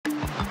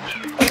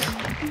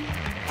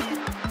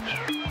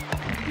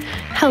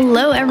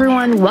Hello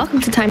everyone, welcome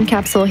to Time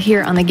Capsule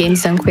here on the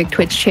Games Done Quick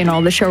Twitch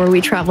channel, the show where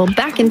we travel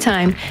back in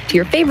time to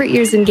your favorite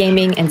years in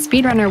gaming and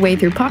speedrun our way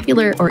through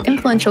popular or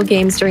influential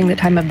games during the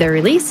time of their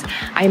release.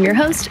 I am your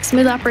host,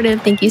 Smooth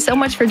Operative. Thank you so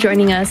much for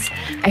joining us.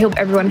 I hope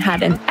everyone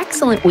had an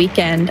excellent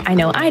weekend. I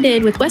know I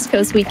did with West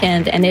Coast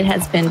weekend, and it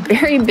has been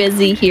very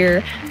busy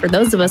here for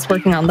those of us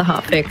working on the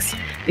hotfix.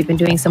 We've been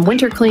doing some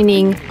winter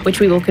cleaning, which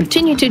we will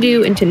continue to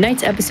do in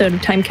tonight's episode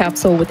of Time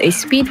Capsule with a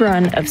speed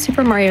run of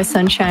Super Mario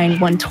Sunshine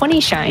 120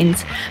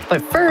 Shines.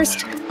 But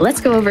first, let's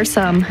go over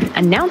some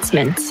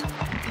announcements.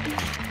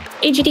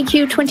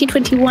 AGDQ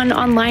 2021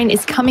 Online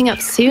is coming up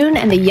soon,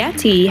 and the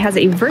Yeti has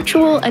a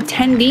virtual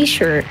attendee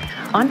shirt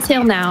on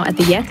sale now at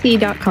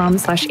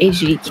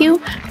theyeti.com/AGDQ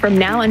from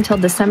now until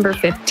December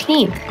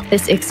 15th.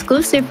 This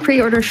exclusive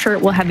pre-order shirt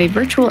will have a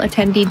virtual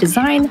attendee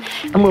design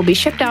and will be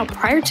shipped out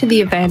prior to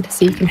the event,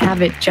 so you can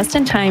have it just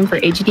in time for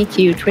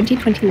AGDQ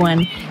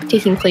 2021,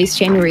 taking place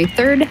January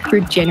 3rd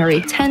through January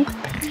 10th.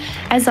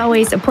 As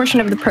always, a portion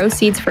of the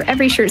proceeds for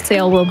every shirt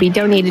sale will be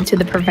donated to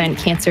the Prevent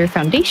Cancer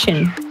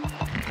Foundation.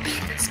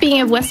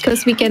 Speaking of West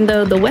Coast Weekend,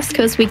 though, the West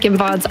Coast Weekend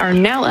VODs are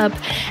now up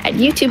at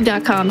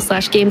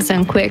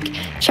youtube.com/GamesDoneQuick.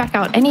 Check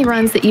out any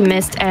runs that you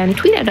missed and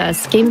tweet at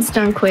us,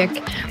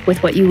 GamesDoneQuick,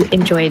 with what you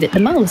enjoyed the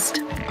most.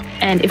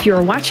 And if you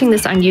are watching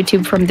this on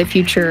YouTube from the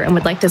future and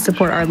would like to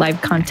support our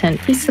live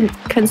content, please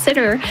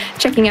consider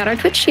checking out our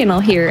Twitch channel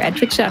here at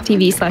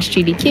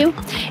twitch.tv/GDQ.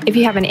 If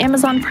you have an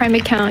Amazon Prime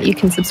account, you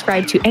can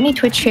subscribe to any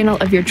Twitch channel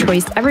of your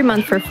choice every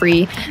month for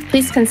free.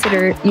 Please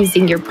consider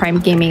using your Prime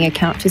Gaming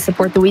account to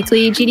support the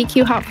weekly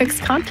GDQ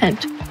Hotfix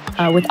content.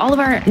 With all of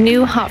our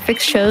new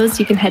Hotfix shows,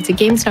 you can head to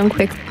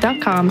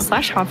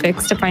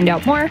gamesdonequick.com/hotfix to find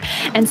out more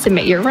and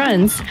submit your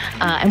runs.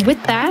 And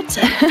with that,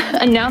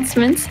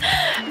 announcements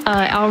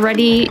all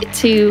ready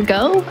to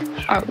go.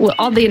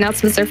 All the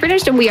announcements are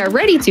finished and we are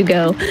ready to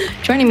go.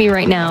 Joining me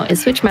right now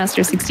is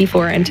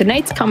Switchmaster64 and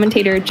tonight's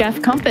commentator,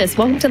 Jeff Compass.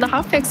 Welcome to the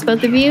Hotfix,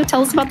 both of you.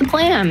 Tell us about the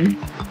plan.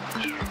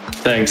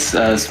 Thanks,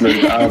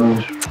 Smooth.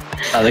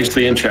 Thanks for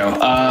the intro.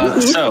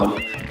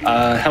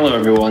 Hello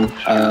everyone.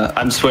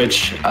 I'm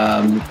Switch,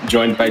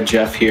 joined by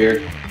Jeff here.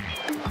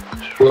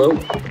 Hello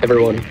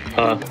everyone.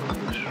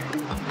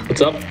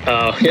 What's up?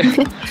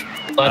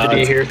 Glad to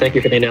be here. Thank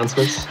you for the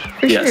announcements.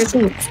 For sure,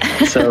 thanks.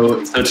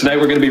 so tonight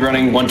we're going to be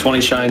running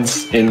 120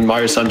 Shines in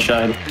Mario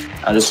Sunshine.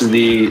 This is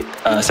the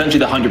essentially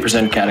the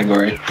 100%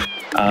 category.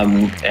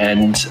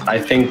 And I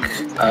think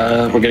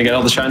we're going to get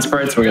all the Shine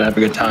sprites. We're going to have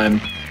a good time.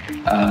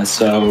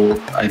 So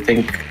I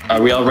think,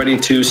 are we all ready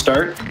to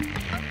start?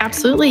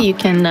 Absolutely, you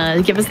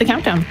can give us the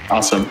countdown.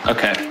 Awesome.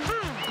 Okay.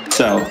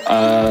 So,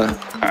 all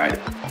right.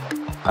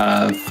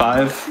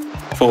 5,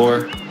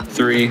 4,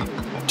 3,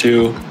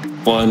 2,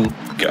 1,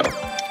 go.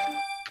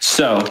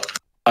 So,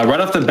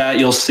 right off the bat,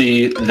 you'll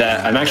see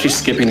that I'm actually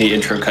skipping the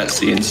intro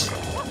cutscenes.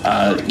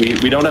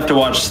 We don't have to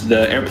watch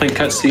the airplane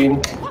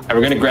cutscene. We're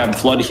going to grab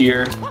Flood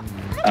here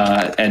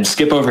and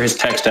skip over his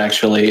text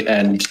actually,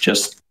 and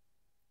just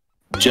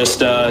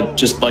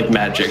like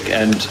magic.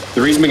 And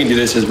the reason we can do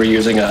this is we're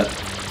using a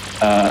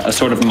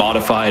sort of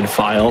modified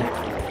file,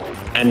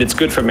 and it's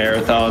good for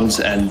marathons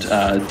and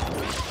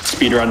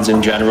speedruns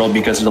in general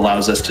because it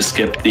allows us to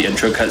skip the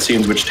intro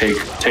cutscenes, which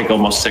take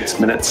almost 6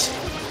 minutes.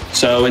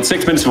 So it's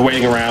 6 minutes of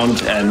waiting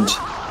around, and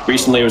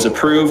recently it was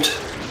approved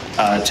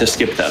to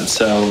skip them.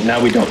 So now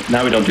we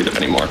don't do them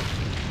anymore.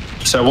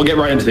 So we'll get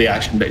right into the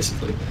action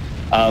basically.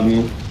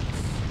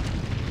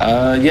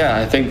 Yeah,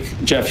 I think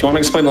Jeff, you want to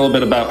explain a little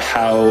bit about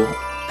how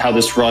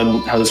this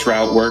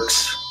route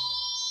works?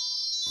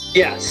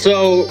 Yeah,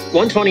 so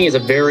 120 is a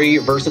very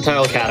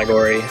versatile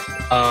category.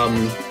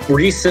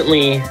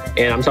 Recently,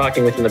 and I'm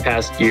talking within the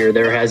past year,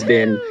 there has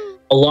been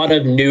a lot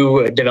of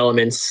new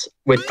developments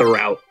with the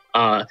route.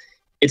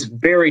 It's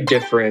very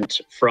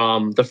different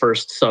from the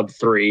first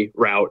sub-3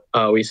 route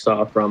we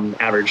saw from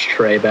Average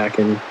Trey back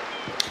in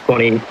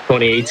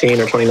 2018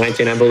 or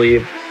 2019, I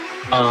believe.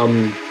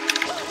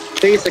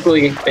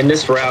 Basically, in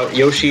this route,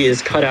 Yoshi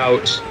is cut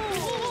out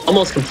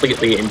almost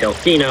completely in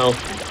Delfino,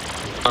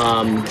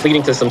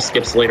 leading to some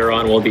skips later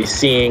on we'll be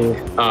seeing,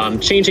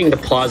 changing the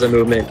plaza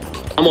movement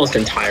almost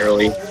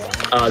entirely.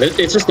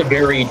 It's just a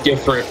very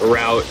different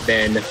route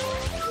than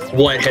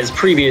what has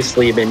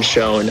previously been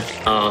shown.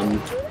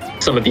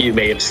 Some of you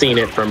may have seen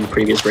it from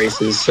previous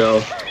races.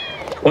 So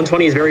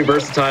 120 is very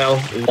versatile,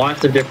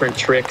 lots of different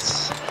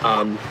tricks.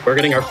 We're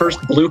getting our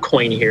first blue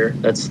coin here.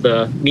 That's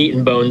the meat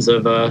and bones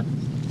of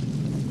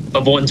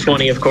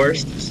 120, of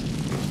course.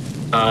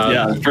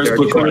 Yeah, first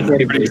blue coin. I'm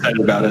pretty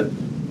excited about it.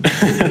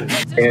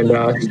 And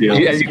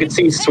as you can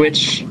see,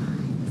 Switch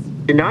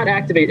did not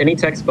activate any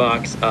text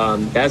box.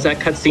 As that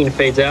cutscene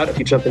fades out, if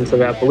you jump into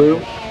that blue,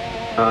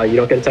 you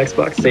don't get a text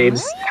box.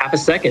 Saves half a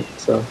second.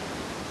 So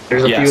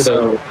there's a few of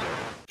those.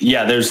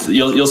 Yeah,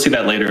 you'll see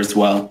that later as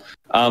well.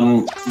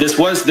 This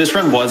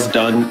run was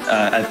done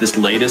at this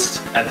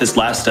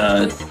last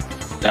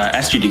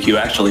SGDQ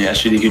actually,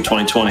 SGDQ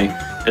 2020.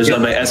 It was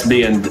done by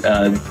SB and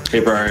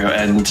Paper Ario,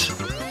 and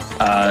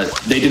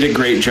they did a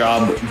great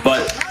job.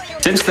 But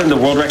since then, the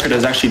world record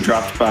has actually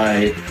dropped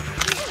by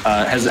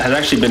has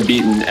actually been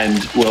beaten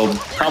and will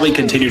probably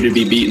continue to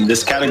be beaten.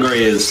 This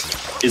category is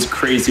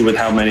crazy with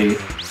how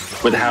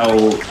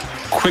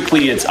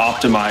quickly it's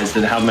optimized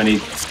and how many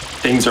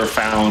things are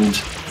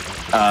found,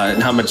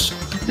 and how much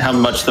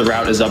the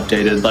route is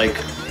updated. Like,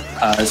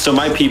 so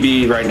my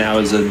PB right now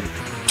is a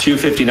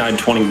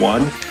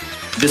 2:59.21.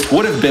 This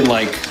would have been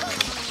like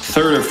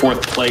 3rd or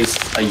 4th place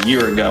a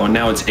year ago, and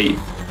now it's 8th.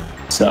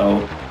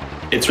 So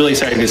it's really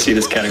exciting to see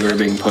this category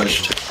being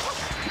pushed.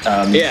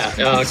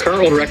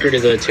 Current world record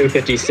is a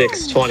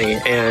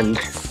 2:56.20, and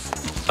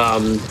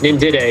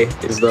Nindide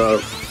is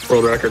the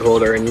world record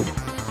holder, and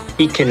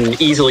he can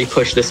easily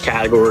push this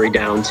category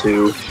down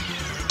to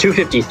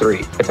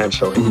 2:53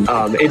 potentially.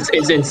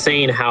 It's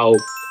insane how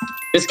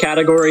this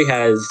category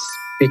has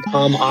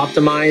become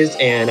optimized,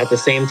 and at the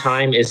same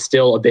time is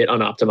still a bit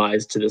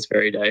unoptimized to this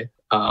very day.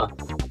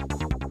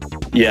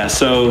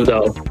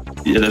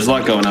 There's a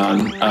lot going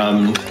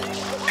on.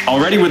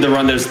 Already with the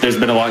run, there's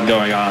been a lot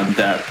going on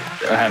that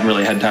I haven't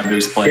really had time to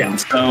explain. Yeah.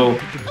 So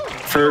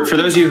for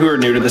those of you who are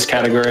new to this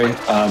category,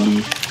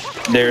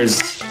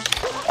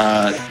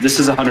 this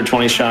is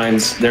 120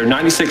 shines. There are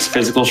 96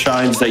 physical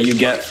shines that you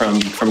get from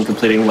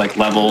completing like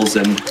levels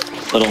and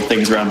little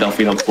things around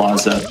Delfino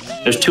Plaza.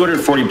 There's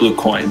 240 blue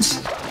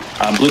coins.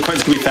 Blue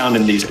coins can be found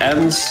in these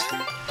M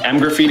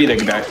graffiti. They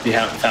can be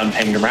found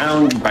hanging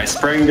around by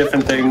spraying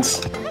different things.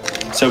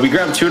 So we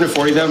grab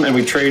 240 of them and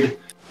we trade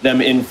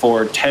them in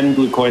for 10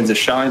 blue coins a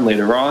shine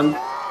later on,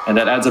 and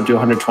that adds up to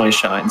 120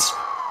 shines.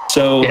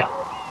 So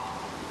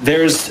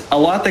there's a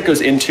lot that goes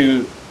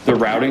into the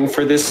routing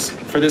for this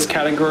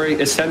category.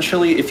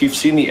 Essentially, if you've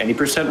seen the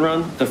 80%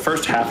 run, the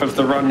first half of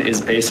the run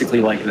is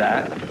basically like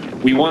that.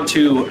 We want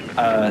to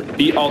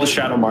beat all the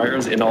Shadow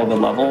Marios in all the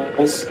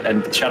levels,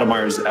 and Shadow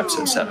Mario is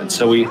episode 7.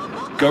 So we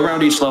go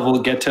around each level,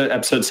 get to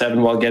episode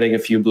 7 while getting a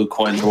few blue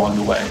coins along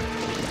the way.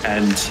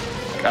 And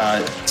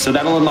so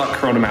that'll unlock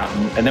Corona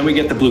Mountain. And then we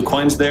get the blue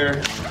coins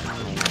there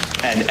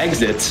and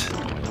exit.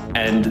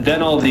 And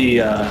then all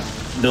the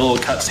little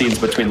cutscenes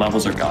between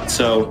levels are gone.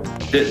 So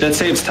that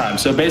saves time.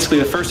 So basically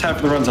the first half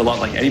of the run's a lot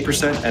like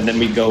 80%, and then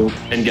we go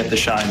and get the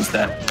shines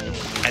that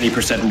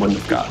 80% wouldn't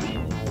have gotten.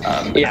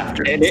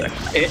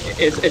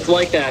 It's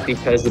like that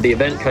because of the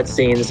event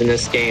cutscenes in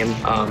this game.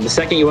 The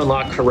second you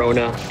unlock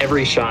Corona,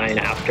 every shine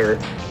after,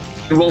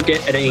 you won't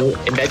get any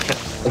event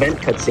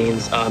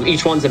cutscenes.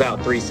 Each one's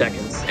about 3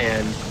 seconds,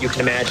 and you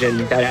can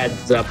imagine that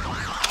adds up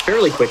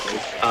fairly quickly.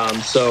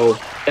 So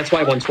that's why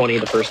 120,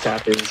 the first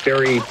half, is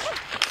very,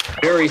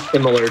 very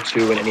similar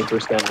to an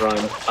 80%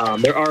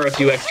 run. There are a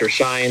few extra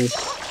shines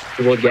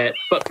you will get,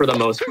 but for the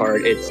most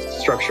part, it's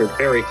structured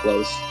very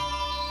close.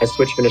 As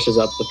Switch finishes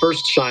up the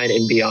first shine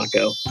in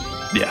Bianco.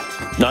 Yeah,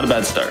 not a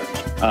bad start.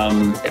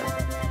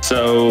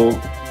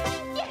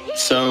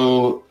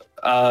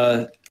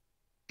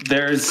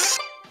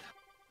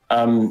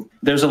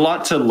 There's a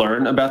lot to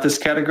learn about this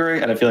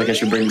category, and I feel like I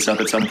should bring this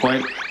up at some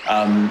point.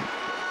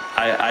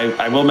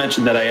 I will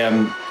mention that I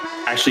am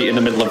actually in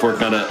the middle of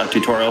working on a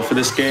tutorial for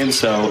this game.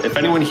 So if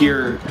anyone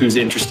here who's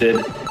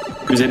interested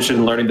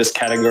in learning this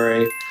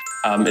category,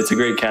 it's a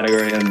great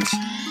category, and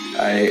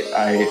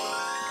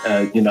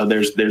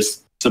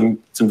there's some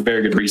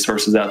very good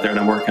resources out there, and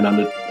I'm working on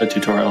a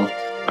tutorial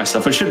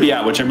myself, which should be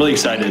out, which I'm really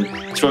excited.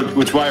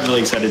 Which is why I'm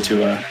really excited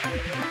to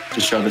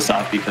show this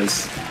off,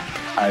 because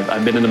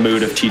I've been in the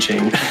mood of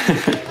teaching,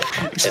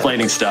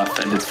 explaining stuff,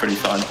 and it's pretty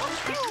fun.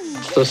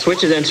 So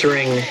Switch is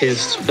entering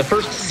the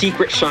first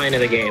secret shine of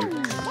the game.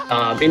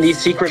 In these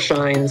secret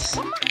shines,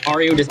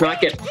 Mario does not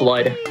get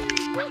Flood,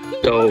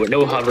 so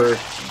no hover,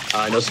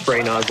 no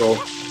spray nozzle.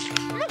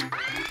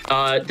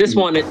 This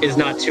one is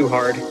not too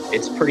hard.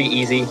 It's pretty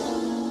easy,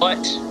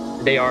 but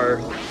they are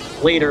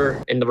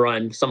later in the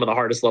run some of the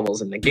hardest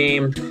levels in the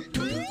game.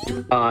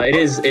 It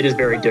is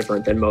very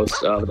different than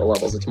most of the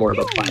levels. It's more of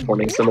a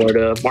platforming, similar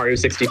to Mario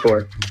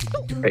 64,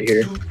 right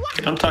here.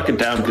 I'm talking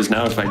down because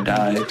now if I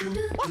die,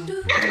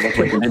 I look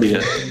like an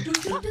idiot.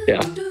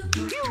 Yeah.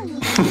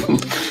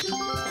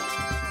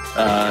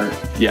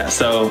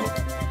 So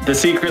the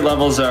secret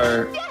levels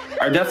are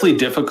definitely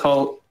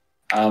difficult.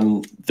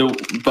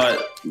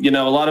 But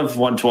a lot of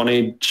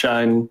 120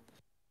 shine,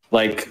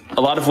 like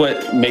a lot of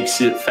what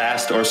makes it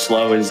fast or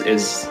slow is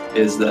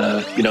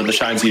the the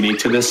shines unique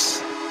to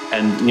this.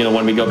 And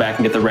when we go back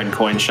and get the red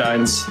coin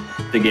shines,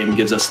 the game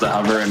gives us the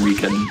hover, and we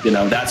can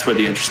that's where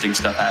the interesting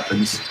stuff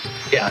happens.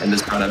 In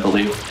this run, I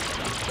believe.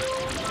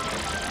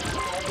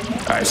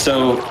 All right,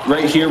 so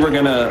right here we're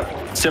gonna,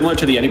 similar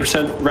to the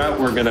 80% route,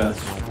 we're gonna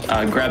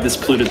grab this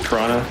polluted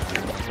piranha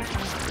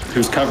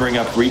who's covering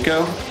up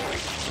Rico.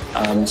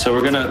 So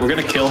we're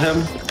gonna kill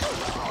him,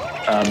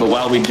 but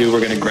while we do,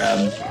 we're gonna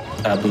grab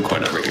blue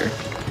coin over here.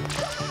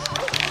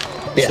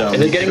 So,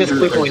 and then getting this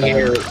blue coin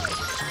here,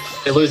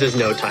 it loses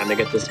no time to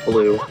get this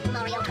blue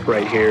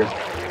right here,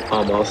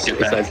 almost. Get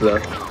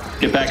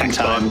back in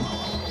time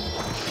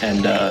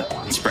and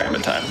spray him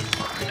in time,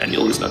 and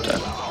you'll lose no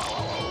time.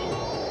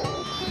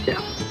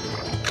 Yeah.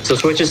 So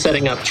Switch is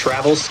setting up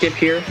travel skip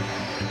here.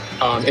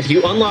 If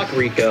you unlock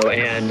Rico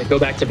and go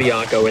back to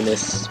Bianco in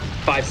this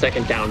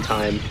 5-second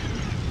downtime,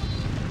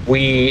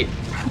 we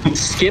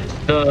skip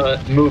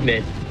the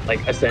movement,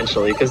 like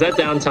essentially, because that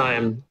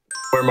downtime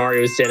where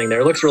Mario is standing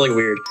there looks really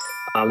weird.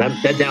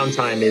 That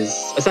downtime is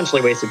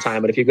essentially wasted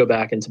time, but if you go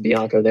back into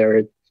Bianco there,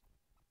 it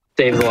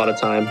saves a lot of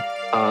time.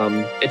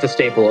 It's a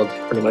staple of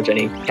pretty much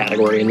any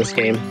category in this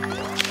game.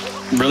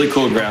 Really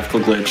cool graphical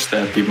glitch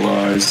that people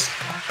are always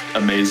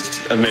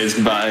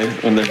amazed by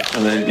when they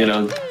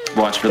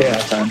watch for the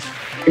first time.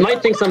 You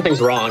might think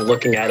something's wrong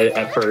looking at it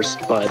at first,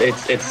 but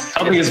it's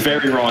something is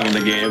very wrong in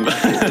the game.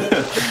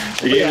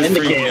 The game is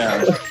freaking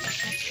out.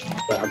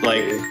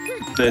 Like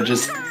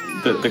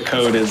the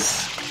code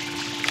is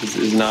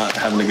not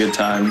having a good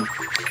time.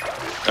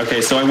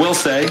 Okay, so I will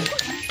say,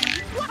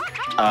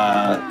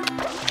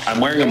 I'm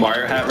wearing a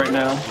Mario hat right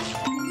now,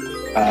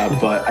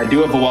 but I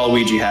do have a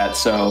Waluigi hat,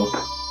 so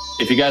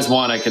if you guys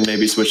want, I can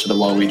maybe switch to the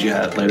Waluigi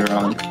hat later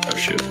on. Oh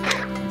shoot.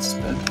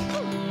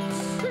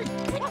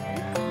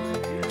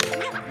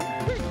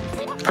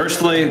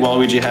 Personally,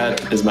 Waluigi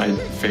hat is my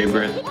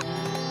favorite.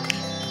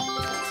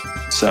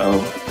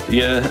 So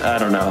yeah, I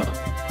don't know.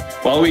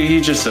 Waluigi,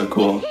 he's just so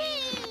cool.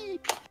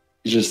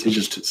 He's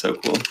just so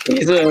cool.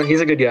 He's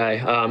a good guy.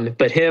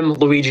 But him,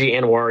 Luigi,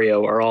 and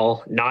Wario are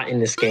all not in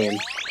this game.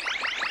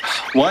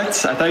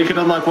 What? I thought you could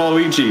unlock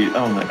Waluigi.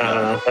 Oh my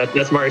god.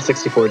 That's Mario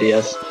 64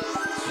 DS.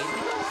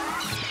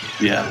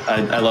 Yeah,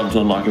 I loved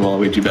unlocking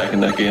Waluigi back in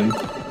that game.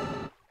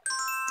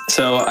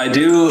 So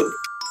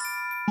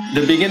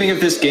the beginning of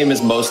this game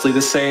is mostly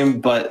the same,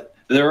 but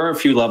there are a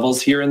few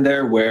levels here and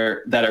there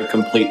that are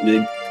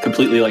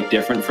completely like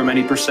different from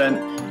any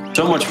 %.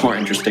 So much more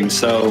interesting.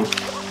 So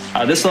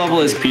this level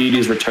is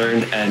Petey's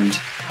Return, and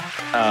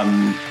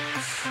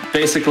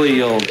basically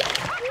you'll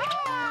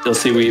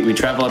see we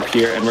travel up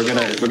here, and we're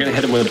gonna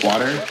hit him with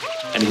water,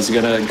 and he's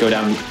gonna go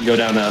down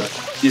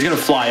he's gonna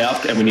fly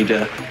up, and we need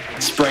to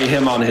spray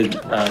him on his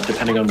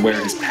depending on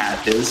where his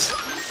path is,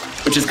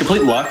 which is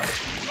complete luck.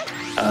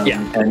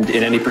 And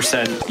in any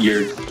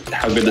 %,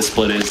 how good the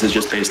split is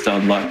just based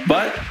on luck.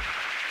 But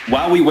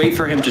while we wait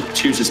for him to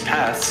choose his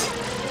paths,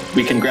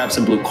 we can grab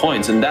some blue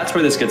coins, and that's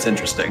where this gets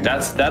interesting.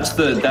 That's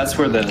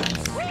where the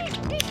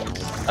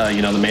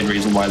the main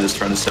reason why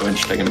this run is so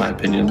interesting, in my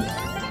opinion.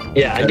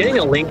 Yeah, I'm getting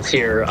a link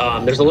here.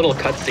 There's a little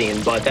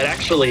cutscene, but that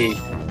actually,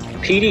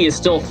 Petey is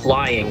still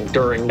flying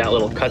during that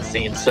little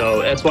cutscene,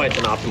 so that's why it's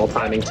an optimal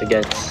timing to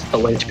get a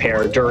linked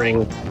pair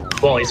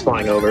while he's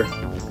flying over.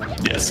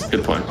 Yes,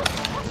 good point.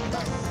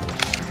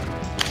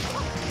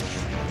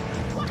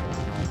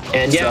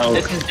 And yeah,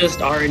 this is just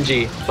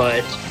RNG,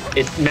 but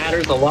it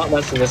matters a lot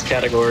less in this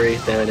category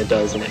than it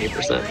does in any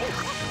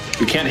 %.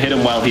 We can't hit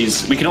him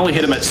we can only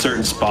hit him at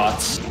certain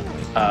spots.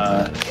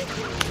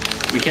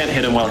 We can't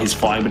hit him while he's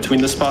flying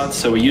between the spots,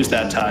 so we use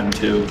that time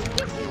to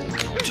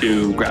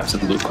grab some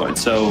blue coins.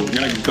 So we're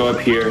gonna go up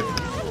here,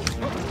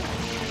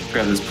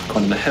 grab this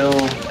coin on the hill,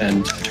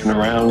 and turn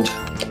around.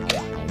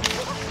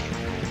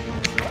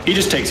 He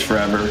just takes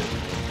forever.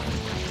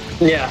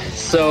 Yeah,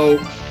 so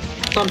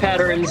some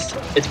patterns,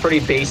 it's pretty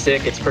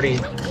basic, it's pretty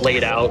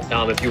laid out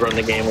if you run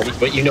the game,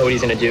 but you know what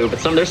he's going to do.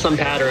 But there's some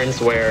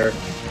patterns where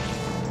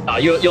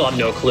you'll have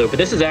no clue. But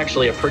this is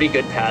actually a pretty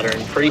good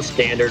pattern, pretty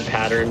standard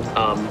pattern,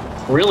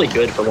 really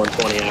good for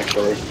 120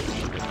 actually.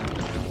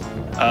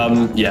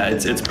 Yeah,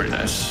 it's pretty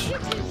nice.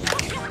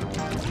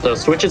 So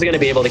Switch is going to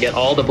be able to get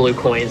all the blue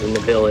coins in the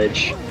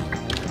village,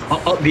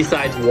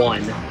 besides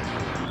one,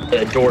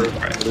 the door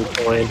blue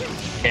coin,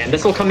 and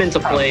this will come into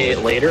play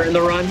later in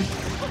the run.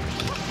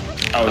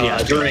 Oh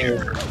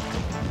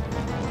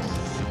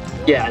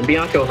yeah, and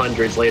Bianco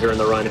hundreds later in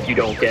the run. If you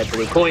don't get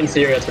blue coins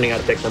here, that's when you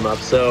got to pick them up.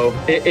 So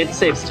it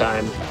saves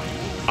time.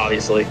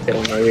 Obviously, they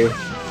don't argue.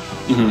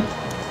 Mm-hmm.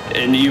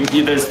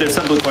 And there's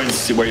some blue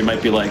coins where you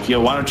might be like,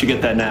 why don't you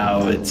get that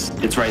now?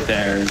 It's right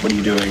there. What are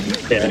you doing?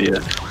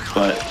 Yeah.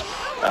 But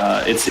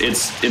it's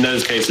in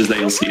those cases that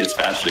you'll see it's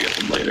faster to get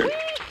them later.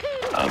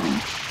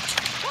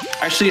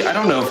 Actually, I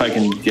don't know if I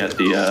can get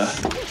the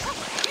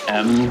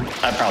M.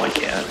 I probably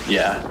can't.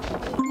 Yeah.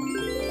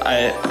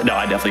 I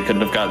definitely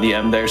couldn't have gotten the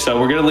M there. So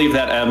we're gonna leave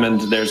that M,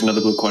 and there's another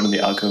blue coin in the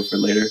alcove for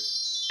later.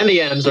 And the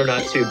M's are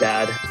not too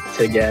bad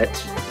to get.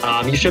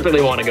 You should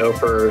really want to go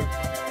for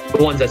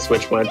the ones that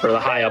Switch went for, the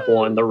high up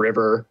one, the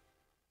river.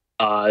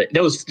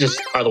 Those just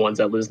are the ones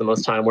that lose the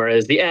most time.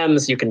 Whereas the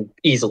M's you can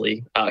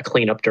easily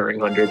clean up during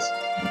hundreds.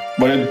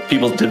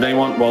 Did they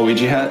want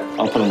Waluigi hat?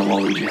 I'll put on the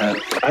Waluigi hat.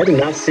 I did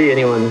not see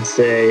anyone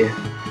say.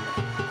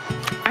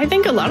 I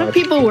think a lot of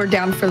people were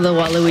down for the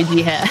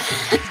Waluigi hat.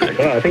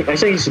 Yeah, I think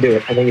you should do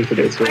it. I think you should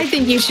do it too. I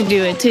think you should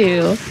do it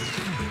too.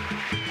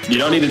 You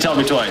don't need to tell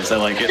me twice. I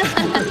like it.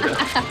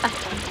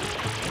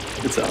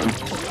 It's on.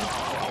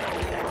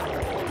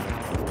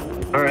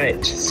 All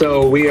right,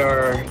 so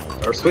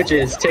our Switch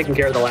is taking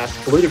care of the last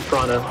polluted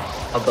piranha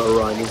of the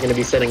run. He's going to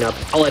be setting up.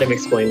 I'll let him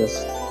explain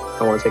this. I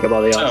don't want to take up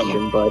all the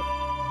oxygen, but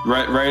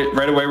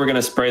right away we're going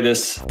to spray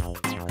this.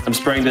 I'm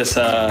spraying this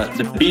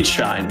the beach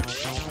shine.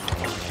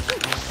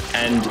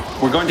 And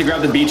we're going to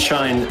grab the beach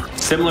shine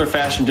similar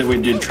fashion to we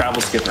did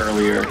travel skip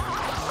earlier.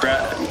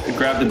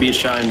 grab the beach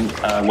shine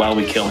while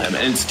we kill him.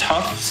 And it's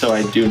tough, so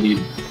I do need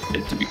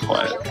it to be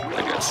quiet,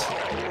 I guess.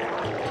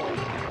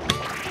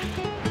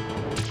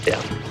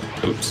 Yeah.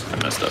 Oops, I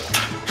messed up.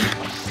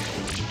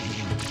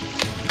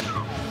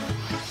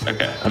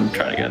 Okay, I'm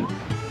trying again.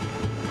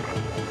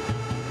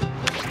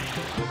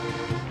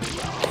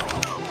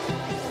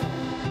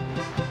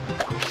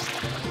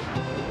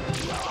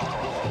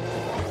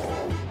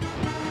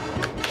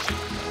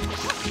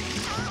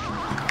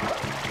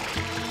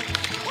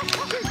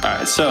 All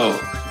right, so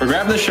we're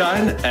grabbing the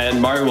shine,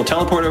 and Mario will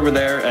teleport over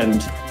there,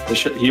 and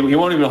he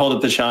won't even hold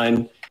up the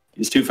shine.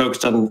 He's too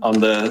focused on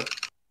the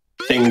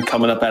thing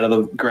coming up out of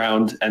the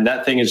ground, and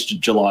that thing is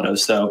gelato.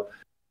 So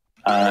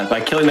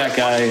by killing that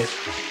guy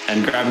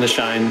and grabbing the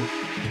shine,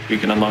 we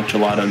can unlock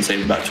gelato and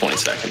save about 20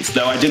 seconds.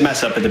 Though I did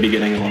mess up at the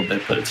beginning a little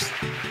bit, but it's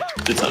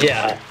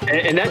yeah,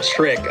 and that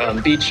trick,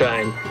 beach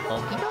shine,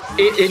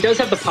 it does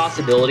have the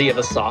possibility of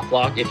a soft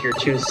lock if you're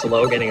too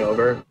slow getting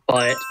over,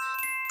 but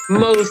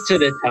most of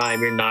the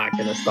time you're not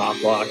going to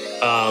soft lock.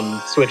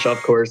 Switch,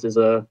 of course, is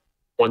a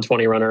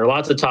 120 runner.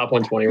 Lots of top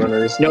 120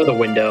 runners know the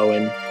window,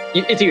 and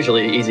it's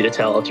usually easy to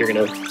tell if you're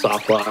going to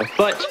soft lock,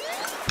 but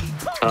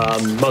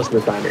most of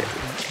the time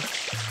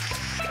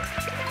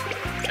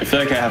I feel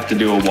like I have to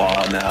do a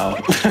wah now.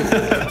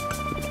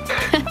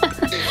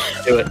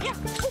 do it.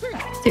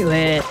 Do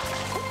it.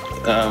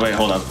 Wait,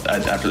 hold up.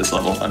 After this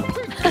level, I'm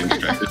getting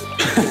distracted.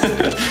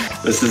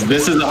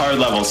 This is a hard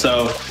level.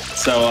 So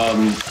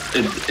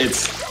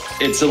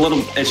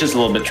it's just a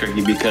little bit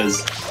tricky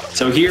because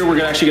here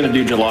we're actually going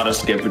to do gelato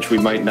skip, which you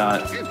might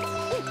not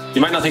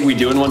think we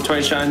do in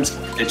 120 shines.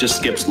 It just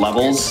skips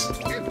levels.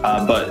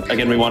 But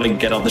again, we want to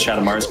get all the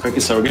Shadow Mars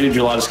quickest, so we're going to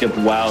do gelato skip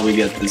while we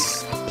get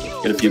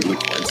a few blue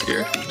coins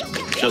here,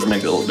 which does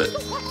make it a little bit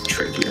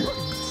trickier.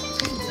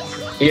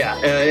 Yeah,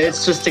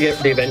 it's just to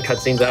get the event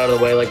cutscenes out of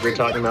the way, like we were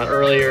talking about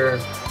earlier.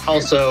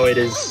 Also, it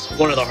is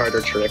one of the harder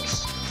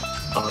tricks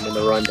in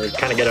the run to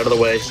kind of get out of the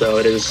way, so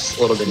it is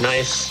a little bit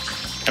nice.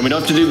 And we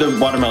don't have to do the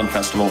Watermelon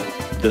Festival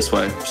this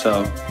way,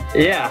 so...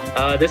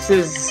 Yeah, this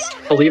is,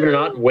 believe it or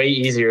not, way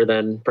easier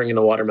than bringing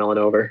the watermelon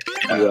over.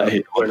 Yeah, I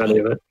hate learn how to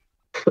do it.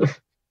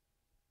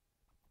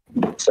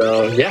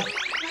 So, yeah.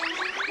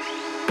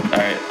 All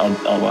right,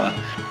 I'll wow.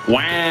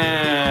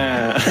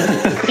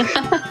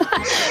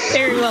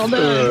 Very well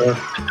done.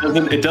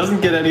 It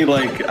doesn't get any,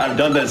 like, I've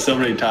done that so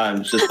many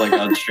times, just like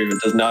on stream. It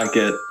does not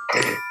get...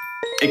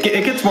 It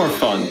gets more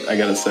fun, I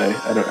gotta say.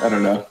 I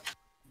don't know.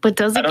 But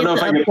does it get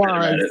the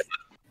applause?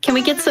 Can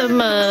we get some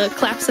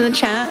claps in the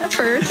chat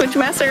for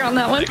Twitchmaster on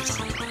that one?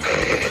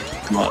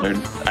 I'm honored.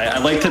 I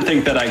like to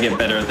think that I get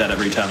better at that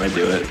every time I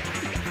do it.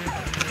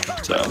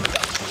 So,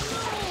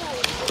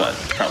 but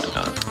probably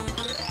not.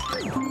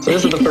 So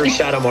this is the first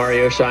Shadow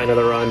Mario shine of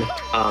the run.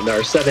 There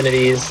are 7 of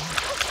these.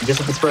 You just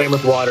have to spray them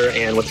with water,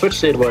 and what Twitch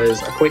did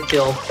was a quick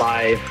kill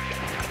by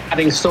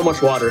having so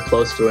much water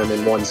close to him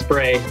in one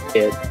spray.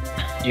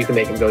 You can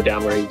make him go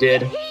down where he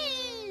did.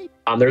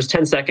 There's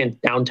 10-second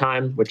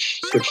downtime,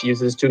 which Switch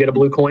uses to get a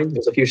blue coin.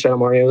 There's a few Shadow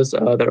Marios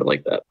that are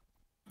like that.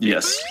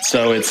 Yes.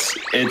 So it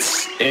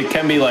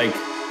can be like,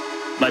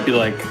 might be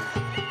like,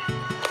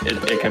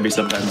 it can be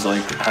sometimes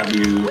like, have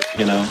you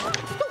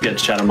get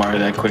Shadow Mario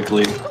that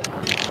quickly?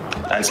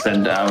 I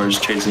spend hours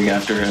chasing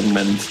after him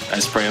and I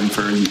spray him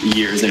for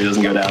years and he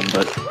doesn't go down.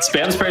 But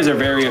spam sprays are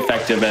very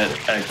effective at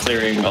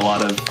clearing a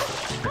lot of,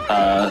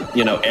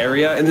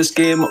 area in this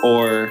game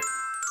or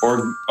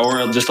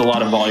just a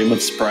lot of volume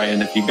of spray.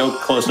 And if you go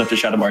close enough to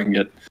Shadow Mario, you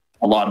can get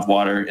a lot of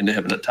water into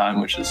him at a time,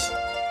 which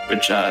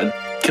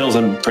kills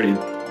him pretty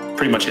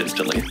much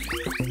instantly.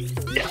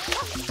 Yeah.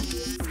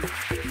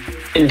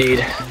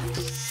 Indeed.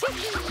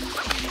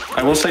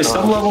 I will say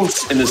some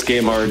levels in this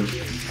game are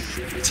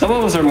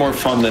more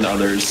fun than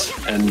others,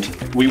 and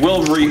we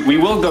will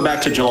go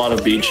back to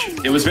Gelato Beach.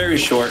 It was very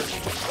short.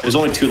 There's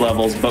only 2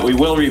 levels, but we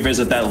will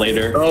revisit that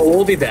later. Oh,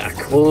 we'll be back.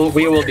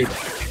 We will be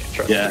back.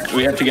 Yeah,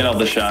 we have to get all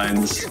the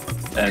shines,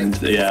 and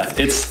yeah,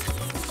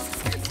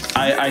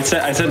 I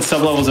said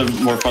some levels are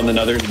more fun than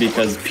others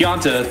because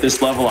Pianta,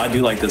 this level, I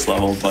do like this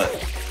level, but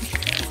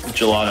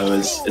Gelato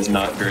is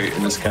not great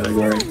in this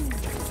category.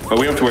 But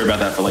we don't have to worry about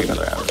that for like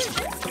another hour.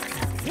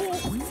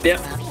 Yep,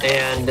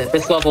 and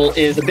this level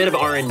is a bit of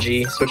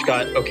RNG. Switch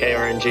got okay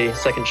RNG.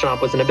 Second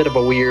Chomp was in a bit of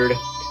a weird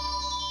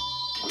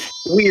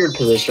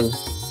position.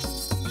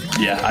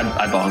 Yeah,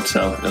 I bonked,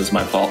 so it was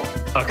my fault.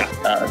 Okay.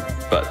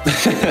 But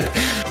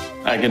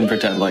I can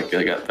pretend like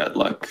I got bad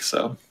luck,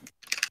 so.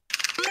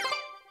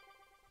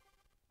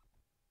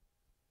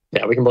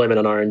 Yeah, we can blame it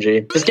on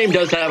RNG. This game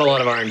does have a lot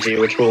of RNG,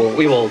 which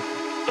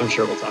I'm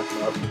sure we'll talk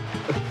about.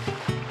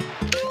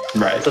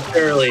 Right. It's a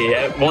fairly,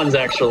 one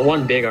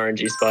big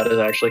RNG spot is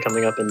actually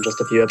coming up in just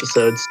a few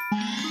episodes.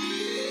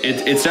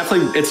 It's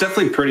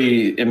definitely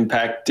pretty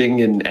impacting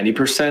in any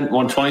percent.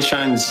 120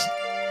 shines,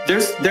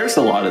 there's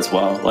a lot as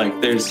well. Like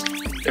there's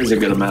a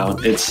good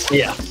amount.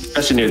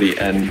 Especially near the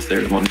end,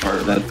 there's one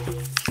part that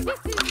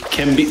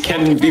can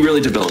be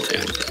really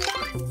debilitating.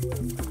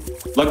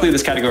 Luckily,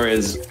 this category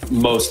is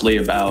mostly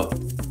about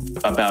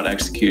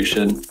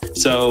execution.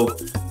 So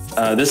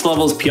This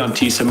level is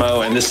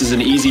Piantissimo, and this is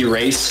an easy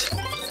race.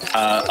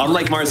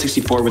 Unlike Mario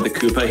 64 with the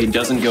Koopa, he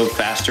doesn't go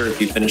faster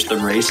if you finish the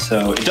race.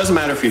 So it doesn't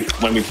matter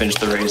when we finish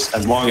the race,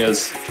 as long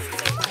as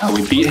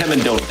we beat him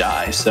and don't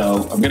die.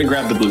 So I'm gonna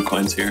grab the blue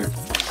coins here.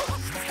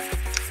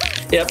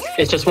 Yep,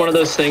 it's just one of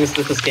those things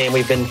with this game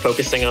we've been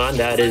focusing on.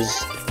 That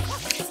is,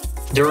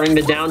 during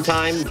the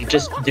downtime, you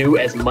just do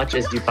as much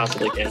as you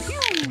possibly can.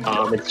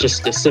 It's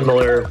just a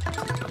similar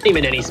theme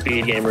in any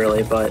speed game,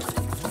 really, but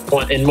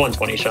in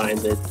 120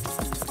 Shines, it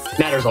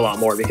matters a lot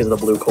more because of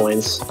the blue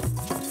coins.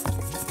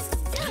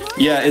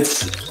 Yeah,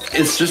 it's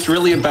just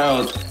really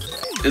about,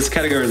 this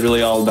category is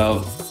really all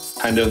about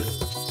kind of,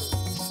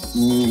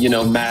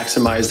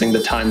 maximizing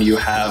the time you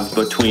have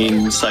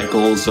between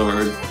cycles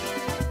or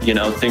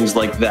things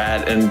like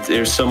that. And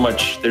there's so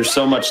much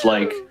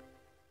like,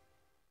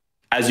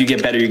 as you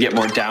get better, you get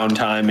more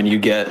downtime and you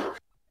get,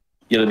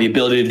 the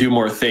ability to do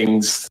more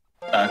things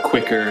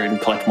quicker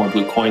and collect more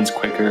blue coins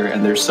quicker.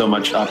 And there's so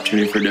much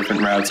opportunity for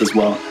different routes as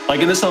well.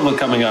 Like in this level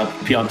coming up,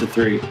 Pianta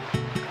 3,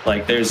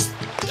 like there's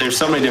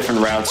so many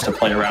different routes to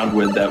play around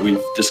with that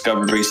we've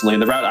discovered recently.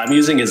 And the route I'm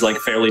using is like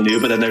fairly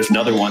new, but then there's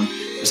another one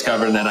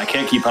discovered and then I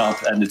can't keep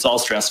up and it's all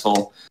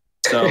stressful.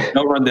 So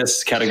don't run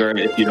this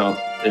category if you don't,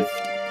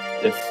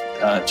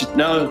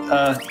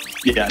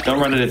 don't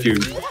run it if you,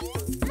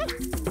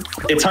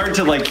 it's hard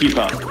to like keep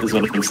up is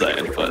what I'm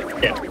saying,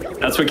 but yeah,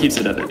 that's what keeps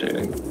it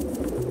entertaining.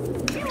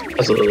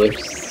 Absolutely.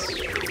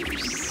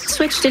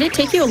 Switch, did it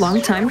take you a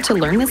long time to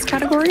learn this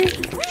category?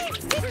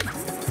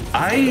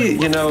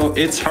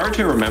 It's hard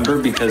to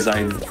remember because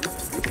I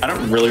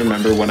don't really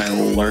remember when I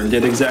learned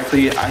it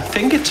exactly. I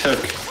think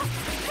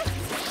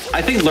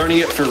learning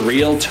it for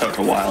real took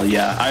a while.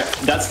 Yeah,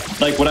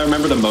 that's like what I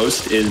remember the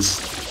most is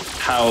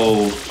how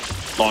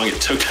long it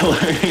took to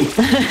learn.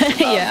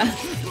 Yeah.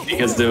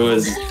 Because it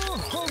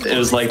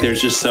was like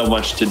there's just so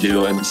much to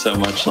do and so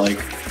much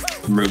like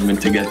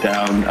movement to get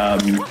down.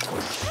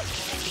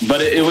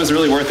 But it was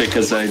really worth it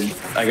because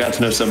I got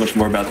to know so much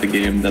more about the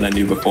game than I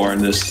knew before, and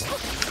this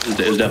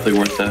is definitely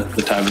worth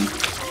the time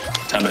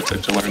it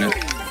took to learn it.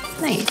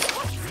 Nice.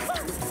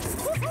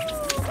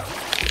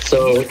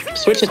 So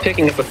Switch is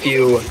picking up a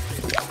few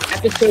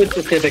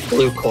episode-specific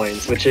blue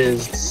coins, which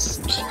is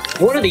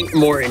one of the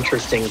more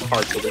interesting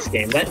parts of this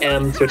game. That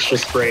M Switch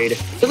just sprayed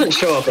doesn't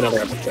show up in other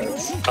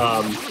episodes.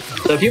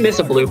 So if you miss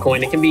a blue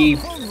coin, it can be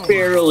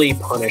fairly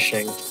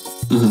punishing.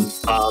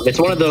 Mm-hmm. It's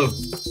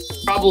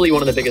probably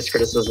one of the biggest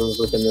criticisms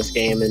within this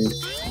game, and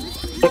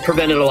what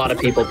prevented a lot of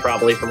people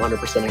probably from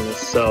 100%ing this.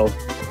 So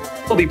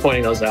we'll be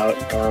pointing those out.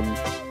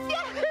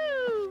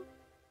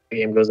 The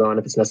game goes on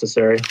if it's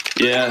necessary.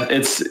 Yeah,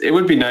 it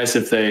would be nice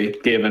if they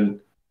gave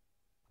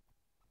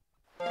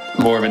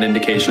more of an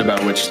indication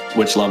about which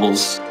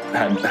levels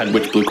had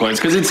which blue coins,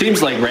 because it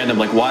seems like random.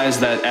 Like, why is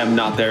that M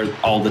not there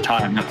all the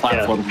time? That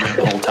platform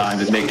the whole time.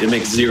 It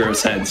makes zero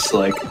sense.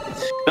 Like,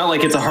 not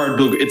like it's a hard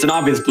blue. It's an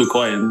obvious blue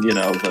coin,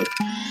 but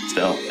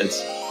still,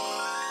 it's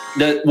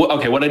that.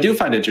 Okay, what I do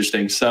find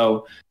interesting.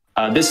 So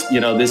this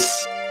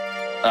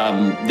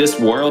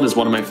world is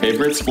one of my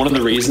favorites. One of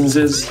the reasons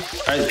is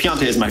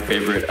Pianta is my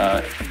favorite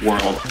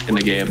world in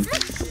the game,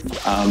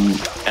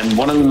 and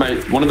one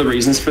of the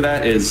reasons for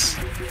that is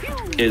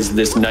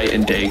this night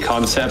and day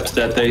concept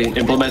that they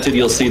implemented.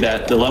 You'll see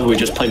that the level we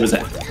just played was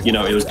it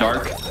was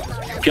dark.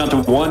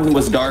 Pianta 1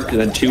 was dark, and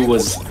then 2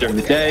 was during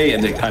the day,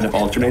 and it kind of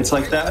alternates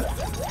like that.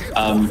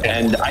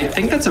 And I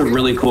think that's a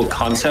really cool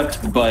concept,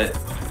 but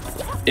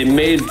it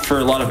made for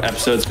a lot of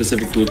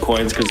episode-specific blue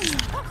coins because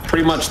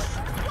pretty much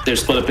they're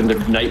split up into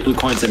night blue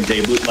coins and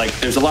day blue. Like,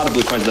 there's a lot of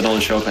blue coins that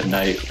only show up at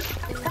night.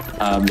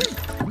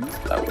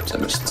 Whoops, I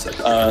missed this.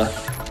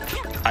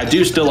 I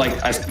do still like.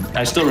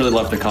 I still really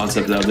love the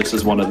concept, though. This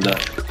is one of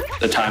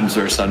the times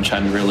where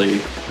Sunshine really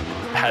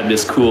had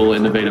this cool,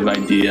 innovative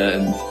idea,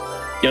 and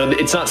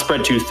it's not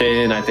spread too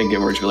thin. I think it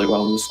works really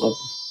well in this level.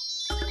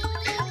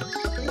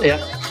 Yeah.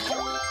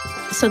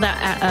 So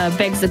that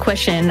begs the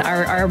question: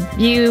 Are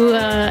you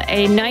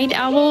a night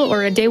owl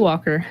or a day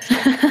walker?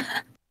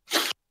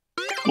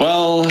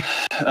 Well,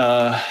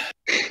 I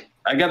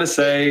gotta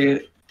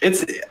say,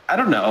 I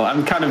don't know.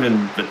 I'm kind of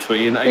in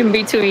between. In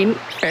between,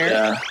 fair.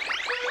 Yeah.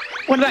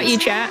 What about you,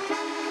 chat?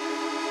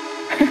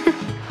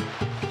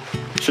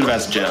 Should have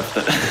asked Jeff.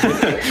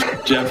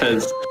 Jeff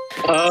has.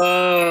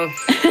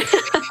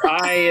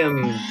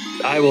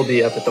 I will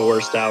be up at the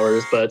worst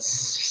hours, but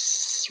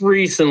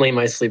recently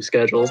my sleep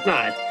schedule is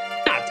not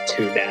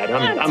too bad.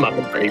 I'm up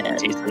at pretty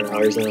decent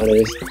hours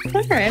nowadays.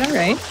 All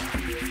right.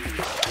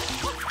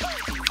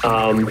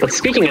 But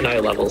speaking of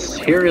night levels,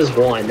 here is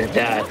one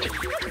that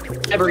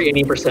every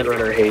 80%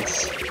 runner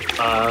hates.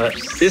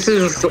 This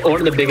is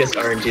one of the biggest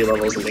RNG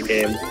levels in the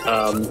game.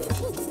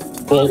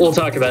 We'll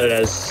talk about it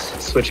as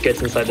Switch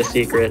gets inside the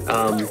secret,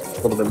 a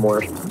little bit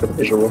more for the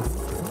visual.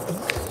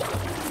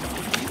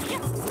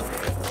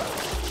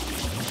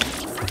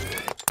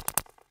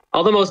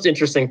 All the most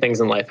interesting things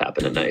in life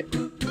happen at night.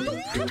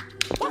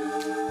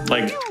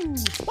 Like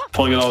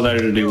pulling it all nighter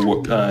to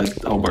do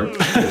homework.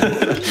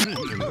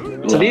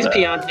 So these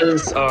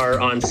Piantas are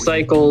on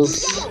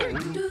cycles.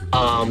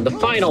 The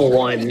final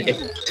one,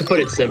 to put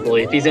it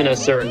simply, if he's in a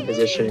certain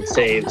position, it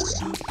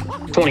saves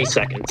 20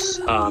 seconds,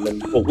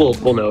 and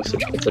we'll know if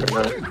Switch gets it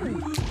or not.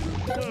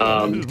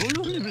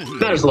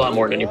 Matters a lot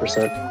more than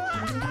 80%.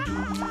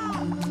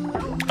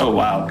 Oh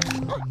wow!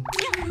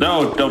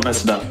 No, don't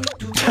mess it up.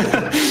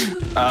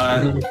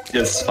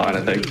 It's fine,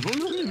 I think.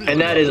 And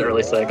that is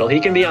early cycle. He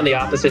can be on the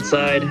opposite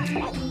side.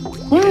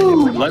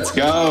 Woo! Let's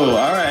go.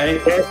 All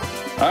right.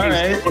 All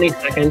right. 20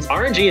 seconds.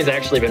 RNG has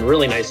actually been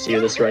really nice to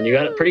you this run. You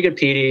got a pretty good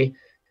PD.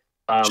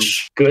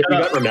 Good. You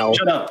got Ramel.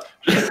 Shut up.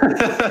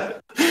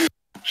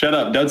 Shut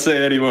up. Don't say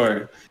it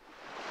anymore.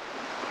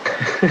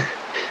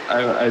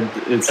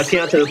 It's a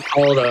Pianta is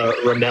called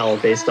Ramel,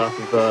 based off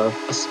of a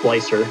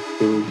splicer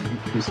who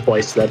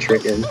spliced that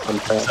trick in.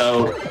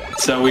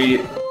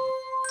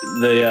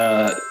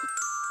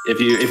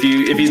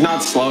 If he's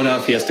not slow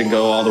enough, he has to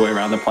go all the way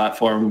around the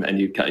platform, and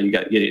you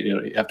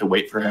have to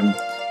wait for him.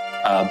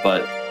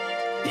 But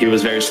he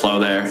was very slow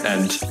there,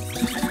 and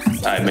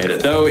I made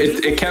it. Though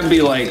it can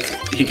be like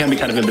he can be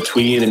kind of in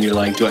between, and you're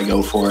like, do I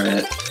go for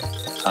it?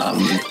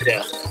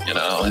 Yeah.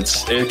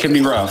 It can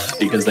be rough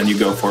because then you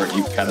go for it, and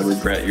you kind of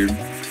regret your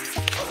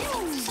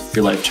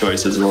life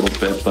choices a little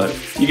bit, but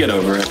you get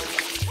over it.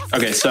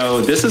 Okay,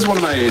 so this is one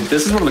of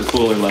the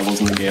cooler levels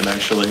in the game,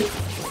 actually,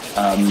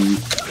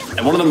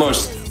 and one of the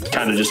most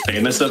kind of just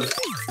famous of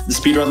the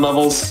speedrun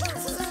levels.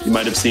 You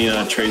might have seen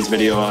Trey's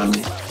video on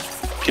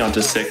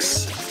Pianta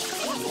 6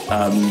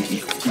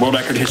 world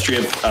record history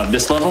of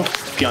this level,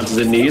 Pianta's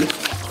in Need,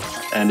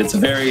 and it's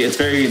very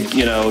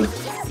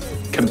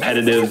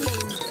competitive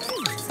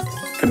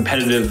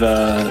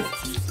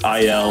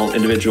IL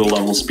individual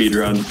level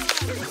speedrun.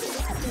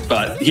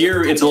 But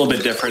here it's a little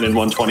bit different in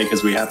 120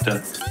 because we have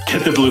to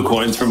get the blue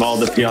coins from all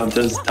the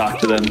Piantas, talk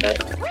to them.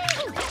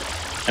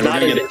 And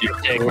not as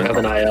interesting of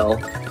an IL.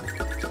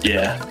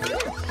 Yeah.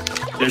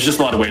 There's just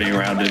a lot of waiting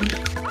around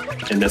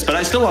in this, but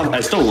I still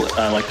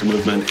like the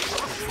movement.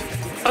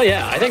 Oh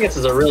yeah, I think this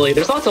is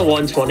there's lots of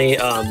 120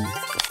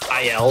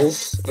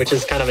 ILs, which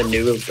is kind of a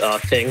new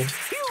thing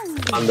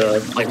on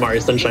the Mario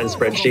Sunshine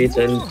spreadsheets,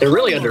 and they're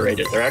really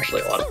underrated. They're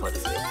actually a lot of fun to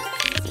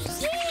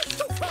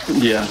do.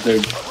 Yeah,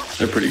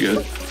 they're pretty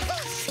good.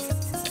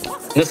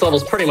 And this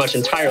level's pretty much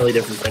entirely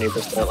different from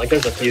 20%. Like,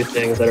 there's a few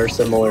things that are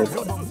similar,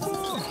 but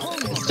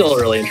it's still a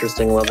really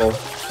interesting level.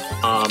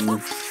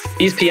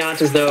 These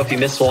Piantas, though, if you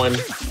miss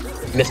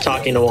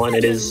talking to one,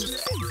 it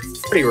is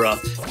pretty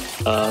rough.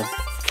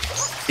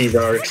 These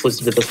are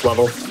exclusive to this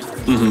level.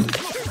 Mm-hmm.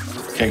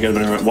 Can't get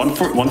them anywhere.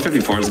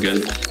 154 is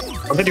good.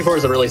 154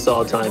 is a really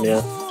solid time,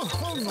 yeah.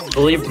 I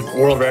believe the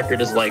world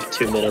record is like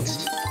 2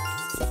 minutes,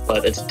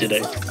 but it's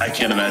today. I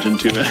can't imagine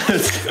 2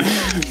 minutes.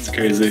 It's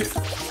crazy.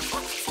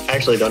 I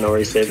actually don't know where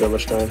he saved that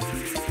much time.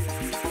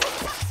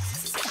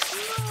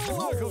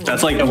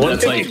 That's like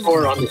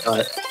 154 on the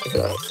dot. Look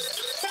at that.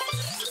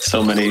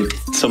 So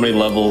many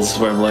levels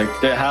where I'm like,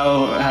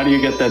 how do you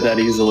get that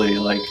easily?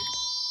 Like,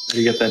 how do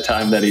you get that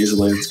time that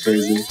easily? It's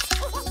crazy.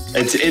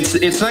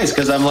 It's nice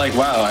because I'm like,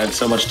 wow, I have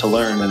so much to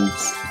learn and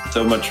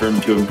so much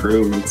room to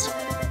improve. It's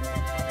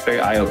very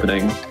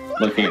eye-opening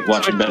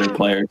watching better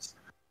players.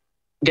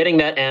 Getting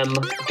that M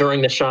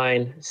during the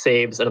shine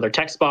saves another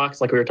text box,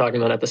 like we were talking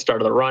about at the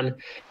start of the run.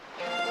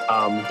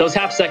 Those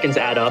half seconds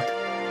add up.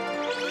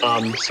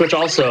 Switch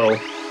also, I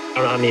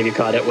don't know how many of you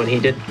caught it, when he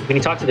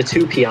talked to the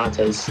two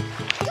Piantas,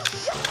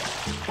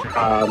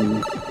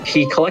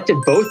 he collected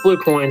both blue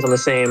coins on the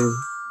same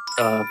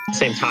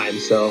time.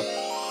 So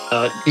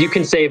you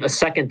can save a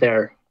second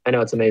there. I know,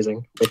 it's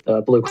amazing with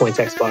blue coin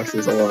text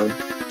boxes alone.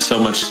 So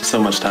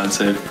much time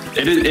saved.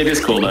 It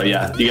is cool though.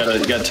 Yeah, you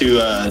got two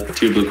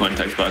blue coin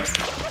text box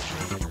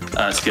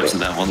skips in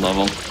that one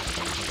level,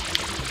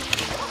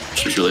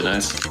 which is really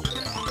nice.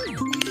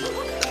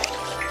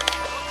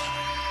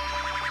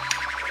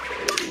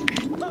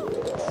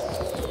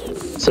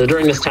 So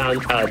during this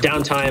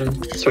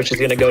downtime, Switch is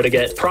going to go to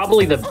get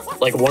probably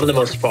one of the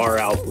most far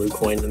out blue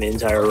coins in the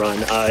entire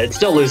run. It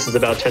still loses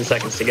about 10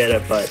 seconds to get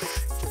it, but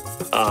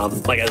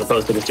as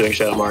opposed to just doing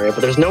Shadow Mario. But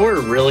there's nowhere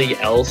really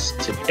else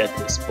to get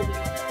this blue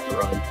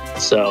run.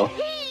 So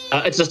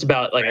it's just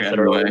about, like I said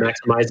earlier,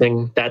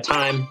 maximizing that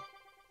time.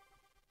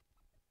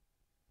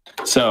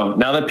 So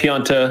now that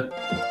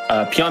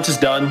Pianta's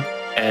done,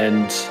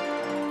 and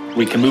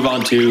we can move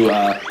on to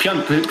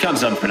Pianta's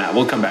done for now.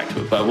 We'll come back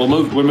to it, but we're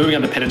moving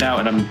on to Pin It now,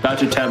 and I'm about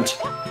to attempt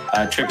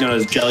a trick known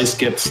as Jelly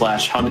Skip /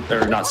 honey,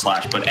 or not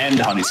slash, but end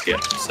Honey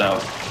Skip. So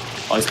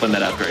I'll explain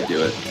that after I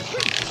do it.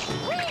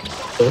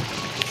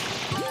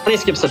 Honey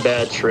Skip's a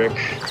bad trick.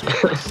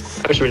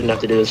 I wish we didn't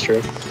have to do this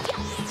trick.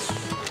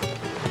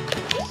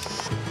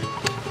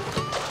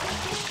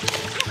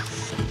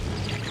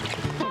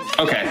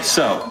 Okay,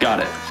 so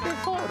got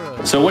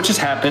it. So what just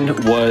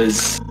happened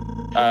was,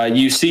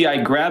 you see I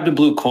grabbed a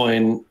blue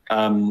coin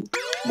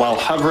while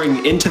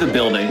hovering into the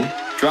building,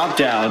 dropped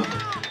down,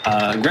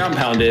 ground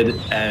pounded,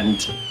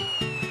 and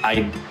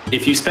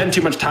if you spend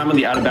too much time on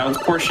the out of bounds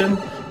portion,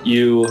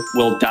 you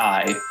will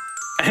die.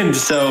 And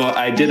so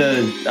I did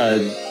a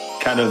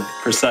kind of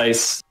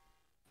precise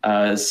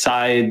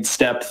side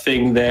step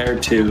thing there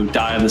to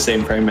die on the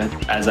same frame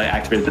as I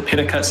activated the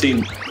pinna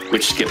cutscene,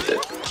 which skipped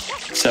it.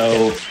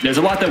 So there's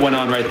a lot that went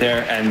on right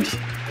there, and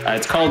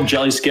it's called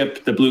jelly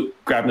skip.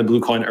 Grabbing the blue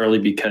coin early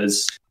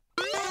because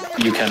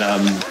you can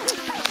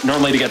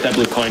normally to get that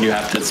blue coin you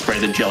have to spray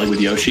the jelly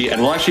with Yoshi,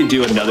 and we'll actually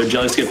do another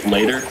jelly skip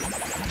later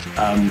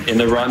in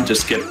the run to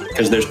skip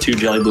because there's 2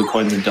 jelly blue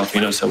coins in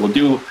Delfino. So we'll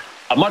do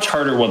a much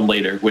harder one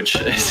later, which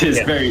is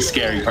a very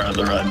scary part of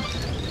the run.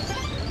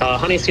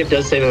 Honey skip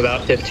does save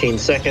about 15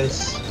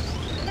 seconds.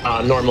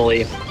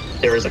 Normally,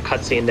 there is a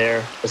cutscene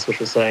there, as Switch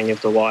was saying, you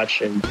have to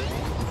watch, and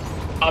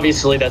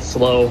obviously that's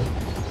slow.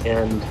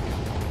 And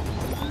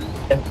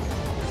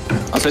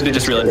also, I did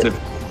just realize if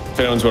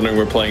anyone's wondering,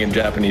 we're playing in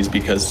Japanese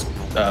because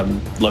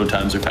load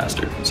times are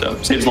faster, so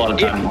it saves a lot of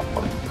time.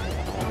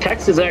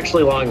 Text is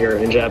actually longer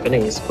in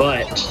Japanese,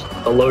 but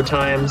the load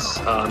times,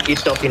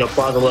 each Delfino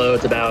Plaza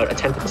load's about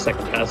 1/10 of a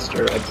second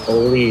faster, I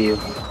believe.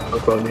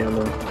 Don't quote me on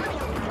that.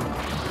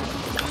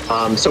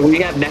 So we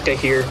have Mecha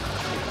here.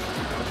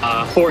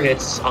 4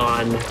 hits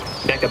on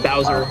Mecha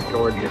Bowser in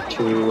order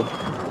to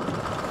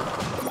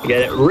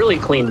get it. Really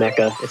clean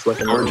Mecha. It's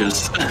looking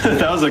gorgeous.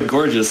 That was a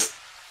gorgeous.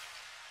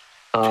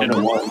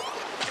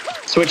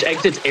 Switch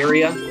exits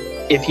area.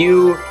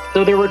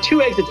 So there were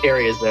 2 exit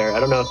areas there. I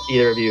don't know if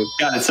either of you.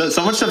 God, so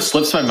much stuff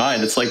slips my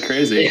mind. It's like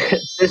crazy.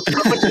 There's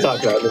so much to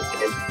talk about in this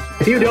game.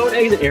 If you don't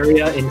exit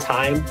area in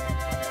time,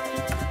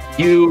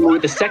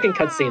 the second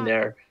cutscene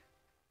there,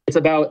 it's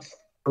about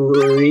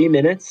 3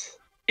 minutes.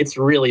 It's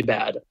really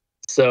bad.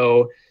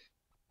 So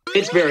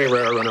it's very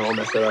rare a runner will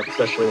mess it up,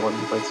 especially one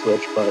like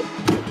Switch, but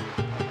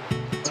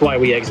that's why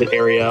we exit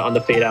area on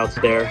the fade outs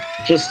there,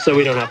 just so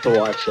we don't have to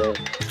watch it.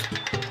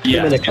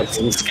 Yeah,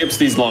 it skips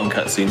these long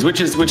cutscenes,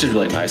 which is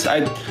really nice.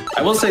 I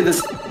will say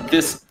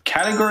this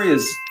category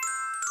is,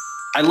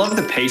 I love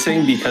the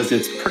pacing because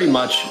it's pretty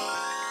much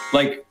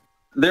like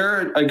there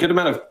are a good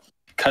amount of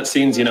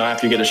cutscenes. You know,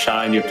 after you get a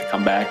shine, you have to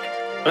come back.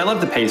 But I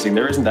love the pacing.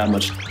 There isn't that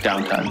much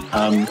downtime.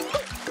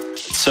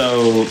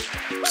 So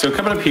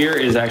coming up here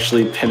is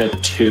actually Pinna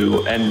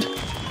 2, and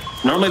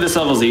normally this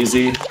level's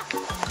easy,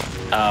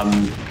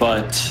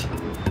 but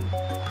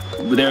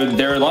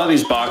there are a lot of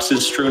these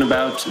boxes strewn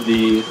about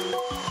the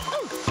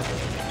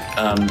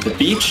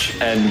beach,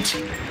 and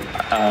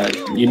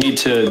you need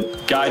to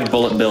guide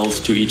bullet bills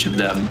to each of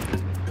them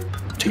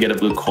to get a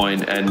blue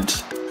coin. And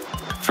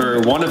for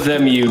one of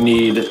them, you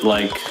need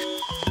like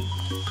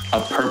a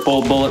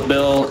purple bullet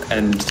bill,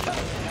 and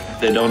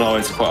they don't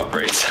always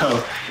cooperate.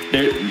 So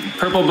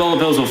purple bullet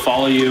bills will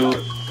follow you,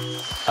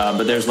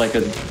 but there's like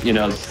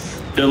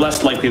they're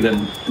less likely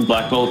than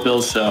black bullet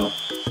bills, so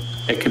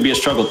it can be a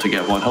struggle to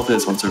get one. Hopefully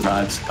this one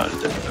survives, but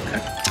okay.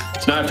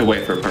 So now I have to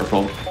wait for a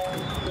purple.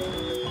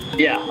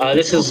 Yeah,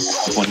 this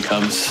is one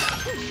comes.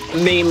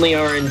 Mainly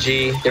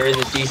RNG. There is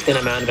a decent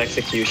amount of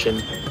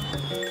execution,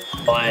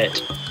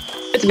 but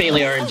it's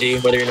mainly RNG,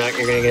 whether or not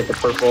you're going to get the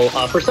purple.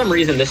 For some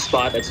reason, this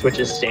spot that Switch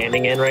is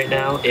standing in right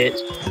now,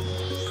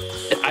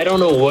 I don't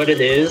know what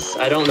it is.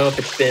 I don't know if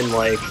it's been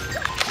like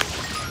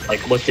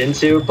looked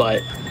into,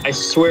 but I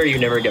swear you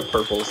never get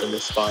purples in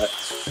this spot.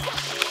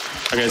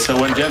 Okay, so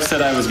when Jeff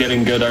said I was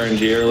getting good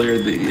RNG earlier,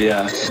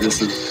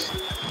 this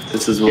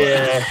is what.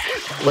 Yeah,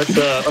 let's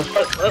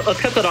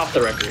cut that off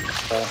the record.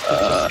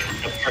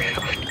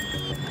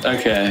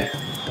 Okay,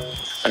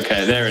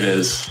 there it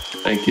is.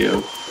 Thank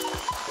you.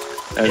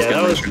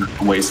 I was gonna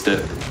waste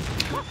it.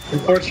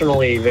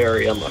 Unfortunately,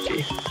 very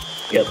unlucky.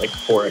 You get like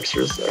 4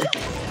 extras there.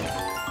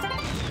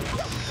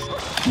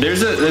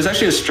 There's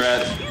actually a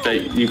strat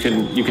that you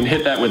can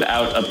hit that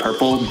without a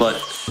purple,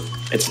 but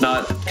it's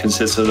not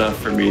consistent enough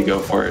for me to go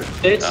for it.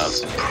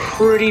 It's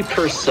pretty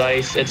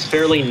precise. It's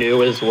fairly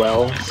new as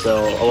well,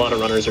 so a lot of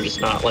runners are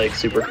just not like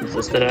super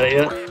consistent at it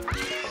yet.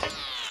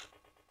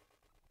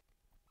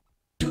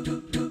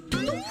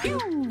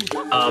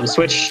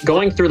 Switch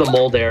going through the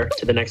mole there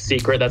to the next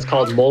secret. That's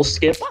called mole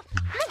skip.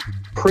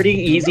 Pretty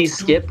easy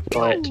skip,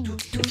 but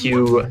if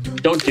you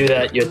don't do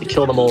that, you have to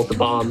kill the mole with the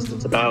bombs.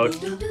 It's about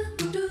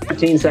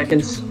 15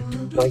 seconds,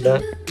 like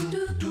that.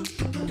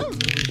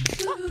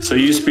 So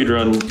you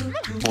speedrun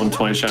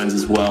 120 shines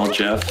as well,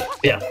 Jeff.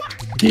 Yeah.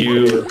 Do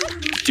you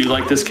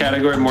like this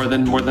category more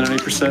than any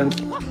percent?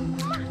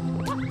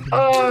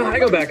 I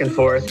go back and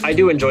forth. I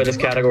do enjoy this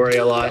category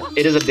a lot.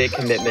 It is a big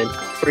commitment.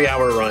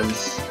 3-hour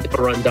runs. If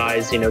a run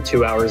dies,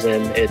 2 hours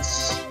in,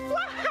 it's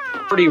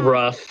pretty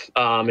rough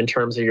in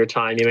terms of your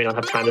time. You may not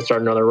have time to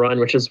start another run,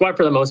 which is why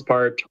for the most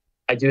part,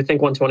 I do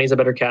think 120 is a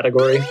better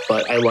category,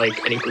 but I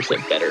like any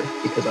percent better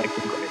because I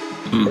can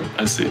grind.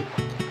 I see.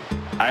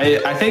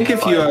 I think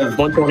if you have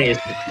 120 is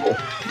cool.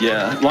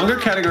 Yeah, longer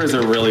categories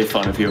are really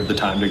fun if you have the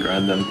time to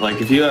grind them.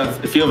 Like if you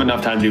have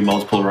enough time to do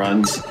multiple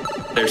runs,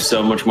 they're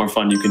so much more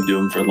fun. You can do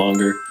them for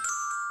longer.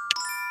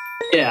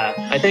 Yeah,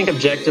 I think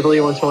objectively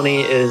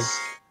 120 is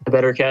a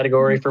better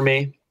category for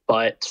me,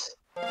 but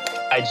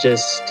I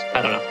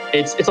don't know.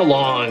 It's a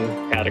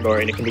long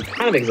category and it can be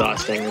kind of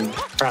exhausting and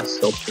perhaps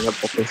still picking up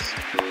points.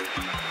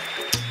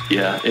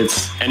 Yeah,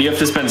 and you have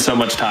to spend so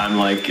much time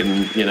like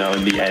in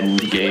the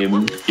end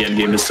game. The end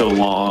game is so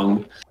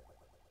long.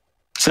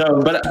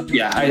 So, but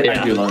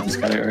I do love this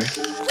category.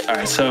 All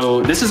right,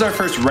 so this is our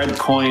first red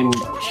coin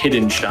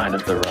hidden shine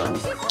of the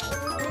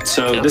run.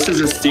 So this is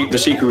the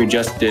secret we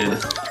just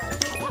did,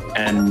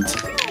 and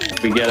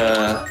we get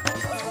a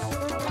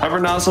hover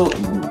nozzle. It's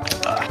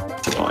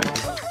annoying.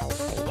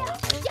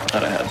 I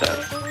thought I had that.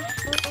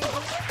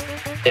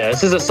 Yeah,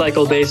 this is a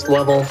cycle-based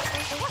level.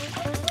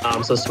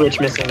 So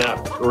Switch missing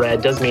that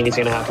red does mean he's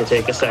going to have to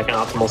take a second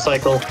optimal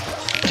cycle,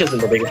 which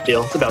isn't the biggest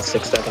deal. It's about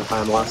 6-second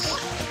time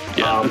loss.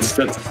 Yeah, I'll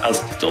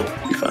still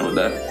be fine with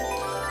that.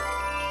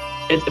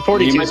 It's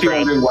 42. You might be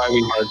wondering why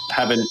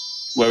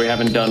we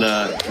haven't done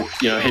a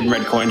hidden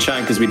red coin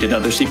shine, because we did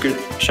other secret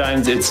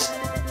shines. It's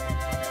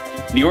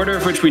the order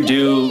of which we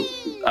do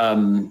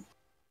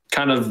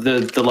kind of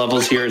the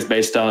levels here is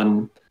based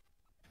on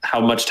how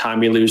much time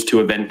we lose to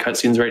event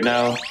cutscenes right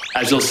now.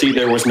 As you'll see,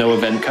 there was no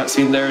event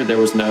cutscene there. There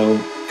was no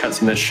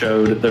cutscene that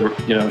showed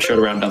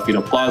around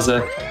Delfino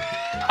Plaza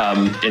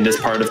in this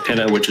part of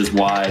Pinna, which is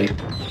why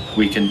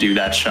we can do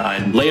that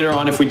shine. Later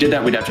on, if we did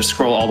that, we'd have to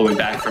scroll all the way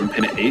back from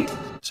Pinna 8.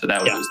 So that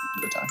would lose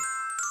the time.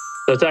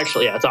 So it's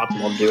actually, it's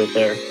optimal to do it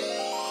there.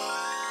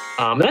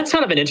 That's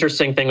kind of an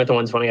interesting thing with the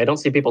 120. I don't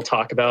see people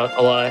talk about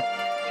a lot.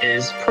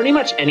 Is pretty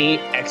much any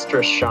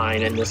extra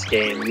shine in this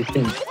game you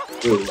can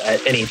do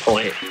at any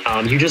point.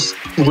 You just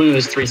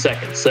lose 3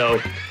 seconds. So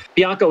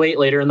Bianco 8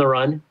 later in the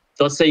run,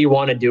 so let's say you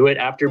want to do it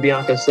after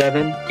Bianco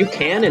 7, you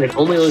can, and it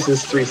only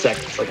loses 3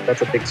 seconds. Like,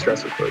 that's a big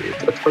stressor for you.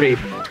 So it's pretty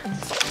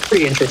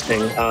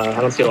interesting.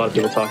 I don't see a lot of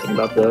people talking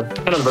about the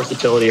kind of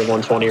versatility of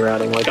 120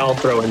 routing. Like, I'll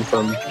throw in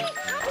some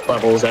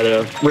levels at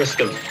a risk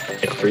of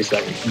 3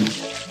 seconds.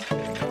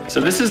 So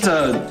this is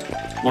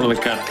one of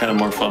the kind of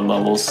more fun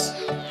levels.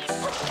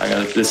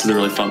 This is a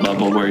really fun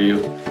level where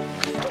you're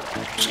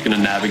just gonna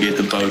navigate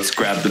the boats,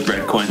 grab the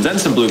red coins and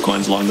some blue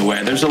coins along the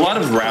way. There's a lot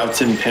of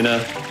routes in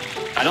Pinna.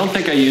 I don't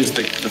think I used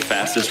the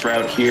fastest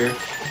route here.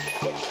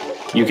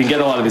 You can get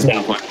a lot of these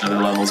blue coins in other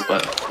levels,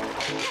 but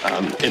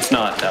it's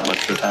not that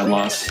much of a time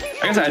loss.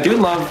 Like I said, I do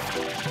love.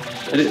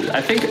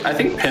 I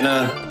think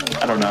Pinna.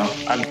 I don't know.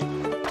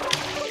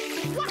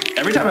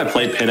 Every time I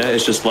play Pinna,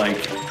 it's just like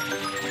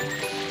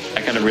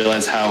I kind of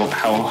realize how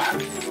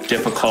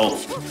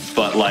difficult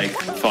but like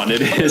fun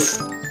it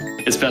is,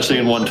 especially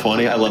in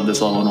 120. I love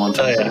this level in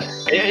 120.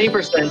 Oh, yeah.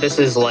 80%, this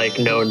is like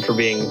known for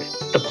being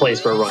the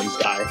place where runs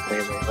die.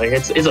 Like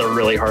it's a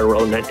really hard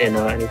world in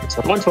 80%.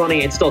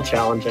 120, it's still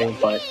challenging,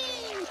 but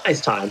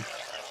nice time.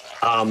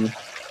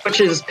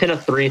 Which is Pinna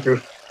 3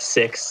 through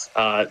 6.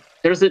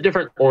 There's a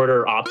different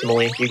order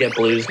optimally. You get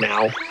blues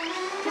now.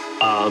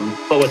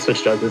 But what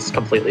Switch does is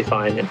completely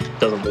fine. It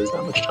doesn't lose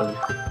that much time.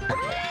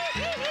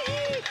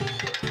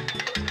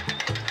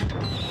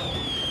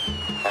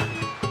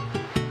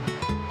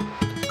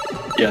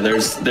 Yeah,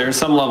 there's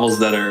some levels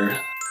that are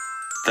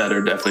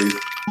definitely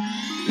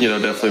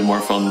more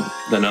fun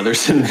than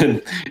others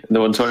in the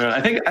 120. I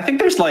think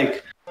there's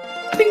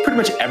pretty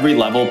much every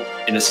level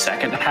in the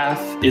second half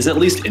is at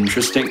least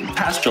interesting.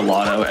 Past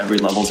Gelato, every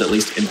level is at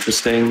least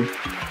interesting.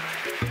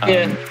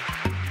 In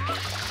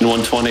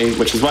 120,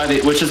 which is why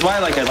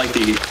like I like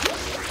the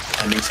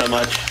ending so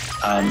much,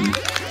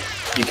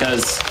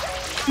 because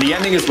the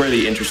ending is where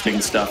the interesting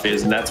stuff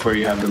is, and that's where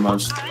you have the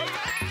most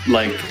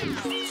like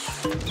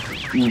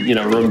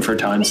room for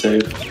time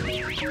save.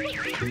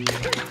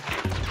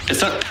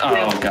 It's not.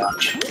 Oh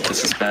gosh,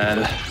 this is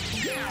bad.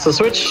 So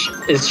Switch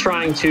is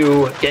trying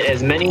to get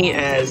as many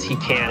as he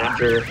can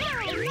after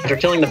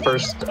killing the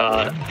first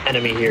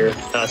enemy here.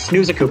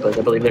 Snooze-a-Koopas,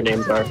 I believe their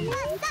names are.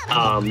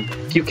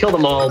 If you kill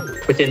them all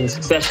within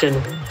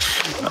succession,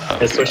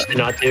 as Switch did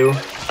not do,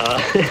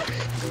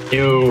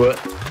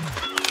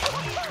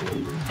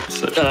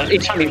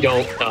 each time you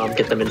don't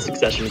get them in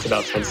succession, it's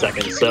about 10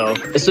 seconds. So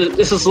this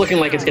is looking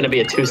like it's going to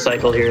be a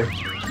 2-cycle here.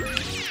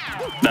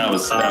 That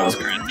was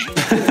cringe.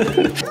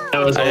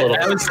 That was a little.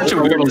 That was such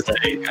a weird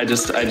mistake. I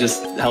just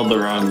held the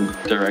wrong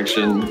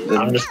direction.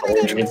 I'm just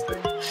holding.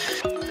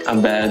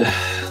 I'm bad.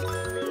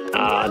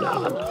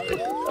 No.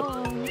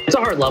 It's a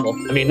hard level.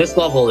 I mean, this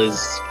level is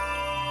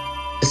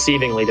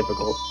deceivingly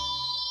difficult.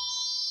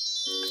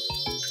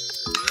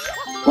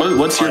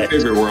 What's your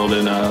favorite world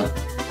in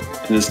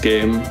this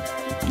game,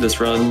 this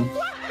run?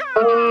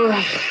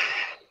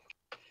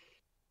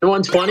 In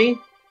 120,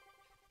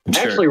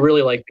 Sure. I actually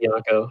really like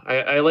Bianco.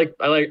 I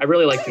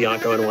really like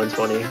Bianco in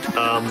 120.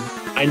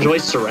 I enjoy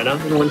Serena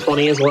in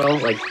 120 as well.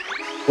 Like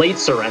late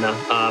Serena.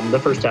 The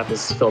first half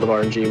is filled of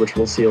RNG, which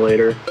we'll see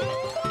later.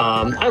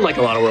 I like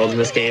a lot of worlds in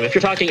this game. If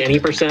you're talking any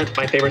percent,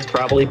 my favorite's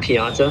probably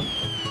Pianta.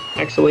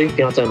 Actually,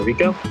 Pianta and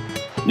Rico.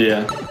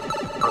 Yeah.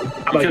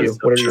 How about you?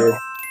 What are your?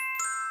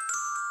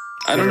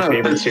 I don't know.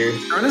 Favorites here?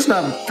 Serena's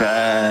not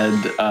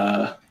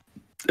bad.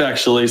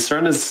 Actually,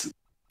 Serena's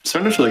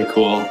really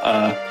cool.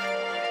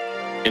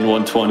 In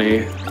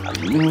 120,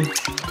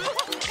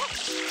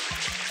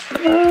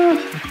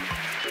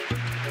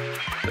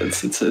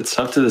 it's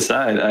tough to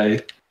decide.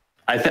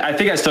 I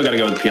think I still got to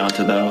go with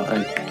Pianta though.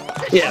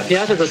 Yeah,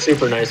 Pianta's a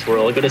super nice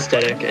world, good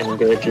aesthetic and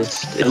good. It's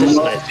just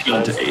nice.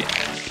 Pianta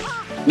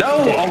 8.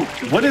 No,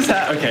 what is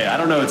that? Okay, I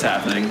don't know what's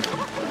happening.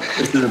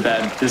 This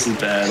is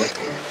bad.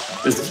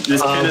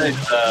 This pin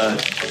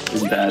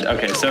is bad.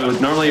 Okay, so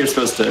normally you're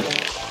supposed to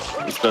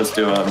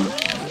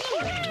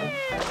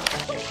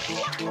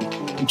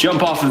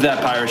jump off of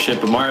that pirate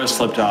ship, but Mario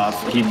slipped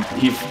off. He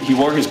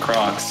wore his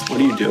Crocs. What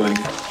are you doing?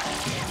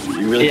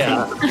 You really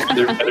think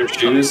they're better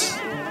shoes?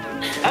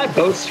 That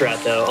boat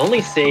strat though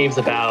only saves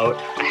about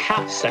a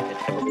half second,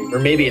 I believe, or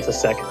maybe it's a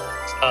second,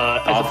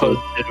 as opposed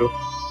to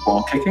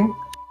wall kicking.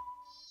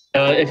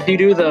 If you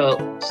do the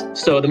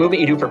movement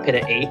you do for pin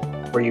at 8,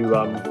 where you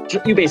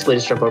basically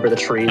just jump over the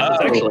trees,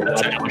 it's actually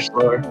not that much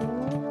slower.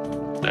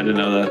 I didn't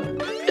know that.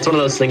 It's one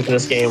of those things in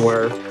this game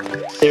where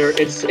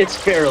it's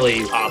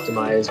fairly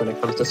optimized when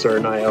it comes to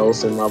certain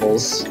ILs and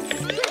levels.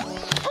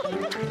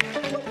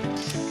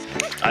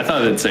 I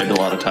thought it saved a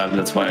lot of time.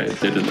 That's why I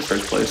did it in the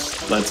first place.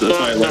 That's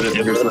why I learned it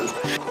in the first place.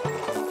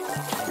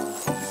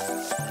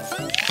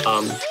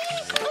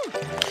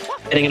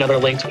 Getting another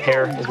linked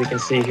pair, as we can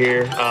see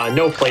here.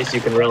 No place you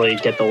can really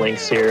get the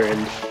links here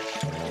and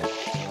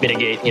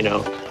mitigate,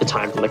 the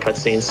time from the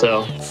cutscene.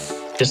 So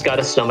just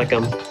gotta stomach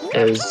them,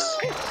 as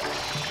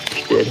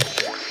you did.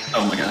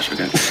 Oh my gosh!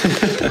 Okay.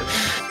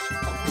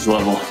 It's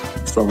level.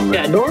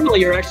 Yeah, normally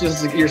you're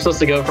supposed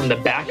to go from the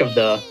back of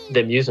the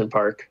amusement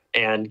park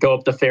and go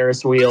up the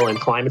Ferris wheel and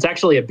climb. It's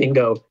actually a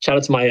bingo. Shout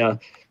out to my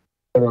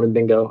everyone in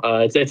bingo.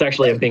 It's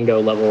actually a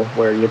bingo level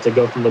where you have to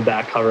go from the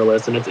back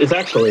coverless, and it's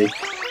actually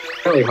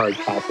fairly hard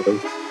properly.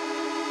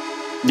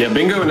 Yeah,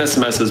 bingo and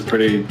SMS is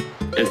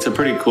it's a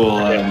pretty cool.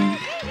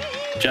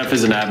 Jeff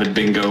is an avid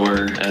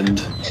bingoer,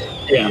 and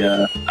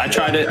I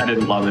tried it. I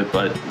didn't love it,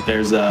 but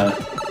there's a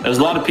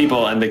lot of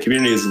people, and the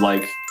community is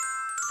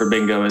for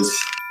bingo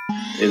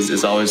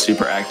is always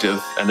super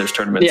active, and there's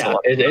tournaments. Yeah,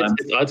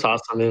 it's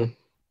awesome, man.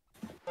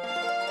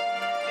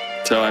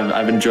 So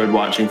I've enjoyed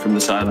watching from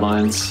the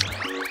sidelines.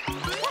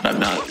 I'm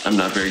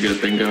not very good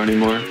at bingo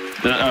anymore.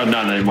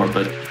 Not anymore,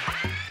 but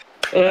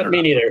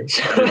me neither.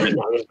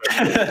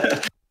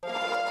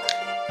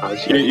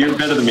 You're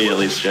better than me, at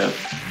least, Jeff.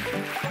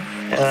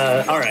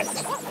 All right.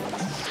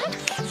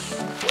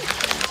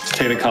 Just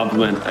take a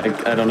compliment.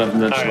 I don't have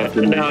much left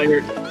in me.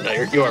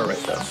 You are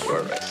right, though. You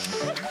are right.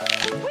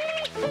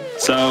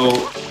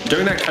 So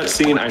during that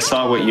cutscene, I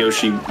saw what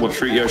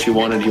fruit Yoshi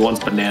wanted. He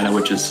wants banana,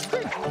 which is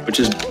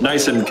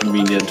nice and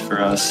convenient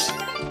for us.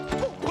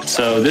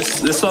 So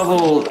this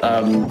level,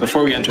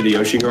 before we enter the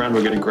Yoshi ground,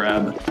 we're gonna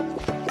grab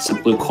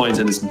some blue coins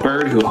and this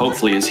bird, who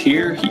hopefully is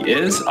here. He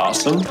is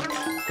awesome.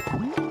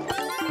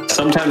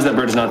 Sometimes that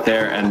bird is not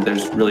there, and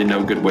there's really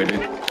no good way to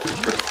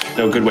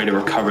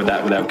recover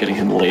that without getting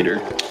him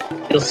later.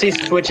 You'll see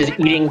Switch is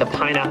eating the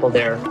pineapple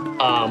there.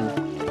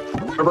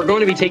 We're going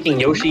to be taking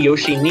Yoshi.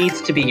 Yoshi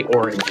needs to be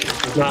orange.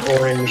 If he's not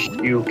orange,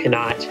 you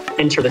cannot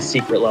enter the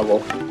secret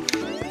level.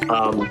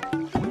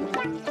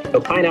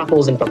 So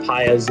pineapples and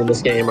papayas in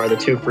this game are the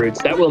two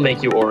fruits that will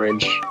make you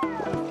orange.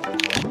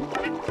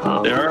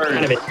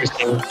 Kind of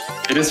interesting.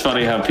 It is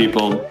funny how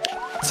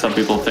some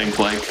people think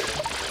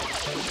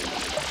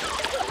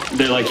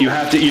they're like, you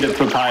have to eat a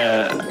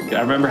papaya.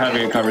 I remember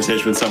having a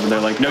conversation with someone.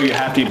 They're like, no, you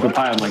have to eat a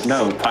papaya. I'm like,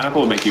 no,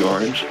 pineapple will make you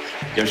orange.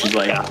 Yoshi's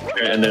like,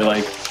 and they're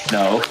like,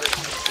 no.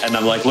 And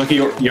I'm like, look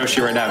at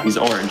Yoshi right now. He's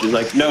orange. He's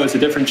like, no, it's a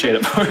different shade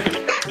of orange.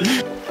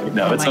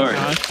 No, it's orange.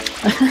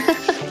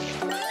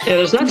 Yeah,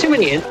 there's not too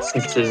many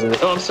instances.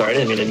 I'm sorry, I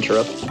didn't mean to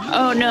interrupt.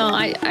 Oh no,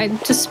 I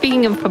just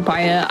speaking of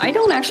papaya, I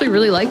don't actually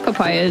really like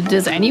papaya.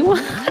 Does anyone?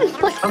 I don't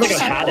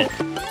think I've had it.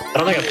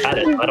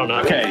 I don't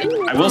know. Okay,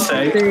 I will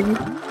say,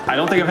 I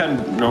don't think I've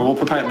had normal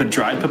papaya, but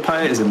dried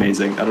papaya is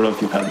amazing. I don't know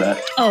if you've had that.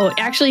 Oh,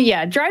 actually,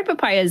 yeah, dried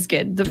papaya is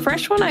good. The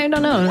fresh one, I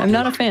don't know. I'm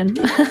not a fan.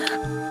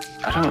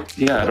 I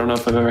don't know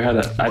if I've ever had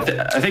it.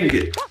 I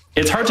think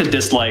it's hard to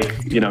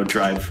dislike,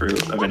 dried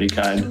fruit of any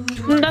kind.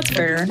 That's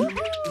fair.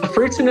 The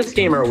fruits in this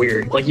game are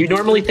weird. Like, you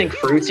normally think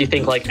fruits, you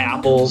think like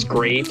apples,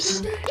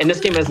 grapes, and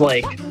this game has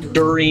like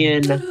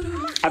durian,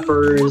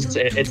 peppers.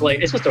 It's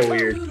just a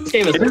weird. This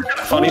game is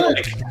funny.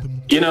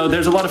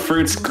 There's a lot of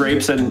fruits,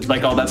 grapes, and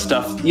all that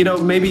stuff.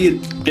 Maybe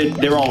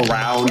they're all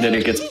round and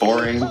it gets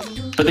boring.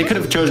 But they could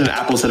have chosen an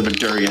apple instead of a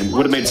durian. It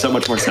would have made so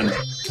much more sense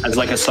as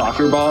a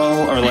soccer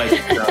ball, or why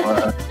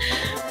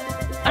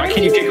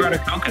can't you kick around a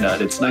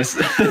coconut? It's nice.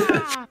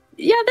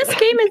 Yeah, this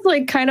game is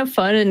kind of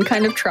fun and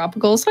kind of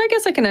tropical, so I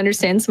guess I can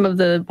understand some of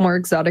the more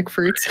exotic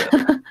fruits.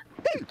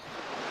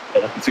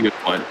 That's a good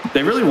point.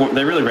 They really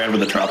ran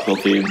with the tropical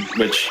theme,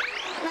 which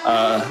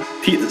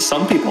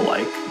some people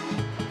like.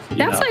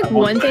 That's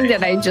one thing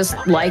that I just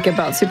like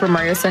about Super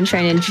Mario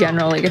Sunshine in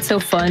general. It's so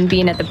fun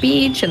being at the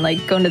beach and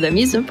going to the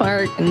amusement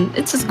park, and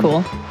it's just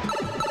cool.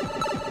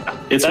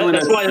 That's why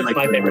it's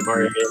my favorite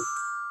Mario game.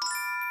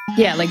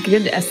 Yeah,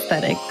 good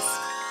aesthetics.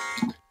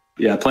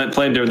 Yeah,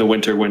 playing during the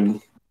winter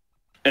when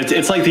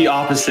it's like the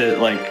opposite.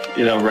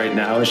 Right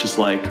now it's just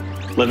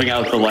living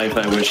out the life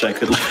I wish I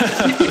could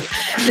live.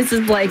 This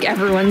is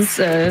everyone's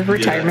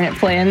retirement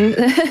plan.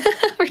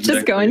 We're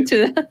just going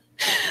to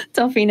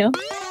Delfino.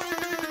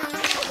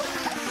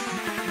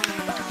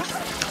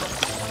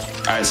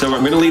 All right, so I'm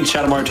going to lead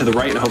Shadow Mario to the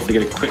right and hopefully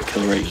get a quick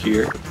kill right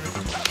here.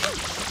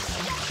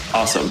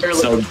 Awesome.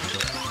 So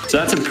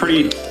that's a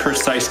pretty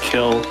precise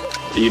kill.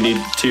 You need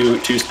two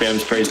spam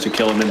sprays to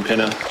kill him in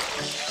Pinna,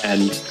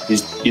 and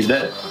he's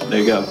dead. There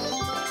you go.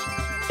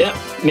 Yeah,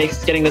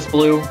 makes getting this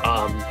blue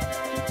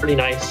pretty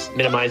nice.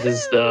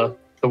 Minimizes the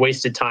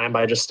wasted time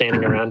by just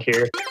standing around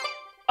here.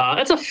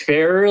 That's a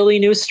fairly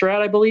new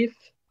strat, I believe.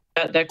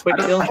 That quick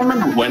kill. I don't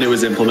remember when it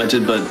was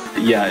implemented, but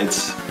yeah,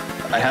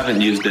 I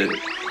haven't used it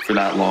for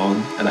that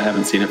long, and I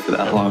haven't seen it for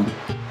that long.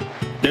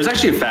 There's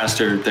actually a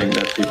faster thing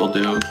that people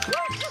do,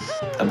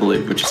 I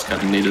believe, which is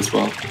kind of neat as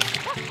well.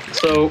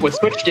 So what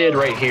Switch did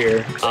right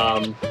here,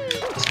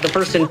 it's the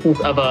first instance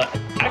of a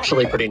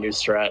actually pretty new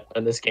strat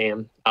in this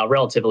game,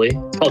 relatively.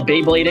 It's called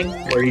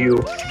Beyblading, where you,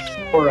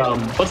 or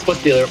what's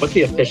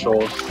the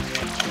official?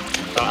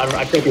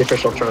 I forget the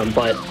official term,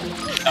 but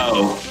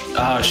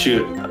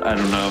shoot, I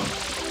don't know.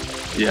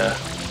 Yeah.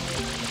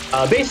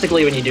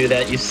 Basically, when you do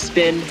that, you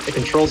spin the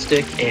control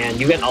stick, and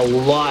you get a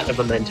lot of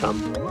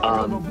momentum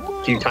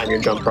if you time your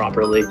jump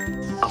properly.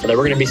 Off of that, we're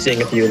going to be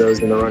seeing a few of those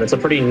in the run. It's a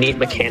pretty neat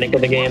mechanic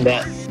of the game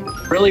that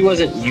really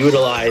wasn't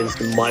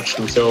utilized much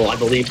until, I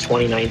believe,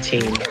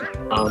 2019.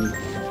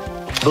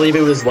 I believe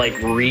it was like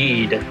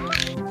Reed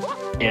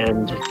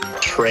and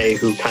Trey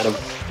who kind of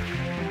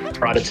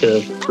brought it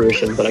to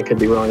fruition, but I could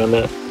be wrong on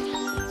that.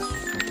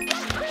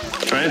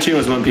 2019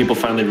 was when people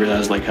finally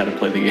realized like how to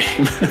play the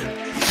game.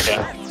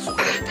 Yeah.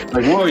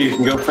 Like, whoa, you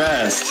can go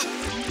fast.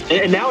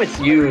 And now it's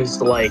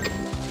used like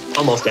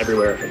almost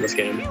everywhere in this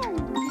game.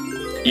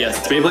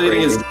 Yes,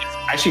 Beyblading is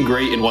actually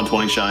great in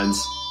 120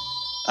 shines.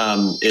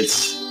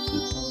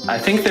 I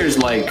think there's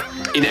like,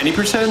 in any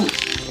percent,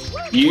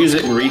 you use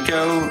it in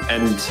Rico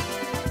and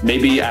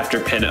maybe after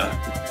Pinna.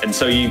 And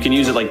so you can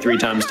use it like 3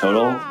 times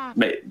total.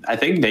 I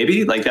think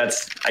maybe, like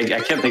that's, I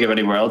can't think of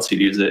anywhere else you'd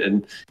use it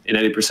in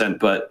any percent,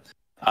 but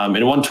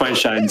in 120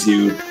 shines,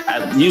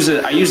 I use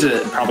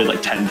it probably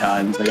like 10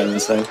 times, I gotta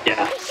say.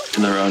 Yeah.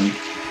 In the run.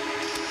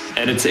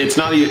 And it's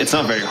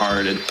not very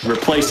hard. It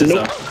replaces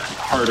a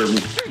harder,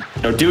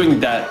 doing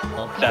that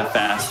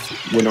fast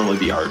would normally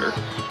be harder.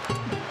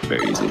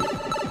 Very easy.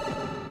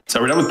 So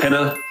we're done with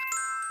Pinna.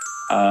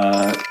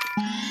 We're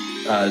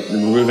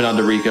moving on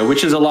to Rico,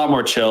 which is a lot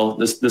more chill.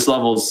 This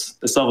level's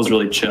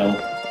really chill,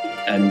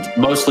 and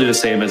mostly the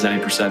same as any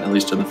percent, at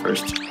least in the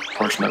first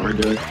portion that we're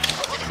doing.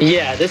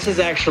 Yeah, this is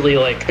actually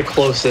like the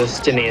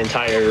closest in the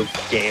entire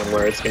game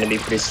where it's going to be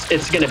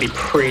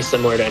pretty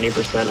similar to any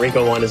percent.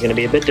 Rico 1 is going to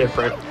be a bit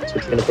different, so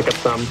it's going to pick up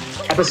some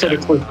episode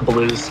exclusive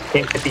blues.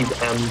 Can't get these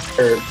M's,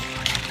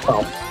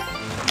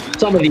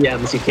 some of the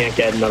M's you can't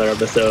get in other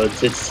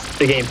episodes. It's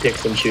the game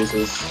picks and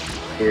chooses.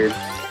 Weird.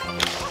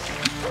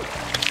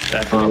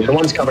 The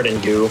one's covered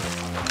in goo.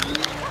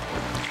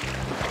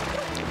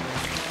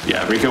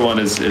 Yeah, Rico 1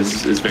 is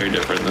very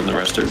different than the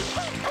rest are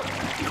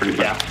pretty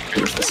much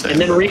the same.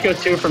 And then Rico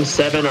 2 from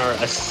 7 are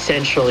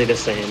essentially the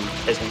same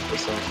as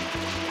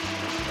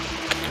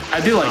 1%. I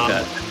do like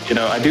that.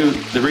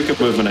 The Rico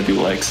movement I do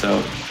like,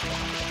 so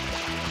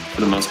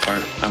for the most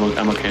part,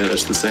 I'm okay that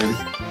it's the same.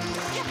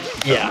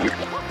 Yeah.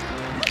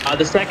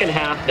 The second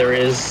half, there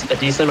is a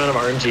decent amount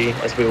of RNG,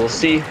 as we will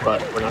see,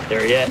 but we're not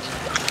there yet.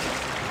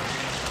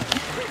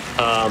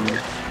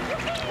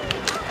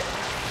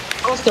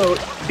 Also,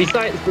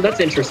 that's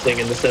interesting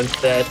in the sense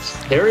that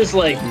there is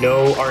like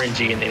no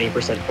RNG in any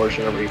percent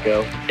portion of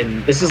Rico,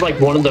 and this is like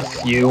one of the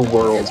few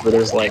worlds where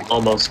there's like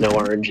almost no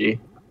RNG.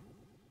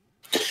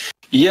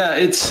 Yeah,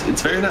 it's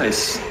very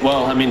nice.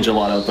 Well, I mean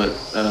gelato, but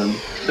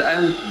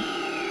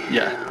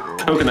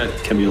coconut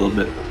can be a little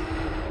bit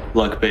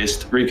luck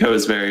based.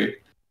 Rico's very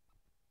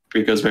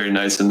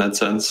nice in that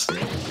sense.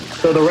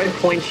 So the red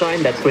point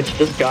shine that Switch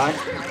just got,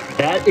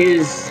 that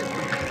is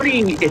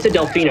it's a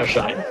Delfino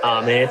shine,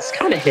 and it's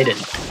kind of hidden.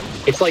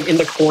 It's like in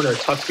the corner,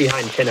 tucked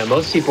behind Pinna.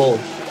 Most people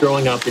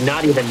growing up did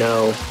not even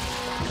know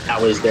that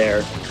was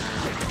there.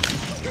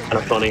 Kind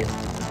of funny.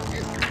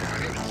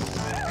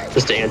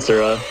 Just to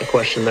answer a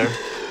question there.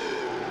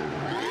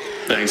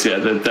 Thanks. Yeah,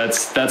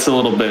 that's a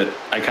little bit.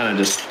 I kind of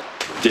just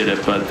did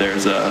it, but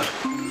there's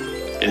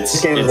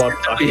it's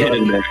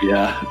hidden there.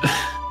 Yeah.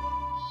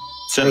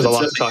 There's a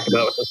lot to talk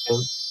about with this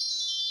game.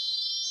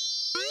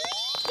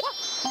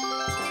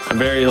 I'm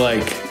very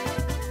like,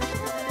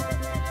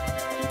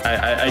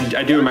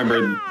 I do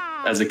remember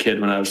as a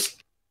kid when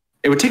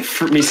it would take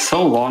for me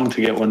so long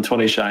to get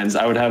 120 shines.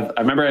 I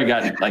remember I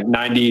got like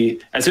 90,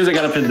 as soon as I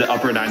got up into the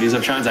upper 90s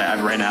of shines, I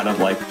ran out of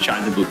like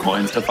shines and blue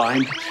coins to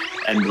find.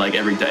 And like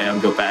every day I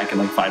would go back and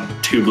like find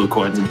 2 blue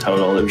coins in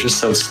total. It was just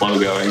so slow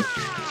going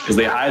because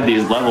they hide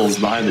these levels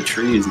behind the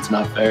trees. It's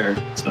not fair.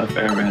 It's not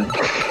fair, man.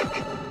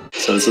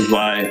 So this is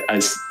why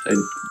I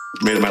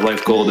made it my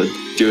life goal to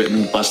do it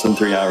in less than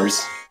 3 hours.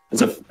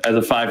 As a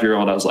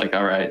 5-year-old, I was like,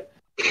 all right,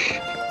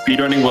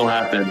 speedrunning will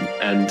happen,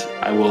 and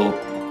I will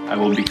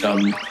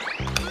become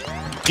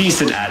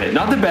decent at it.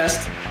 Not the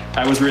best.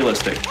 I was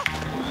realistic.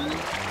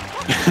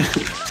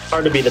 It's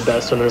hard to be the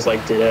best when there's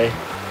like today.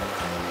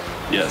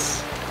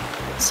 Yes.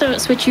 So,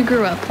 Switch, you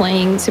grew up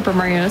playing Super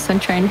Mario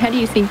Sunshine. How do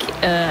you think,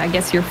 I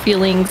guess, your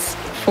feelings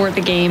for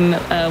the game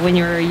when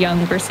you were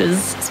young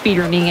versus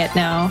speedrunning it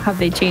now, have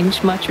they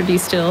changed much, or do you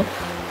still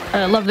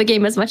love the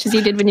game as much as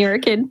you did when you were a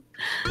kid?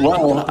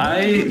 Well,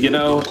 I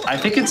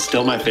think it's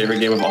still my favorite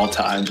game of all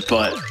time,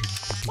 but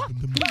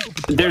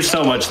there's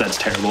so much that's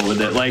terrible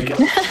with it. Like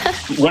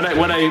when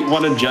I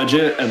want to judge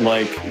it and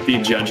like be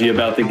judgy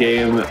about the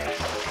game,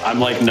 I'm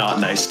like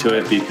not nice to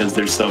it because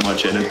there's so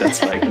much in it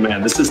that's like,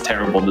 man, this is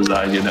terrible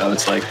design.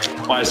 It's like,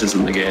 why is this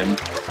in the game?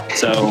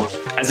 So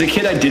as a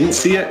kid, I didn't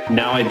see it.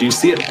 Now I do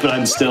see it, but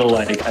I'm still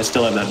like, I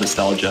still have that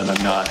nostalgia, and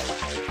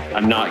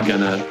I'm not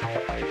gonna.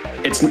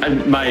 It's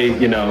my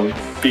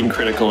being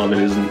critical of it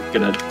isn't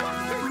gonna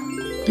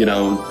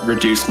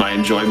reduce my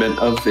enjoyment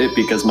of it,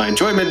 because my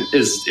enjoyment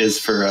is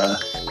for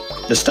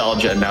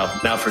nostalgia and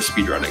now for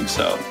speedrunning.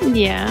 So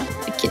yeah,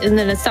 and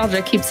the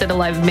nostalgia keeps it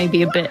alive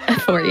maybe a bit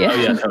for you. Oh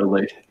yeah,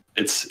 totally.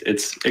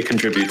 It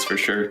contributes for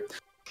sure,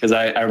 because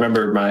I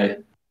remember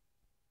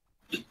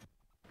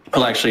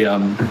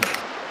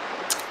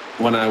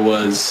when I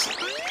was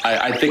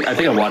I think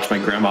I watched my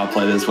grandma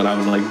play this when I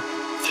was like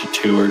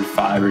 2 or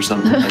 5 or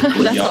something, like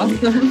really young.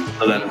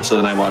 Awesome. So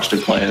then I watched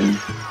it play, and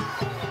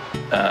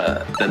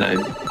then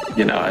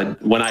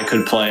when I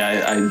could play,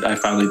 I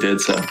finally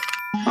did. So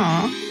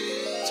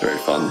it's very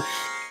fun.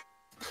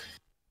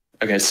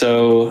 Okay,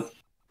 so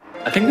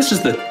I think this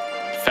is the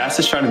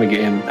fastest shot in the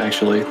game,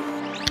 actually.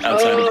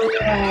 Outside of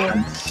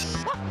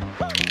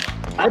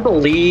I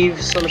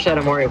believe some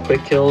Shadow Mario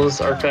quick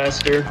kills are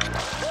faster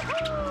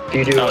if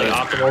you do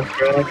optimal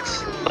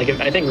tracks. Like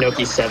I think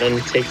Noki 7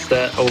 takes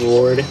that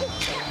award.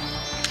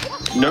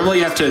 Normally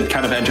you have to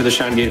kind of enter the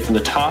shine gate from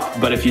the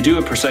top, but if you do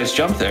a precise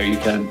jump there, you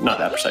can, not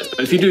that precise, but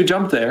if you do a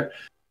jump there,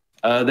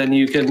 then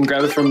you can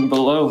grab it from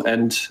below.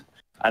 And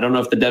I don't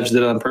know if the devs did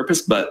it on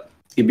purpose, but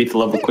you beat the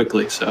level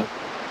quickly, so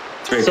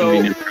it's very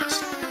convenient for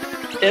us.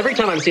 Every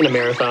time I've seen a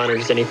marathon or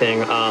just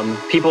anything,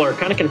 people are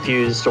kind of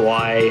confused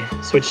why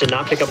Switch did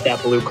not pick up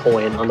that blue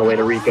coin on the way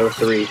to Rico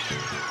 3.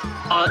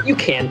 You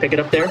can pick it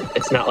up there.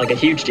 It's not like a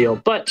huge deal,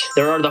 but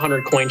there are the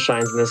 100 coin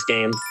shines in this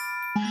game.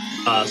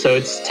 So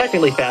it's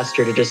technically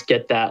faster to just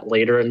get that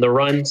later in the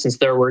run, since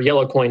there were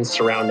yellow coins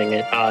surrounding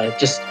it.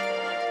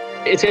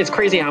 It's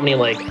crazy how many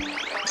like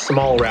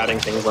small routing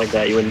things like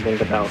that you wouldn't think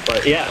about.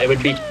 But yeah, it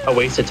would be a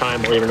waste of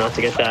time, believe it or not,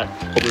 to get that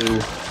blue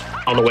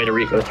on the way to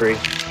Rico 3.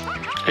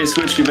 Hey,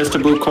 Switch, you missed a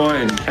blue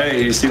coin.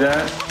 Hey, you see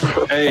that?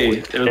 Hey,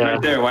 it was right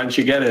there. Why didn't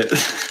you get it?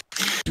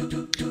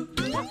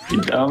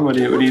 You dumb? What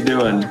are you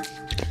doing?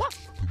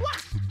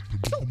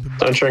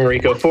 So entering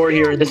Rico 4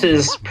 here. This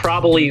is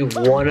probably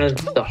one of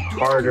the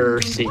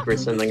harder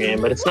secrets in the game,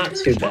 but it's not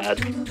too bad.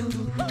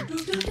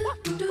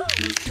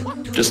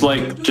 Just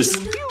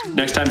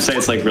next time say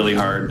it's like really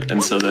hard,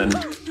 and so then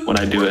when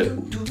I do it,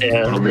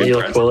 yeah, you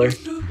look cooler.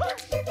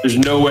 There's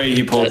no way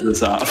he pulls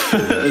this off.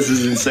 This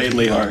is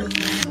insanely hard.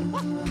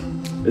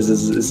 This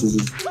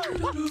is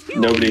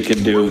nobody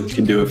can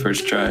do a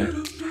first try.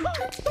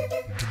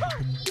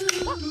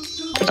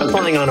 I'm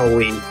playing on a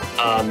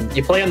Wii.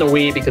 You play on the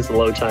Wii because the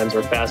load times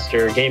are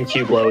faster.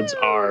 GameCube loads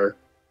are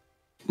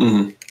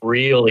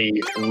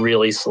really,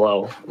 really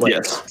slow.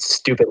 Like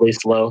stupidly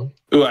slow.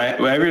 Ooh,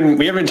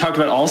 we haven't talked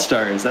about All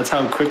Stars. That's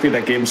how quickly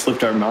that game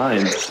slipped our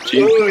minds.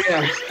 Oh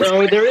yeah.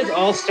 So there is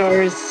All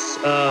Stars.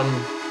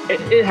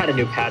 It had a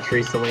new patch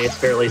recently. It's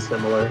fairly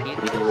similar.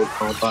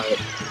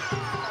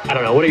 I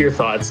don't know. What are your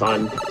thoughts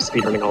on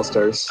speedrunning All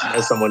Stars?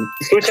 As someone,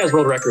 Switch has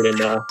world record in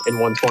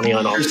 120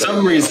 on All Stars. For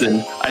some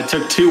reason, I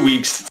took 2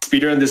 weeks to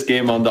speedrun this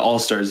game on the All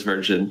Stars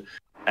version,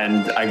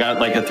 and I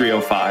got like a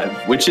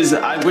 3:05, which is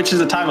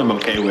a time I'm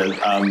okay with.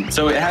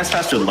 So it has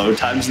faster load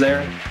times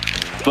there,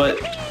 but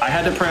I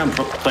had to play on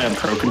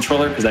Pro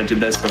Controller because I did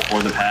this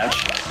before the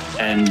patch,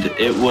 and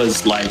it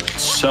was like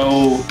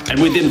so,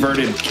 and with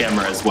inverted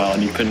camera as well,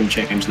 and you couldn't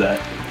change that.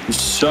 It was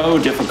so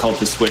difficult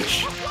to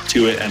switch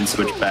to it and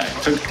switch back.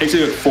 It takes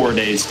you like 4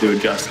 days to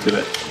adjust to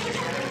it.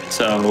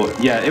 So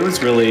yeah, it was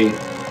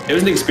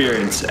an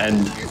experience,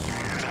 and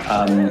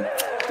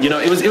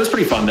it was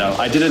pretty fun though.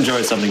 I did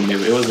enjoy something new.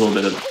 It was a little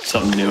bit of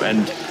something new,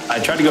 and I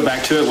tried to go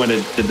back to it when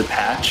it did the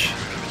patch,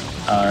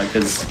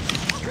 because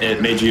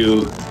it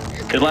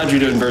allowed you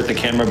to invert the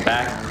camera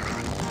back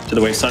to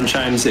the way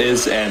Sunshine's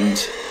is,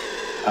 and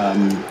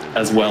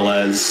as well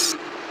as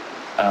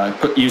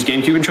use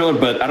GameCube controller.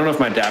 But I don't know if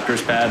my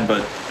adapter's bad,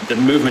 but the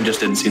movement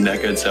just didn't seem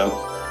that good, so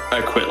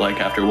I quit like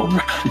after 1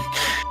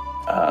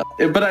 run.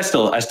 But I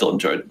still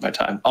enjoyed my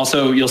time.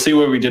 Also, you'll see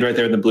what we did right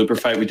there in the blooper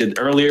fight we did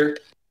earlier,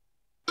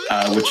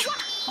 which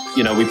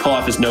we pull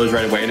off his nose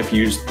right away, and if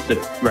you use the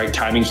right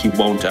timing, he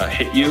won't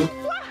hit you.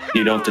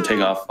 You don't have to take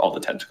off all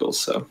the tentacles,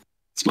 so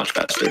it's much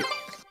faster.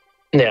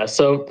 Yeah,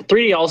 so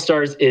 3D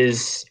All-Stars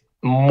is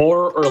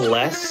more or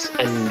less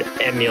an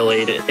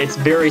emulated. It's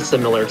very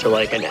similar to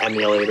like an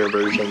emulator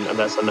version of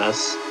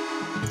SMS.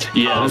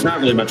 Yeah, there's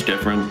not really much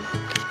different.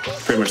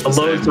 Pretty much the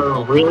loads same.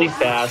 are really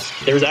fast.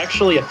 There's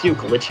actually a few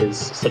glitches,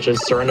 such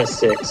as Serena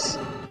 6,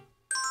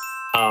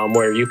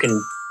 where you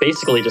can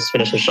basically just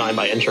finish a shine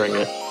by entering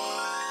it,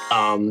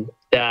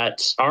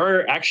 that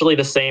are actually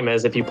the same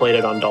as if you played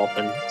it on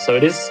Dolphin. So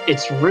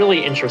it's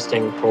really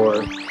interesting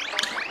for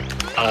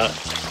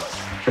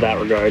that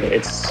regard.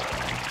 It's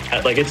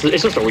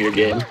just a weird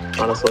game,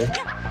 honestly.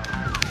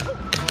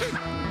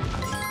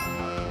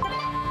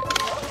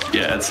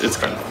 Yeah, it's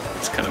kind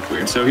of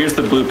weird. So here's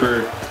the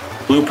blooper.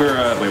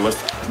 Wait, what's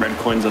red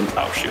coins on?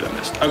 Oh shoot, I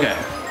missed. Okay.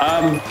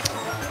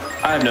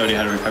 I have no idea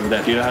how to recover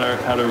that. Do you know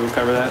how to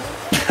recover that?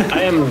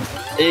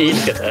 You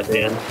just get that at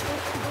the end.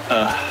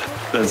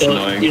 That's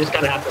annoying. You just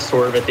kind of have to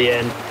swerve at the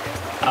end.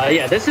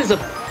 Yeah, this is a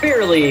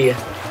fairly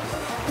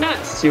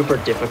not super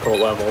difficult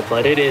level,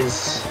 but it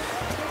is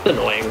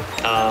annoying.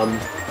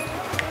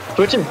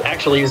 Switching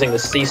actually using the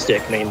C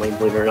stick mainly,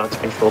 believe it or not, to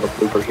control the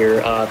blooper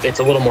here. It's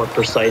a little more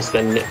precise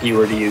than if you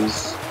were to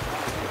use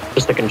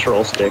just the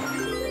control stick.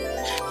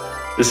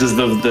 This is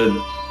the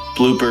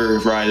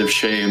blooper ride of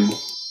shame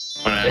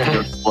when I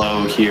have to go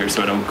slow here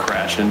so I don't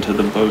crash into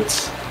the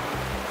boats.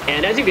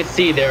 And as you can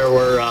see, there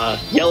were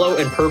yellow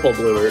and purple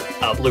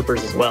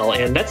bloopers as well.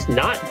 And that's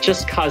not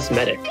just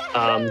cosmetic.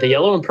 The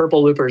yellow and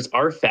purple bloopers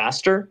are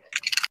faster,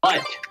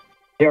 but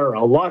they are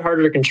a lot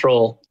harder to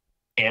control.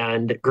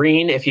 And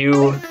green, if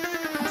you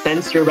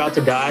sense you're about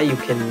to die, you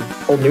can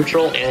hold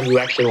neutral and you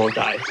actually won't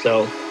die.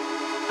 So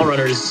all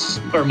runners,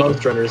 or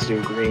most runners,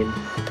 do green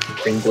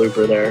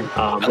blooper there.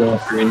 I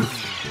love green.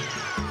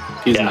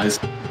 He's nice.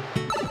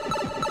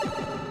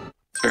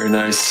 Very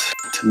nice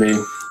to me.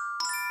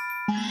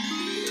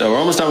 So we're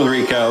almost done with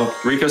Rico.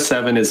 Rico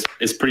 7 is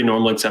pretty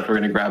normal, except we're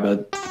going to grab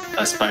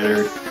a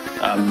spider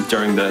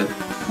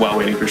while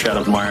waiting for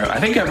Shadow of Mario. I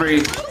think of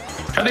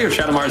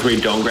Shadow Mario is where you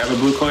don't grab a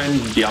blue coin.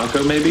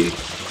 Bianco maybe,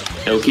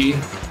 Noki.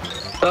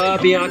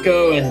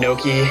 Bianco and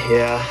Noki,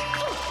 yeah,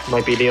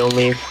 might be the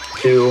only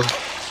two.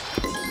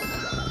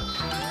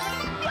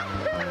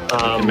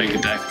 I can make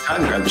it back. I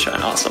can grab the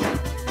shine. Awesome.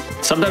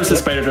 Sometimes the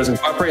spider doesn't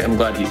cooperate. I'm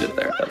glad he did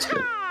there. That's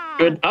good.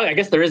 Good. Oh, I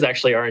guess there is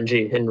actually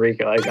RNG in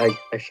Rico. I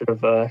should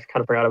have kind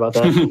of forgot about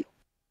that.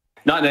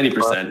 Not in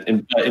 80%.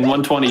 In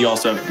 120, you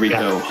also have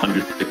Rico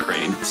 100 the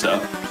crane. So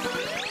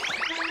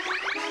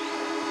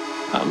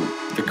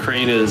the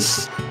crane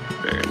is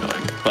very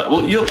annoying, but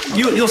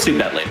you'll see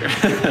that later.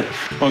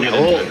 We'll get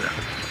into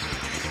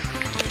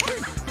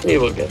it. We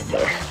will get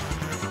there.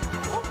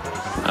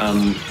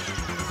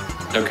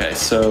 Okay,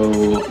 so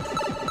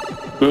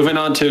moving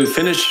on to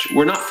finish.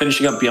 We're not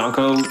finishing up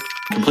Bianco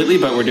completely,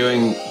 but we're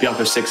doing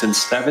Bianco 6 and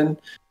 7,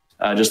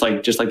 just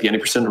like the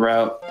 80%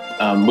 route.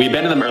 We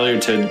abandoned them earlier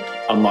to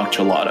unlock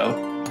Gelato,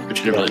 which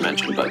you didn't really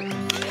mention, but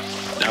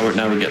now we're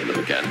getting them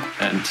again.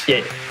 And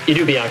yeah, you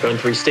do Bianco in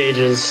 3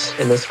 stages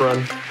in this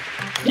run.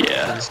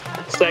 Yeah.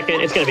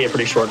 Second, it's going to be a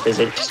pretty short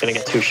visit. Just going to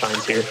get 2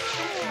 shines here.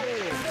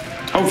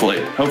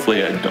 Hopefully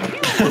I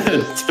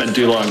don't spend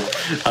too long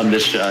on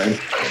this shine.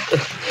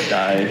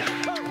 Die.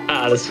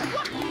 This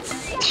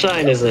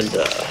shine isn't.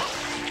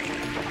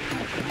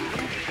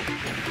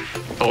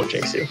 I won't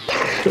jinx you.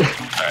 All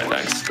right,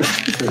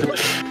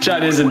 thanks.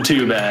 Shine isn't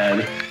too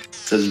bad,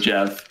 says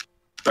Jeff,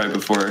 right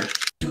before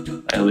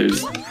I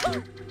lose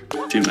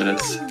 2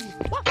 minutes.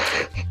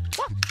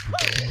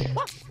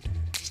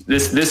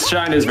 This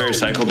shine is very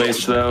cycle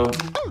based though.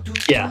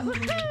 Yeah,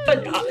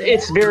 but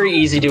it's very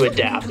easy to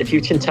adapt. If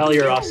you can tell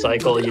you're off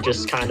cycle, you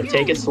just kind of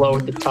take it slow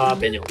at the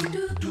top, and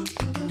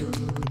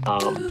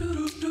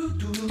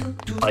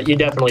but you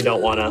definitely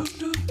don't want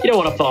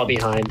to fall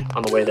behind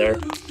on the way there.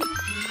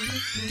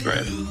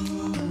 Right.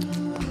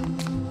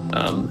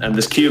 And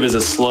this cube is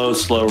a slow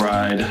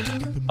ride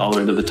all the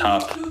way to the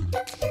top.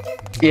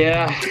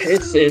 Yeah,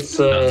 it's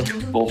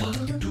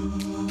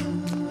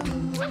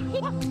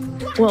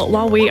Well,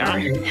 while we are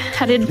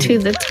headed to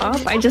the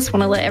top, I just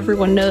want to let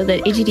everyone know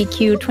that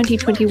AGDQ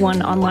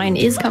 2021 online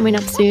is coming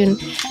up soon,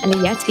 and the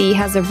Yeti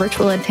has a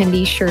virtual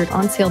attendee shirt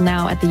on sale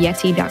now at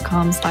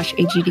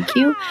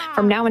theyeti.com/AGDQ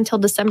from now until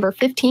December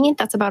 15th.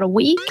 That's about a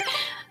week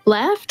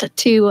left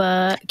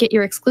to get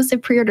your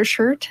exclusive pre-order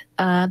shirt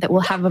that will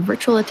have a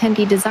virtual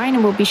attendee design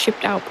and will be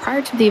shipped out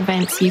prior to the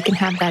event, so you can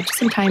have that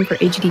just in time for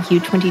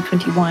AGDQ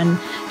 2021,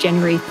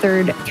 January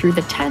 3rd through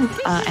the 10th.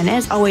 And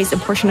as always, a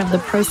portion of the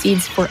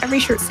proceeds for every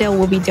shirt sale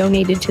will be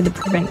donated to the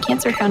Prevent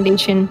Cancer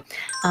Foundation.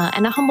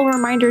 And a humble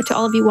reminder to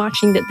all of you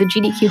watching that the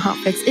GDQ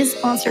Hotfix is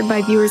sponsored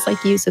by viewers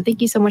like you, so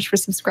thank you so much for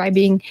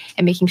subscribing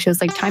and making shows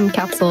like Time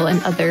Capsule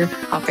and other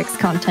Hotfix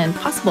content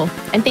possible.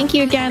 And thank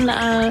you again,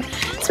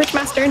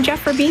 Switchmaster and Jeff,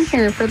 for being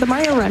here for the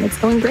Mario run. It's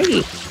going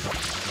great.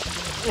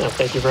 Yeah,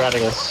 thank you for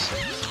having us.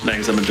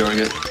 Thanks, I'm enjoying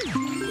it.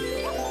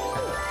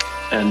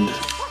 And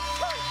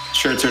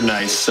shirts are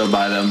nice, so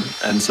buy them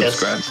and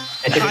subscribe.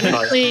 Yes.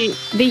 Honestly,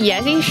 the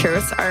Yeti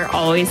shirts are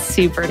always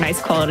super nice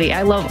quality.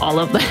 I love all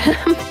of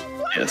them.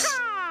 Yes.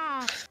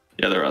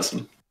 Yeah, they're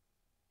awesome.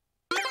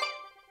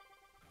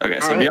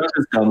 Okay, so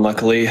Bianca's done,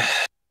 luckily,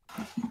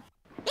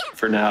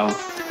 for now.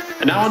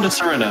 And now on to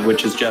Serena,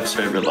 which is Jeff's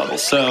favorite level.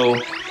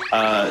 So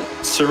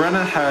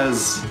Serena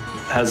has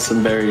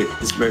some very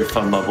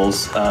fun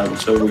levels.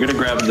 So we're gonna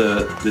grab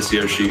this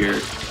Yoshi here,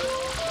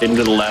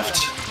 into the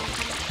left.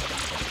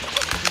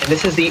 And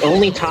this is the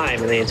only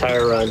time in the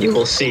entire run you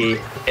will see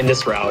in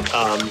this route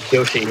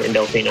Yoshi and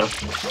Delfino.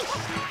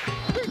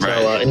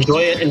 Right. So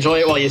enjoy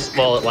it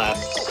while it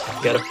lasts.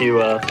 You got a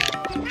few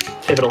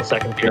pivotal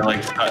seconds here.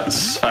 Like 5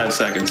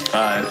 seconds.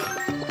 5,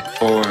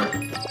 4,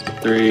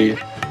 3,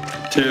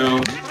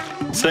 2,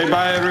 Say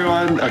bye,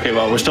 everyone. Okay,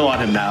 well, we're still on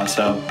him now,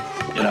 so,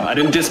 you know, I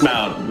didn't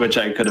dismount, which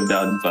I could have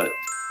done, but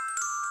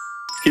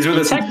he's with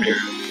us.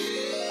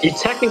 You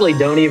technically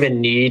don't even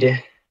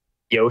need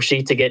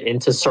Yoshi to get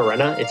into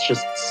Serena. It's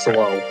just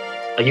slow.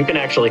 Like, you can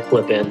actually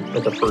clip in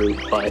with the fruit,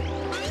 but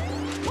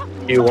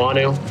do you want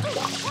to?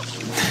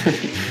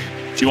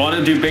 Do you want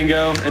to do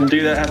bingo and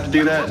do that? Have to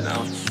do that?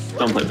 No,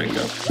 don't play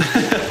bingo.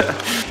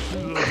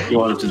 You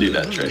want him to do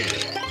that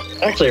trick.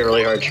 Actually, a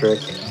really hard trick.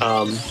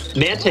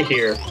 Manta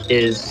here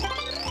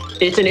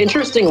it's an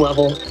interesting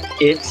level.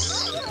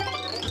 It's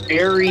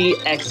very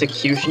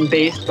execution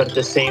based, but at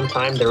the same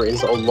time, there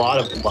is a lot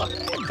of luck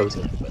that goes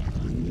into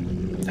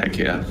it. Heck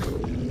yeah.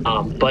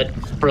 But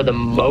for the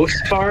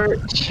most part,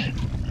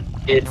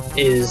 it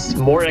is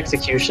more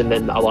execution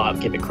than a lot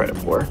of giving credit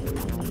for.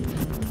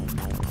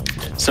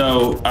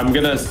 So I'm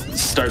gonna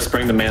start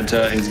spraying the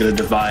Manta, and he's gonna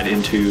divide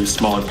into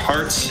smaller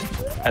parts.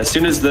 As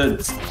soon as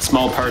the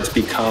small parts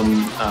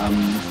become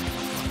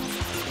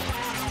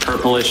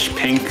purplish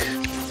pink,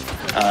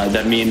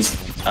 that means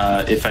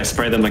if I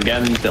spray them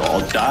again, they'll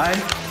all die,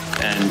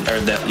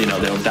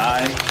 they'll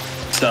die.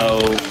 So,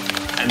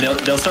 and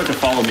they'll start to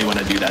follow me when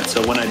I do that.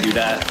 So when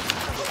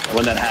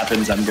that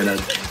happens, I'm gonna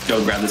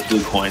go grab this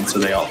blue coin so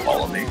they all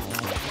follow me.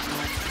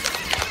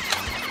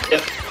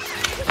 Yep.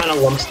 Kind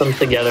of lumps them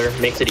together,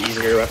 makes it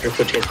easier after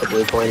Twitch gets the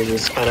blue coin and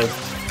just kind of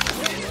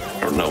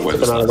I don't know where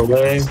this is. out of the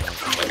way.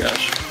 Oh my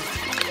gosh.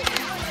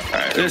 All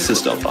right, this is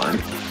still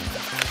fine.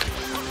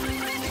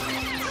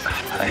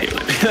 I hate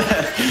it.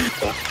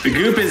 The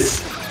goop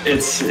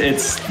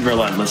it's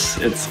relentless.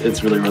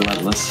 It's really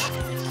relentless.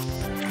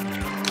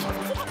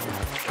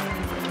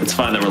 It's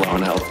fine that we're low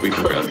on health. We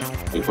can grab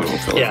blue coin. We'll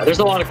fill it. There's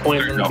a lot of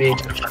coins on the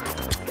beach.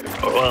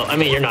 Well, I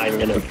mean, you're not even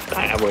gonna.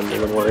 I wouldn't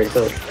even worry.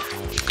 But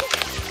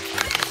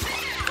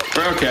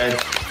we're okay.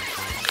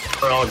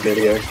 We're all good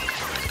here.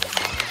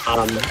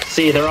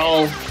 See, they're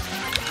all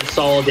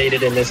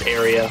consolidated in this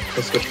area.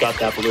 The Switch got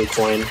that blue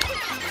coin.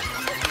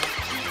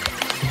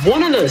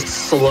 One of the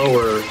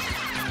slower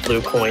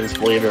blue coins,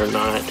 believe it or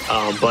not,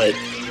 but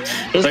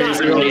there's not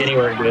really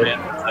anywhere good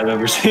I've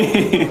ever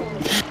seen.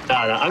 No,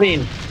 I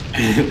mean,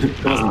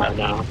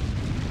 no.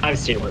 I've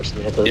seen worse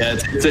than that. Yeah,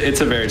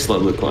 it's a very slow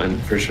blue coin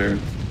for sure.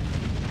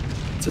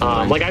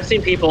 Like I've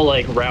seen people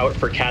like route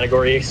for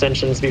category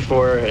extensions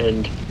before,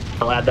 and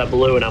I'll add that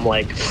blue, and I'm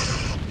like,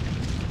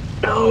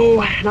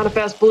 no, not a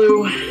fast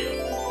blue.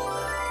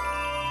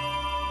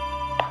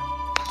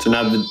 So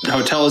now the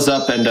hotel is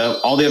up, and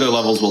all the other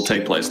levels will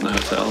take place in the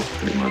hotel,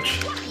 pretty much.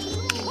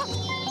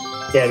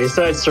 Yeah,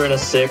 besides Serena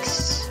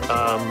 6,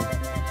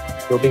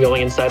 we'll be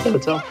going inside the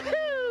hotel.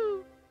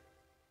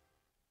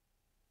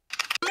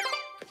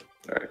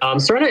 All right.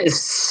 Serena is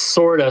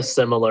sort of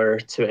similar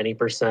to any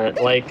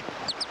percent. Like,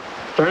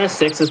 Serena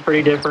 6 is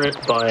pretty different,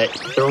 but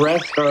the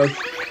rest are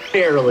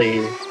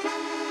fairly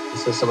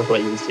consistent with what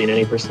you can see in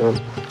any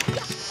percent.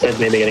 And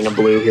maybe getting a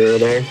blue here or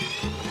there.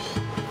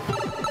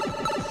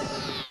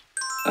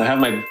 I have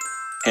my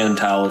hand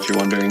towel, if you're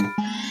wondering.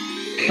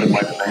 I'm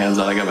wiping my hands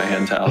out. I got my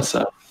hand towel,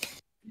 so.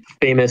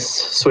 Famous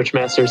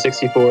Switchmaster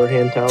 64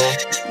 hand towel.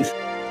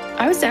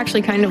 I was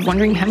actually kind of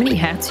wondering how many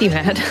hats you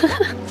had.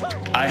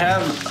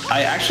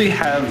 I actually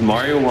have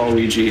Mario,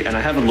 Waluigi, and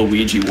I have a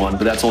Luigi one,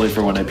 but that's only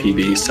for when I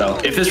PB. So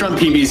if this run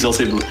PBs, you'll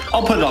see.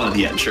 I'll put it on at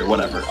the end, sure,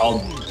 whatever.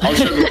 I'll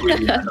show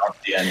Luigi at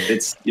the end.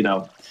 It's, you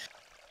know,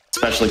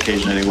 special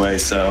occasion anyway,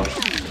 so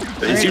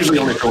it's usually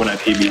only for when I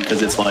PB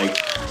because it's like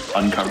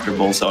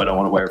uncomfortable, so I don't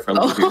want to wear it for a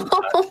little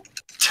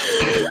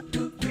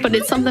bit. But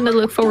it's something to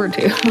look forward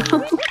to.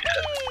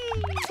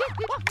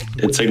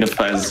 It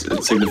signifies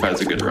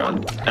a good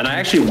run, and I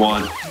actually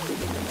want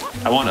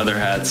other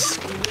hats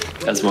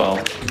as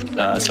well.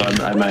 So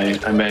I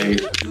may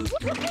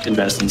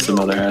invest in some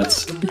other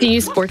hats. Do you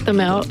sport them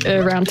out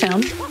around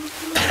town?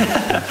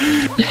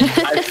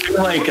 I feel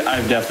like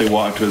I've definitely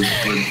walked with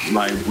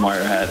my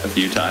Mario hat a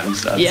few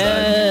times outside.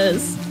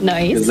 Yes,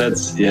 nice.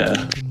 That's you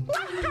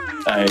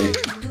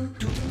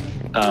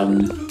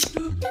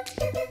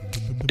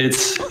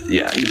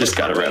just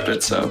gotta rep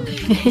it. So.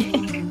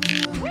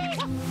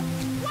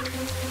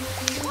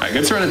 All right,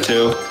 good Serena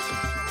 2.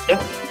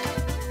 Yeah.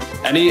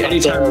 Anytime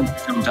you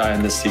don't die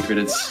in this secret,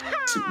 it's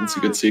a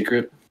good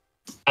secret.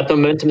 At the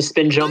momentum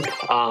spin jump,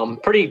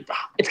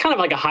 it's kind of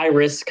like a high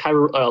risk,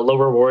 low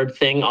reward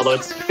thing, although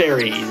it's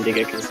very easy to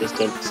get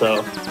consistent.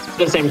 So at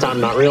the same time,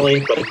 not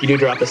really, but if you do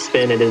drop a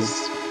spin, it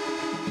is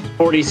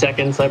 40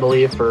 seconds, I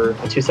believe, for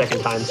a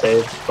 2-second time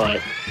save,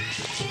 but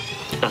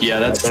yeah,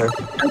 that's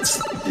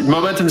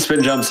momentum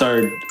spin jumps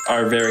are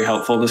very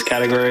helpful in this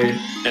category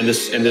and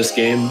in this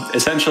game.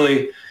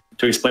 Essentially,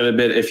 to explain a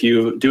bit, if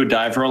you do a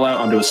dive rollout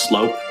onto a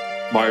slope,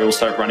 Mario will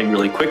start running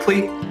really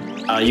quickly.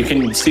 You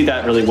can see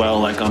that really well,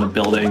 like on a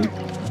building,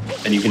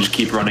 and you can just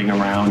keep running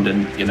around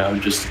and, you know,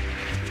 just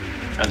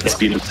at the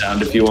speed of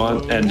sound if you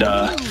want, and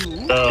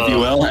if you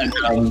will. And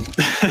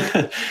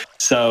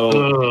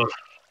so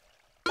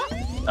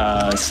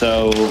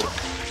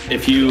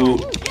if you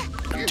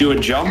do a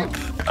jump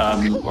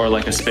or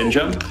like a spin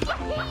jump,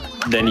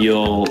 then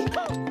you'll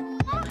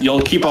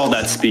you'll keep all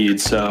that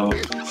speed. So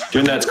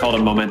doing that's called a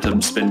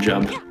momentum spin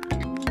jump.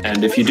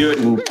 And if you do it,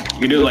 you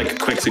can do it like a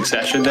quick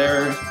succession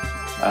there,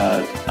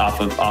 off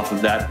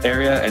of that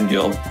area, and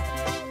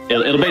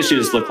it'll basically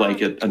just look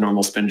like a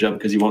normal spin jump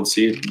because you won't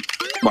see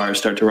Mario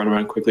start to run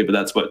around quickly. But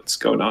that's what's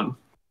going on.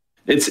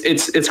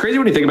 It's crazy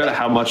when you think about it,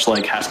 how much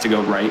like has to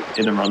go right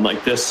in a run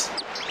like this.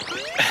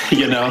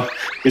 You know,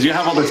 because you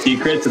have all the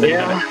secrets and then you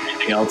have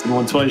everything else in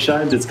one toy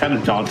shines. It's kind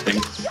of daunting.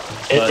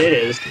 It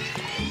is.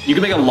 You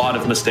can make a lot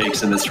of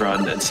mistakes in this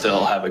run and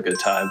still have a good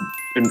time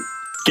and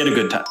get a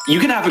good time. You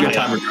can have a good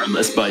time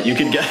regardless, but you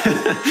can get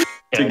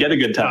to get a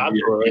good time.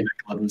 You make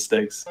a lot of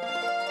mistakes.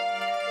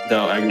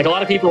 No, like a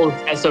lot of people's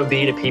SOB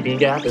to PB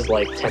gap is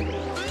like 10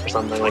 minutes or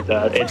something like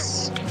that.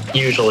 It's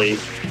usually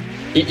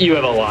you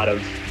have a lot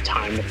of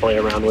time to play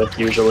around with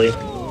usually.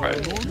 Right.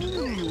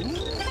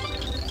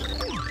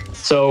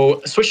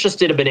 So Switch just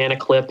did a banana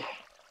clip.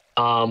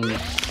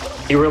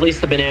 You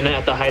release the banana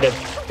at the height of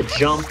the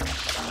jump.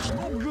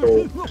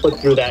 So flip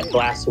through that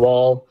glass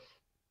wall.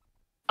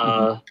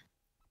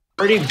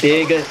 Pretty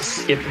big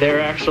skip there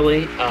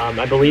actually.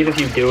 I believe if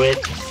you do it,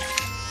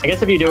 I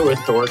guess if you do it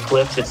with door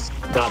clips, it's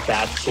not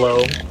that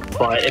slow.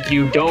 But if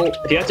you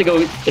have to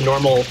go the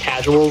normal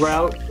casual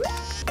route,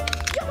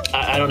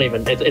 I don't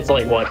even. It's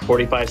like what,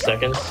 45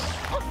 seconds.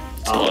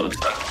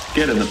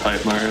 Get in the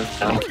pipe, Mario.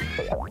 All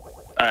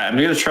right, I'm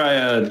gonna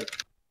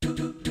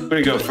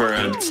go for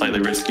a slightly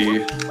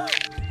risky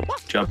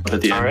jump at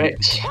the end. All right.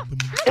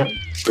 Yep.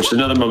 Which is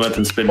another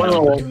momentum spin jump. A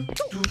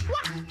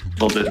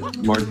little bit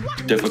more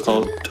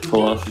difficult to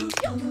pull off.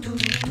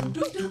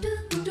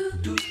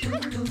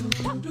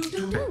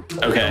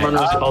 Okay.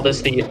 Runners call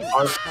this the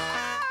arc.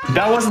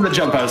 That wasn't the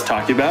jump I was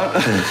talking about.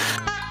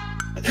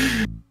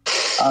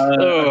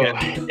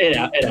 Okay. It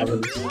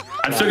happens.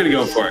 I'm still gonna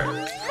go for it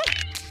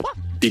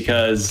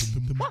because,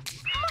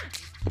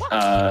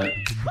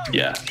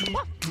 yeah,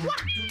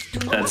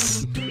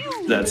 that's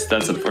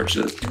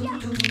unfortunate.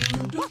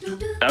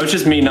 That was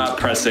just me not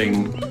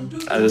pressing.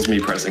 That was me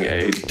pressing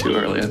A too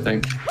early, I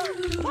think.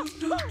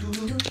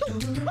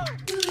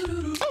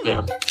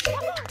 Yeah.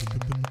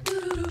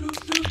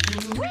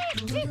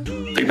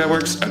 Think that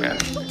works? Okay.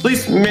 At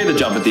least we made the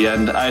jump at the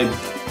end.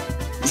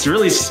 It's a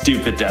really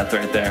stupid death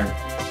right there.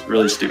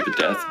 Really stupid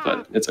death,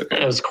 but it's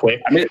okay. It was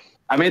quick.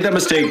 I made that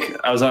mistake.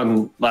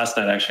 Last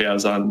night actually. I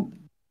was on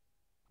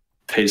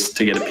pace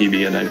to get a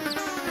PB, and I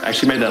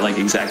actually made that like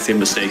exact same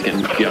mistake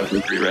in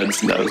Yakuza 3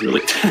 Reds, and that was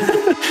really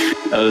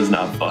that was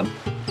not fun.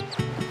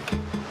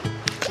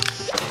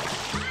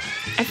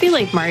 I feel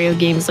like Mario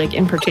games, like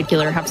in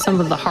particular, have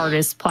some of the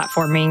hardest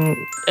platforming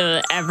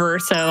ever.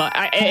 So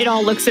it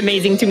all looks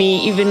amazing to me,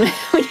 even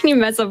when you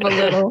mess up a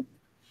little.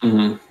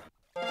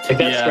 Like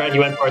that strat you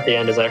went for at the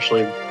end is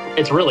actually,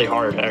 it's really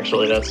hard.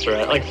 Actually, that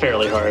strat, like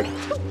fairly hard.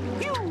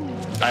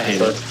 I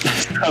hate it.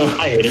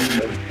 I hate it.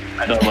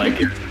 I don't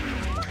like it.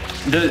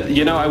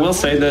 I will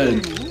say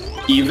that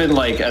even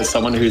like as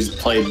someone who's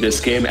played this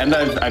game, and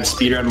I've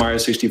speedrun Mario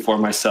 64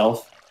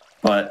 myself,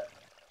 but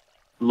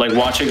like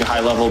watching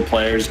high-level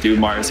players do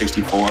Mario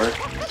 64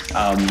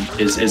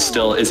 is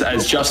still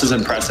just as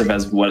impressive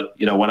as what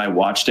when I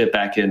watched it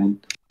back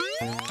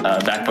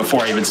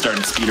before I even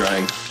started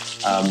speedrunning.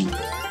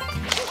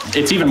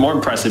 It's even more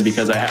impressive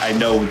because I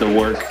know the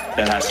work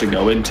that has to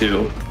go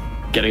into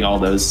getting all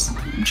those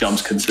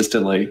jumps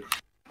consistently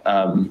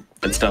and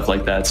stuff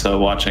like that. So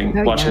watching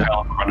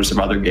high-level runners of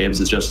other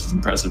games is just as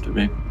impressive to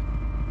me.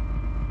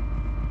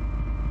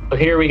 So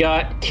here we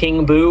got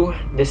King Boo.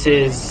 This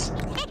is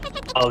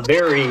a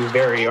very,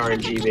 very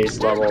RNG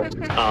based level.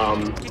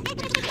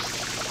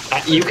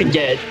 You could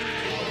get,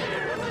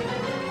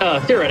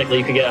 theoretically,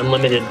 you could get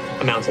unlimited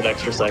amounts of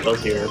extra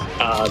cycles here.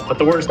 But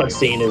the worst I've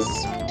seen is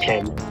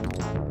 10.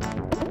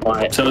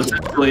 But so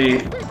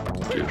essentially,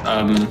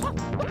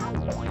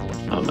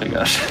 oh my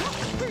gosh.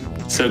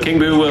 So King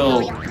Boo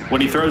will,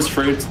 when he throws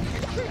fruits,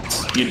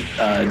 you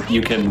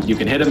can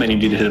hit him, and you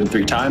need to hit him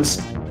 3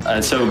 times.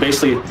 So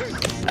basically,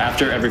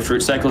 after every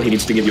fruit cycle, he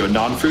needs to give you a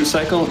non-fruit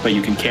cycle, but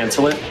you can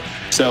cancel it.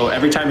 So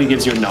every time he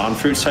gives you a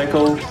non-fruit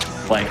cycle,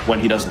 like when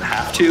he doesn't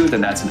have to,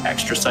 then that's an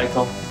extra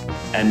cycle.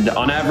 And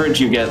on average,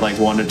 you get like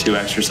 1 to 2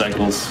 extra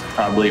cycles,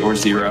 probably, or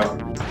 0.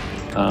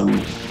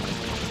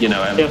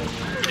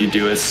 You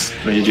do this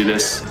when you do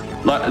this.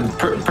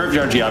 Perfect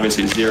RG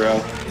obviously is 0.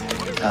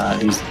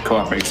 He's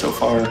cooperating so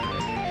far.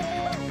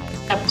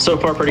 So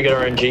far, pretty good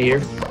RNG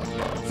here.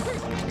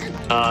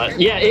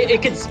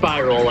 It could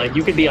spiral. Like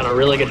you could be on a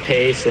really good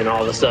pace, and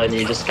all of a sudden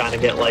you just kind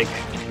of get like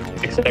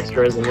 6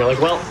 extras, and you're like,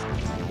 well,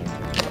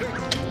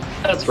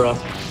 that's rough.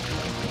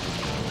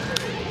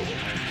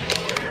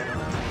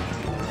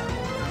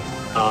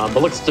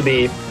 But looks to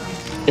be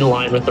in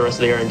line with the rest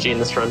of the RNG in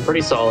this run.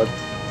 Pretty solid.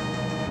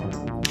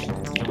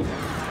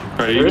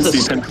 Right, you can see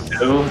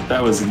 10-2.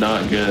 That was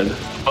not good.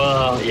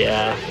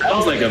 Yeah. That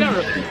was like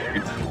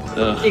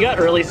you got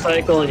early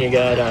cycle, and you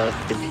got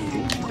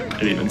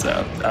it evens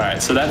out. All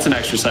right, so that's an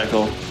extra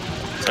cycle.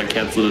 So I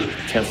canceled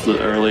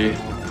it early.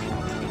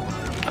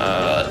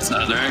 That's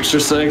another extra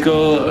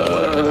cycle.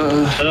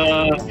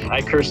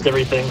 I cursed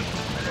everything.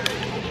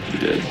 You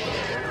did.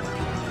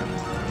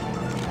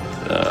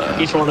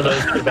 Each one of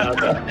those is about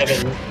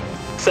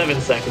 7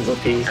 seconds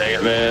apiece. Dang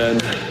it, man.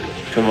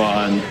 Come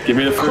on. Give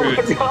me the fruit.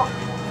 Oh, no.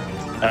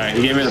 All right,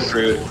 he gave me the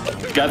fruit.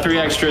 Got 3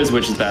 extras,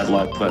 which is bad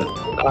luck, but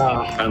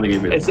finally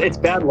gave me it's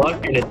bad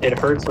luck, and it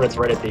hurts when it's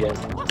right at the end.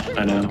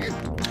 I know.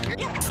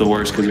 It's the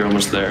worst because you're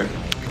almost there.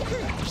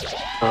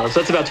 So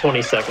that's about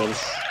 20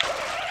 seconds.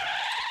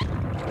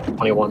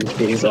 21 to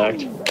be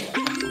exact.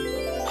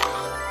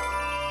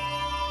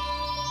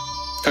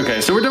 Okay,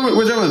 so we're done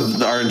with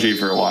the RNG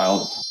for a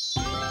while.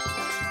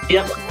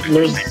 Yep,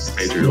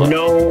 there's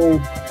no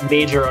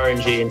major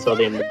RNG until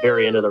the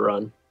very end of the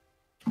run.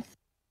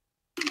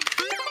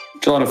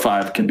 Gelato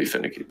 5 can be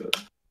finicky, but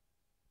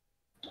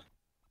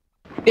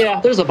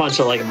yeah, there's a bunch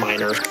of like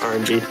minor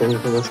RNG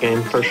things in this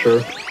game for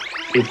sure.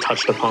 You've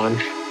touched upon.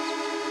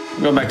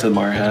 Go back to the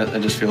Mario hat. I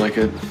just feel like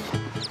it.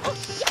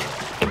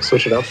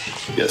 Switch it up.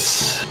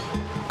 Yes.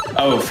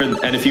 Oh,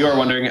 and if you are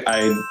wondering,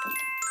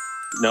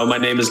 my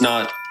name is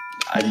not.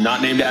 I'm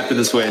not named after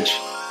the Switch.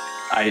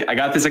 I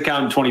got this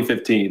account in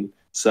 2015,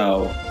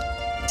 so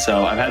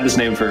I've had this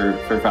name for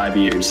 5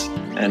 years,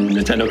 and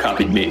Nintendo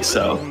copied me.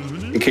 So,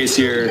 in case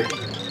you're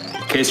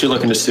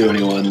looking to sue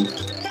anyone,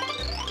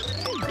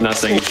 I'm not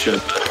saying you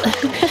should.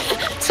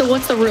 So,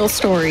 what's the real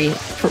story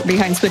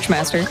behind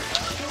Switchmaster?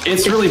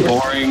 It's really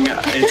boring.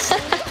 It's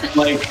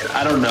like,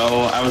 I don't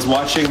know. I was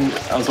watching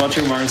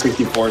Mario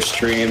 64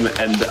 stream,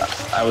 and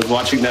I was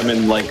watching them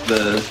in like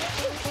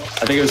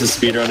I think it was a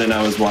speedrun, and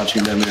I was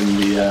watching them in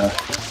the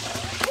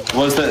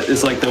what was that?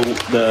 It's like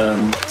the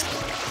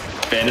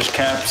Vanish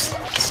Caps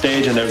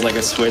stage, and there's like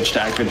a switch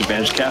to activate the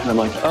Vanish Cap, and I'm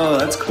like, oh,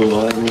 that's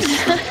cool.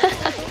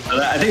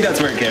 I think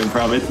that's where it came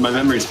from. My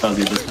memory's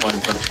fuzzy at this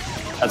point, but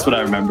that's what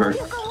I remember.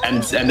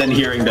 And then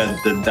hearing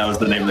that was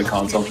the name of the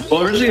console.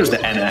 Well, originally it was the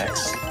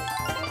NX,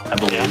 I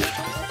believe.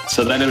 Yeah.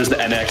 So then it was the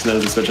NX, and then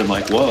it was the Switch. I'm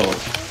like, whoa,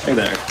 hey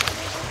there.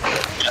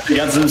 You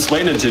got some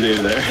explaining to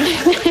do there.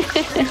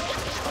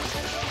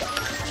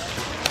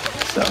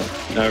 So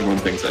now everyone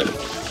thinks that,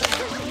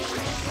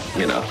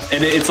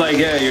 and it's like,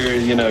 yeah,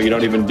 you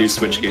don't even do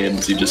Switch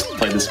games. You just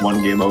play this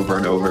one game over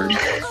and over.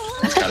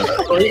 It's kind of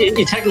well,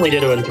 you technically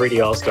did it in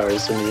 3D All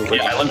Stars.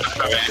 Yeah, I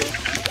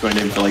lived my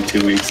name for like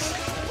 2 weeks.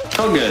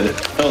 Felt good.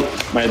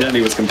 Felt my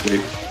identity was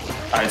complete.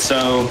 All right,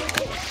 so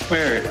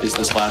where is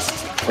this last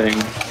thing?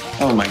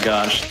 Oh my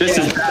gosh, this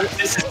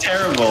is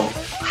terrible.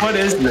 What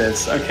is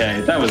this?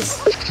 Okay, that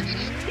was.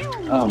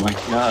 Oh my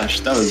gosh,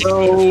 that was.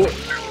 So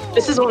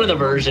this is one of the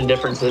version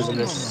differences in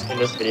this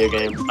video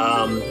game.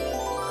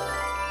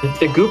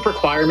 The goop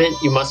requirement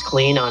you must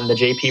clean on the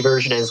JP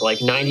version is like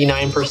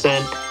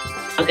 99%.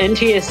 On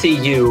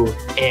NTSC-U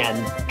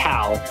and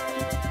PAL,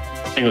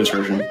 English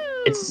version.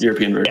 It's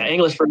European version. Yeah,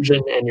 English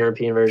version and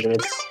European version.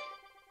 It's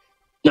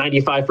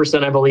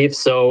 95%, I believe.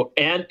 So,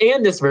 and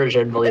this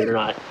version, believe it or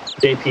not,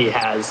 JP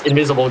has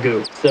invisible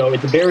goop. So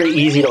it's very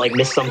easy to like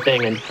miss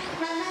something and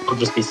it'll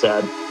just be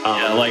sad.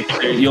 Yeah, like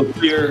you'll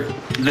hear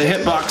the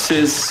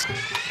hitboxes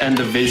and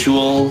the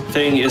visual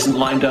thing isn't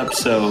lined up,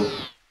 so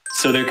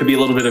there could be a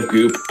little bit of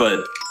goop,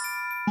 but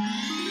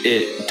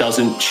it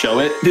doesn't show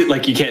it.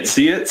 Like you can't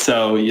see it,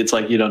 so it's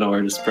like you don't know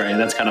where to spray, and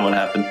that's kind of what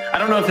happened. I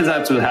don't know if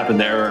that's what happened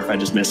there or if I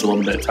just missed a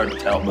little bit. It's hard to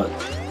tell, but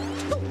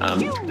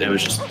it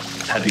was just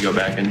had to go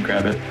back and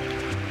grab it.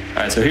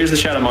 All right, so here's the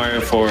Shadow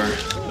Mario for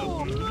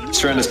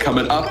Strand is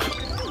coming up.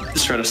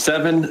 Strand of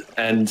 7,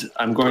 and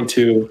I'm going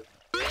to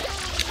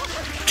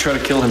try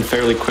to kill him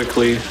fairly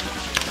quickly.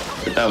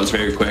 But that was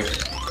very quick.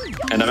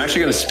 And I'm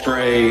actually going to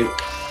spray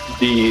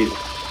the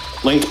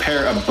linked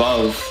pair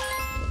above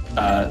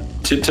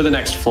to the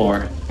next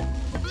floor,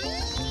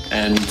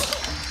 and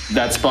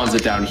that spawns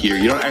it down here.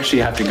 You don't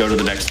actually have to go to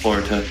the next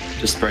floor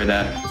to spray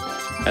that,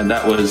 and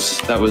that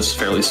was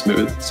fairly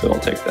smooth, so I'll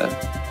take that.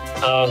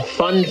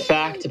 Fun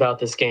fact about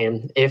this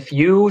game: if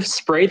you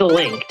spray the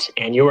linked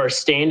and you are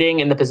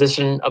standing in the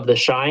position of the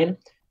shine,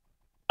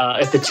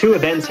 if the two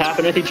events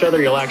happen with each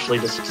other, you'll actually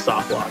just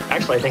soft lock.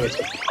 Actually, I think it's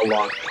a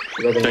lock.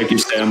 Thank you,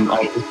 Sam.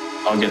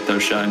 I'll get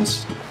those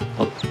shines.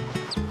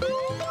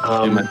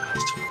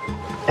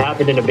 It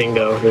happened in a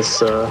bingo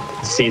this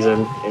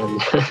season,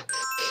 and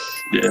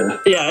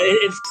yeah,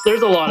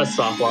 there's a lot of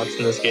soft locks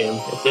in this game.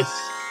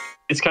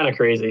 It's kind of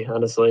crazy,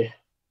 honestly.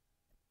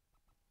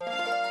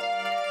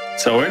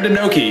 So we're in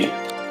Denoki,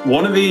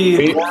 one of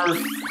the more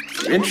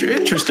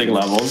interesting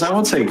levels. I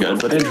won't say good,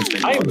 but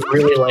interesting. I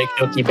really like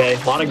Noki Bay.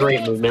 A lot of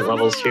great movement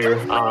levels here.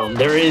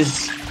 There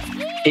is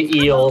the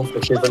eel,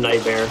 which is a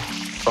nightmare,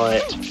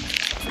 but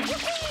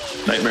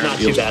nightmare not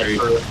too bad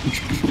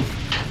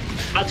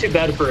not too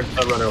bad for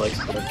a runner like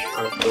Switch,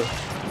 honestly.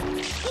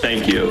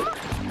 Thank you.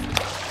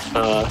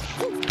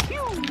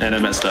 And I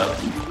messed up.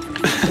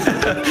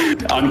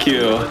 On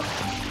cue.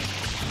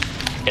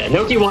 Yeah,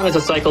 Noki 1 is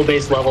a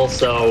cycle-based level,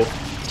 so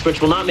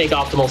Switch will not make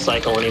optimal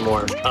cycle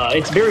anymore.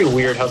 It's very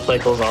weird how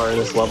cycles are in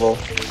this level.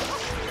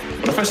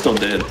 What if I still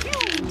did?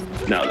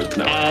 No, there's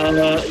no.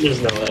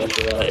 There's no way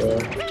after that,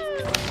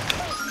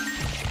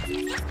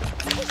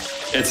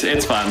 yeah.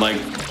 It's fine.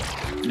 Like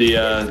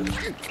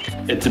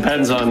it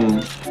depends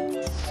on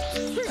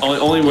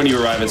only when you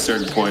arrive at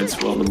certain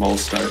points will the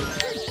moles start.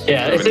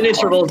 Yeah, it's in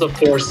intervals of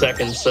 4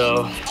 seconds,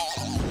 so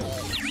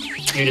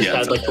you just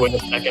had like to wait a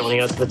second when he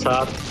got to the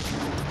top.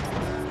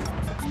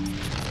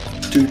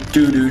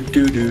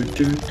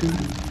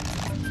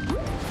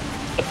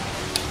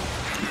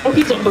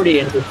 It's a pretty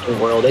interesting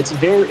world. It's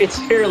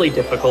fairly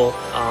difficult.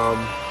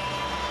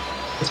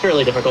 It's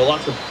fairly difficult.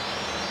 Lots of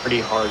pretty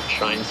hard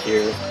shrines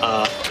here.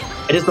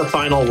 It is the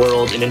final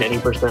world in an any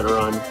percent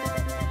run,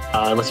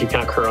 unless you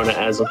count Corona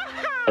as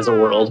a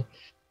world.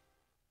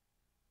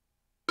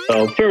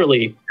 So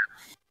fairly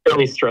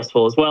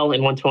stressful as well.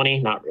 In 120,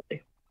 not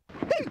really.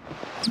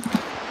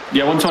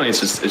 Yeah, 120 is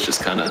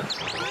just kind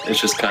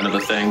of a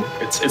thing.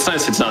 It's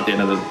nice. It's not the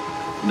end of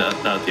not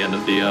at the end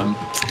of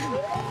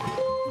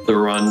the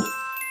run.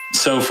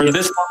 So for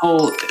this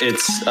level,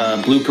 it's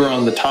Blooper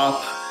on the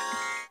top.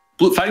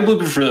 Fighting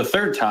Blooper for the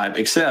 3rd time,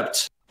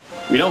 except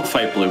we don't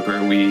fight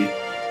Blooper. We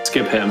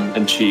skip him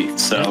and cheat.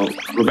 So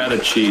we're about to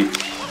cheat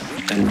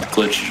and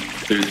glitch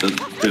through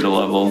the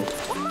level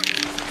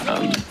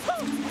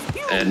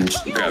and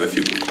grab a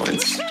few blue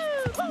coins.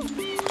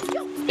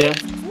 Yeah.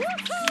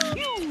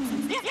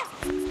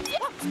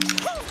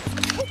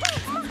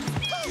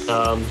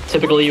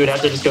 Typically, you would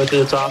have to just go to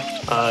the top.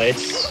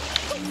 It's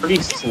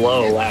pretty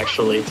slow,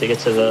 actually, to get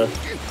to the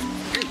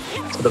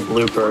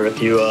Blooper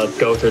if you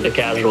go through the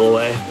casual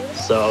way.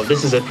 So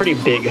this is a pretty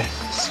big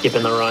skip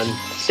in the run.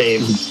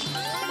 Saves,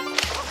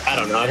 I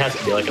don't know, it has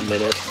to be like a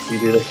minute. You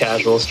do the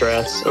casual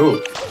strats.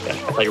 Oh, yeah,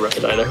 I thought you were about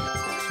to die there.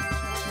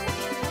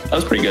 That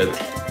was pretty good.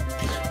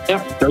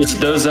 Yeah.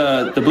 Those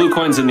the blue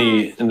coins in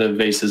the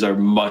vases are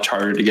much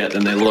harder to get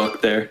than they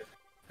look. They're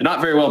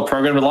not very well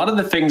programmed. A lot of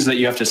the things that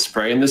you have to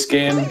spray in this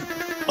game,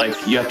 like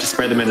you have to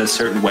spray them in a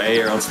certain way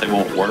or else they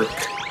won't work.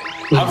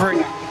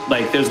 Hovering,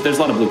 like there's a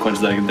lot of blue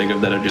coins that I can think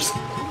of that are just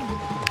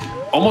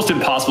almost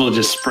impossible to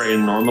just spray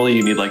in normally.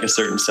 You need like a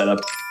certain setup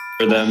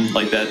for them.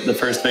 Like the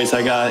first vase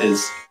I got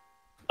is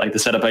like the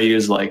setup I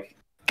use like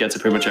gets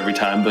it pretty much every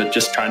time, but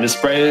just trying to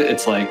spray it,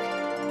 it's like,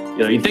 you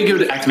know, you'd think it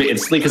would activate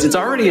instantly because it's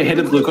already a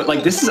hidden blue coin.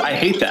 Like this is, I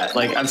hate that.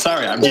 Like, I'm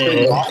sorry, I'm just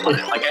really off on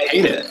it. Like I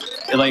hate it.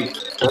 Like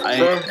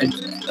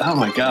oh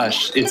my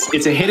gosh,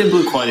 it's a hidden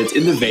blue coin. It's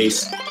in the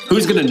vase.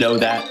 Who's gonna know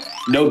that?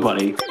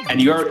 Nobody. And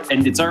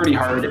it's already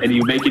hard, and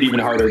you make it even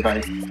harder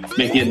by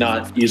making it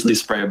not easily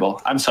sprayable.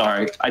 I'm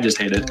sorry, I just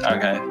hate it.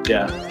 Okay,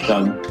 yeah,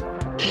 done.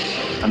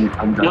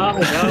 I'm done. No,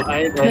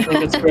 I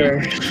think it's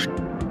fair.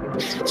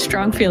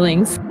 Strong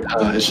feelings.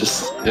 It's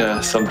just, yeah,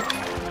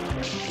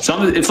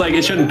 it's like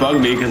it shouldn't bug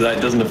me because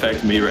that doesn't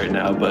affect me right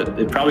now, but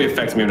it probably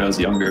affects me when I was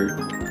younger.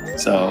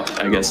 So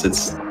I guess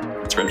it's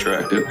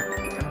retroactive.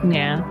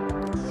 Yeah.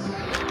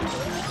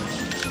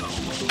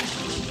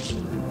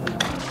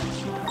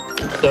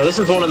 So this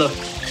is one of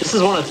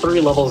 3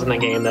 levels in the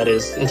game that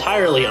is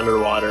entirely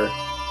underwater.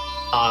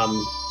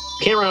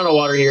 Can't run out of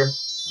water here.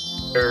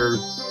 There's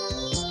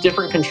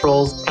different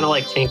controls, kind of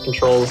like tank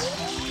controls.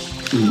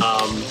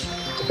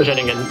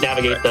 Pretending to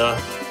navigate the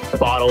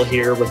bottle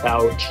here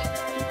without,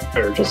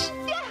 or just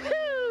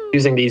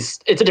using these.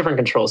 It's a different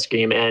control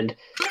scheme, and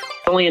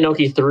only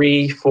Inoki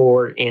 3,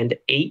 4, and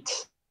 8.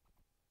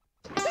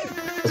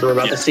 So we're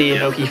about to see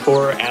Inoki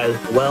 4 as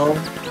well.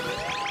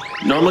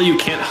 Normally you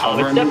can't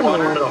hover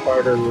underwater, one of the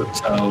harder.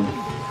 so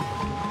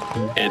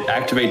it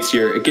activates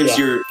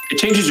it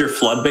changes your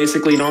flood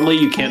basically. Normally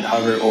you can't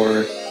hover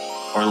or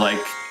like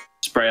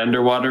spray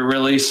underwater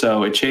really,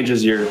 so it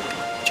changes your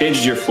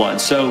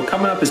flood. So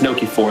coming up is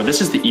Inoki 4.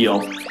 This is the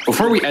eel.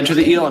 Before we enter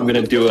the eel, I'm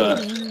gonna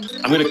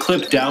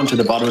clip down to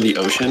the bottom of the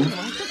ocean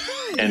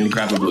and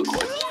grab a blue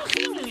coin.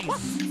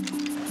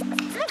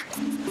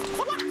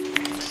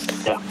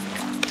 Yeah.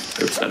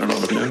 Oops, I don't know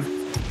what I'm doing.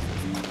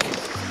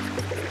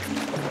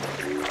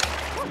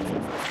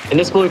 In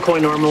this blue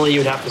coin, normally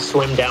you'd have to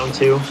swim down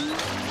to.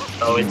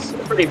 So it's a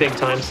pretty big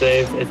time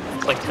save.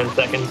 It's like 10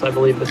 seconds, I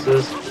believe this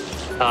is.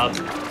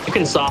 You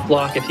can soft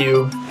lock if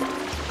you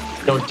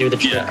don't do the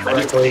trick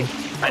correctly.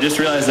 I just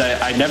realized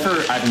that I've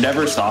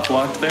never soft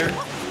locked there.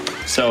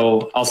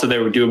 So also they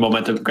would do a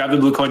momentum, grab the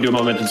blue coin, do a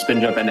momentum spin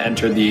jump, and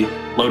enter the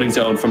loading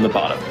zone from the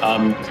bottom.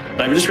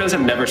 But I just realized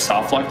I've never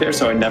soft locked there,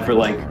 so I never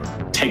like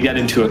take that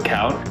into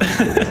account,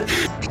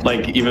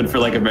 like even for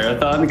like a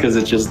marathon, because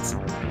it's just,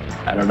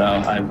 I don't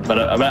know.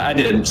 But I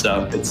didn't.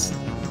 So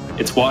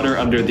it's water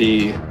under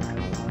the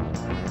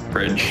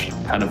bridge,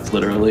 kind of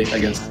literally, I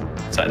guess.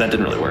 So that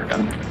didn't really work.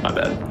 My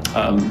bad.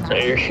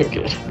 You're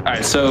good. All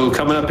right. So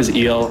coming up is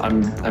eel.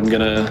 I'm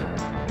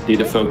gonna need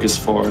to focus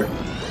for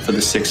the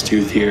 6th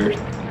tooth here.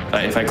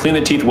 If I clean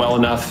the teeth well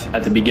enough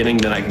at the beginning,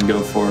 then I can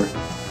go for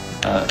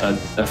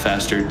a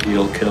faster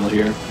eel kill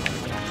here.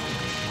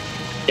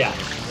 Yeah.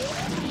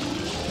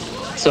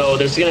 So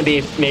there's gonna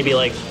be maybe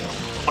like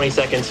 20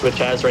 seconds with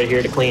Chaz right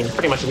here to clean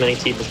pretty much as many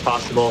teeth as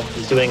possible.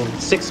 He's doing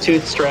 6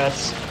 tooth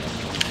strats.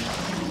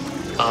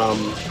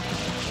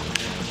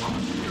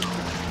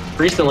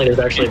 Recently, there's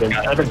actually been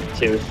 7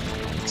 tooth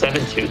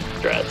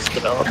strats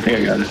developed. I think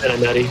I got it. And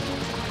I'm ready.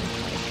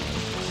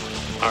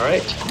 All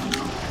right.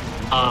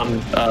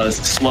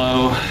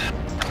 Slow.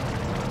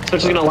 So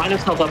it's just gonna line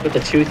himself up with the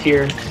tooth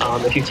here.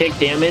 If you take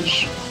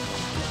damage,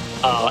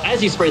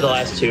 as you spray the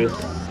last tooth,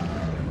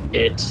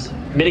 it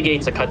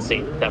mitigates a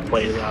cutscene that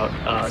plays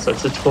out. So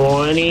it's a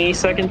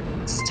 20-second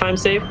time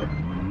save. All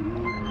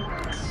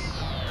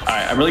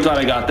right, I'm really glad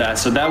I got that.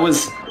 So that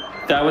was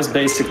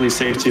basically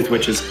Save Tooth,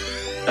 which is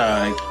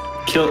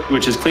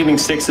cleaving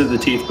 6 of the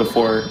teeth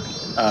before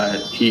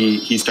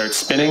he starts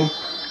spinning.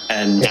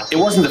 And it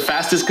wasn't the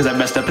fastest because I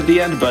messed up at the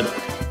end, but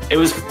it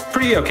was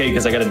pretty okay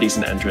because I got a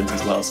decent entrance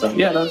as well. So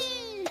yeah,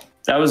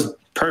 that was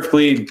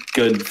perfectly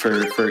good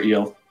for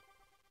Eel.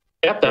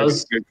 Yep, that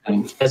was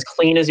as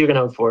clean as you can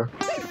hope for.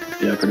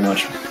 Yeah, pretty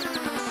much.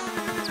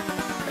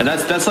 And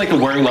that's like a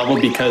worrying level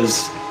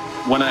because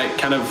when I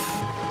kind of,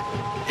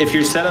 if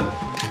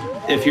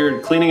your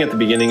cleaning at the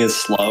beginning is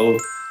slow,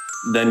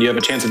 then you have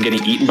a chance of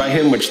getting eaten by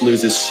him, which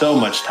loses so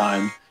much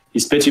time. He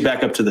spits you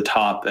back up to the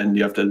top and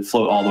you have to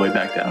float all the way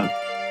back down.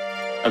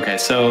 Okay,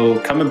 so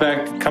coming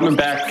back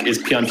is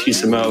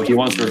Piantissimo. He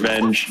wants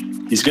revenge.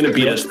 He's gonna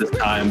beat us this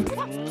time.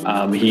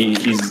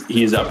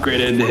 He's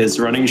upgraded his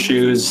running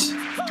shoes.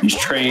 He's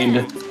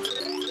trained.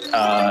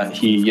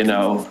 He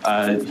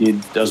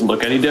doesn't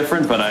look any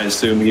different, but I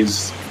assume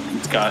he's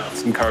got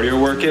some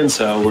cardio work in.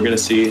 So we're gonna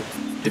see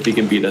if he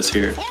can beat us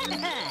here.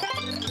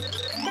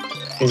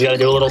 He's got to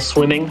do a little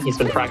swimming. He's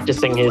been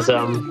practicing his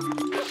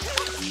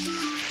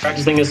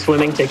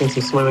swimming, taking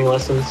some swimming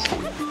lessons.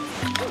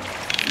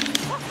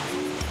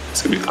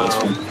 It's gonna be a close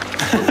one.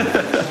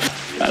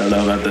 I don't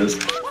know about this.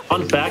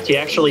 Fun fact: he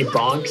actually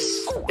bonks.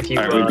 If you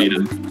all right, we beat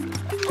him.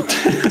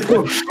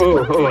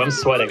 oh, I'm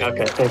sweating.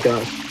 Okay, thank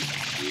God.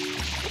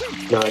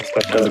 No, I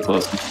expect that was a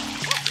close one.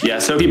 Yeah,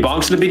 so he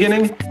bonks in the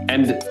beginning,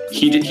 and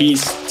he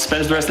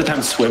spends the rest of the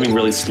time swimming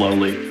really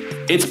slowly.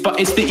 It's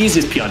the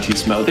easiest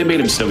Piantissimo. They made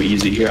him so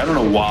easy here. I don't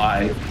know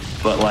why,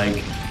 but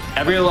like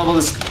every level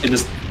in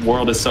this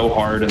world is so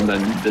hard, and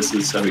then this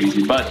is so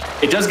easy. But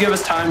it does give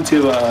us time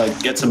to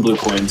get some blue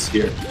coins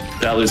here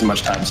without losing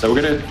much time. So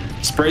we're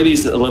gonna spray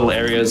these little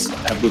areas,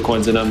 have blue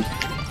coins in them,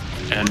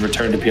 and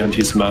return to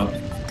Piantissimo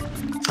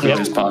as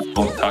quickly as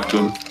possible. Talk to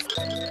him.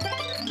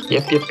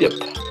 Yep.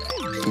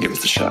 Give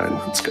us the shine.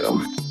 Let's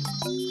go.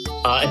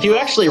 If you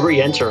actually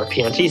re-enter a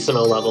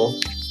Piantissimo level,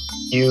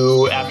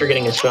 after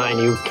getting a shine,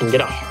 you can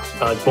get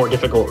a more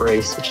difficult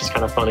race, which is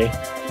kind of funny.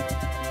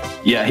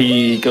 Yeah,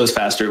 he goes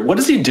faster. What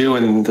does he do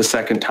in the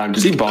second time?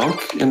 Does he bonk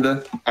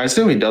I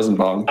assume he doesn't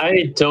bonk.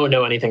 I don't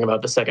know anything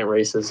about the second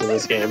races in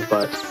this game,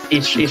 but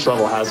each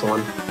level has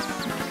one.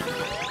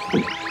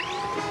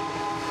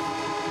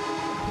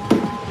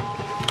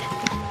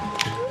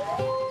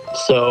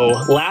 So,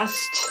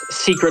 last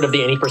secret of the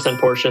 80%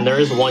 portion. There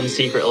is one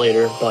secret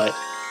later, but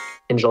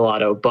in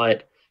Gelato,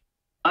 but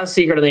last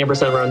secret of the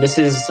 80% run. This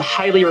is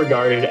highly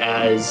regarded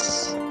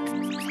as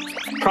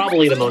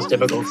probably the most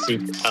difficult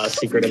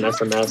secret in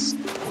SMS.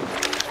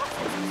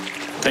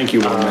 Thank you,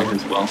 Warmack,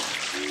 as well.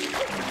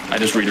 I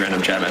just read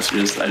random chat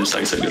messages. I just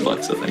say good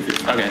luck, so thank you.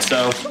 Okay,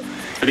 so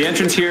for the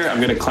entrance here, I'm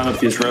going to climb up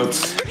these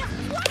ropes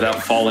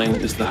without falling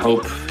is the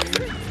hope.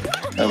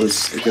 That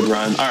was a good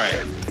run. All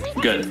right,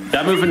 good.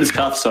 That movement is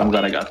tough, so I'm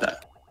glad I got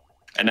that.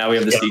 And now we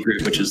have the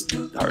secret, which is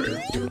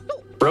harder.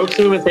 Ropes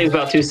movement takes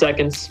about 2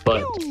 seconds,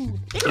 but...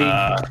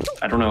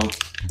 I don't know.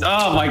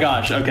 Oh my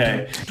gosh,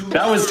 okay.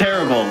 That was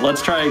terrible.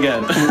 Let's try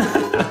again.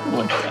 Oh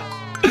my God.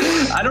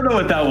 I don't know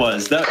what that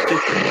was.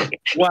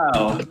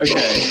 Wow,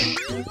 okay.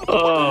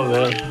 Oh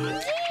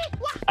man.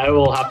 I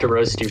will have to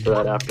roast you for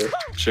that after.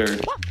 Sure.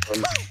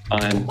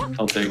 Fine,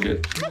 I'll take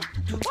it.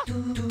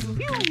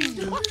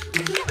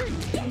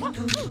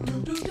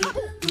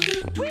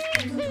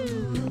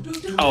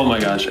 Oh my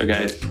gosh,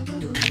 okay.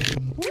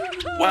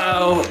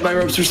 Wow, my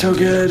ropes are so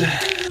good.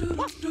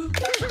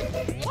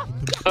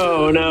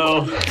 Oh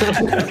no.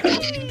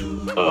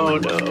 Oh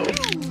no.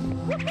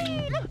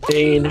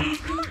 Pain.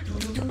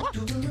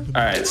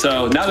 All right,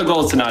 so now the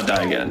goal is to not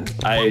die again.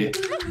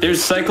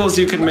 There's cycles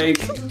you can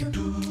make,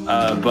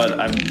 but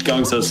I'm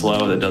going so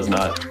slow that does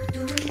not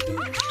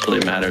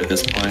really matter at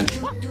this point.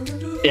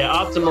 Yeah,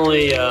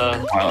 optimally...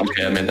 Wow,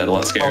 okay, I made that a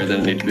lot scarier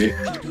than it needed to be.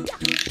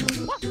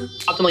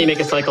 Optimally, you make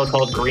a cycle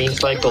called green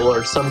cycle,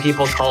 or some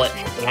people call it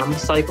ham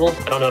cycle.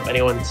 I don't know if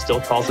anyone still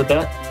calls it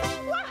that.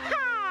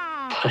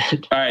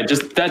 All right,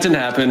 that didn't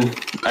happen.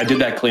 I did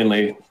that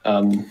cleanly.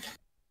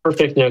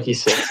 Perfect Noki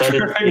 6. I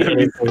didn't see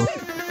anything.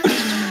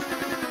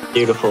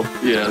 Beautiful.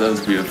 Yeah, that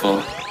was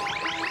beautiful.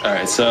 All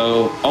right,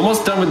 so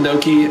almost done with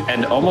Noki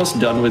and almost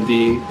done with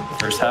the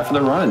first half of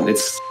the run.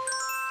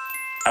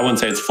 I wouldn't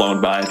say it's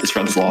flown by. This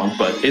run's long,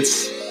 but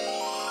it's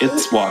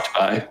walked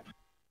by.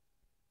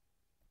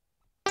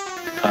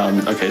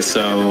 Okay,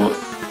 so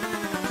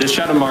this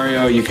Shadow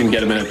Mario, you can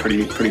get him in a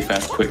pretty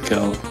fast, quick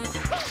kill.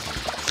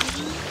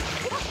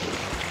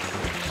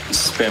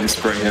 Spam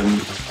spray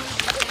him.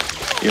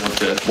 You have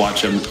to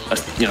watch him,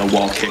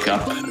 wall kick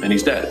up, and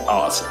he's dead.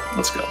 Awesome.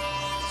 Let's go.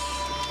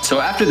 So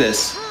after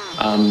this,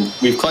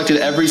 we've collected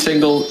every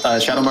single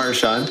Shadow Mario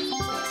shine.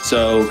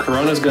 So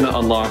Corona's going to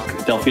unlock.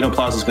 Delfino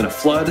Plaza's going to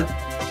flood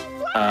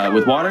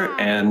with water,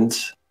 and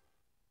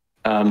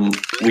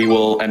we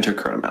will enter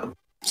Corona Mountain.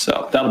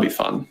 So that'll be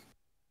fun.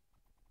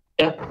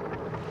 Yeah.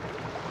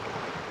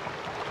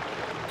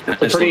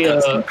 Pretty.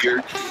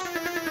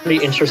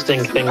 pretty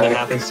interesting thing that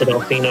happens to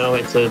Delfino.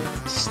 It's a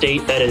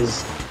state that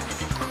is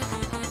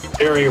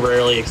very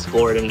rarely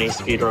explored in any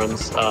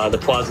speedruns. The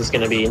plaza is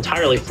going to be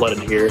entirely flooded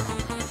here.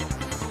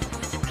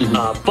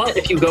 But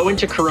if you go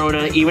into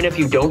Corona, even if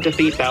you don't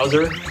defeat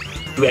Bowser,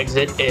 you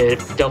exit,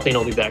 Delfino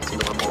will be back to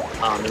normal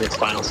in its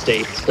final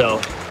state.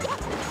 So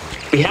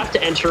we have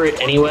to enter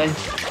it anyway,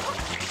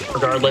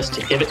 regardless,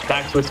 to give it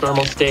back to its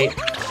normal state.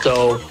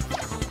 So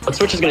what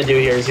Switch is going to do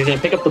here is he's going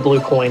to pick up the blue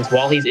coins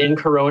while he's in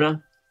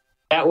Corona.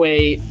 That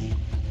way,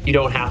 you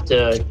don't have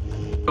to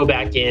go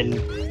back in,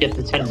 get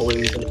the 10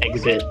 blues, and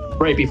exit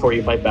right before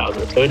you fight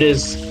Bowser. So it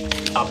is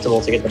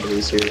optimal to get the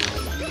blues here.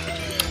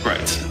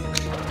 Right.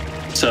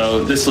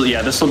 So this will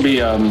be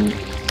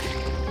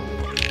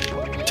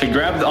to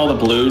grab all the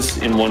blues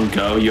in one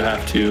go. You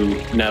have to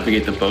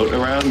navigate the boat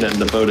around, and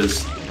the boat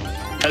has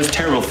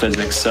terrible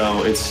physics,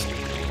 so it's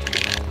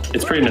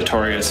pretty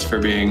notorious for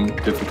being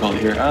difficult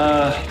here.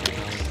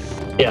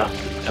 Yeah.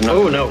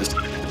 Oh no.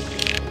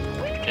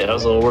 Yeah, I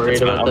was a little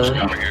worried about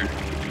that.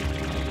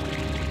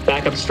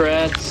 Backup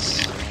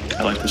strats.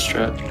 I like this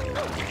strat.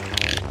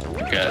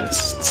 Okay,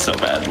 it's so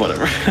bad.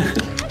 Whatever.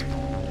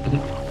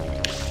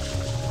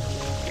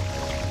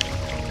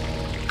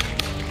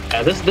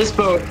 Yeah, this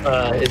boat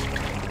is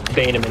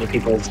bane of many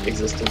people's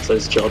existence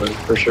as children,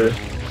 for sure.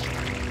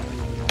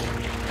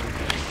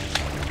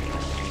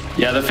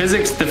 Yeah, the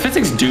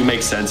physics do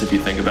make sense if you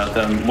think about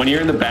them. When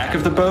you're in the back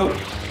of the boat,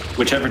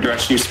 whichever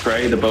direction you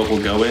spray, the boat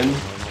will go in.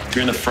 If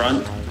you're in the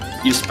front,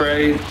 you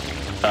spray,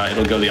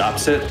 it'll go the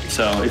opposite.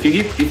 So if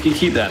you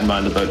keep that in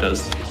mind, the boat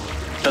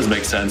does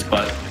make sense.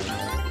 But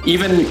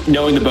even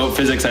knowing the boat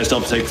physics, I still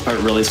have to take this part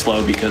really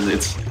slow because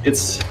it's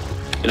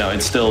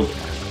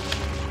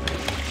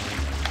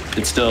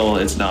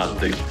not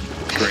the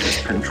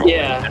greatest control.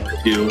 Yeah.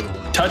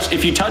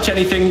 If you touch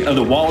anything of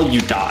the wall,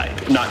 you die.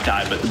 Not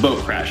die, but the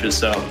boat crashes.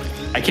 So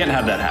I can't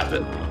have that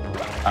happen.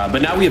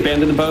 But now we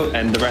abandon the boat,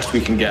 and the rest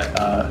we can get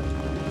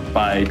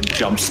by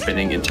jump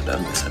spinning into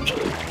them,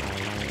 essentially.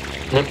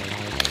 Yep.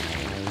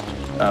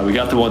 We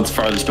got the ones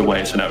farthest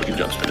away, so now we can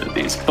jump spin into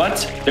these.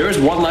 But there is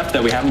one left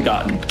that we haven't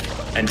gotten.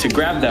 And to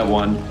grab that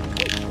one,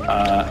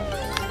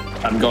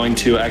 I'm going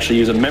to actually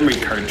use a memory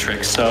card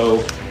trick.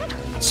 So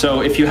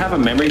if you have a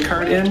memory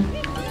card in,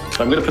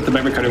 so I'm going to put the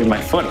memory card in with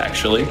my foot,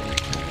 actually,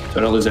 so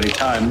I don't lose any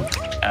time.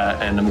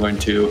 And I'm going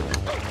to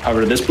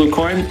hover to this blue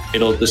coin.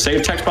 The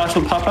save text box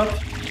will pop up.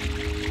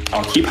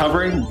 I'll keep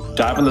hovering,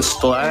 dive on the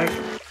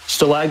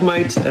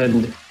stalagmite,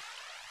 and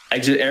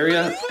exit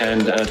area,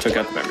 and took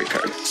out the memory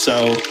card.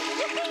 So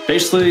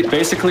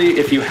basically,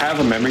 if you have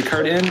a memory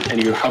card in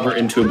and you hover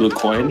into a blue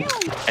coin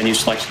and you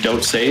select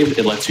don't save,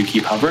 it lets you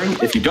keep hovering.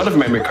 If you don't have a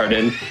memory card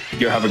in,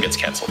 your hover gets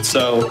canceled.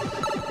 So,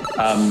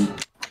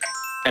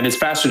 and it's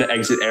faster to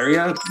exit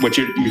area, which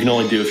you can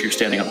only do if you're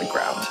standing on the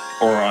ground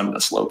or on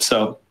a slope.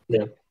 So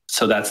yeah.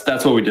 So that's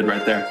what we did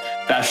right there.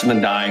 Faster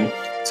than dying,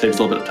 saves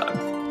a little bit of time.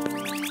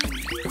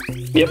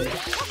 Yep.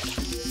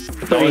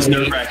 It's always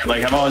nerve-wracking.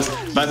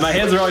 Like my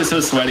hands are always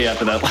so sweaty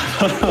after that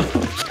level.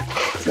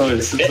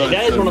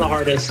 That is one of the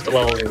hardest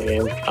levels in the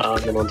game, in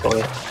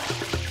 120.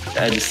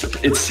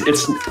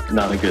 It's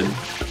not a good.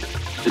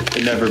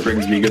 It never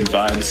brings me good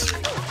vibes.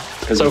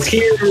 So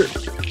here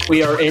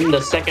we are in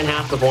the second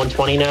half of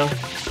 120 now.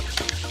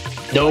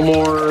 No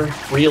more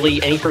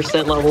really any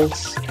percent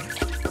levels.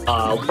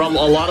 From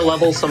a lot of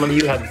levels, some of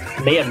you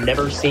may have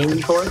never seen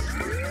before,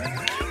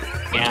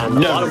 and a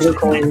lot of blue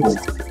coins,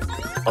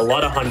 a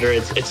lot of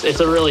hundreds. It's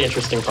a really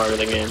interesting part of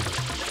the game.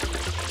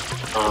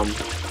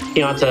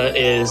 Pianta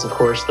is, of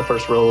course, the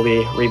first row we'll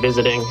be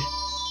revisiting.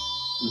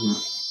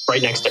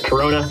 Right next to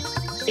Corona.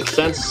 Makes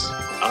sense.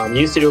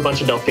 Used to do a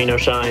bunch of Delfino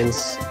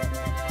shines,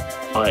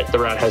 but the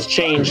route has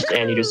changed,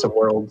 and you do some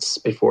worlds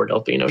before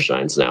Delfino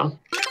shines now.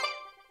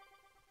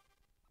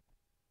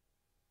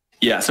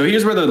 Yeah, so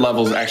here's where the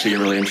levels actually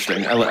get really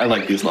interesting. I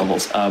like these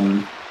levels. I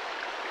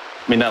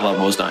mean, that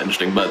level was not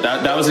interesting, but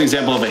that was an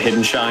example of a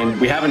hidden shine.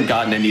 We haven't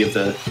gotten any of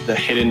the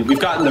hidden. We've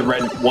gotten the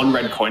one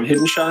red coin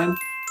hidden shine.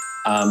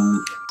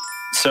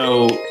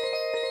 So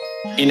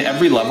in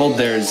every level,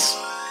 there's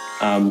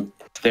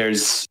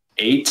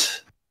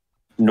 8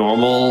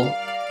 normal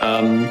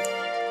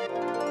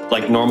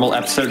normal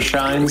episode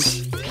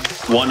shines,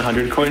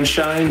 100 coin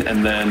shine,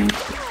 and then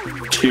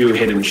 2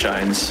 hidden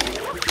shines.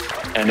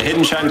 And a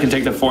hidden shine can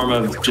take the form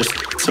of just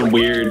some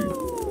weird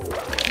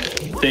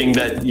thing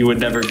that you would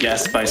never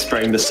guess by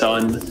spraying the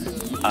sun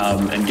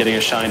and getting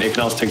a shine. It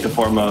can also take the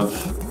form of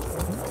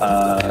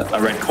a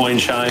red coin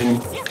shine,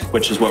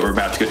 which is what we're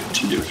about to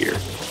do here.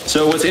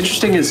 So what's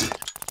interesting is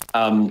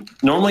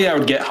normally I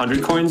would get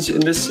 100 coins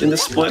in this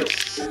split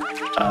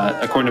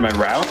according to my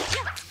route,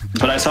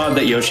 but I saw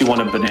that Yoshi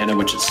wanted banana,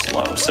 which is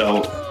slow.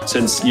 So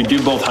since you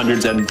do both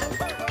hundreds and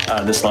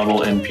this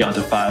level in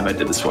Pianta 5, I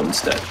did this one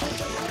instead.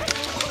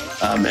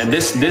 And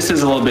this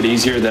is a little bit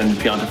easier than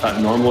Pianta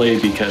 5 normally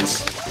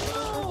because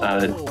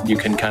you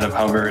can kind of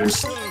hover and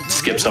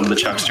skip some of the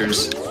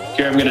chucksters.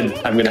 Here I'm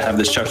gonna have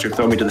this chuckster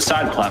throw me to the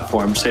side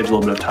platform, saves a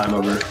little bit of time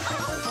over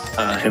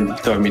him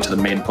throwing me to the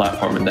main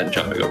platform and then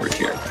jumping over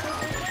here.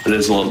 But it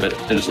is a little bit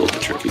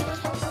tricky.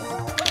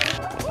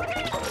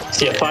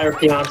 See a fire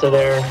Pianta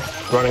there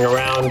running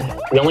around.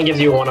 He only gives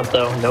you a 1-up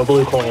though. No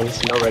blue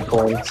coins, no red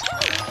coins.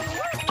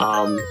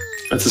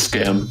 That's a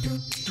scam.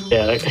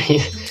 Yeah.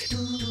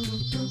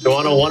 You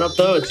want a 1-up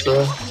though? It's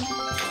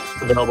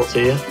available to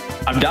you.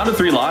 I'm down to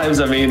 3 lives.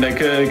 I mean, I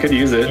could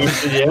use it.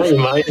 Yeah, you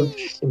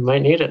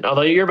might need it.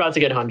 Although you're about to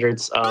get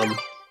hundreds. Every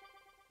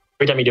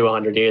time you do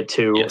 100, you get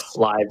 2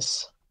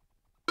 lives.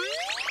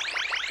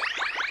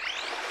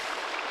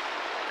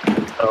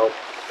 So,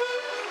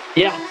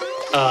 yeah.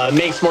 It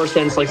makes more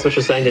sense, like Switch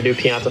was saying, to do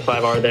Pianta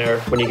 5R there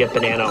when you get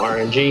banana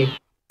RNG.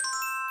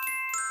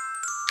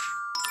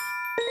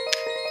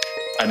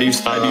 I do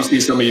see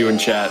some of you in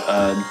chat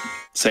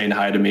saying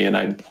hi to me, and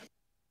I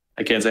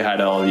can't say hi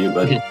to all of you,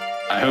 but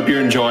I hope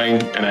you're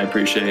enjoying, and I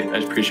appreciate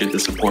the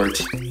support.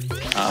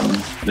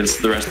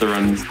 The rest of the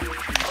run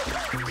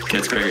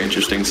gets very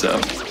interesting, so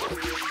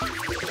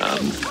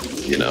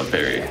you know,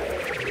 very,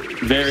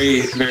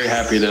 very, very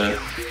happy to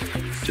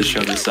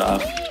show this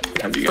off.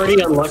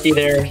 Pretty unlucky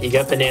there. You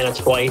got banana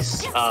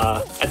twice.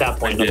 At that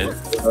point, I did.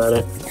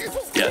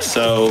 Yeah,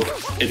 so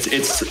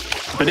it's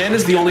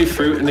banana's the only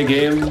fruit in the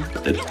game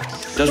that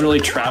doesn't really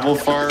travel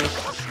far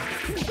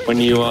when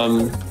you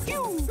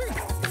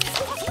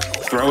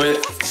throw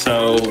it.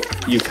 So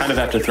you kind of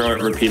have to throw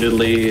it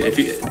repeatedly. If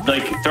you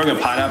like throwing a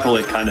pineapple,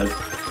 it kind of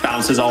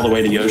bounces all the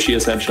way to Yoshi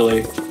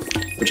essentially,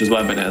 which is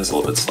why banana's a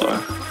little bit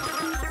slower.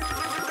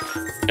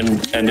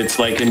 And it's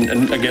like again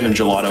in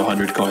Gelato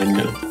 100 coin,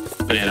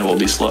 banana will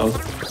be slow.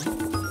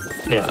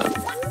 Yeah.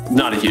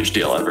 Not a huge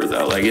deal ever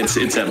though. Like it's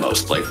at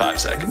most like 5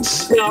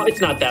 seconds. No, it's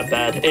not that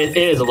bad. It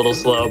is a little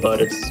slow,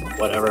 but it's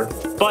whatever.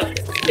 But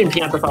in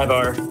Pianta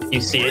 5R,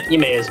 you see it. You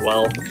may as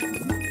well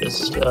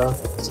just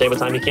save what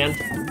time you can.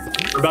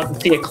 We're about to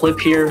see a clip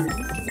here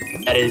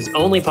that is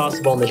only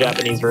possible in the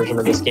Japanese version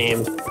of this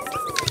game.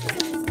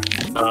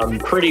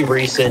 Pretty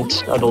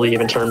recent, I believe,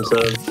 in terms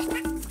of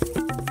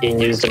being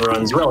used in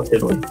runs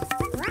relatively.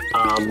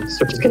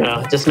 Switch is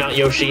gonna dismount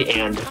Yoshi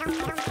and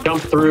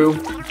jump through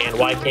and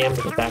Y-cam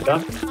to get back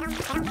up.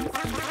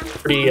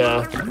 Pretty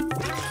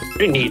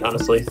neat,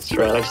 honestly,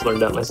 strat. I just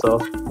learned that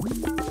myself.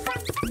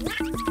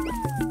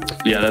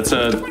 Yeah, that's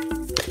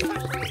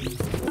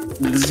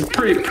this is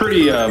pretty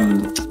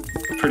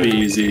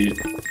easy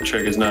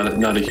trick. It's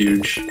not a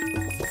huge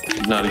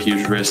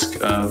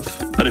risk of.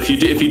 But if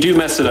you do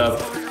mess it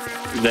up,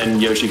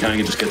 then Yoshi kind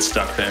of just gets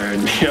stuck there,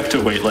 and you have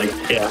to wait like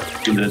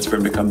 2 minutes for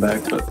him to come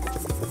back. But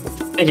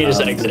I think you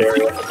just exit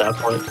area at that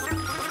point.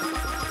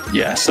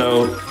 Yeah,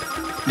 so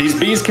these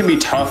Bs can be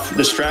tough.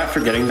 The strat for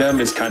getting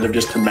them is kind of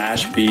just to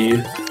mash B,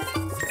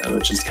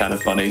 which is kind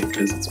of funny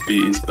because it's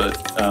Bs, but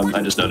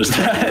I just noticed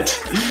that.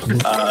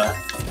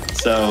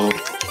 So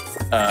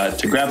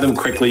to grab them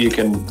quickly, you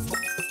can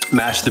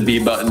mash the B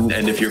button,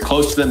 and if you're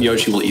close to them,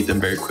 Yoshi will eat them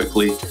very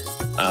quickly.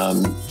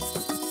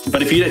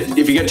 But if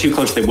you get too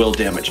close, they will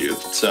damage you.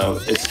 So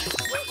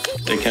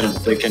they can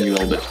be a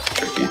little bit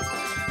tricky,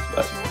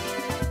 but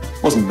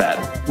wasn't bad.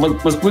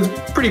 Was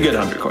pretty good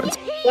 100 coins.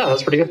 Yeah,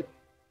 that's pretty good.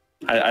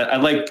 I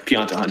like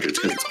Pianta 100s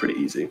because it's pretty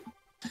easy.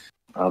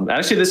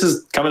 Actually, this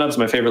is coming up as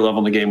my favorite level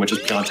in the game, which is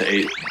Pianta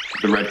 8,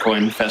 the Red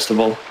Coin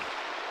Festival.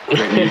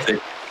 Great music.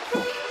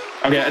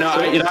 Okay, no,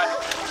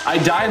 I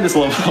die in this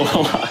level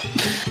a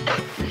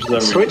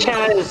lot. Switch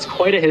has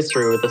quite a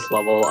history with this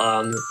level.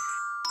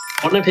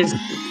 One of his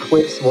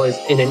clips was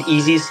in an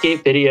Easy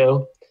Escape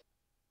video.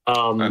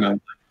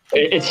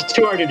 It's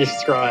too hard to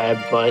describe,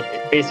 but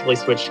basically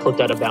Switch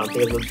clipped out of bounds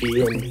because of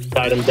B and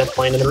died in Death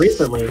Plane, and then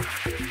recently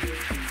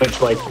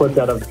Switch clipped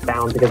out of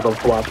bounds because of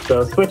fluff.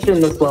 So Switch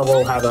and this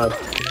level have a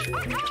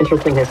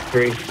interesting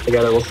history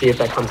together. We'll see if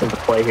that comes into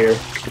play here.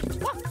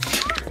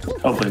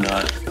 Hopefully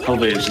not.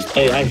 Hopefully it's just.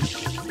 Hey,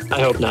 I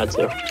hope not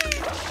too.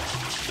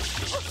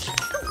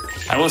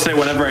 I will say,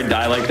 whenever I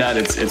die like that,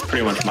 it's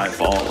pretty much my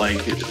fault. Like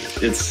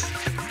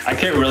I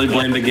can't really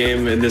blame the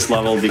game in this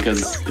level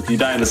because if you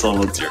die in this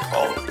level, it's your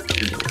fault.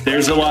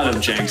 There's a lot of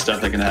jank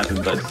stuff that can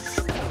happen, but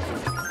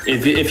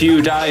if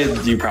you die,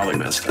 you probably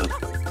messed up.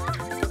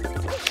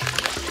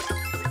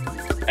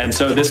 And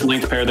so this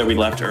linked pair that we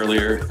left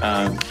earlier,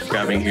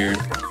 grabbing here,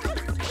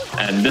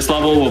 and this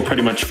level will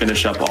pretty much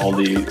finish up all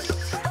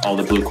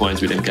the blue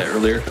coins we didn't get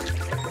earlier.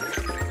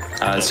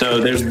 So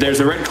there's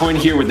a red coin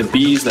here with the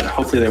Bs that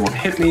hopefully they won't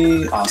hit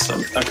me.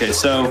 Awesome. Okay,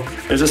 so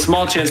there's a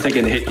small chance they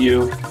can hit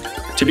you.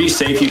 To be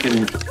safe, you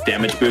can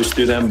damage boost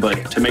through them,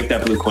 but to make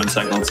that blue coin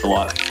cycle, it's a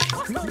lot.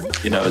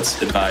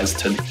 It's advised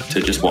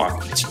to just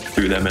walk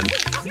through them, and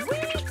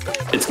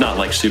it's not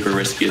like super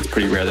risky. It's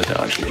pretty rare that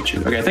they'll actually hit you.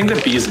 Okay, I think the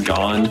B is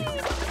gone.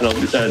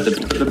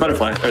 The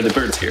butterfly or the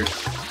bird's here.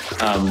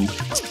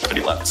 It's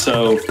pretty left.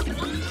 So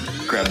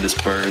grab this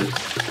bird.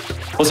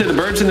 We'll say the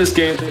bird's in this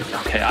game.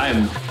 Okay,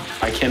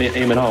 I can't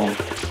aim at all.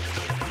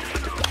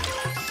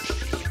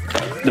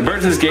 The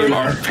birds in this game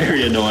are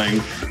very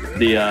annoying.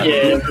 The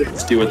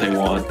birds do what they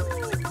want.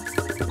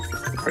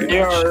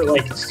 They are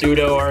like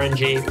pseudo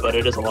RNG, but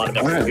it is a lot of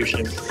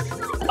execution.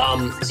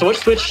 So what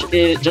Switch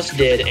just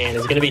did and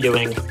is going to be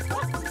doing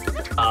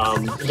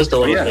just a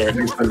little bit.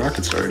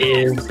 Rocket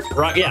storage.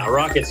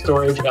 Rocket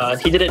storage.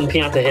 He did it in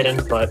Pianta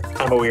Hidden, but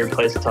kind of a weird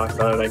place to talk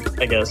about it,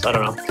 I guess. I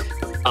don't know.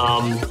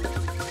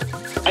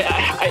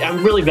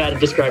 I'm really bad at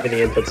describing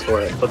the inputs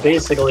for it, but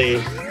basically,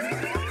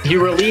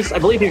 I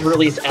believe you've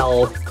released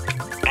L.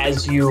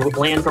 As you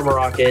land from a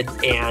rocket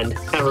and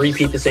kind of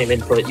repeat the same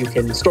input, you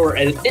can store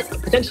a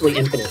potentially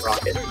infinite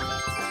rocket.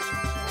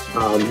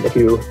 If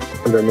you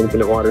under an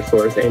infinite water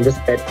source, and just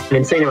at an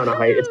insane amount of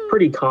height. It's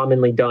pretty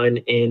commonly done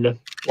in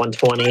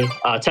 120.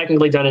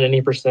 Technically done at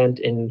any percent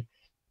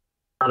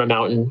on a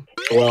mountain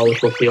as well,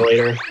 which we'll see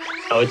later.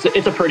 So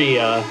it's a pretty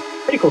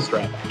cool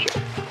strat,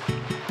 actually.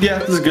 Yeah,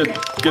 this is good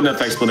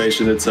enough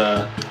explanation. It's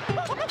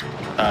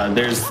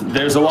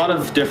there's a lot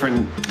of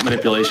different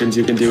manipulations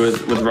you can do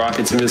with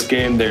rockets in this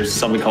game. There's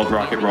something called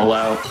rocket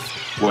rollout,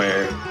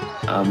 where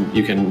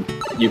you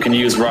can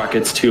use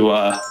rockets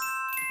to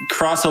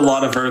cross a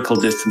lot of vertical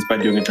distance by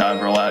doing a dive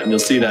rollout, and you'll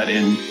see that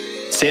in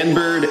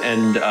Sandbird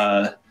and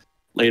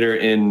later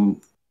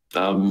in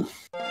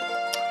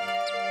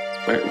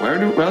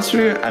where else do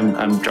we?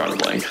 I'm drawing a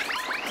blank.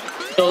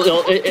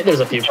 There's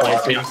a few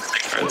places.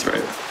 That's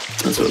right.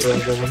 That's what I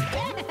was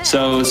thinking.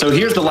 So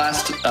here's the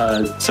last.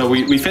 So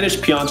we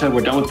finished Pianta. We're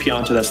done with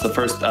Pianta. That's the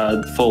first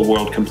full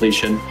world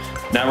completion.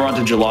 Now we're on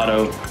to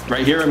Gelato.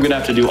 Right here, I'm going to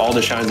have to do all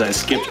the shines I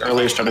skipped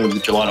earlier, starting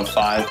with Gelato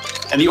 5.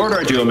 And the order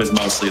I do them is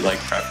mostly like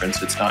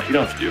preference. It's not, you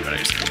don't have to do it when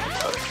I skip them.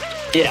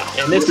 Yeah,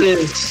 and we're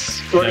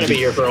going to be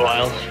here for a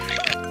while.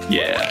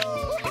 Yeah.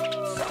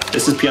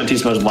 This is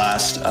Piantismo's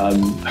last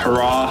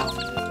hurrah.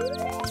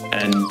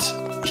 And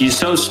he's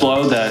so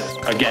slow that,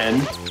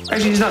 again,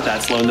 actually he's not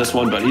that slow in this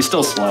one, but he's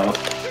still slow.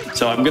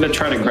 So I'm going to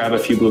try to grab a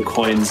few blue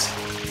coins.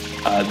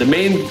 The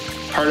main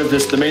part of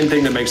this, the main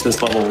thing that makes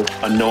this level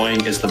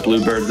annoying is the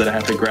bluebirds that I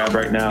have to grab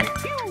right now.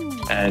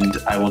 And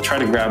I will try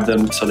to grab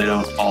them so they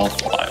don't all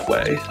fly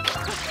away.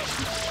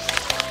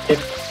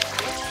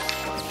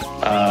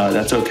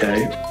 That's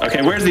okay.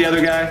 Okay, where's the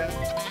other guy?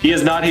 He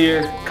is not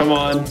here. Come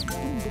on.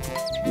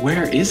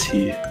 Where is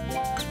he?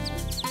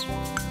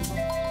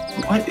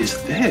 What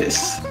is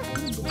this?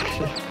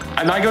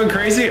 Am I going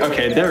crazy?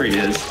 Okay, there he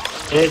is.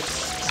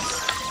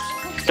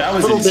 That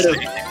was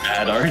insanely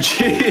bad,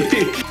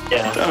 RG.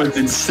 Yeah. That was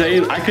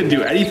insane. I couldn't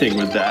do anything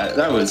with that.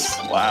 That was,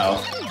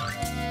 wow.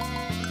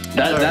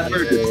 That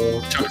bird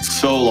took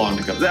so long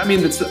to come. I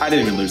mean, I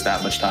didn't even lose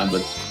that much time,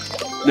 but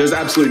there's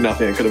absolutely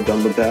nothing I could have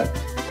done with that.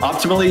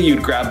 Optimally,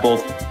 you'd grab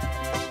both.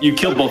 You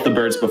kill both the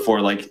birds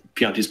before like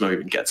Piantismo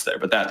even gets there,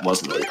 but that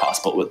wasn't really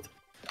possible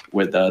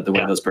with the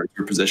way those birds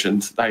were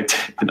positioned. I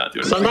did not do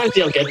it. Sometimes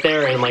you'll get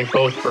there and like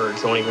both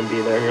birds won't even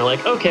be there, and you're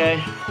like,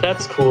 okay,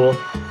 that's cool.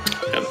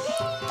 Yep.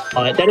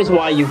 That is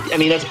why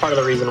that's part of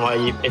the reason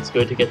why it's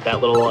good to get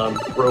that little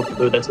rope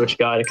loot. That's what you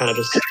got to kind of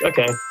just,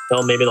 okay,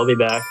 well, maybe they'll be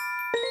back.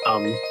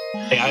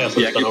 I also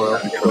don't know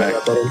where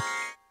back.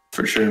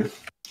 For sure.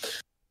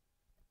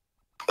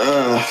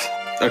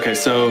 Okay,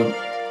 so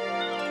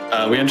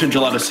we entered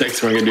Gelato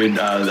 6. We're going to do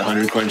the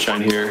 100 coin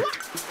shine here,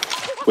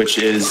 which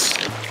is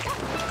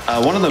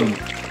one of them.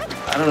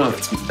 I don't know if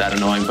it's that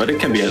annoying, but it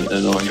can be an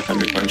annoying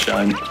 100 coin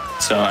shine.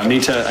 So I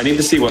need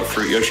to see what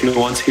fruit Yoshi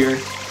wants here.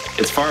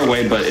 It's far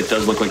away, but it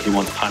does look like he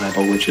wants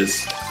pineapple, which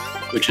is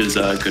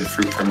a good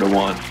fruit for him to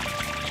want.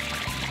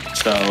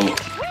 So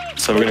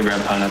we're gonna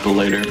grab pineapple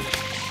later.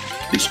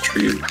 These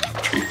tree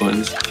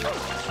coins.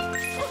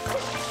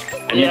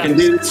 And you can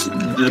do this.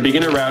 The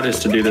beginner route is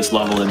to do this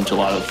level in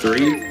Gelato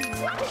 3.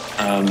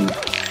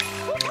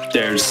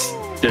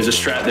 There's a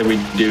strat that we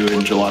do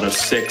in Gelato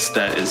 6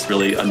 that is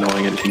really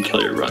annoying and can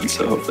kill your run.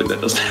 So hopefully that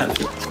doesn't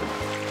happen.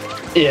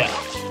 Yeah.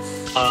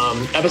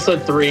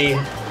 Episode 3.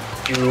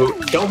 You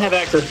don't have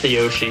access to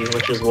Yoshi,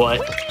 which is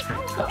what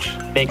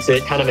makes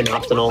it kind of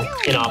unoptimal,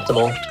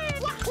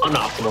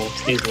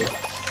 excuse me.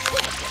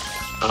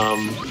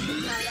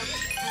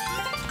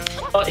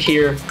 But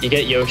here, you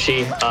get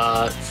Yoshi.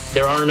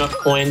 There are enough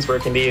coins where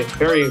it can be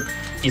very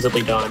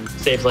easily done.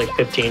 Saves like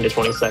 15 to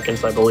 20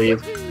 seconds, I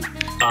believe.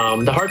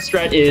 The hard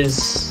strat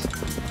is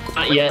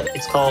not yet.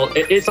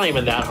 It's not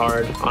even that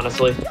hard,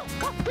 honestly.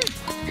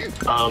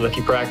 If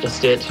you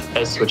practiced it,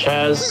 as Switch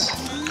has.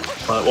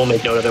 But we'll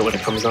make note of it when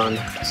it comes on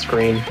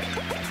screen.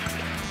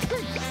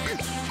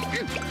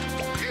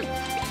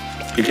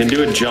 You can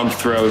do a jump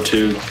throw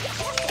to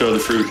throw the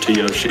fruit to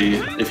Yoshi.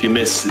 If you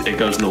miss, it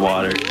goes in the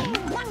water.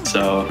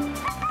 So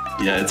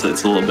yeah, it's a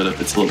little bit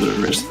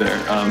of risk there.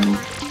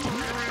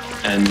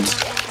 And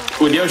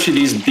with Yoshi,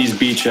 these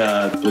beach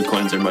blue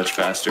coins are much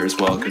faster as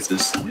well because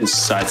his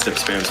sidestep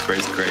spam spray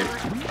is great.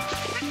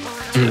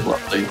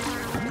 Lovely.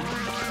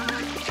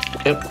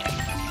 Yep.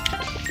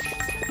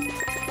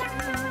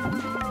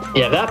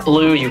 Yeah, that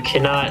blue you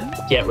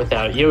cannot get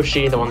without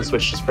Yoshi, the one the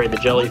Switch just sprayed the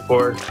jelly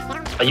for.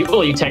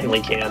 You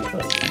technically can,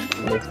 but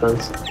it makes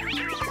sense.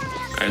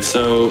 Alright,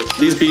 so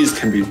these bees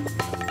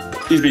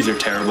are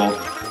terrible,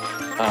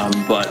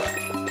 but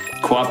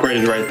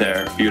cooperated right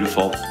there.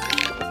 Beautiful.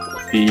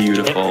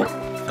 Beautiful.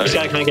 Yep. Just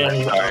gotta kind of get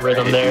a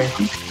rhythm there.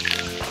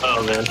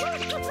 Oh man.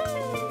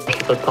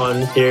 The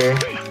puns here.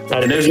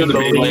 And there's another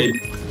Beyblade.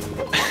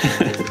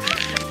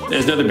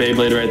 there's another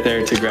Beyblade right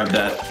there to grab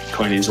that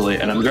coin easily.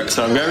 And I'm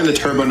grabbing the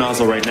turbo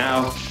nozzle right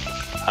now.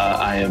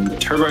 I am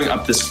turboing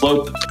up the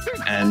slope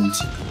and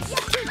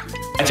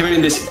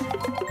activating this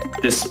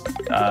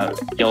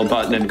yellow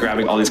button and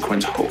grabbing all these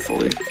coins,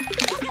 hopefully.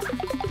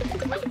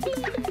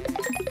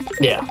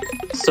 Yeah.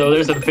 So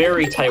there's a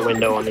very tight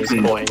window on these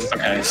coins.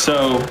 Okay,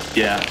 so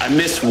yeah, I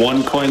missed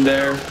one coin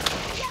there,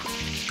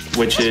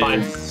 which is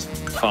fine.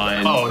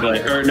 Oh, no.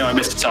 Or no, I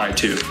missed, sorry,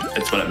 two.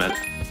 That's what I meant.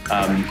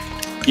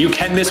 You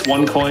can miss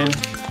one coin,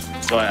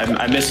 so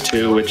I missed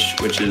two,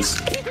 which is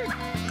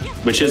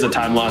a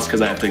time loss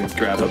because I have to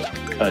grab a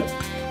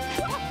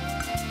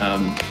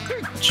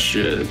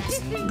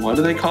what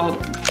do they call it?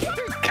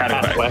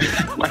 Cataquack.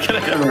 Why can't I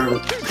never remember?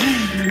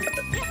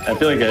 I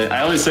feel like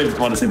I always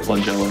want to say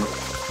Flangello.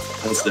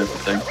 That's a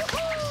different thing.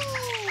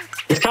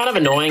 It's kind of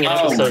annoying in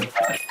episode.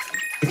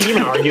 You can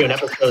even argue in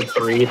episode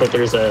 3 that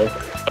there's a.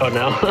 Oh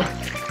no.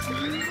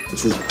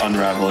 This is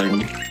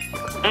unraveling.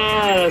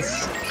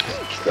 That's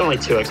only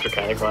 2 extra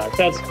Cataclash.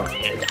 That's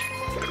fine.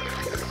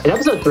 In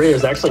episode 3,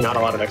 there's actually not a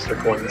lot of extra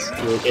coins.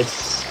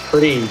 It's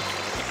pretty.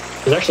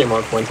 There's actually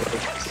more coins than the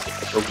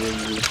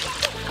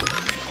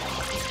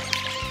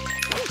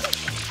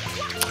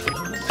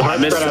hard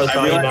spread I was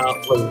talking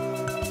about was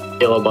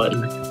yellow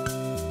button.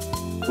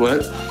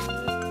 What?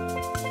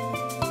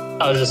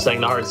 I was just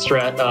saying the hard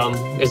strat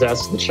is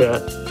asked in the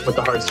chat what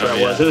the hard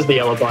strat was. It was the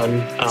yellow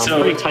button.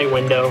 Pretty tight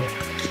window.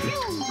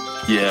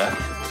 Yeah.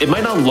 It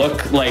might not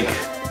look like...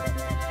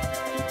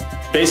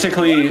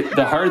 Basically,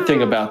 the hard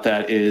thing about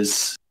that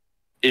is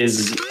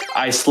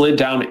I slid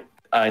down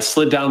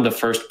the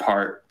first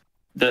part.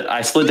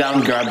 I slid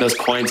down, grabbed those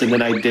coins, and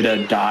then I did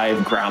a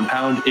dive ground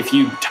pound. If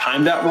you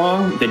time that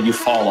wrong, then you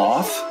fall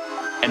off,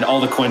 and all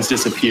the coins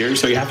disappear.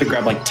 So you have to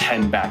grab like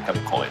 10 backup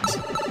coins,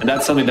 and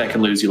that's something that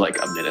can lose you like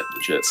a minute,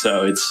 legit.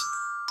 So it's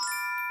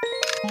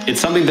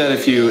something that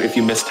if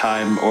you miss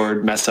time or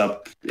mess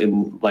up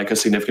in like a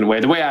significant way,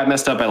 the way I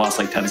messed up, I lost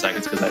like 10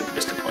 seconds because I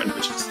missed a coin,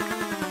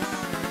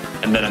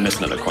 and then I missed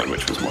another coin,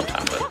 which was more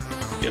time, but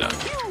you know,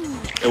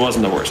 it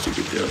wasn't the worst you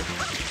could do.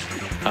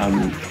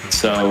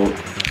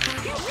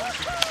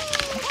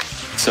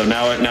 So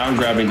now I'm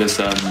grabbing this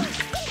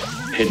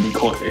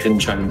hidden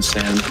shine in the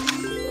sand.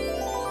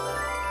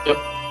 Yep.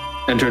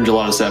 Enter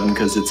Gelato 7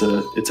 because it's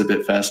a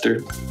bit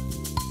faster.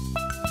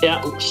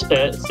 Yeah,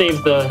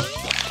 save the.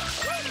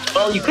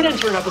 Well, you could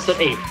enter in episode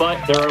 8,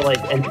 but there are like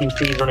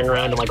NPCs running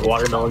around and like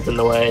watermelons in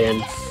the way,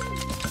 and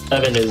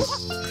 7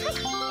 is,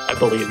 I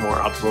believe, more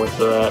optimal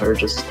for that, or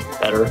just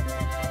better.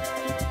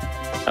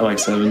 I like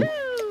 7.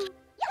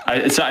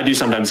 I do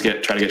sometimes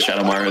try to get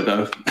Shadow Mario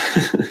though.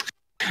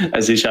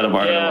 I see Shadow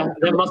Mario. Yeah,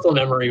 that muscle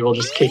memory will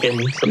just kick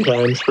in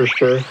sometimes for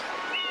sure.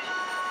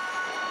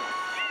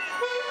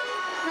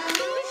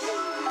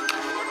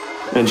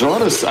 And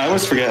Gelato's, I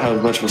always forget how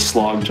much of a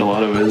slog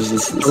Gelato is.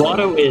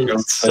 Gelato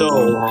is so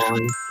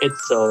long.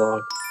 It's so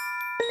long.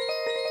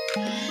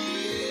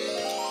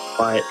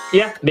 But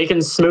yeah,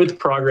 making smooth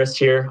progress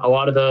here.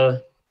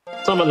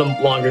 Some of the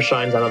longer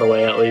shines out of the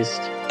way at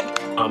least.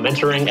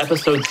 Entering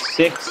episode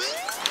 6.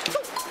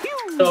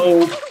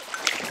 So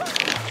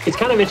it's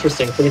kind of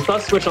interesting. So the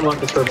thrust switch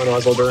unlocked the turbo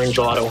nozzle during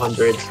Gelato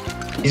 100.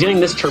 He's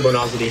getting this turbo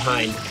nozzle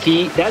behind.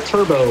 That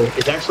turbo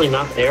is actually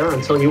not there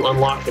until you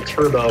unlock the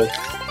turbo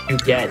you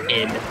get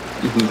in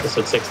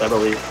episode 6, I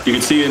believe. You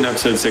can see in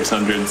episode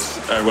 600s,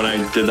 when I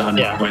did the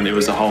 100 point, it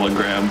was a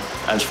hologram,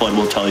 as Flood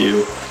will tell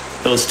you.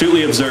 He'll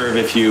astutely observe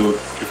if you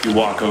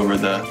walk over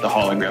the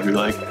hologram. You're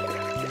like,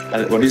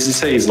 what does he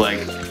say? He's like,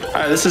 all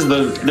right, this is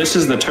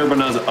the turbo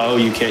nozzle. Oh,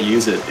 you can't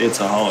use it.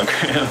 It's a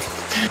hologram.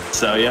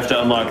 So you have to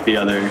unlock the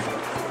other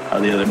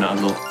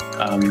nozzle.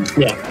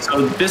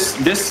 So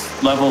this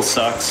level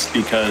sucks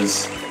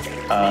because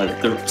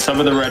some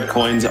of the red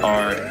coins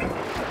are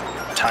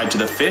tied to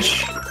the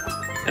fish,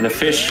 and the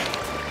fish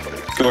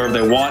go wherever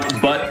they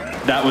want. But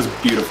that was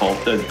beautiful.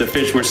 The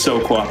fish were so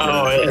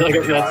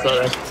cooperative. Oh, that's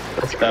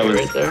that was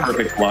right there.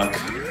 Perfect luck.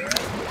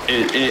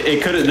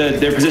 It could have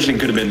their positioning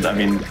could have been, I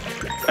mean,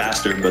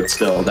 faster, but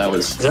still, that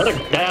was. That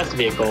has to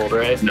be a gold,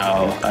 right?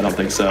 No, I don't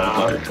think so.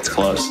 But it's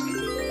close.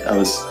 That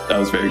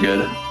was very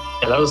good.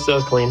 Yeah, that was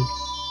clean.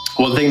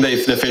 One thing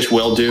the fish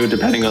will do,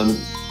 depending on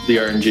the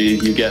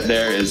RNG you get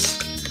there, is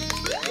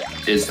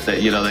that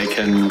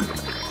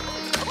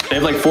they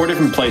have like 4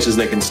 different places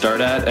they can start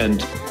at,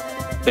 and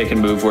they can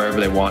move wherever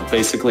they want.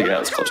 Basically, yeah,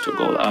 it's close to a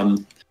gold.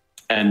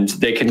 And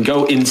they can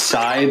go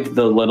inside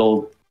the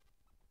little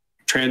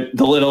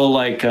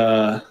like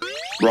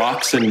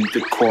rocks and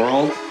the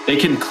coral. They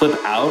can clip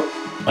out.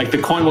 Like the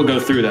coin will go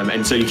through them,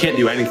 and so you can't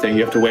do anything.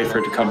 You have to wait for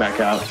it to come back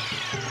out,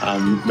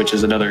 which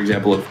is another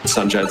example of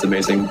Sunshine's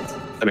amazing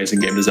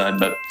game design.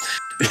 But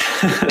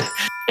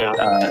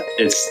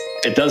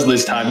it does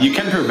lose time. You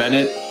can prevent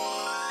it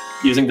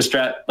using the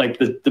strat, like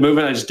the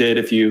movement I just did.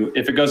 If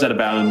it goes out of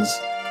bounds,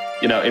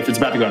 if it's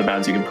about to go out of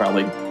bounds, you can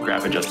probably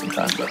grab it just in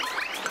time. But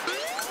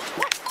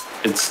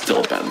it's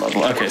still a bad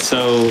level. Okay,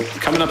 so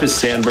coming up is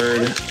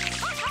Sandbird.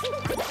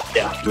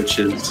 Yeah, which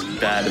is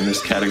bad in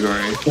this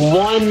category.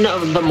 One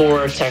of the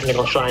more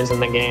technical shines in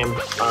the game.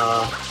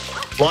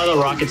 A lot of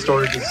the rocket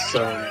storage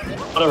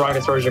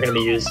are going to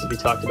be used, as we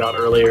talked about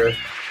earlier.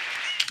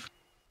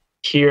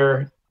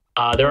 Here,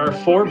 there are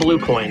 4 blue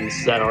coins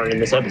that are in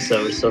this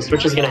episode, so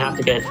Switch is going to have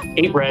to get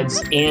 8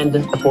 reds and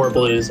the 4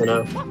 blues in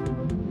a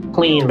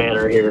clean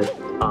manner here.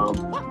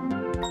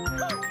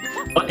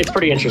 But it's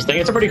pretty interesting.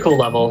 It's a pretty cool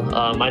level.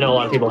 I know a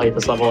lot of people hate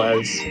this level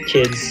as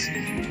kids.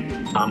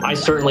 I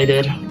certainly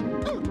did.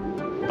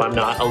 But I'm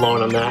not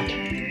alone on that.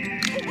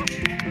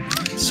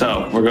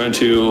 So we're going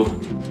to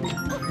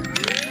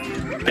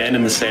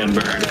abandon the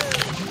Sandbird.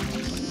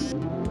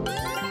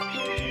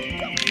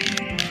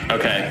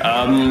 Okay.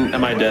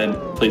 Am I dead?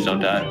 Please don't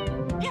die.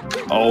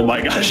 Oh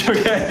my gosh.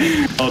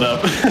 Okay. Hold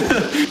up.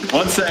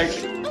 1 sec.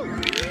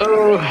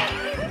 Oh.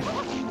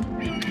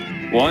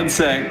 1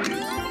 sec.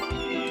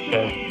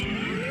 Okay.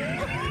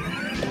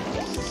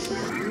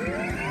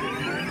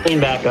 Clean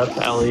back up,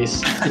 at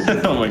least.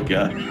 Oh my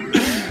god.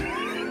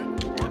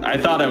 I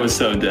thought I was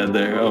so dead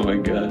there. Oh my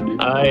god.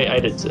 Dude. I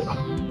did too.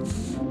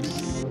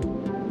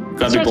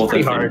 It's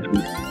pretty hard.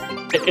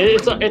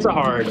 It's a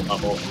hard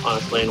level,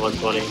 honestly, in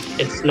 120.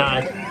 It's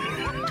not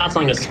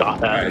something to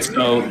scoff at.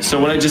 All right, so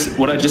what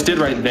I just did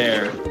right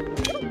there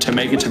to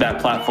make it to that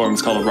platform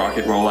is called a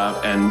rocket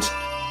rollout, and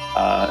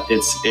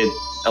it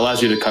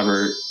allows you to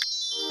cover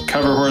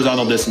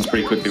horizontal distance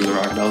pretty quickly with a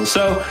rocket rollout.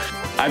 So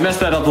I messed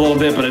that up a little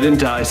bit, but I didn't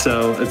die,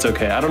 so it's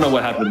okay. I don't know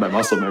what happened to my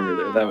muscle memory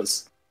there. That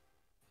was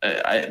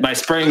my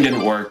spraying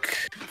didn't work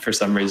for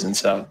some reason,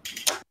 so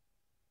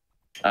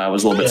I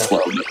was a little bit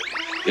slow. But,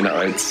 you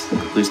know, it's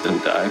at least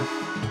didn't die.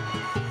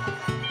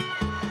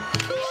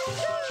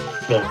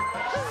 Yeah.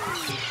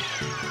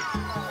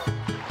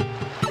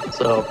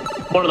 So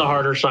one of the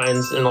harder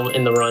shines in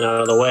the run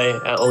out of the way,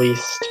 at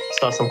least.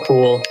 Saw some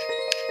cool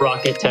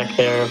rocket tech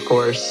there, of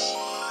course.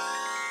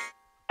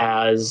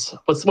 As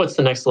what's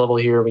the next level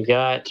here? We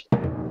got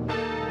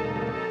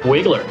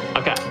Wiggler.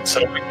 Okay.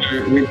 So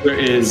Wiggler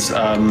is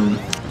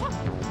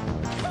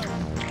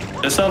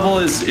this level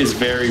is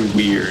very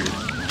weird.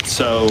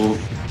 So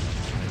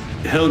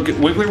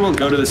Wiggler will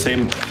go to the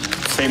same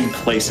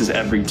places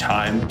every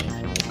time,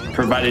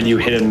 provided you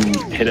hit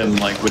him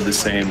like with the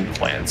same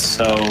plants.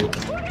 So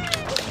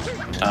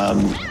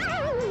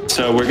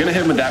we're gonna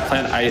hit him with that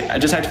plant. I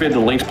just activated the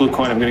linked blue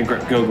coin. I'm gonna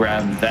go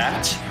grab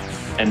that,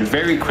 and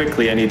very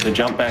quickly I need to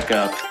jump back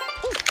up.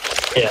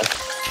 Yeah.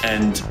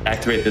 And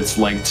activate this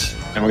linked,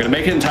 and we're gonna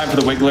make it in time for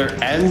the Wiggler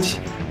and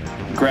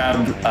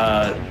grab.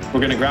 We're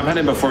gonna grab on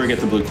him before we get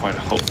the blue coin,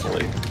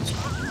 hopefully.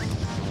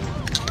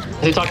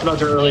 As we talked about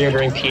earlier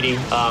during PD,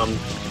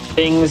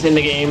 things in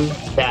the game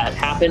that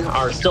happen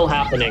are still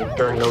happening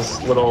during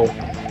those little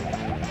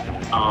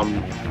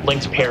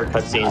linked pair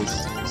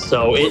cutscenes.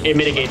 So it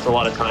mitigates a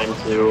lot of time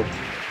to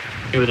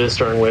do this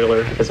during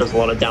Wiggler because there's a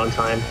lot of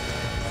downtime.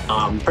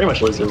 Pretty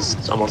much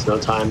loses almost no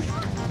time.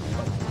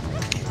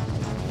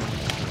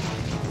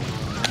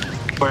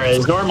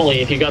 Whereas normally,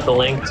 if you got the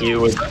link,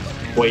 you would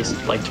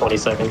waste like 20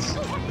 seconds.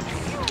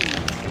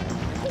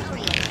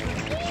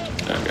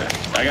 Okay.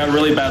 I got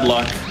really bad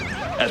luck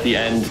at the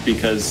end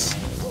because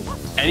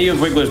any of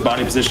Wiggler's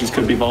body positions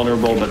could be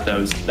vulnerable, but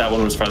that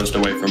one was farthest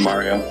away from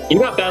Mario. You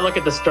got bad luck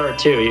at the start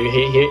too.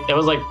 That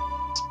was like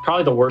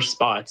probably the worst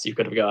spots you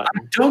could have gotten.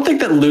 I don't think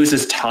that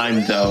loses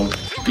time though,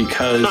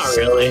 because not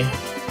really.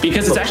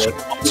 Because it's actually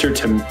closer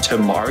to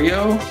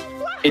Mario.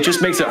 It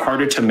just makes it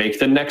harder to make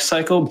the next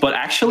cycle. But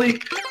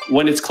actually,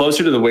 when it's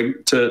closer to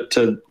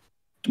the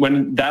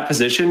when that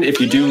position, if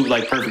you do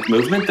like perfect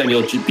movement, then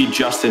you'll be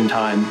just in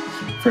time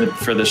for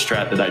the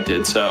strat that I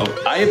did. So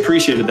I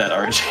appreciated that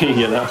RNG.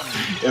 You know,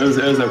 it was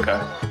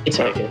okay. It's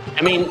okay.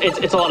 I mean,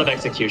 it's a lot of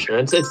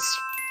execution.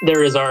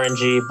 There is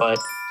RNG, but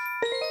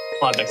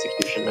a lot of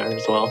execution there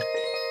as well.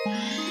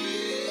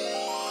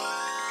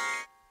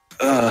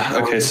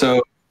 Okay,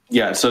 so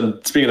yeah. So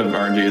speaking of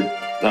RNG,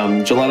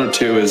 Gelato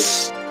 2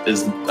 is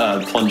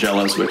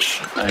Plungellas, which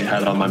I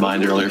had on my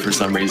mind earlier for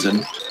some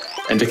reason.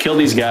 And to kill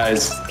these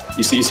guys,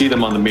 you see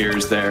them on the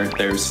mirrors there.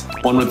 There's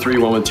one with 3,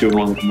 one with 2, and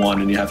one with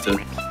 1, and you have to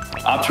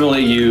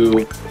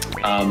optimally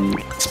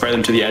spray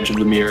them to the edge of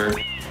the mirror,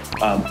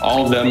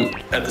 all of them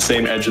at the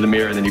same edge of the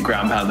mirror, and then you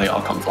ground pound, they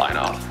all come flying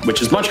off,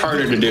 which is much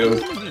harder to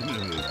do.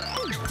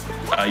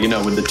 You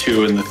know, with the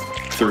 2 and the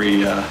 3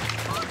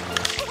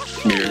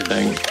 mirror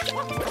thing.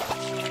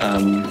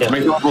 To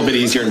make it a little bit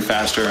easier and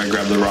faster, I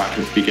grabbed the rocket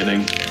at the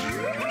beginning.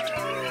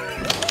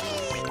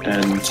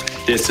 And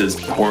this is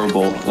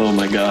horrible. Oh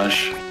my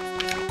gosh.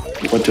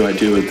 What do I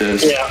do with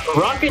this? Yeah,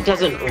 rocket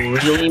doesn't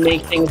really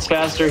make things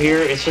faster here.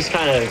 It's just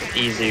kind of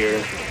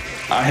easier.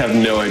 I have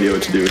no idea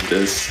what to do with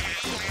this.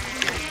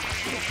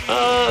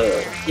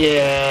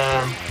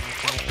 Yeah.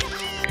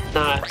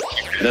 Not.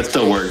 That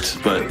still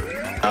worked, but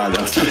that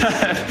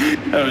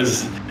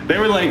was bad. They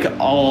were like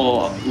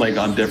all like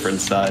on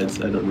different sides.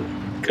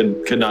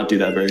 Could not do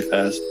that very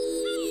fast.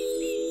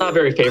 Not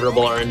very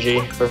favorable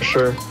RNG for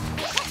sure.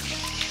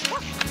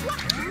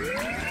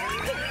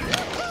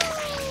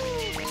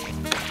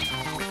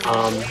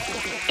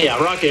 Yeah,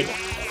 rocket.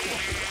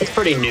 It's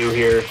pretty new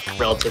here,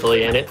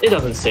 relatively, and it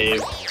doesn't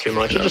save too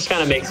much. It just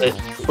kind of makes it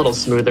a little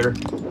smoother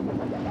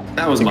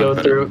that was to much go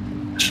better. through.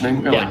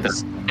 Positioning. I like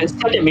that. And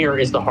second mirror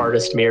is the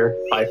hardest mirror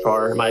by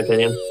far, in my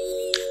opinion.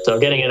 So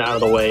getting it out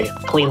of the way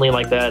cleanly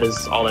like that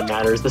is all that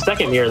matters. The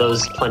second mirror,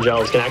 those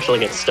plungellas can actually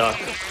get stuck.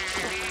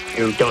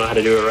 You don't know how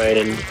to do it right,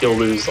 and you'll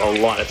lose a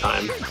lot of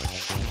time.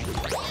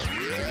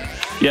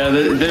 Yeah,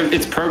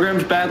 it's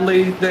programmed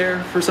badly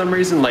there for some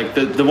reason. Like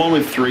the one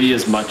with 3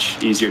 is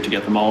much easier to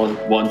get them all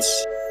at once,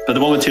 but the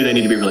one with 2 they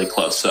need to be really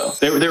close. So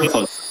they were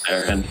close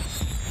there, and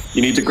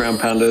you need to ground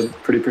pound a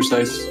pretty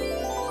precise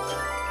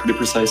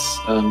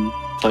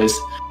place.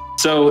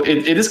 So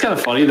it is kind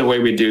of funny the way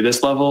we do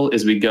this level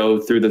is we go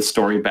through the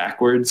story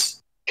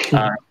backwards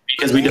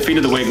because we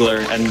defeated the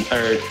Wiggler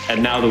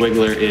and now the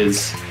Wiggler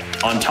is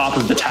on top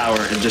of the tower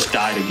and just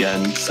died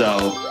again.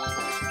 So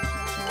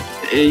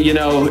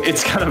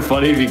it's kind of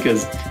funny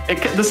because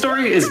the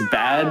story is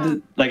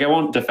bad. Like I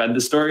won't defend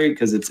the story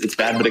because it's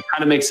bad, but it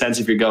kind of makes sense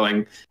if you're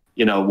going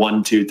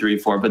 1, 2, 3,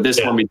 4. But this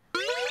one we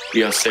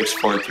go 6,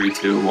 4, 3,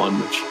 2, 1,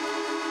 which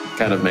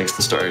kind of makes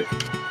the story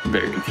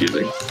very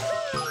confusing.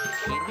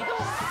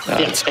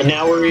 And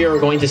now we are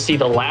going to see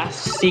the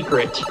last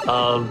secret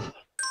of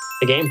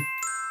the game.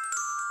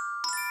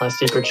 Last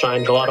secret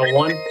shine, Gelato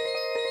 1.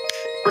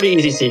 Pretty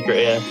easy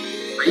secret, yeah.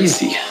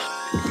 Easy.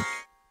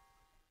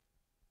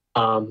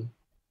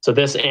 So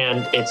this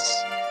and its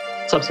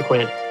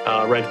subsequent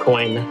red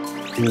coin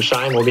and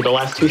shine will be the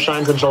last 2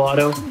 shines of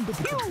Gelato.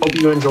 Hope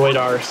you enjoyed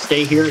our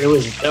stay here.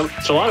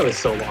 Gelato is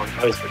so long. I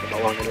always forget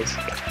how long it is.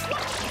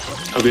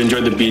 Hope you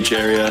enjoyed the beach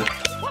area.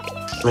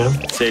 Yeah.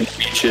 Say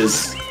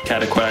beaches,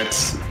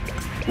 cataquacks.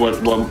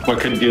 What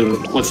could you?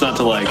 What's not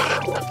to like?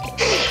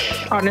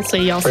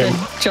 Honestly, y'all said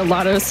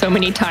gelato so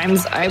many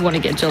times. I want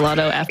to get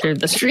gelato after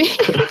the stream.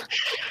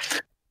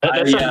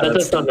 That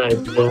does sound nice.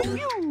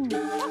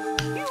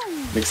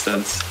 Makes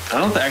sense. I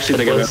don't actually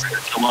think I've ever had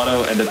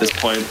gelato, and at this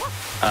point,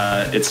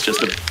 it's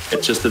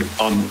just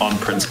on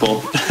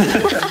principle.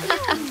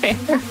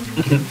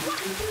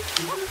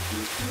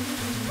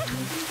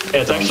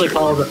 Yeah, it's actually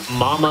called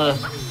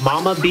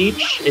Mama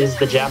Beach is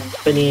the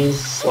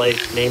Japanese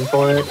name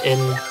for it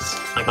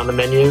on the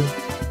menu.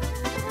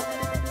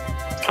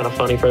 It's kind of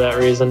funny for that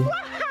reason.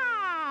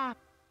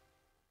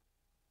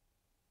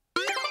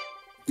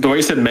 The way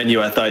you said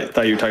menu, I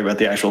thought you were talking about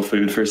the actual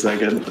food for a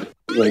second.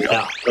 No,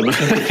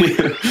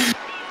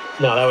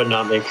 that would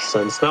not make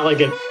sense. Not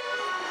like it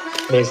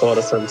makes a lot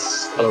of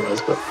sense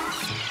otherwise, but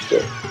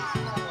yeah.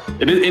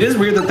 It is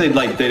weird that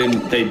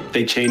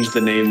they changed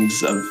the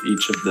names of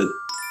each of the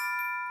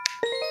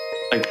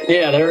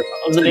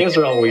the names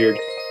are all weird.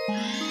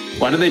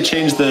 Why did they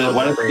change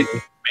why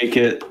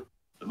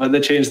did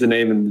they change the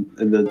name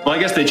in the well, I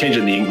guess they changed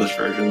it in the English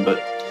version,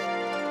 but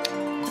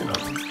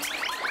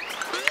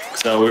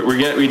so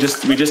we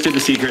just did the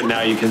secret.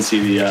 Now you can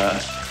see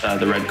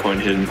the red coin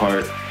hidden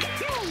part.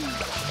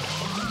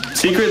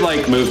 Secret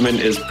movement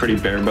is pretty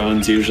bare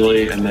bones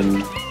usually, and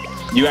then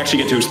you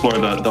actually get to explore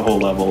the whole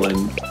level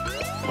and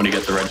when you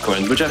get the red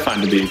coins, which I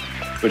find to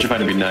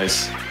be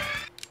nice.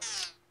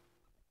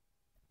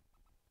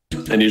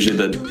 And usually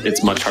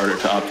it's much harder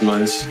to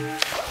optimize.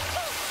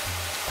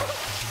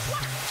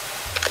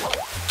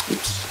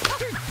 Oops.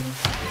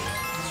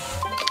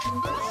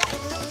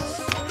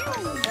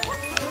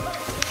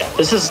 Yeah,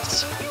 this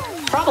is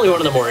probably one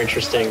of the more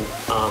interesting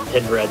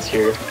hidden reds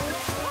here.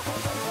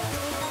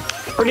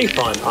 Pretty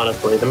fun,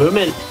 honestly. The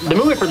movement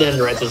for the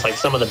hidden reds is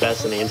some of the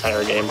best in the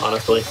entire game,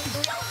 honestly.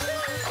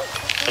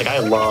 I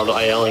love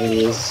ILing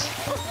these.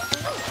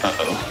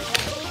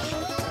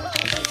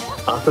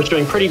 First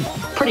doing pretty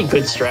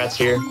good strats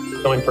here.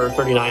 Going for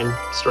 39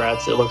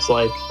 strats, it looks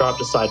like. Drop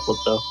to side flip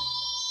though.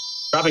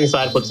 Dropping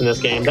side flips in this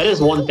game. That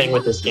is one thing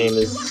with this game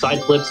is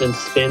side flips and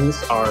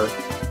spins are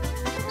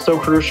so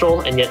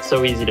crucial and yet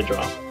so easy to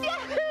drop.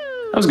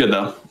 That was good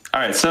though. All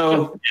right,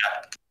 so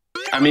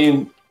yeah. I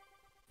mean,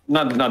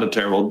 not a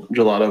terrible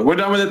gelato. We're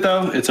done with it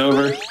though. It's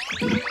over.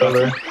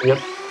 Over.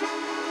 Yep.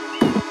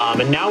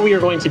 And now we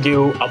are going to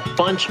do a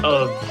bunch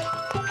of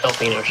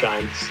Delfino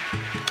shines.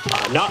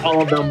 Not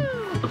all of them.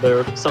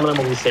 Some of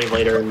them will be saved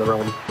later in the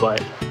run,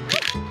 but a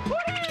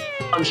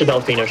bunch of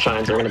Delfino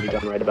shines are going to be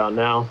done right about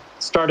now.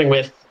 Starting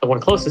with the one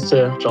closest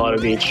to Gelato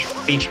Beach,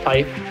 Beach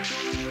Pipe.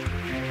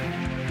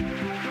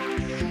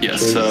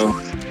 Yes, so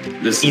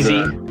this is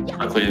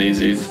roughly an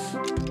easy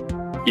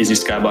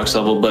skybox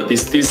level, but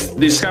these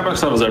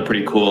skybox levels are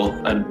pretty cool,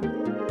 and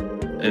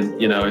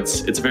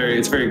it's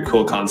very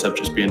cool concept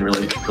just being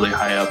really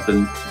high up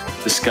in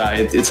the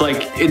sky.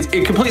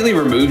 It completely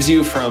removes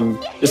you from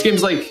this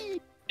game's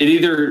it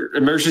either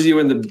immerses you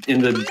in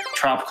the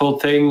tropical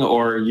thing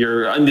or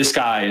you're in the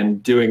sky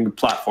and doing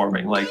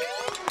platforming.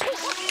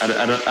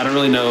 I don't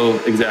really know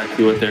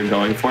exactly what they're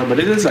going for, but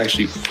it is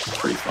actually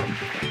pretty fun.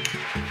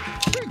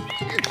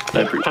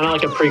 Kind of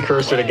like a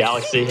precursor to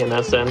Galaxy in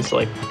that sense,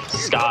 like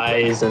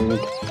skies and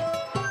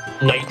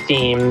night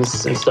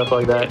themes and stuff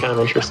like that. Kind of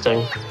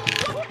interesting.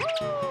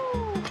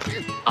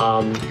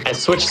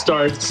 As Switch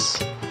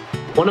starts,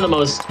 one of the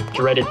most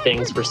dreaded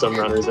things for some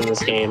runners in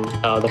this game,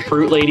 the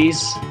fruit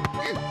ladies.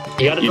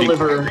 You gotta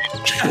deliver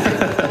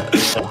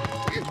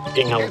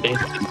being healthy.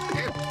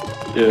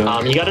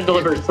 Yeah. You got to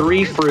deliver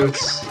 3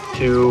 fruits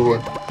to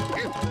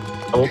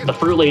the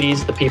fruit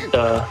ladies, the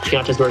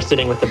fiancés who are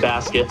sitting with the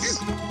baskets.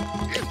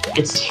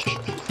 It's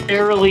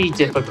fairly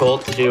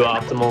difficult to do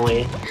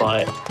optimally,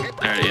 but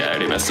I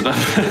already messed it up.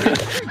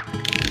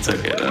 It's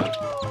okay though.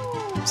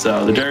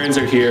 So the durians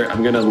are here.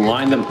 I'm gonna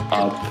line them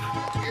up.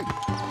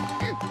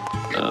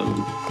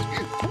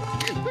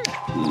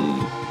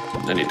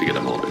 I need to get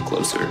them a little bit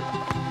closer.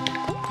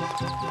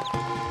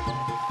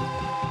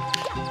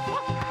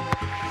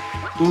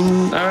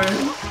 All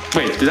right.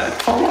 Wait, did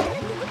that fall off?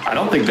 I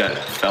don't think that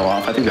fell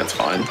off. I think that's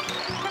fine.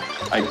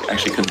 I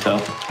actually couldn't tell.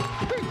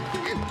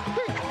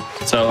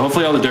 So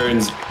hopefully all the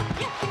durians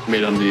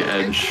made on the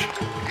edge.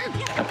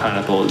 That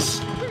pineapple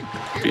is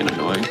being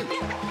annoying.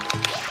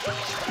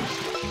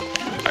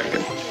 All right,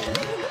 good.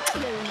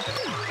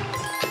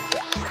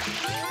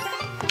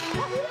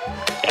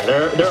 Yeah,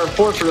 there are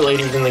 4 fruit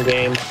ladies in the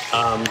game.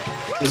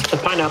 The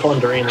pineapple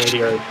and durian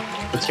lady are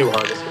the 2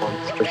 hardest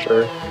ones for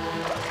sure.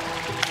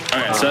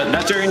 Okay, so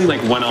that durian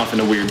like went off in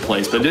a weird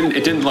place, but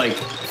it didn't like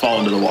fall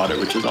into the water,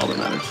 which is all that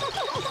matters.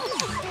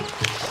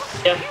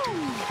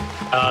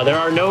 Yeah. There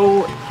are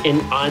no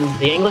on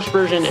the English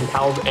version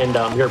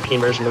and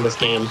European version of this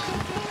game.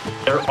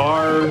 There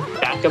are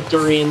backup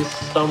durians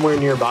somewhere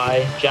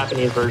nearby.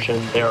 Japanese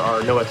version, there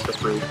are no extra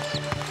fruit.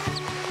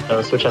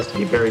 So Switch has to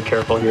be very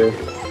careful here.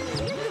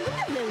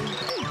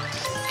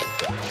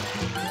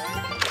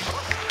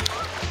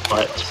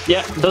 But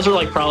yeah, those are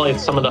like probably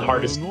some of the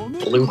hardest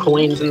blue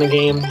coins in the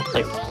game.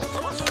 Like,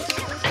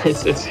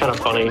 it's kind of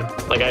funny.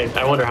 Like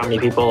I wonder how many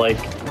people like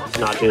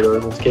not do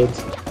those as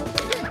kids.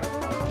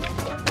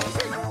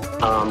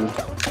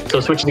 So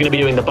Switch is going to be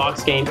doing the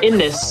box game in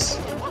this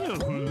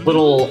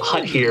little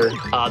hut here.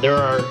 There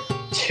are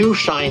 2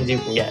 shines you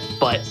can get,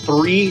 but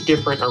 3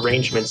 different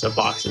arrangements of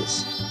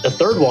boxes. The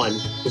 3rd one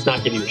does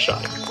not give you a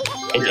shine.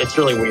 It's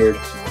really weird.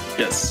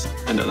 Yes,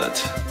 I know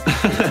that.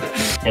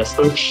 Yeah,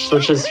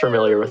 Switch is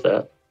familiar with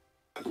that.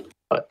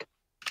 But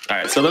All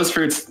right, so those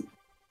fruits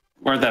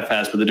weren't that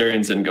fast, but the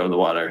durians didn't go in the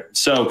water.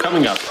 So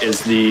coming up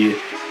is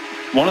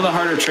one of the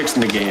harder tricks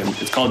in the game.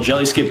 It's called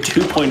Jelly Skip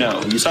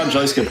 2.0. You saw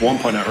Jelly Skip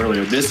 1.0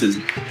 earlier. This is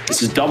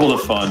double the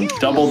fun,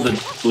 double the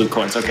blue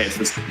coins. Okay,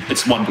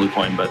 it's 1 blue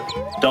coin, but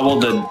double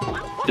the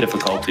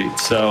difficulty.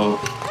 So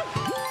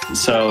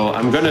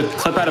I'm gonna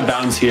clip out of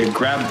bounds here,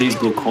 grab these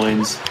blue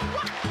coins,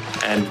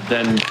 and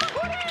then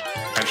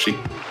actually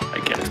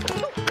I can't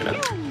explain. I'm gonna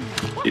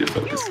need to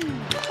focus.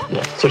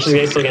 yeah, Switch is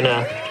basically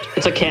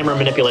it's a camera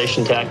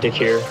manipulation tactic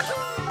here,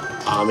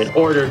 in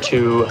order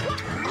to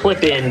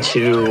clip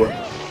into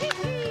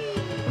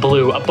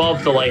blue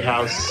above the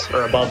lighthouse,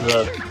 or above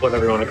the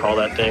whatever you want to call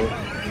that thing.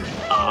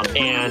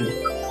 And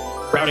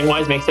routing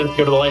wise makes sense to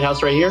go to the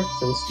lighthouse right here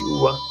since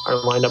you are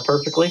lined up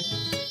perfectly.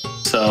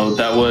 So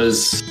that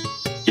was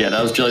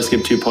Jelly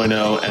Skip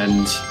 2.0,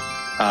 and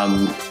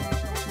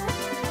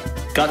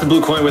got the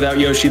blue coin without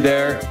Yoshi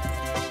there.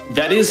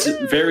 That is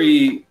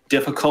very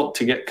difficult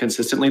to get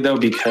consistently though,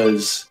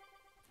 because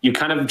you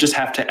kind of just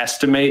have to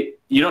estimate.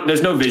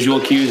 There's no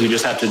visual cues. You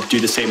just have to do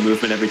the same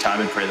movement every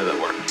time and pray that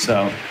it works.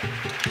 So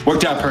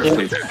worked out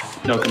perfectly there.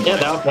 No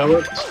complaints. Yeah, that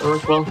worked. That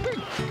worked well.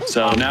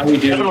 So now we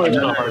do Definitely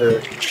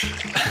harder.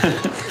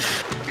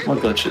 more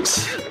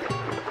glitches.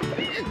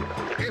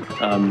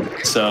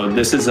 So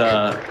this is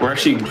we're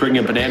actually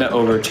bringing a banana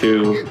over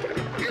to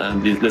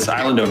this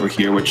island over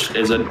here, which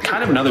is a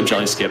kind of another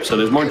jelly skip. So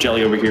there's more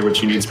jelly over here,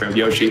 which you need to spare with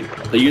Yoshi.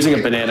 But using a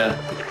banana,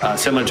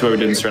 similar to what we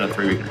did in Strata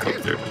 3, we can click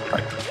through.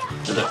 Right.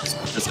 That's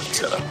it,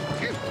 setup.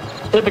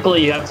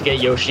 Typically, you have to get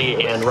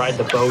Yoshi and ride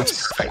the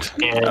boats.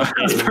 Perfect. And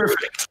That's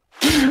perfect.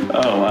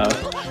 Oh,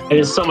 wow. It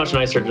is so much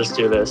nicer to just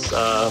do this.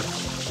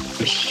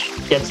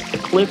 Gets the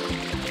clip.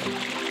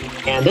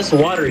 And this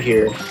water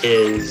here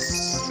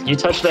is, you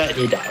touch that and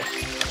you die.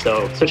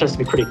 So Switch has to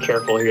be pretty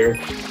careful here.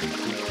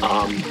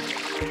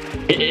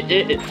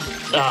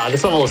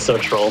 This level is so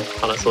troll,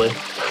 honestly.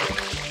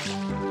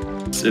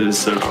 It is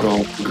so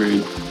troll,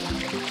 agreed.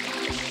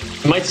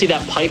 You might see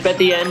that pipe at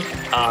the end.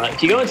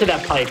 If you go into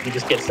that pipe, you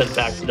just get sent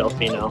back to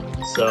Delfino.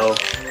 So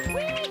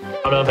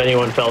I don't know if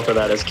anyone fell for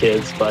that as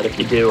kids, but if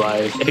you did,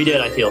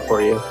 I feel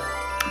for you.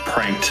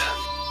 Pranked.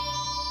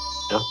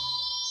 Yeah.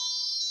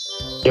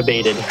 You're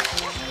baited.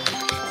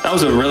 That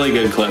was a really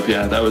good clip.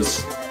 Yeah, that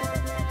was.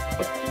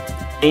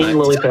 Nice.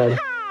 Lily pad.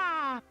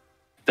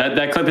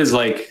 That clip is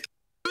like,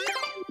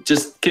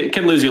 just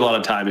can lose you a lot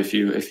of time if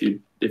you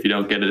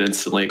don't get it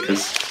instantly,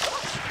 because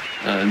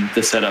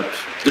the setup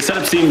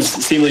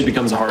seemingly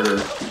becomes harder.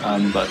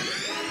 But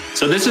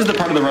so this is the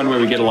part of the run where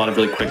we get a lot of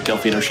really quick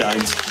Delfino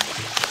shines.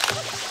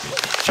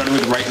 Starting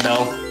with right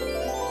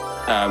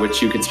Mel,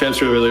 which you can spam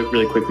through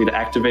really quickly to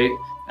activate.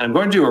 And I'm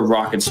going to do a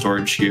rocket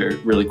storage here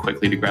really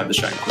quickly to grab the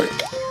shine quick.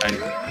 I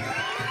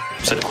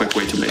said quick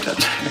way too many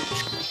times.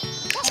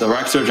 So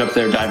rocket storage up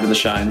there, dive in the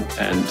shine,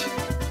 and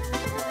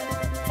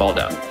fall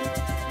down.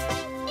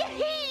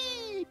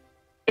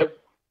 Yep.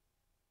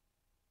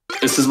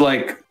 This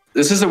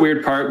is a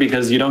weird part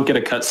because you don't get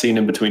a cutscene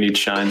in between each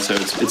shine, so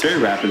it's very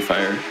rapid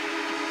fire.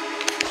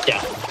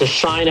 yeah, just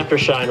shine after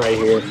shine right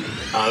here.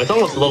 It's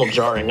almost a little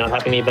jarring not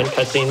having the event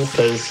cutscenes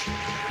because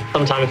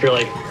sometimes if you're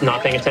like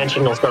not paying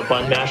attention, you'll start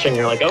button mashing. And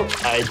you're like, oh,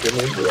 I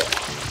didn't do it.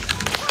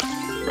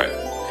 Right.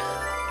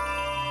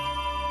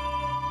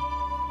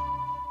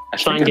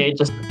 Shine gate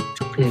just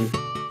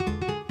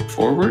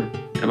forward.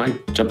 Am I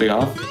jumping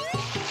off?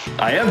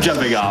 I am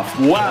jumping off.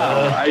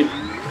 Wow.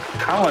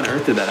 How on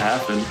earth did that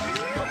happen?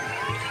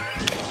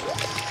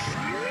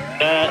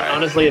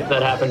 Honestly, if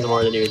that happens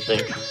more than you would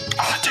think.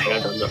 Oh, dang. I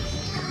don't know.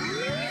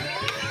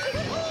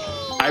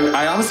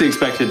 I honestly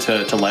expected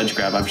to ledge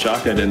grab. I'm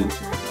shocked I didn't.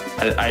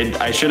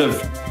 I should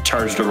have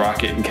charged a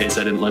rocket in case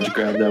I didn't ledge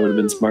grab. That would have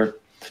been smart.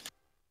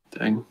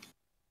 Dang.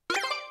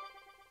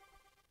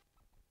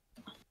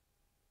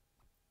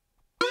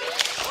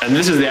 And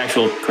this is the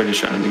actual quickest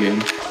shine in the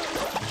game.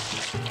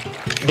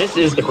 This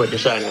is the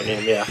quickest shine in the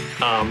game, yeah.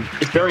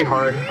 It's very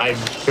hard. I'm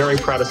very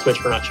proud of Switch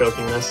for not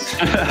choking this.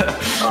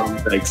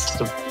 Thanks.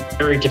 It's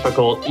very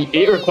difficult.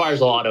 It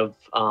requires a lot of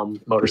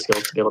motor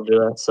skills to be able to do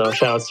that. So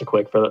shout outs to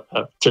Quick for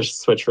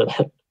just Switch for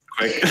that.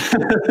 Quick.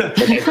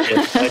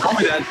 Call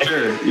me that,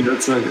 sure. You know,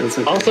 it's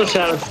okay. Also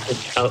shout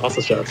outs.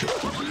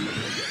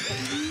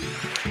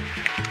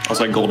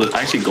 Also, I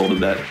actually golded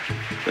that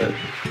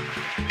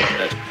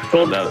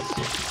Gold. out.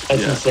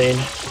 That's insane.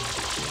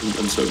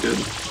 I'm so good.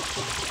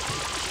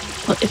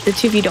 Well, if the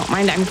two of you don't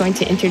mind, I'm going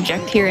to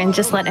interject here and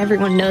just let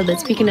everyone know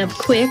that speaking of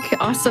quick,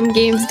 Awesome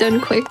Games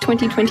Done Quick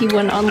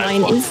 2021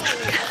 online is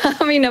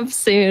coming up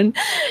soon.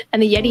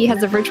 And the Yeti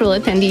has a virtual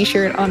attendee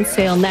shirt on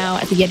sale now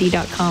at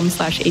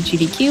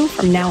theyeti.com/AGDQ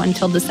from now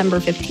until December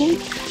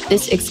 15th.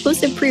 This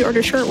exclusive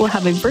pre-order shirt will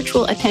have a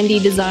virtual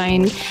attendee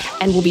design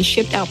and will be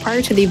shipped out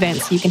prior to the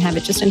event, so you can have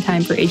it just in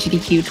time for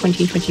AGDQ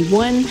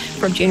 2021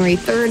 from January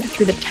 3rd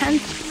through the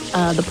 10th.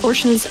 A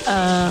portion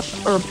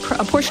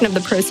of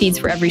the proceeds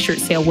for every shirt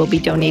sale will be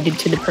donated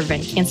to the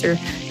Prevent Cancer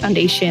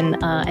Foundation.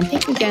 And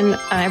thank you again,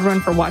 everyone,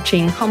 for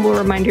watching. Humble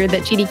reminder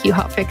that GDQ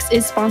Hotfix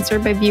is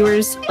sponsored by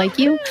viewers like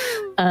you.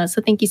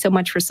 So thank you so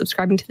much for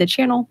subscribing to the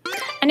channel.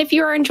 And if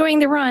you are enjoying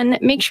the run,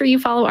 make sure you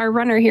follow our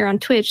runner here on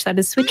Twitch. That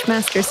is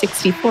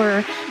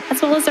Switchmaster64,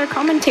 as well as our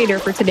commentator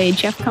for today,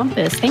 Jeff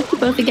Compass. Thank you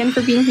both again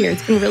for being here.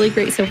 It's been really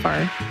great so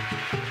far.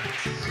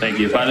 Thank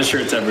you. Buy the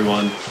shirts,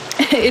 everyone.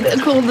 It's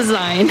a cool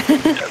design.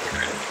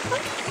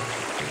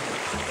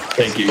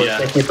 Thank you. Yeah.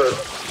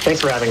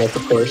 Thanks for having us,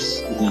 of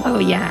course. Oh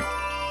yeah.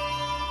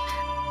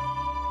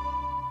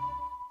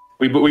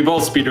 We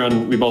both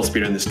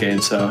speedrun this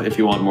game. So if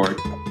you want more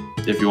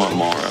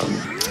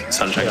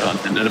Sunshine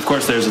content, and of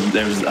course there's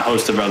a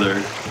host of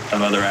other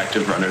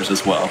active runners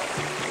as well.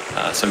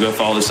 So go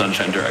follow the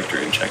Sunshine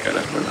directory and check out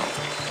everyone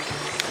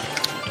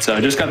else. So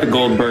I just got the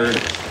gold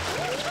bird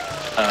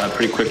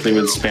pretty quickly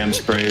with spam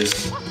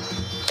sprays.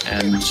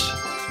 And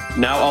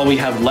now all we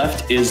have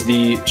left is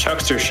the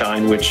Chuckster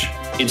Shine, which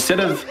instead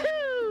of,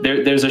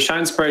 there's a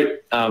Shine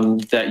Sprite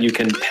that you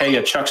can pay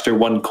a Chuckster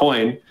 1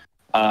 coin,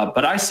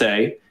 but I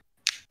say,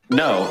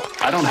 no,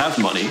 I don't have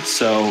money,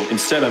 so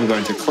instead I'm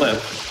going to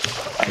clip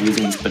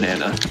using this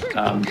banana,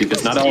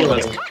 because not all of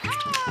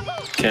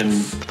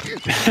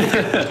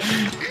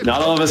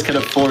us can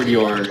afford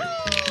your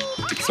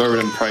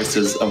exorbitant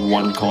prices of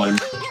 1 coin.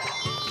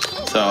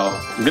 So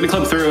I'm going to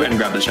clip through and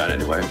grab the shine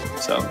anyway,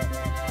 so.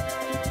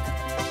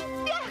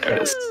 There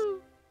it is.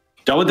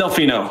 Done with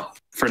Delfino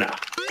for now.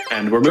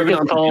 And we're moving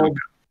on to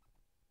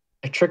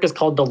the trick is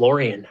called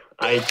DeLorean.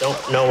 I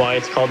don't know why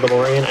it's called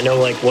DeLorean. I know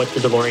like what the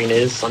DeLorean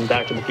is on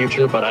Back to the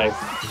Future, but I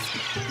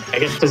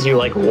guess because you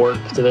like warp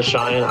to the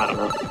shine, I don't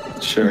know.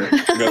 Sure,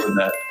 we'll go with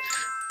that.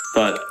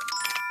 But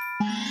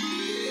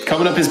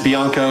coming up is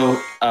Bianco.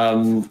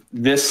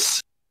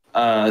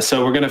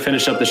 So we're gonna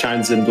finish up the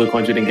shines and blue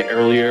coins we didn't get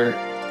earlier.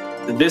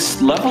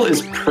 This level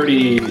is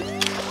pretty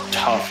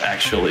tough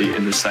actually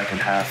in the second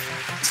half.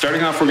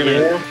 Starting off, we're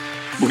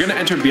gonna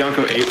enter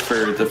Bianco 8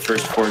 for the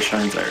first 4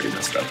 shines. I already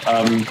messed up.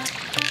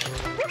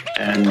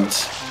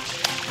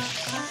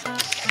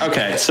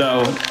 Okay,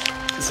 so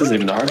this isn't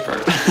even the hard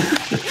part.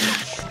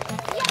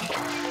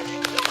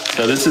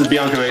 So this is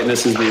Bianco 8, and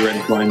this is the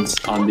red coins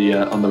on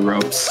the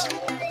ropes,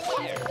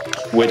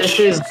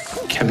 which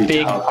can be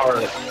big tough.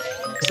 part.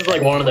 This is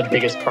like one of the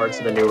biggest parts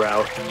of the new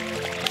route.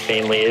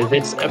 Mainly,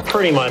 it's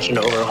pretty much an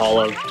overhaul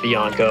of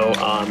Bianco.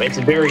 It's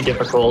very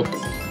difficult.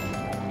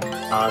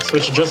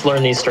 Switch to just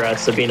learn these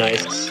strats, so be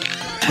nice.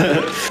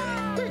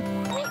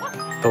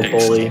 Go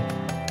bully.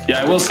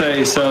 Yeah, I will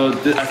say, so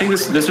I think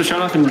this was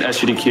shown off in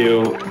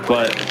SGDQ,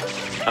 but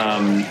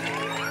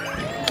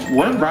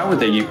what route were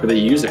they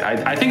using?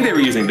 I think they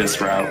were using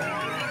this route.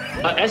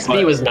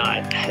 SB was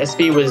not.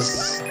 SB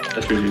was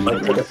like,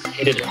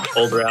 he did an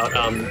old route.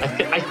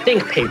 I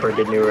think Paper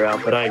did new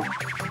route, but I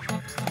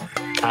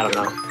don't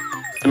know.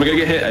 Am I gonna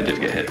get hit? I did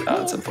get hit.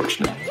 It's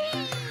unfortunate.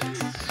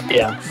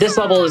 Yeah, this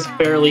level is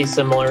fairly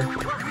similar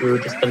to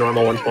just the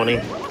normal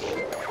 120.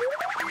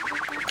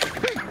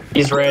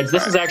 These reds,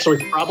 this is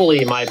actually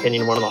probably, in my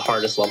opinion, one of the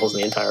hardest levels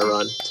in the entire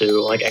run to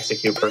like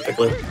execute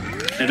perfectly.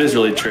 It is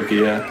really tricky,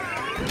 yeah.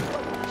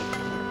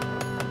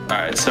 All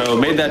right, so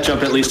made that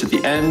jump at least at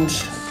the end.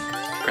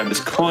 grab this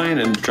coin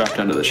and drop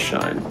down to the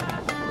shine.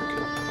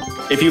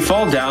 If you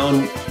fall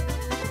down,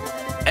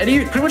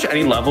 pretty much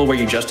any level where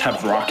you just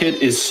have rocket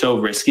is so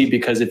risky,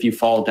 because if you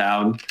fall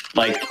down,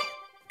 like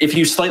if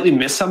you slightly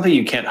miss something,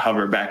 you can't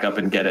hover back up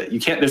and get it. You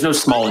can't. There's no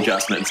small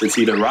adjustments. It's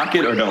either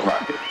rocket or no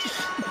rocket.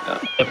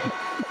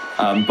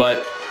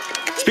 But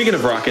speaking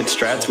of rocket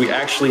strats, we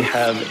actually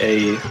have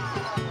a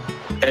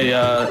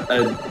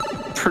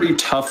pretty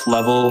tough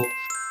level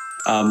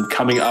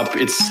coming up.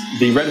 It's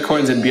the red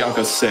coins in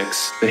Bianco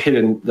 6,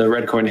 the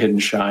red coin hidden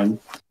shine.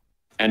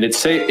 And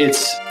it's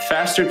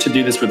faster to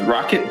do this with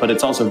rocket, but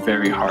it's also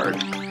very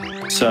hard.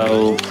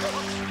 So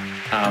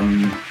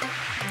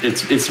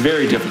it's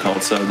very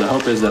difficult. So the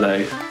hope is that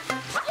I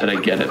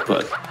get it,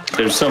 but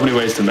there's so many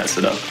ways to mess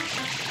it up.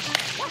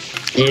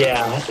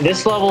 Yeah,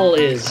 this level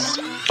is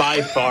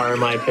by far, in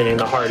my opinion,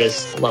 the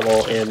hardest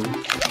level in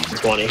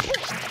 20.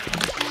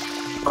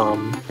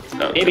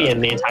 Maybe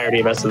in the entirety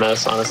of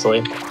SMS,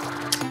 honestly.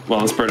 Well,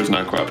 this bird is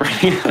not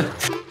cooperating.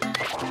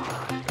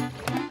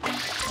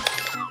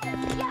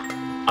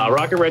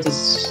 Rocket Reds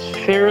is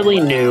fairly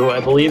new. I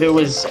believe it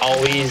was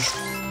always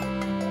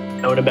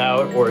known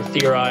about or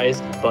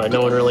theorized, but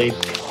no one really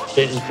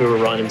fit into a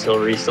run until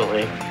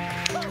recently.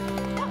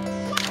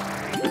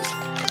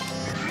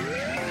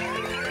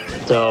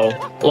 So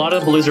a lot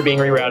of the blues are being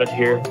rerouted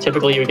here.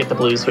 Typically, you would get the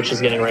blue switch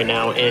is getting right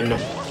now in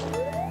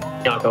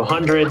Bianco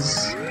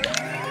hundreds.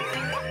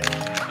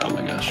 Oh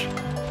my gosh.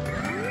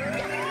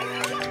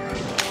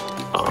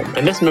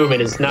 And this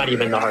movement is not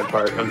even the hard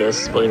part of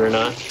this, believe it or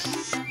not.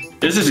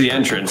 This is the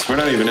entrance. We're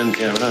not even in.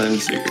 Yeah, we're not in the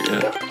secret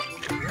yet.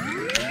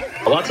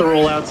 Lots of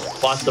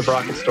rollouts, lots of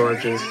rocket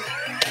storages.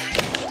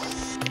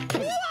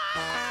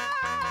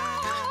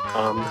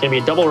 Gonna be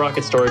a double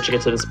rocket storage to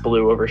get to this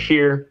blue over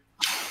here.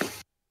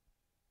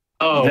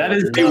 Oh, that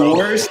is the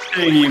worst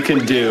thing you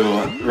can do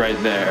right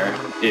there.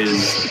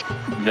 Is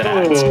that?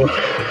 Oh.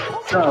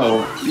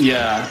 So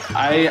yeah,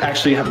 I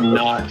actually have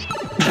not.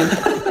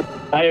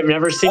 I have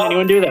never seen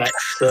anyone do that.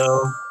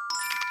 So.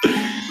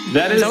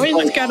 That is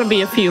always got to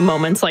be a few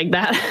moments like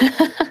that.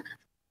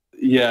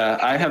 Yeah,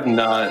 I have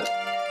not.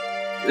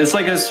 It's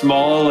like a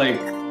small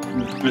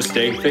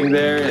mistake thing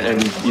there,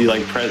 and you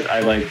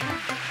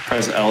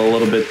press L a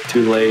little bit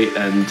too late,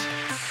 and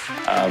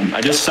I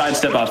just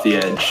sidestep off the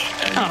edge.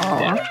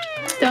 Oh,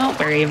 don't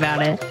worry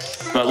about it.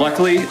 But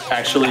luckily,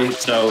 actually,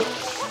 so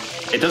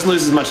it doesn't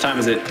lose as much time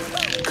as it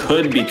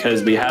could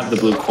because we have the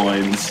blue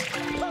coins.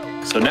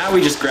 So now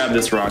we just grab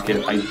this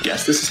rocket. I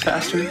guess this is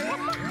faster.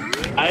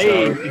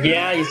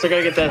 Yeah, you still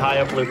gotta get that high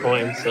up blue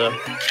coin. So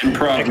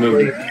improv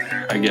movie,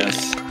 I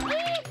guess.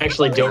 I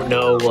actually don't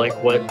know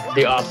what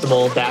the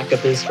optimal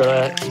backup is for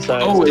that.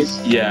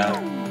 Besides yeah.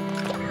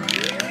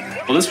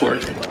 Well, this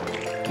worked.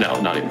 No,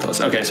 not even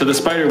close. Okay, so the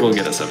spider will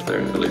get us up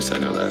there. At least I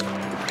know that.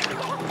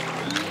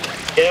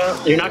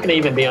 Yeah, you're not gonna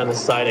even be on this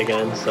side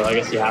again, so I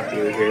guess you have to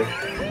do it here.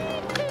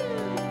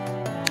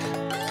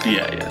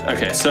 Yeah.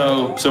 Okay,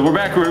 so we're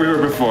back where we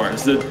were before.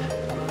 So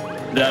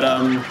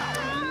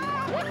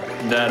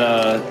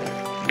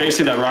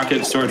basically that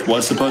rocket storage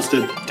was supposed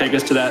to take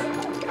us to that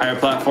higher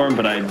platform,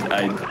 but I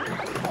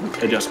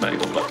adjust my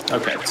angle. But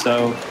okay,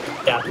 so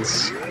yeah,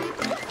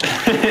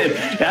 it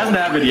hasn't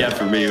happened yet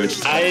for me, which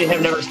is I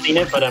have never seen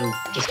it, but I'm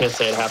just gonna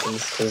say it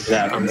happens because it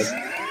happens.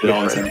 It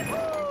always happens.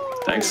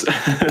 Thanks.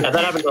 Yeah,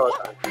 that happens all the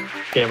time.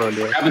 Can't everyone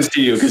do it. It happens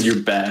to you because you're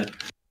bad.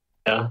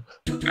 Yeah.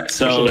 Okay,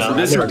 so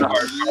this is the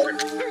hard part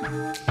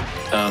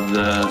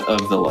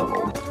of the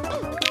level.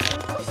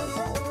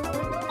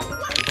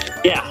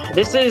 Yeah,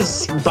 this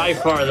is by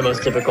far the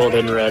most difficult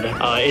in red.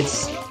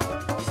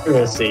 You're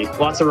gonna see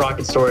lots of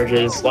rocket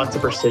storages, lots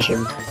of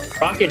precision.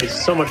 Rocket is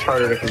so much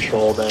harder to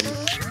control than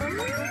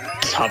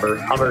hover.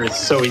 Hover is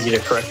so easy to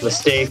correct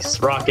mistakes.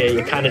 Rocket,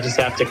 you kind of just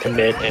have to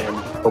commit and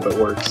hope it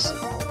works.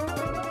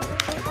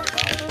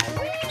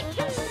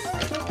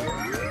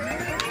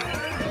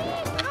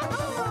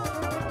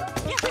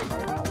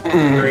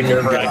 Very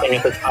nerve-wracking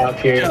at the top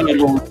here. I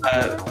think we're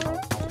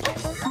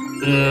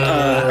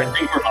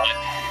fine.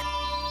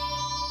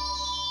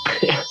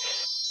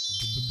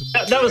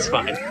 That was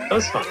fine. That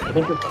was fine. I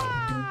think we're fine.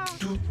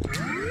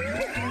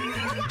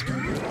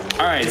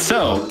 All right,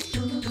 so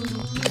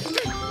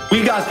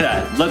we got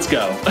that. Let's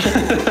go.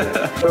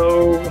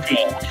 So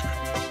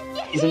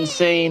he's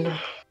insane.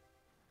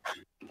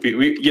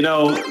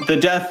 The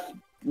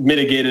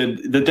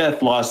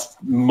death lost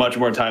much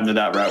more time than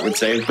that route would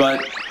save,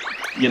 but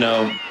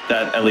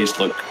that at least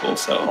looked cool,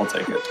 so I'll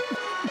take it.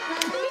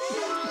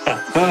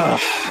 Yeah.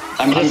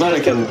 I'm glad I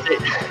can.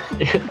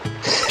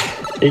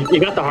 You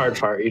got the hard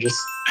part. You just.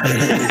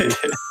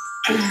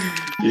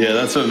 Yeah,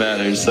 that's what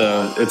matters.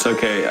 So it's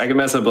okay. I can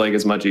mess up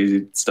as much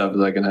easy stuff as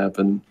I can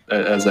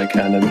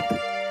and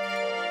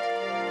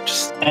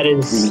just that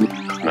is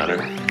doesn't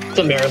matter. It's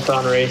a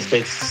marathon race.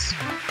 It's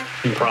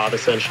improv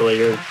essentially.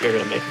 You're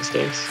gonna make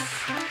mistakes.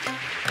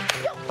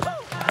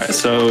 All right,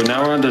 so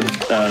now we're on to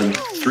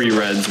 3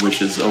 reds,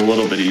 which is a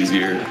little bit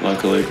easier,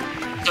 luckily.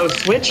 So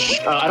Switch,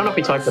 I don't know if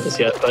we talked about this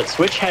yet, but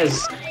Switch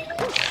has,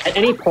 at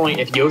any point,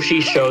 if Yoshi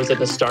shows at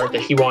the start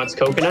that he wants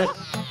coconut,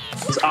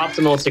 it's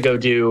optimal to go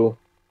do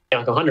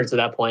Bianco hundreds at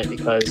that point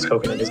because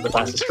Coconut is the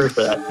fastest fruit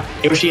for that.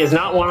 Yoshi has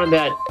not wanted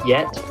that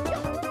yet,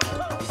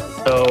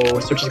 so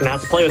Switch is gonna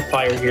have to play with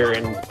fire here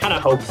and kind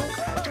of hope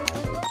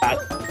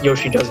that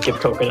Yoshi does give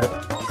Coconut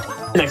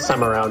next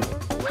time around.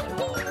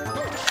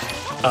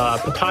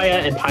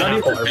 Papaya and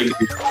pineapple are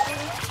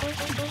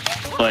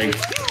like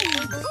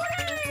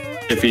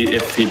if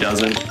he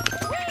doesn't,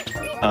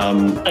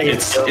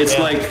 it's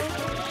like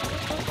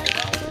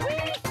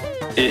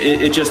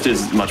it just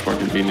is much more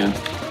convenient.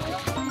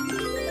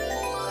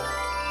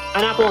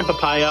 Pineapple and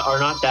papaya are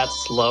not that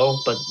slow,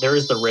 but there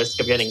is the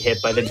risk of getting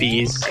hit by the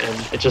bees,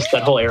 and it's just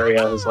that whole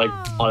area is like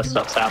a lot of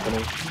stuff's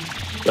happening.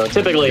 So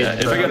typically,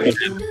 if I get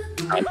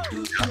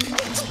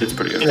it's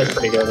pretty good. It's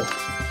pretty good.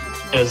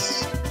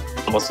 It's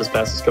almost as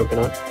fast as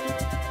Coconut.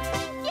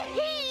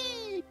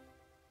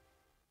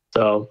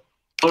 So,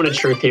 moment of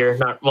truth here.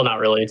 Not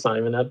really. It's not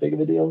even that big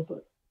of a deal,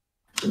 but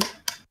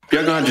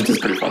Bianco hundreds is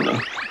pretty fun though.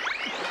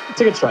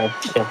 It's a good try.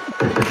 Yeah.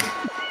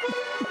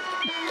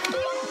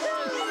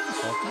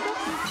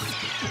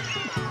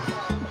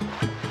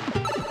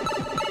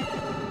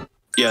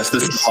 Yes,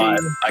 this is live.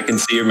 I can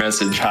see your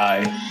message.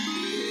 Hi.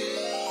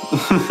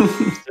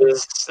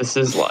 This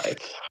is live.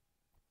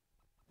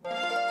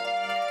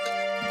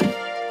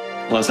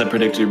 Unless I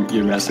predict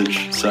your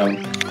message, so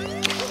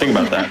think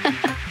about that.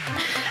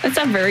 That's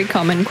a very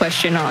common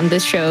question on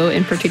this show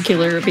in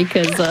particular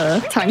because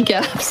Time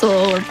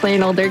Capsule or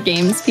playing older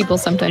games, people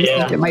sometimes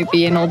think it might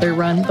be an older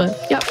run, but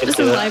yeah, this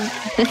is live.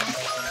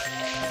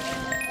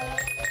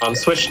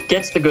 Switch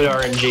gets the good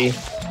RNG.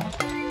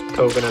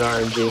 Coconut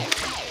RNG.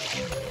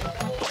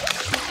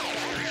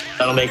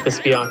 That'll make this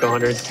Bianco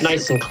hundreds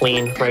nice and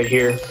clean right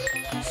here.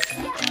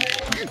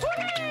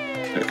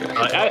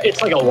 Okay.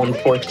 It's like a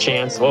 1/4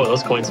 chance. Whoa,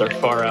 those coins are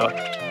far out.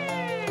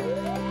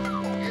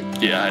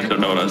 Yeah, I don't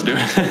know what I was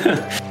doing.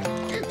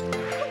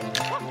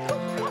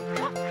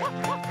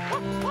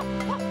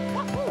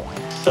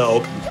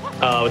 So,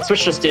 what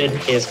Switch just did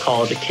is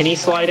called Kinney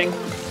sliding,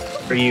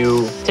 where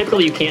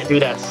typically you can't do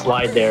that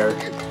slide there.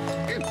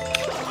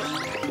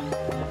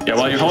 Yeah,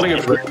 while you're holding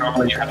it for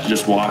normally you have to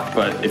just walk,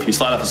 but if you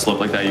slide off a slope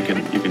like that, you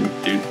can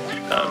do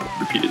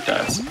repeated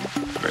taps.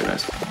 Very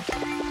nice.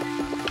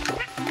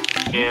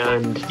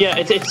 And yeah,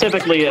 it's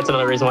typically that's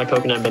another reason why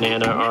Coconut and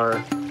Banana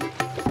are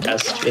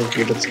best if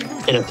you're just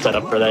in a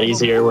setup for that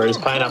easier, whereas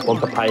Pineapple and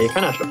Papaya you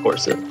kind of have to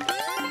force it.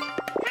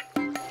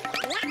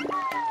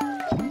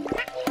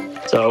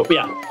 So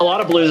yeah, a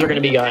lot of blues are going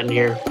to be gotten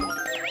here.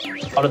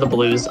 A lot of the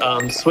blues.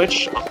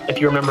 Switch, if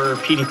you remember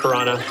PD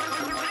Piranha,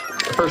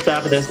 the first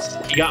half of this,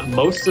 you got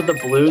most of the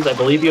blues. I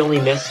believe you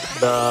only missed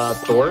the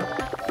door.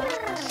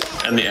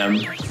 And the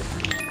M.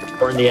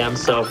 Or in the M,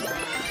 so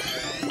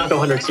Bianco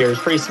hundreds here is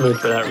pretty smooth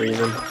for that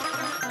reason.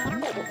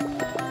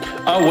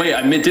 Oh wait,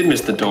 I did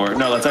miss the door.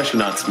 No, that's actually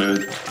not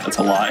smooth. That's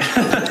a lie.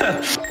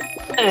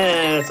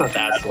 It's not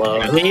that slow.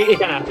 I mean, you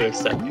kind of have to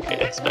expect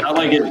Not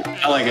like it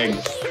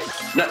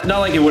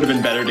would have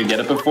been better to get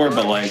it before,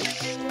 but like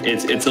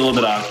it's a little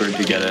bit awkward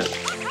to get it.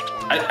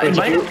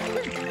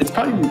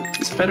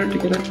 It's better to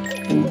get it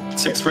in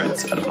 6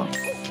 reds. I don't know.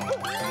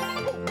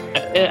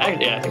 Yeah,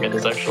 I think it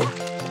is actually.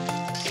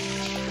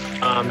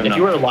 If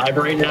you were live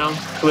right now,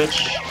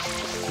 Twitch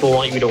will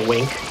want you to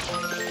wink.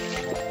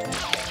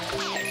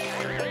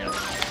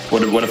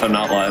 What if I'm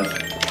not live?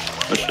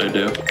 What should I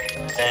do?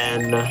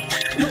 And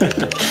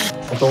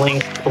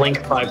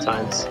blink 5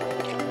 times.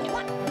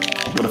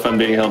 What if I'm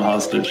being held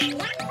hostage?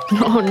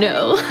 Oh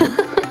no.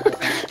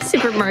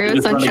 Super Mario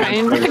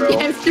Sunshine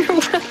against your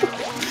will.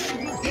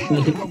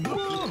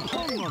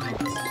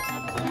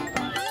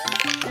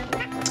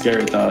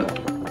 Scary thought.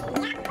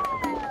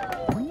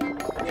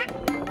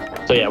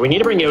 So yeah, we need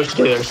to bring Yoshi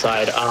to the other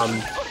side.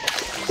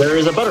 There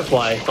is a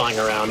butterfly flying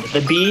around.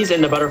 The bees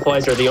and the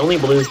butterflies are the only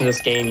blues in this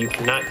game you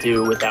cannot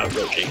do without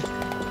Yoshi.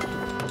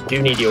 You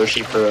do need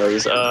Yoshi for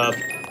those. I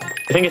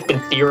think it's been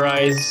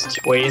theorized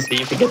ways that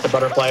you could get the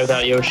butterfly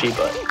without Yoshi,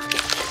 but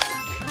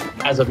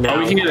as of now,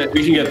 we can get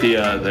the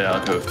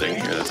alcove thing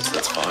here.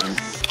 That's fine.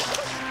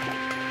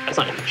 That's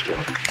not an issue.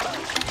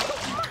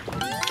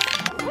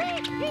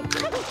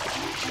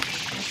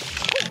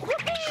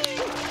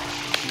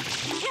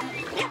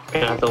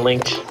 Gonna have the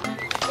link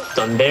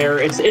done there.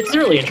 It's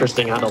really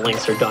interesting how the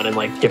links are done in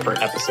like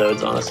different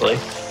episodes, honestly.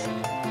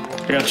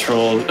 I got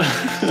trolled.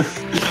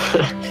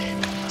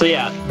 So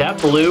yeah, that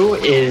blue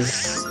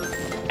is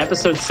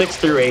episode 6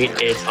 through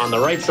 8. It's on the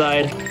right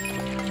side,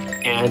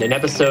 and in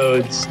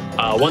episodes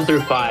 1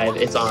 through 5,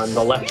 it's on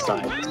the left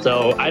side.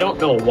 So I don't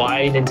know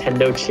why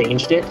Nintendo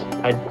changed it.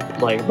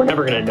 We're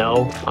never gonna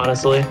know,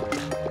 honestly.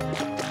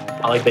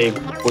 Not like they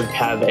would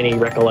have any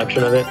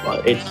recollection of it,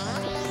 but it's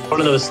one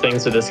of those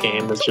things with this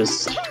game that's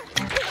just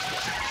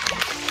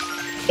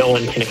no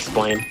one can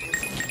explain.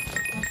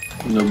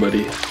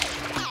 Nobody.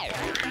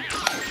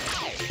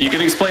 You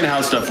can explain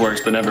how stuff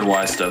works, but never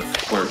why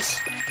stuff works.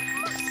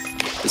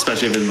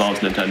 Especially if it involves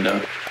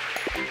Nintendo.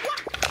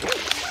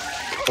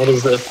 What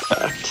is the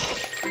fact?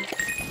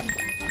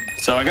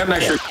 So I got an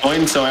extra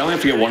coin, so I only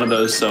have to get one of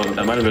those, so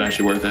that might have been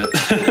actually worth it.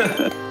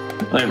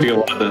 I have to get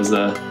one of those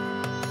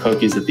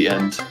pokies at the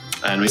end,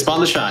 and we spawn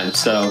the shine.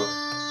 So,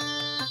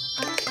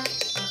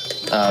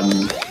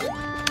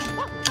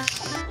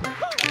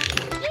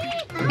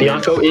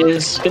 Bianco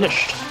is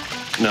finished.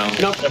 no.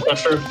 Nope, that's not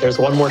true. There's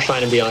one more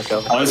shine in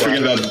Bianco. I always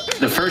forget about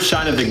the first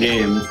shine of the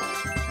game.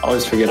 I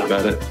always forget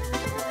about it.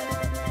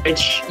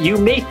 Which you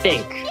may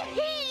think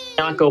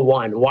Bianco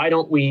 1. Why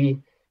do we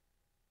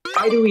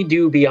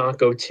do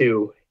Bianco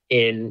 2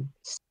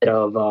 instead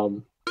of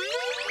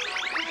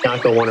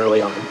Bianco 1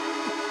 early on?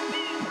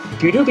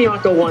 If you do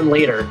Bianco 1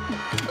 later,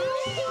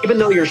 even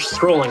though you're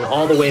scrolling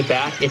all the way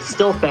back, it's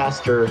still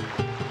faster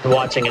than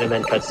watching an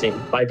event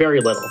cutscene by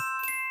very little.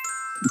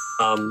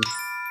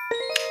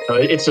 So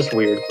it's just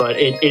weird, but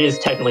it is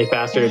technically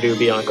faster to do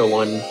Bianco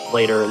 1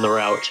 later in the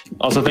route.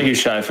 Also, thank you,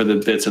 Shy, for the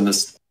bits and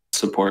this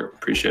support.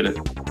 Appreciate it.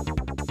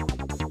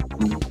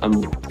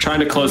 I'm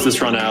trying to close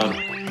this run out.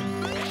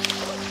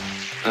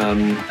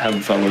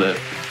 Having fun with it.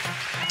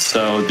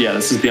 So yeah,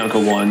 this is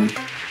Bianco 1.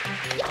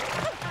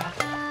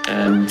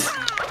 And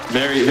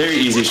very, very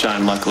easy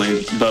shine,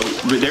 luckily. But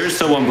there is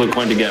still one blue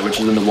coin to get, which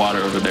is in the water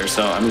over there.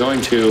 So I'm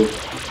gonna do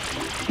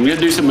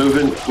some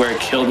movement where I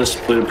kill this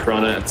polluted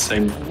piranha at the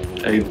same.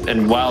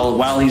 And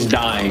while he's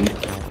dying,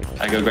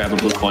 I go grab a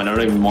blue coin. I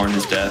don't even mourn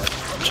his death,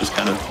 which is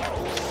kind of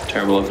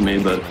terrible of me,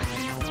 but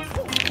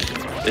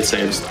it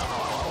saves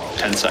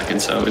 10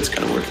 seconds, so it's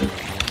kind of worth it.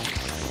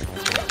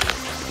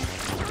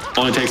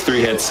 Only takes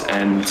 3 hits,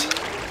 and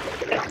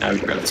I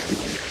would grab this blue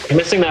coin.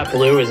 Missing that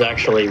blue is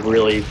actually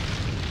really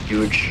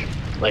huge.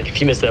 Like, if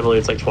you miss that blue,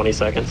 it's like 20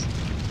 seconds.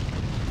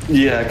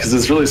 Yeah, because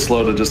it's really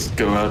slow to just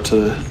go out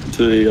to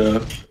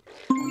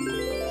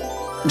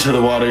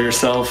the water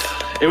yourself.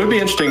 It would be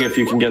interesting if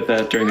you can get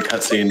that during the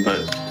cutscene,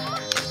 but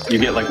you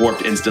get like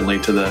warped instantly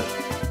to the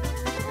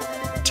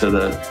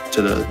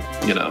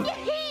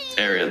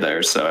area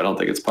there. So I don't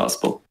think it's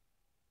possible.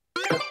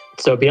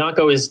 So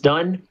Bianco is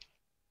done.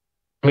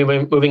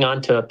 Moving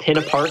on to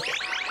Pinna Park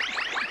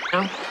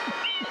now.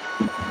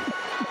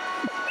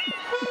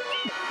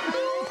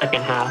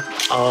 Second half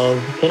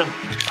of Pinna.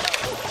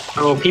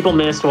 So people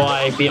missed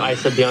why I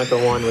said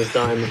Bianco 1 was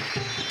done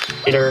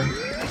later.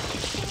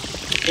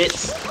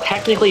 It's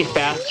technically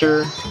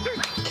faster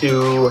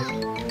to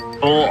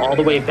roll all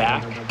the way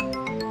back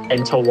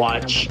and to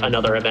watch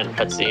another event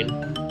cutscene.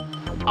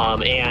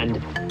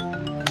 And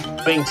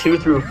doing 2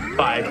 through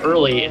 5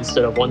 early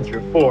instead of 1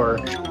 through 4,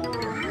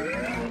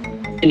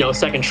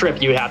 second trip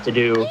you would have to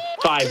do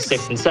 5,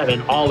 6, and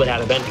 7. All would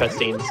have event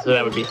cutscenes, so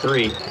that would be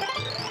 3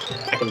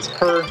 seconds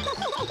per.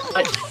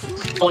 But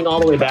going all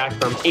the way back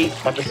from 8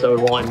 to episode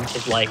 1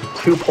 is like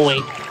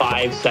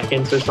 2.5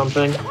 seconds or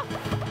something.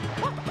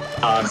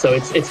 So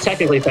it's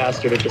technically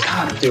faster to just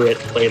do it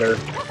later.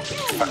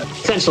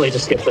 Essentially,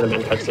 just skip the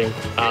event cutscene.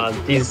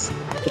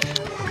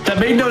 That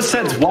made no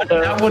sense. Why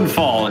did that one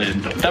fall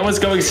in? That was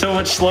going so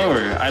much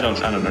slower. I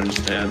don't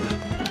understand.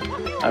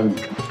 I'm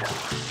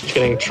just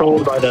getting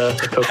trolled by the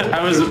coconut.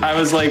 I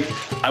was like,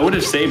 I would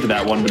have saved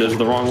that one, but it was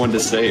the wrong one to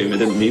save. It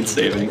didn't need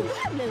saving.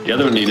 The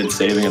other one needed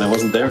saving, and I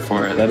wasn't there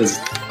for it. That is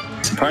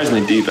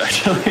surprisingly deep,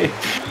 actually.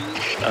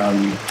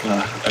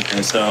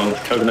 Okay, so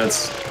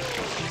coconuts.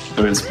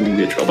 It's going to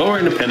be a troll, but we're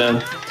into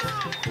Pinna,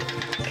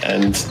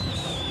 and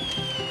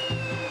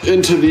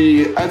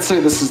I'd say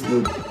this is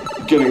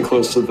getting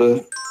close to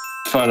the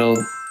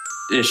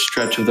final-ish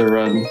stretch of the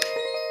run.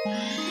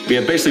 We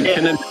have basically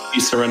Pinna,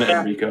 Serena,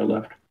 and Rico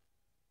left.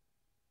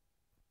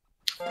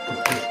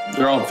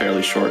 They're all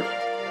fairly short.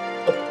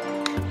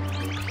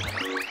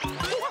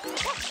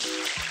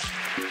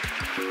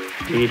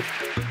 Indeed.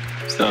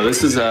 So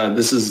this is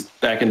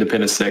back into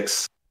Pinna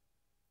 6.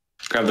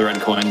 Grab the red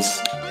coins.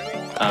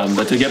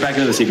 But to get back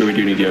into the secret, we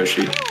do need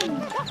Yoshi.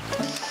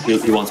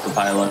 He wants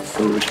Papaya luck,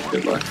 so we wish him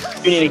good luck.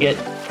 We need to get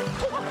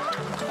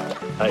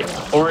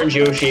orange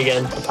Yoshi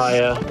again,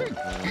 Papaya.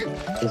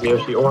 Is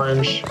Yoshi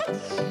orange.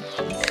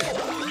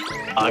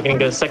 Gonna go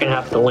the second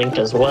half of the Link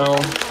as well.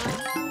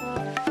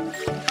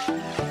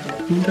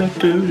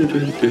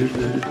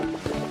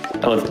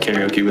 I love the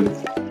karaoke with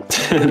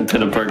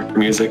Pinna Park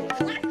music.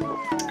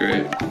 It's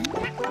great.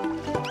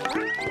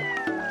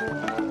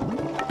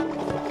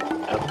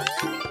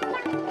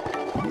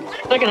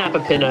 Second half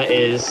of Pinna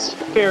is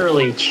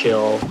fairly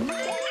chill,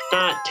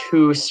 not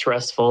too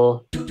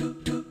stressful.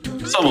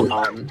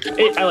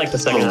 I like the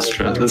second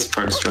half. This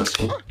part's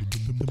stressful.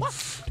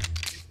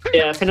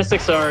 Yeah, Pinna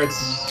 6R,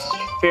 it's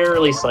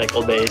fairly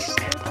cycle based.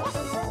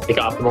 Like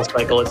optimal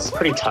cycle, it's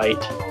pretty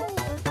tight.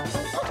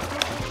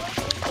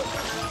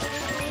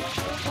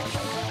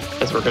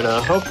 As we're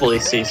gonna hopefully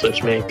see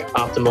Switch make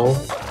optimal.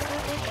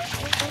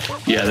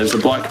 Yeah, there's a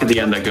block at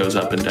the end that goes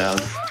up and down.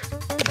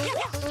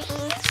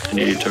 I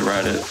need to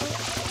ride it.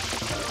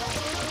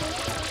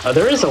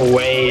 There is a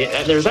way.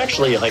 There's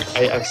actually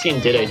I've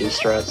seen Did I do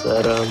strats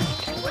that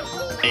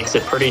makes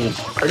it pretty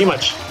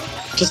much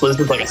just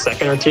loses like a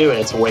second or two, and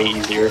it's way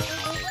easier in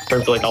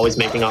terms of always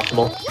making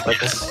optimal.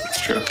 Yes, it's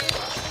true.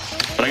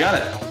 But I got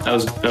it. That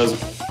was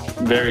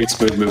very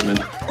smooth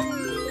movement.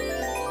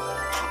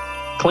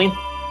 Clean.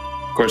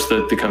 Of course,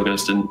 the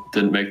coconuts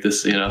didn't make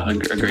this a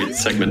great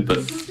segment,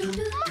 but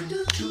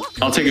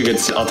I'll take a good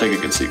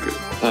secret.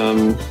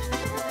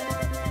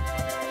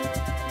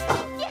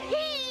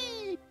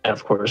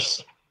 Of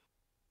course.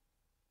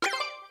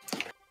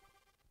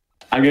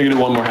 I'm gonna get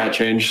one more hat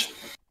change.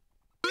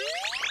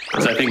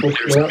 Because I think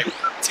there's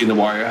seen the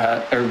Wario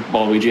hat or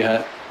Waluigi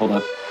hat. Hold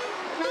up.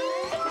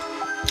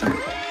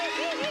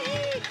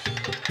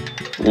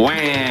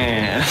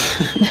 Wah!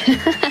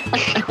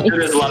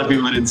 There's a lot of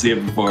people that didn't see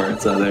it before,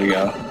 so there you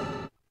go.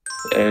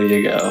 There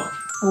you go.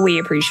 We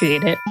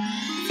appreciate it.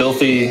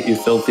 Filthy, you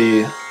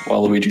filthy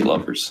Waluigi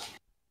lovers.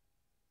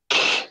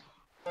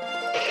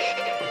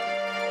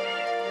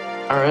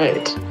 All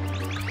right.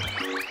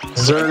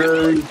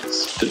 Zerg.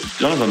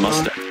 Don't have a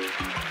mustache.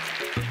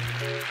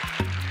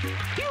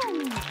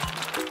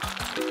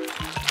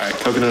 All right,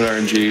 coconut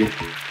RNG.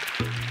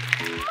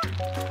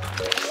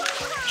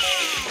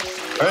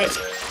 All right.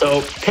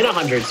 So pin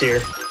 100s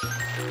here.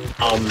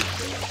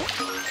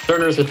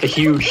 Zerners with the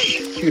huge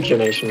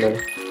donation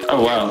there.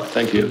 Oh wow,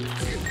 thank you.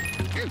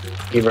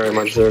 Thank you very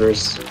much,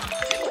 Zerners.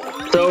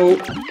 So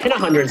pin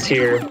 100s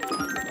here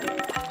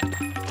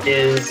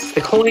is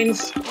the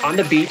coins on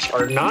the beach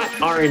are not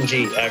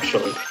RNG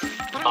actually.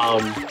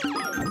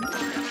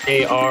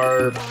 They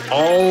are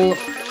all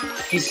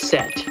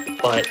set,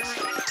 but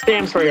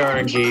stamps for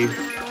RNG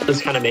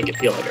does kind of make it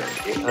feel like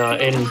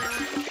RNG. In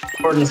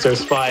accordance,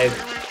 there's 5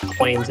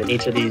 coins in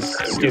each of these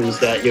stews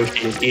that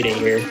Yoshi is eating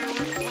here.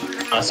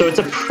 So it's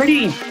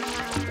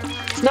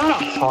it's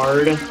not a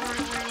hard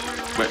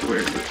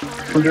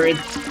 100,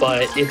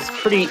 but it's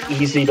pretty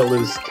easy to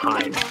lose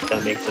time, if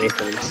that makes any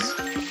sense.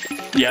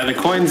 Yeah, the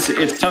coins,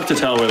 it's tough to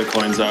tell where the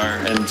coins are,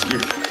 and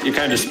you're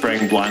kind of just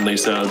spraying blindly,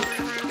 so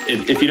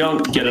if you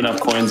don't get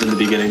enough coins in the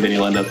beginning, then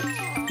you'll end up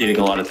eating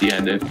a lot at the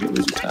end if you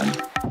lose your time.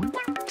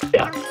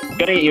 Yeah,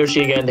 gotta get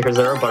Yoshi again because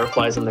there are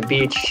butterflies on the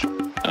beach.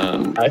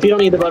 If you don't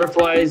need the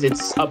butterflies,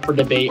 it's up for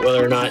debate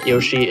whether or not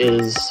Yoshi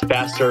is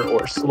faster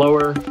or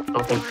slower. I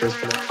don't think there's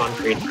been a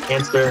concrete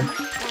answer.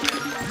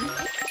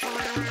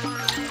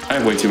 I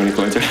have way too many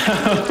coins right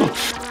now.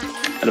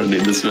 I don't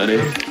need this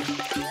many.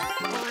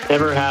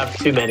 Never have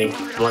too many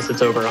unless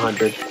it's over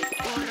 100.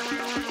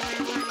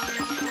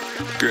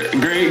 Great.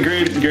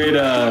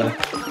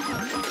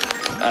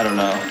 I don't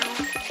know.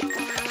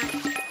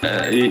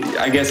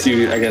 I guess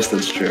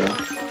that's true.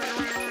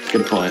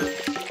 Good point.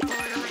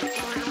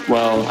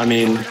 Well, I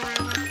mean,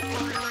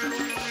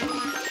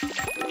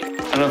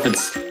 I don't know if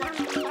it's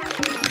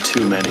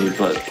too many,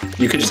 but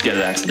you could just get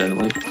it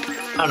accidentally.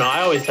 I don't know.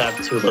 I always have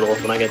too little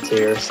when I get to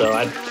here, so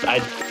I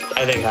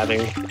think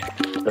having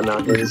the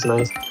not is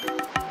nice.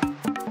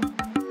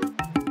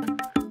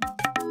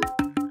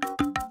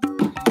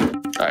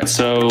 All right,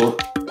 so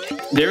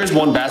there is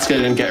one basket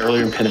I didn't get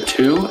earlier in pin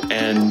 2,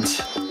 and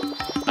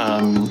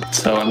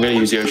so I'm going to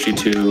use Yoshi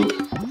to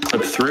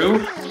clip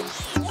through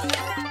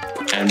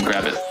and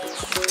grab it.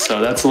 So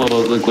that's a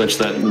little glitch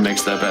that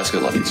makes that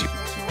basket a lot easier.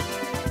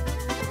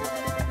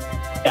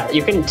 Yeah,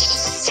 you can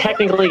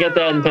technically get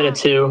that in pin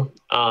 2.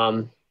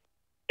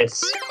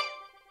 It's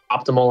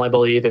optimal, I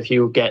believe, if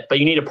you get, but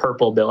you need a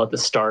purple bill at the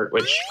start,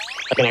 like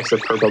an extra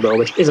purple bill,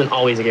 which isn't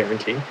always a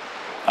guarantee.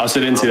 I also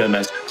didn't see that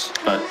message,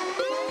 but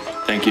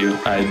thank you.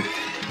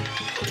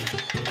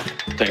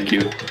 Thank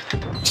you.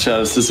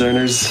 Shout out to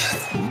Zerners,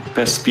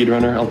 best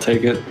speedrunner. I'll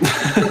take it.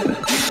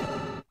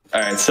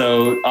 All right,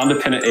 so on to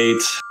pin 8,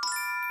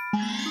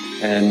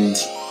 and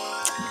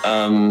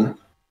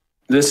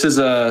this is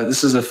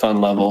a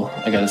fun level,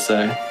 I gotta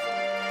say.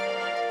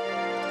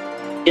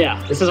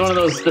 Yeah, this is one of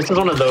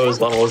those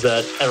levels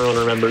that everyone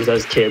remembers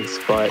as kids,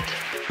 but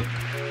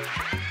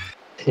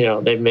you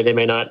know they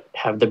may not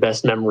have the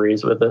best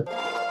memories with it.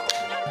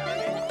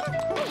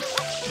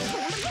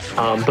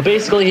 But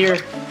basically here,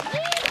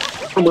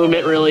 no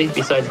movement really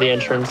besides the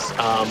entrance.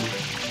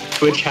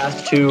 Switch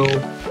has to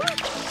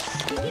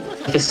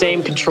the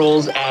same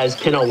controls as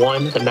pin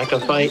 1, the mecha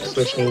fight.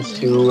 Switch needs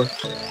to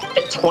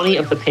hit 20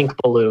 of the pink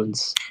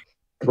balloons,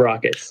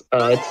 rockets.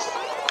 It's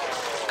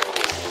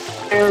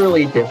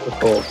fairly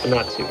difficult, but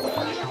not too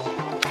much.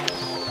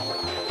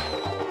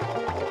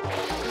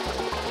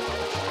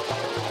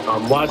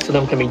 Lots of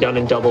them can be done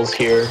in doubles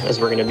here, as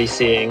we're going to be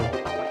seeing.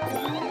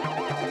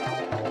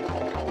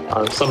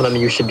 Some of them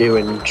you should do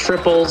in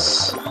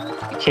triples.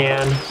 You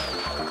can.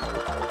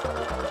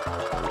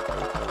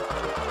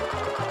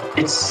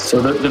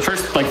 So the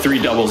first 3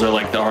 doubles are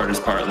like the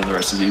hardest part, and then the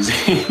rest is easy.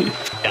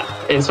 Yeah,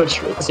 and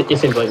Switch, it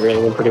seems like you're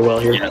doing pretty well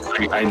here. Yeah,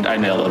 I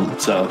nailed them,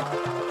 so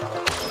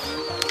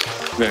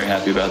very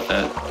happy about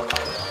that.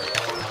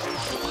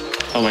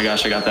 Oh my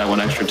gosh, I got that one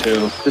extra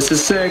too. This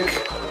is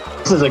sick.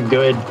 This is a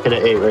good pin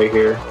 8 right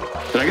here.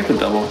 Did I get the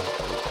double?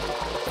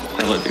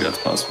 I don't think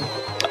that's possible.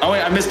 Oh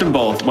wait, I missed them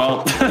both.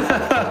 Well,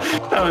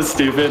 that was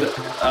stupid.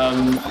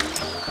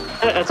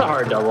 That's a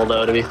hard double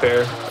though, to be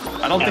fair.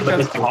 I don't think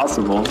that's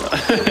possible.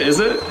 Is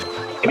it?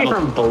 Maybe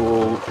from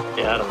below.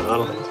 Yeah, I don't know. I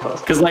don't think it's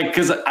possible.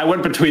 Because I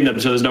went between them,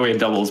 so there's no way a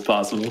double is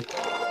possible.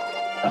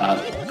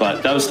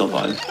 But that was still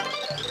fun.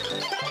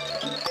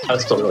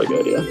 That's still really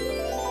good, yeah.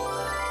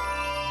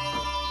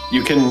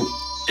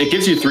 It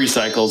gives you 3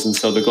 cycles, and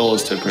so the goal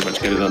is to pretty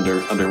much get it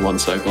under 1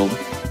 cycle.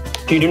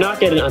 If you do not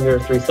get it under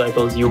 3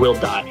 cycles, you will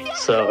die.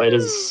 So it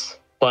is,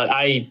 but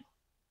I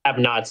have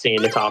not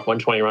seen a top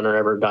 120 runner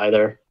ever die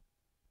there.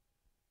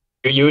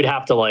 You would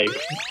have to like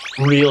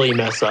really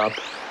mess up.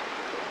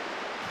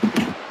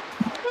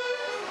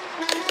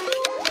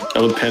 That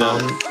would pin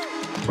up.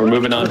 We're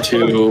moving on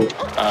to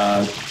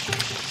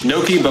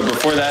Noki, but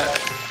before that,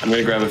 I'm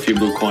going to grab a few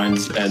blue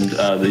coins and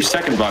the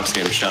second box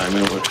game shine.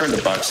 We'll return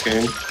to box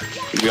game.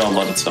 We all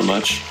love it so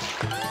much.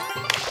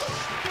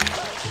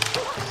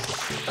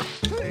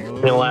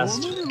 The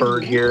last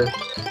bird here.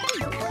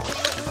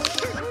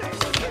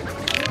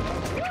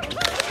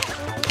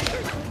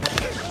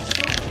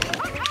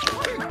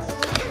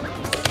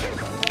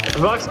 The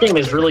box game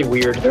is really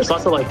weird. There's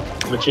lots of like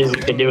glitches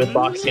you can do with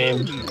box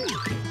game.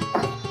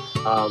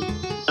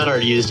 None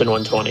are used in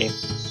 120,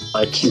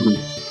 but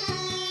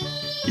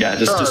yeah,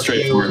 just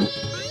straightforward.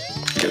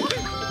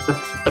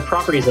 The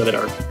properties of it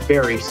are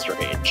very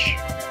strange.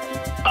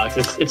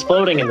 It's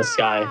floating in the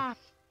sky.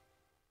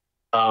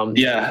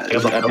 Yeah,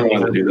 I don't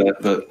want to do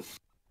that, but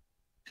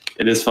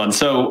it is fun.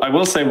 So I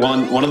will say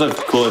one of the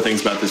cooler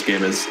things about this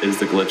game is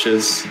the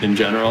glitches in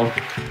general,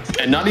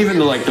 and not even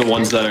the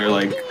ones that are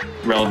like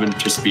relevant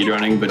to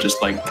speedrunning, but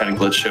just like kind of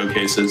glitch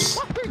showcases.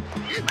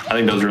 I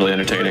think those are really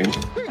entertaining.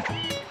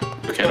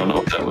 Okay, I don't know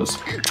what that was.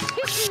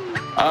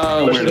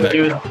 Where did that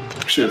go?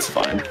 Actually, it's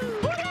fine.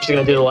 She's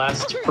gonna do the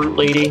last fruit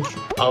lady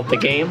of the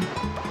game.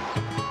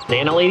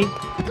 Banana lady.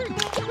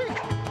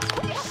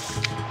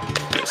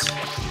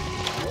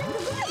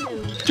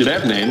 Do they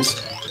have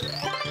names?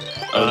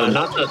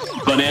 Not the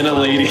banana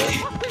lady.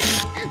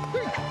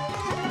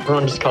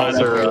 Everyone just calls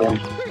her.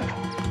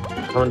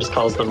 Everyone just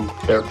calls them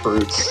their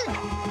fruits.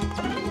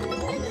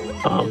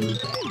 All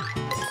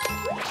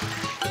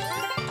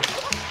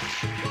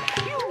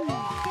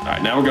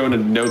right, now we're going to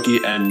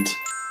Noki, and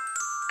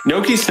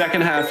Noki's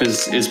second half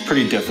is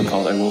pretty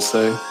difficult, I will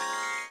say.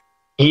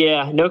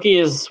 Yeah,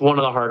 Noki is one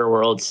of the harder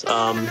worlds,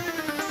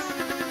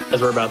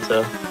 as we're about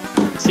to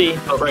see.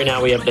 But right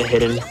now we have the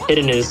hidden.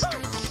 Hidden is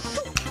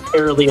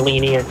fairly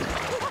lenient.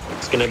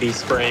 It's gonna be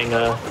spraying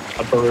a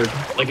bird.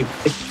 Like I'm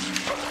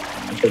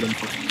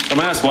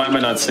gonna ask, why am I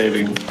not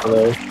saving?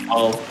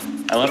 Well,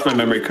 I left my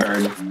memory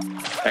card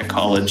at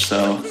college,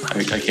 so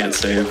I can't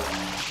save.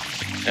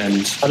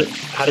 And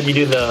how did you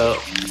do the?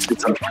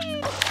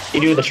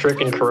 You do the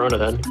trick in Corona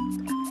then?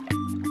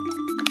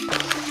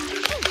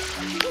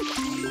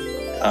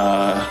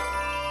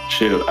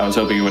 Shoot, I was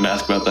hoping you wouldn't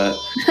ask about that.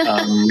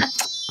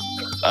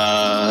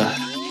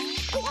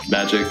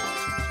 Magic.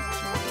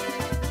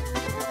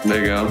 There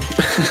you go.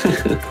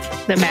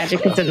 The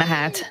magic is in the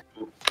hat.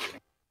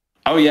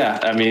 Oh yeah,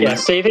 I mean, yeah,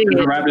 saving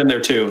there's a rabbit in there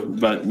too,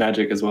 but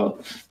magic as well.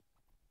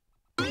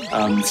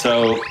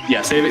 So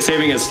yeah,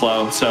 saving is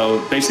slow. So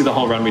basically, the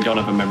whole run we don't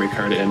have a memory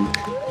card in,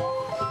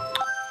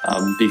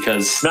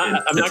 because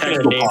I'm not going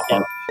to name.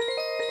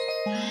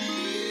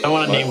 I don't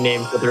want to name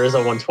names, but there is a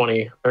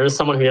 120. There is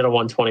someone who did a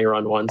 120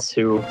 run once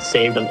who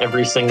saved on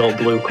every single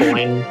blue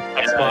coin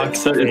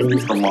Xbox. Yeah, it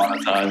takes a lot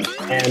of time,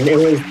 and it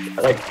was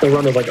like the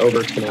run was like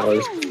over 10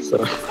 hours. So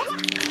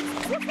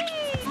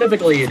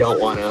typically, you don't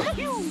want to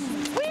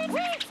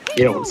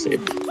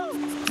save.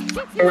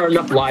 There are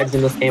enough lives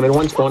in this game. In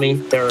 120,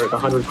 there are the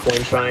 100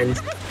 coin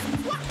shrines.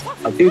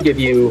 I do give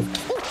you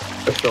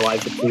extra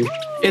lives if you.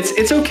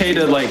 It's okay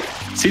to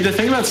see the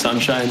thing about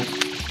Sunshine.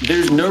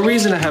 There's no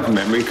reason to have a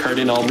memory card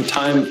in all the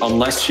time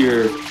unless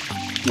you're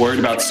worried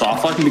about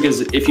soft locking,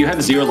 because if you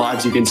have 0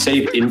 lives, you can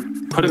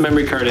put a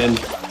memory card in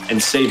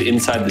and save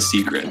inside the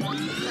secret.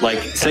 Like,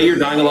 say you're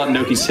dying a lot in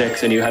Noki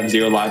 6 and you have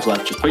 0 lives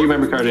left, just put your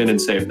memory card in and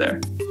save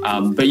there.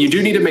 But you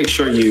do need to make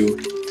sure you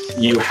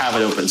have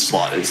an open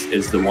slot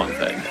is the one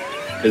thing.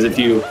 Because if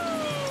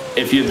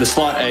the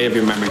slot A of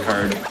your memory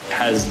card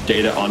has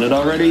data on it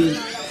already,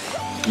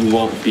 you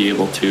won't be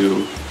able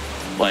to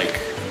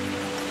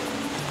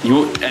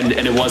and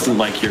it wasn't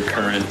like your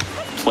current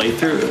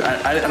playthrough.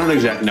 I don't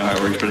exactly know how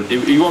it works, but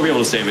you won't be able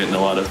to save it in a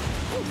lot of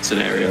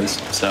scenarios.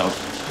 So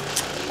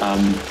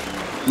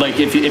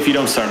if you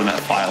don't start on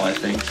that file, I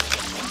think.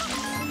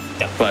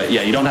 Yeah. But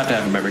yeah, you don't have to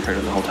have a memory card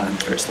in the whole time.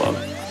 It's very slow.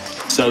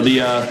 So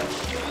you want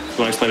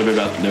to explain a bit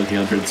about the Noki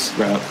 100's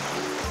route?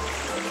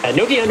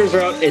 Noki 100's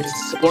route,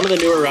 it's one of the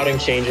newer routing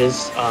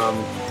changes.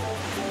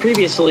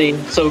 Previously,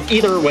 so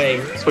either way,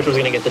 Switch was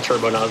going to get the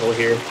turbo nozzle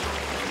here.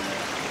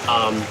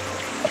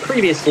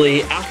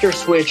 Previously, after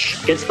Switch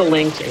gets the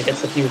link and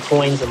gets a few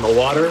coins in the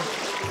water,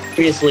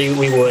 previously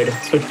we would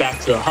switch back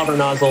to the hover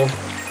nozzle,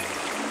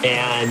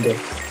 and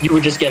you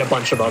would just get a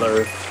bunch of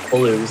other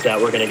blues that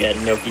we're going to get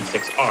in Noki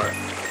 6R.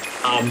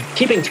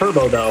 Keeping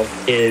turbo, though,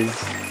 is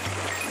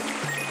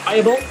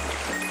viable,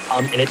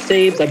 and it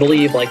saves, I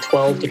believe, like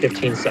 12 to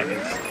 15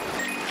 seconds.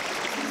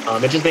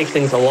 It just makes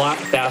things a lot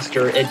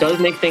faster. It does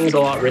make things a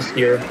lot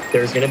riskier.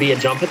 There's going to be a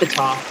jump at the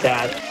top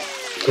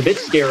that's a bit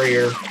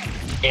scarier,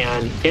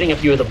 and getting a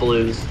few of the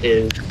blues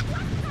is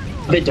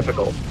a bit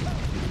difficult.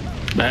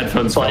 My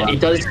headphones but it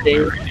does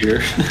save.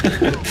 Here.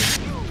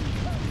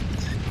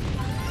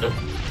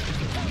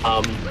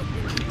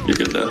 You're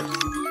good though.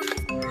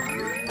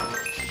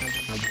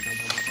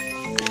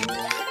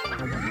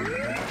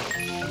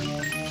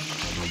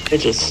 It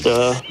just,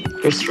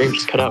 your stream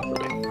just cut out for me.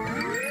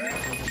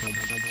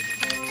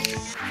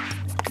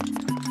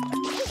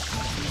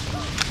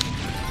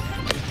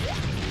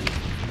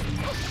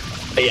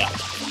 But yeah.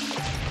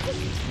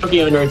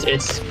 Noki Hundreds,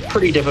 it's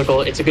pretty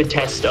difficult. It's a good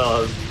test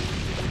of,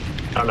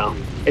 I don't know.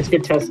 It's a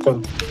good test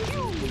of,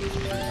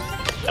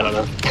 I don't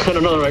know. I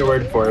don't know the right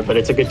word for it, but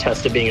it's a good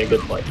test of being a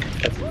good player.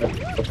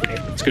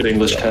 It's a good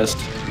English test.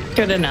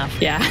 Good enough,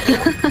 yeah.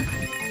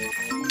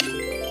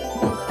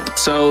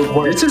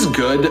 So this is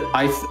good.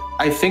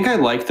 I think I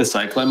like the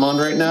cycle I'm on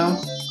right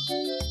now.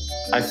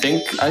 I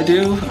think I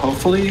do,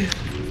 hopefully.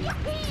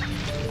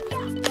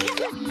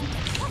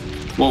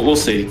 Well, we'll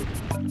see.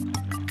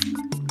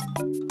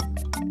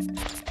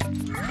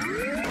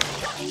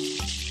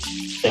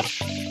 Yeah.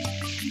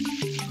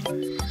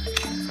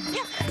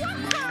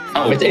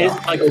 Oh, it is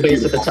cycle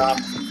base at the top.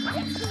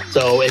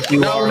 So if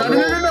you are...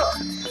 No.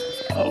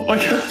 Oh my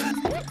god.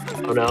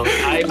 Oh no.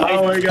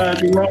 Oh my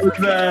god, what was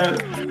that?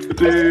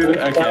 Dude,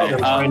 okay. I'm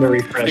trying to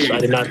refresh. I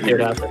did not see it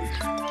happen.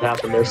 It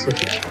happened there.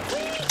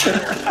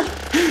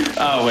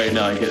 Oh wait,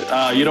 no, I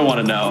get. You don't want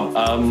to know.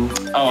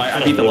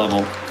 I beat the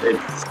level.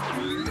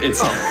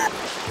 It's.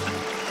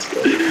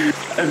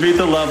 I beat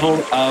the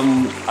level.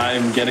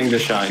 I'm getting the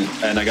shine,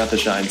 and I got the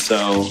shine.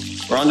 So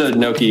we're on to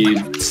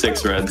Noki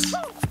 6 reds,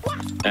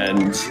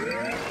 and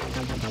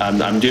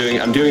I'm doing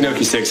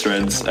Noki 6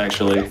 reds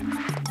actually.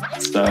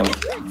 So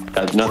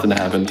nothing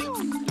happened.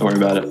 Don't worry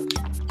about it.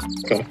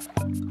 Okay.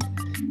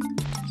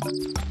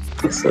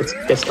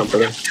 That's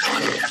comforting.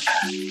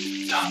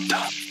 Don't.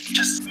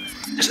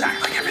 Just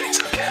act like everything's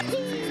okay.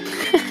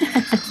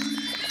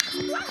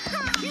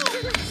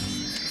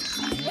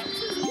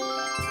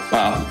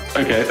 Wow.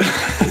 Okay.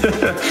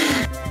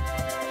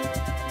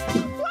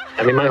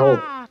 I mean, my whole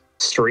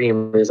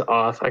stream is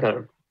off. I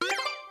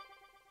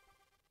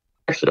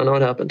actually don't know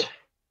what happened.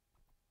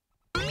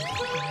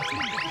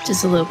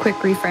 Just a little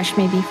quick refresh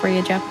maybe for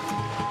you, Jeff.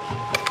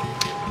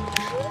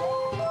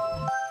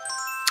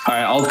 All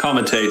right, I'll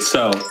commentate.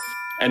 So,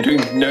 entering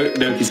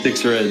Noki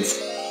 6 reds.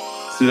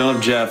 So we don't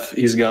have Jeff.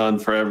 He's gone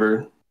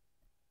forever.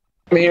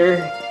 I'm here.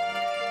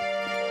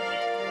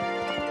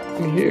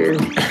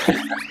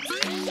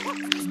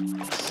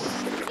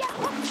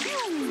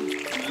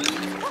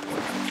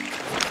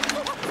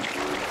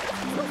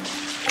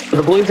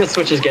 The balloons that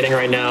Switch is getting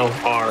right now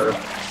are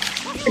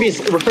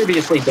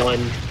previously done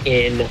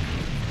in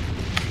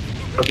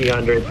Noki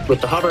 100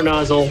 with the hover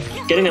nozzle.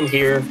 Getting them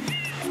here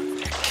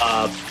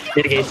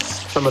mitigates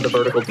some of the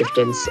vertical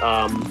distance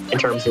in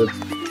terms of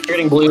you're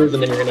getting blues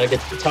and then you're going to get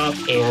to the top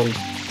and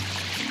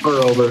hover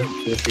over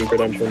to the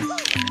secret entrance.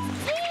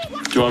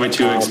 Do you want me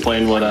to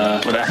explain what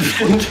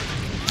happened?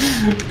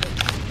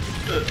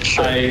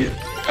 Sure.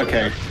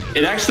 Okay.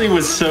 It actually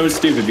was so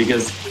stupid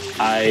because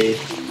I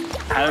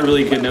had a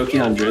really good Noki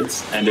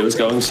hundreds and it was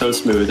going so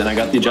smooth and I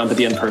got the jump at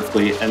the end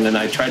perfectly and then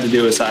I tried to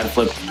do a side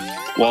flip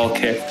wall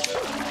kick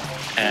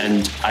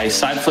and I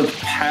side flipped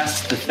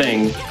past the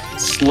thing,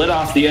 slid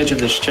off the edge of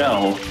the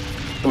shell,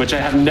 which I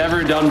have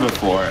never done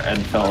before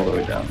and fell all the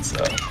way down.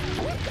 So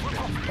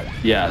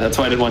yeah, that's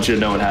why I didn't want you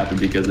to know what happened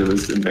because it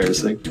was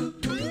embarrassing.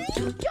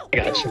 I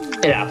got you.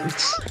 It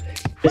happens.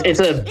 It's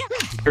a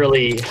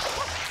really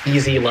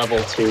easy level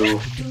to.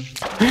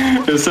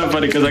 It was so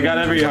funny because I got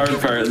every hard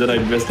part that I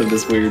missed of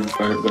this weird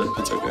part, but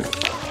it's okay.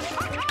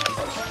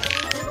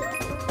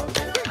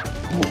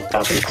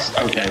 Happens.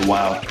 Okay,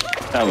 wow.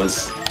 That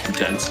was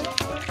intense.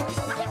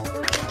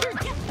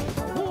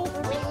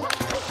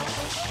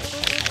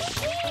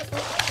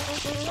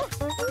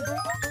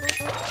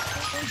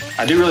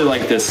 I do really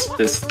like this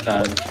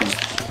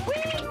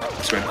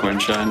red coin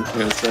shine, I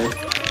gotta say.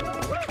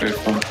 Very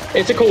fun.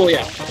 It's a cool,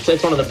 yeah.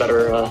 It's one of the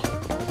better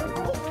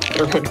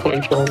red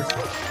coin shines.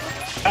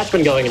 That's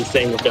been going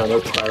insane with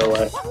downloads, by the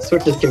way.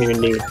 Switch's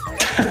community.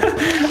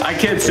 I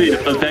can't see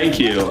it, but thank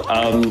you.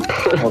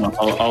 Hold on,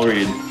 I'll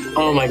read.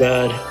 Oh my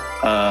god.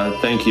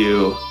 Thank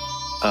you.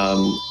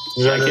 I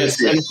can't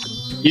see it.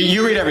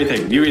 You read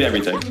everything. You read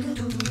everything.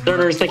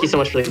 Zerners, thank you so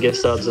much for the gift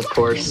subs, of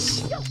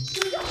course.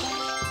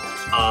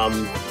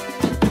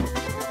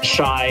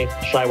 Shy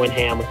went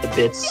ham with the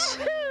bits.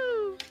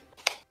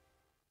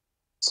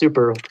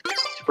 Super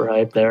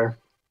hype there.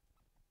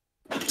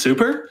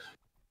 Super?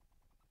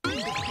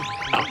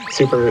 Oh,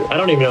 Super. I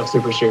don't even know if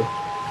Super's here.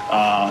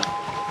 Shout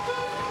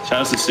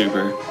out to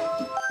Super,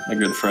 my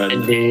good friend.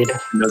 Indeed.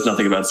 He knows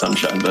nothing about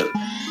Sunshine, but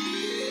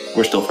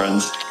we're still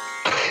friends.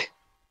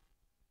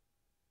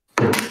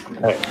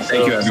 Right,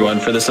 Thank you, everyone,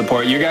 for the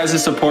support. You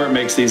guys' support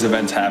makes these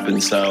events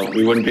happen, so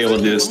we wouldn't be able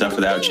to do this stuff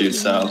without you.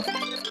 So,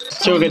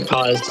 to a good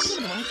cause.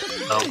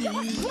 Oh.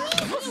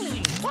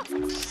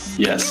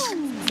 Yes.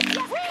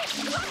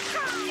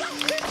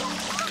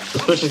 The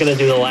Switch is going to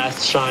do the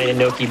last shine in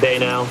Noki Bay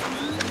now.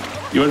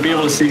 You wouldn't be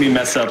able to see me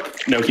mess up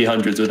Noki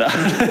hundreds without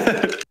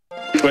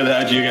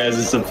without you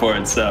guys'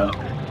 support. So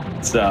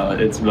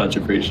it's much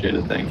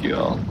appreciated. Thank you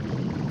all.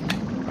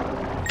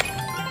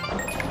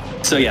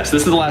 So yes,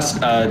 this is the last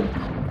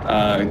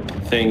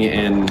thing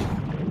in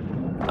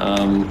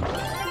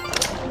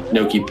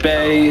Noki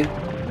Bay,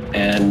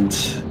 and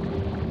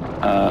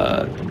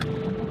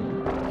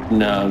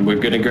No, we're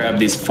gonna grab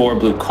these 4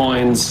 blue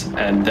coins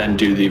and then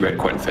do the red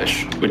coin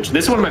fish. Which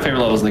this is one of my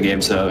favorite levels in the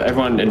game. So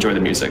everyone enjoy the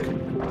music.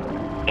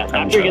 Yeah,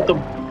 after you get the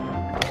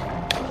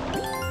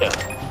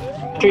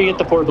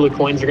 4 blue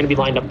coins, you're going to be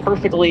lined up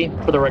perfectly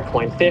for the red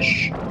coin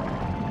fish,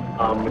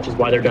 which is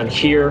why they're done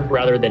here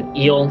rather than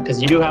eel,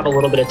 because you do have a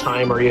little bit of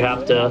time where you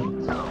have to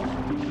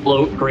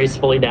float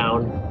gracefully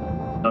down.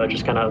 So it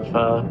just kind of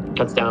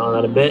cuts down on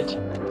that a bit.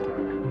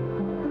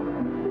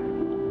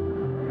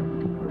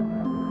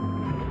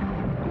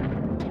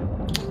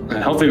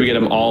 And hopefully we get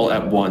them all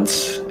at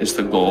once is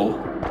the goal.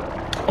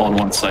 All in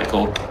one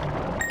cycle.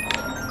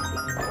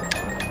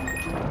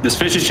 This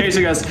fish is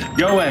chasing us.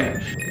 Go away.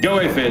 Go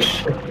away,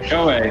 fish.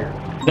 Go away.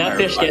 That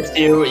fish gets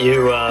you.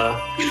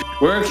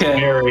 We're okay.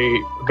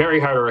 Very, very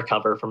hard to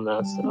recover from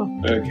that. So.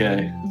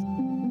 Okay.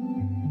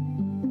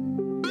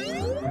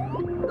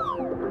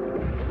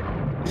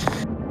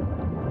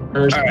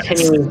 We're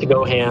continuing to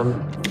go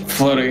ham.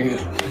 Floating.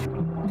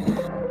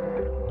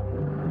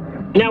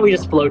 Now we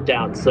just float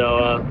down.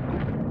 So,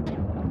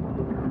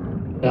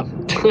 yeah.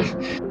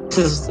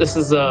 this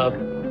is I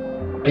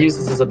use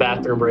this as a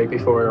bathroom break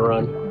before a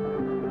run.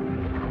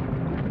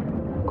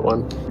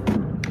 One.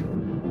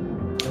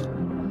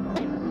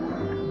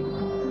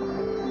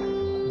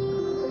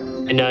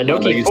 And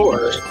Noki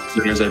 4.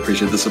 Listeners, I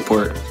appreciate the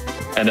support,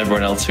 and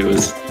everyone else who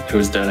is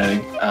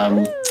donating.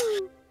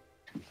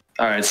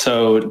 All right,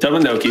 so done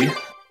with Noki.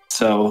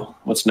 So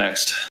what's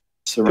next?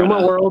 Serena. 2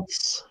 more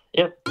worlds.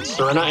 Yep,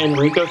 Serena and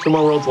Rico. 2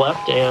 more worlds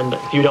left, and a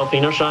few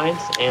Delfino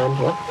shines, and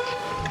yeah.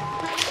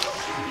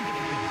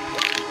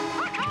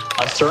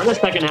 Serena's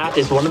second half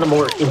is one of the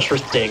more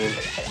interesting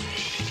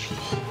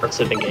parts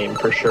of the game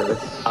for sure.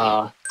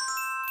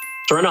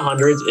 Serena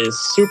Hundreds is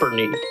super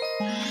neat.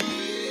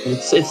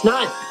 It's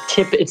not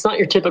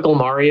your typical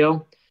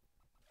Mario.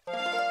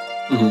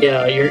 Mm-hmm.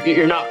 Yeah,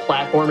 you're not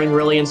platforming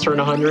really in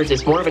Serena Hundreds.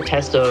 It's more of a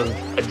test of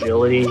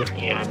agility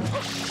and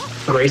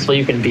how graceful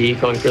you can be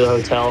going through the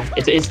hotel.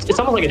 It's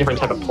almost like a different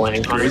type of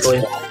playing,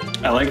 honestly.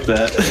 I like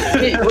that.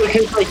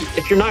 Like,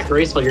 if you're not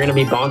graceful, you're going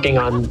to be bonking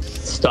on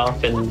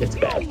stuff, and it's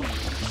bad.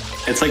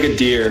 It's like a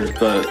deer,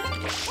 but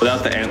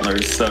without the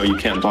antlers, so you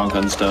can't bonk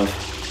on stuff.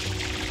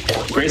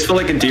 Graceful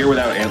like a deer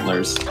without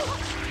antlers.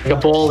 Like a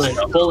bull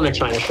in a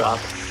china shop.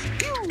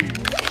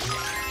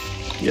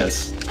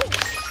 Yes.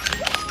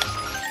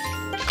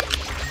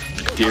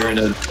 Deer in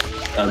a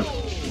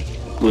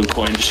blue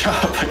coin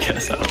shop, I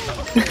guess. I don't know.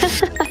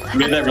 You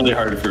made that really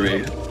hard for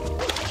me.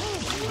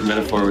 The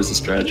metaphor was a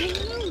stretch.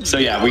 So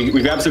yeah, we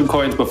grabbed some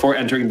coins before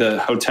entering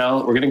the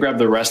hotel. We're gonna grab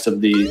the rest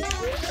of the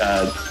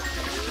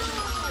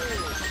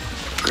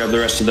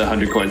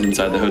 100 coins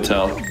inside the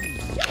hotel.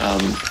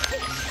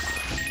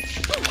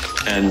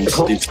 And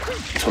these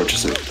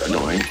torches are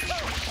annoying.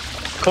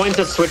 Coins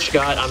that Switch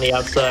got on the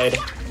outside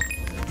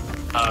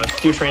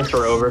do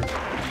transfer over.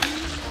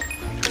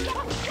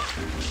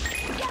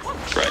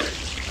 Right.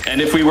 And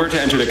if we were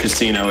to enter the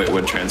casino, it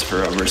would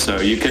transfer over.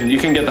 So you can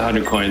get the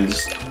 100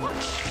 coins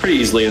pretty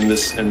easily in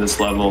this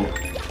level.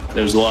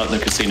 There's a lot in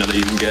the casino that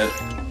you can get.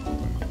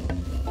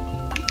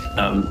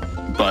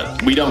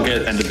 But we don't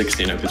get into the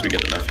casino because we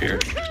get enough here.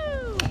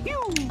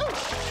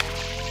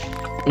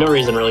 No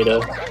reason really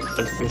to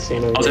enter the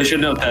casino. Also, I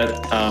should note that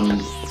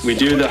we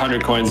do the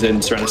 100 coins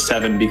in Serena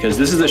 7 because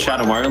this is the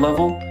Shadow Mario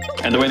level,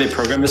 and the way they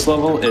program this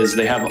level is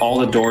they have all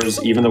the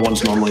doors, even the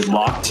ones normally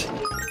locked,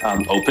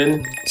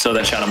 open, so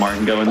that Shadow Mario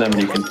can go in them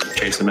and you can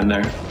chase them in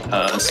there.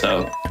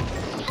 So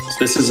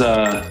this is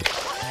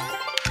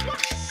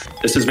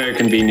very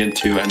convenient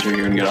to enter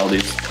here and get all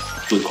these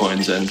blue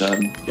coins and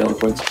yellow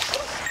coins.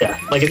 Yeah,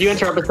 like if you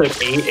enter episode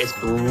 8, it's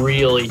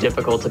really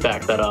difficult to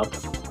back that up.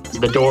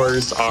 The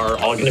doors are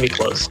all going to be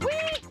closed.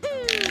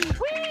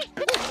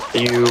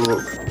 You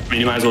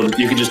might as well.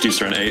 You can just do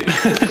Serena 8.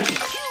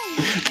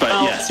 But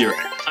well, yes, you're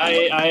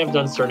right. I have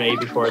done Serena 8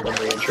 before, then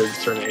re-entered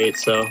Serena 8.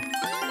 So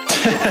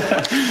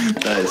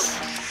nice,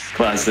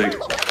 classic.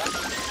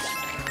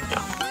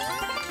 Yeah.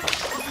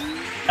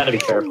 Gotta be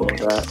careful of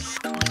that.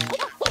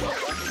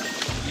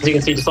 As you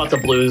can see, just lots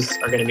of blues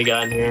are going to be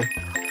gotten here.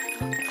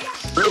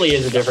 Really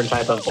is a different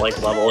type of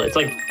level. It's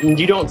like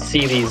you don't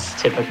see these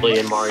typically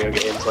in Mario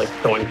games, like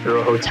going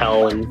through a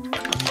hotel, and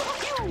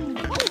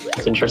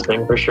it's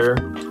interesting for sure.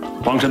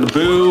 Bonk to the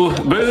boo,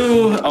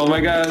 boo! Oh my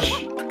gosh,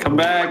 come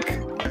back!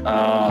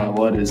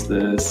 What is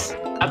this?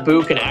 That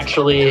boo can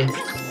actually,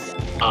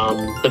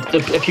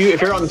 if you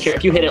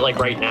hit it like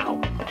right now,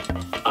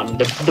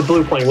 the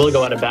blue coin will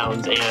go out of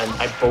bounds, and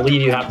I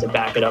believe you have to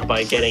back it up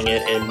by getting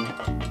it in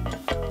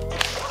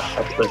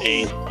episode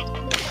 8.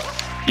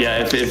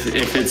 Yeah, if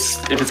it's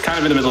kind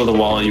of in the middle of the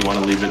wall, you want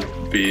to leave it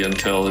be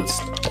until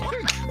it's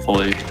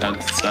fully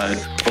outside,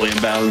 fully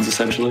in bounds,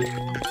 essentially.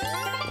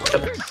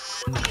 Yep.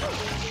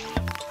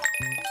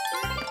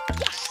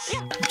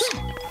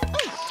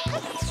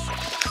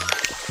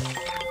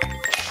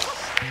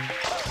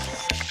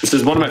 This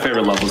is one of my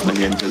favorite levels in the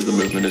game because the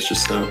movement is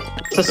just so.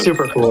 It's a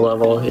super cool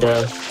level,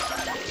 yeah.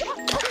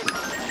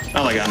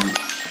 Not like I'm,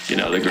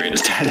 the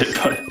greatest at it,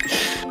 but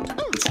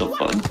it's still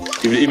fun.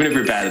 Even if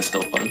you're bad, it's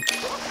still fun.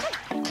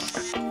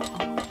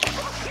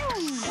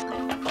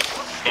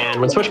 And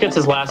when Switch gets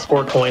his last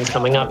 4 coins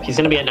coming up, he's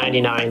going to be at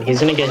 99.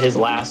 He's going to get his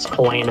last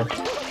coin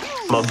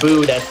from a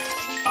boo that's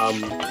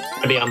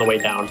going to be on the way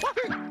down.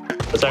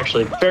 It's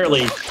actually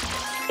fairly...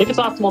 I think it's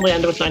optimal to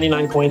end with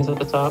 99 coins at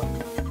the top.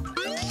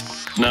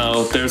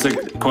 No, there's a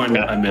coin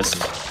I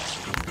missed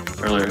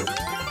earlier.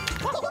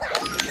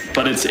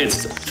 But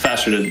it's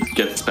faster to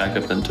get this back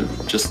up than to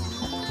just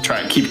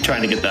keep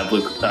trying to get that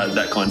blue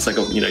that coin. It's like,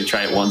 you know, you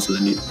try it once and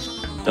then you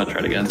don't try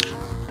it again.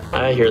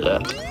 I hear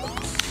that.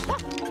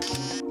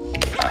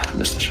 I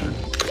missed the shot.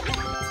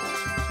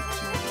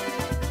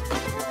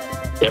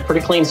 Yeah,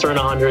 pretty clean start in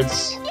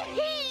hundreds.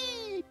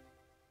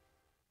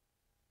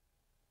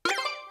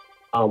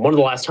 One of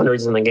the last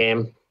hundreds in the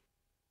game.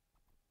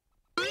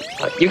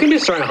 You can do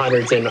starting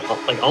hundreds in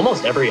like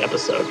almost every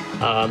episode.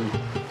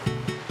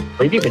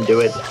 Or you can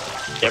do it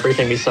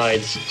everything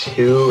besides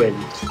 2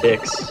 and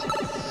 6.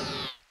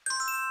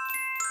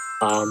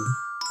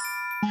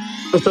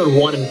 Episode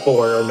 1 and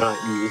 4 are not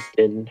used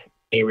in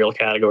any real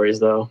categories,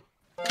 though.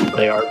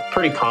 They are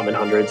pretty common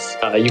hundreds.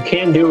 You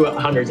can do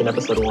hundreds in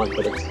episode 1,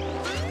 but it's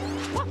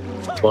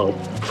slow.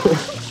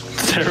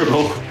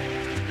 Terrible.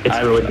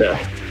 It's really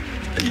bad.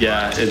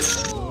 Yeah,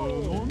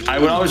 I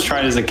would always try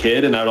it as a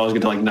kid, and I would always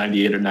get to like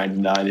 98 or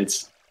 99.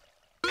 It's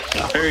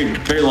very,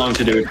 very long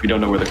to do if you don't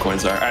know where the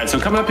coins are. All right, so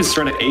coming up is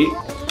turn at 8.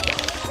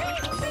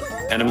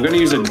 And I'm going to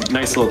use a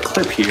nice little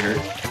clip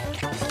here.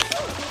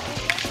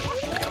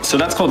 So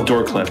that's called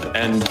door clip.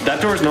 And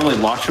that door is normally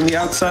locked from the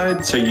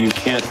outside, so you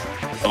can't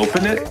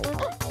open it.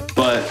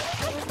 But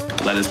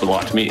well, that is what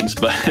locked means.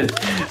 But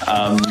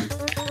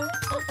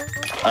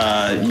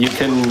you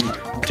can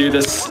do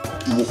this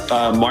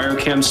Mario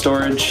Cam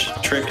storage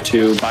trick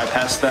to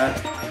bypass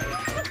that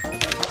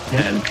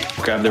and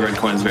grab the red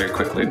coins very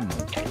quickly.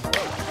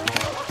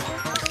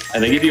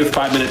 And they give you a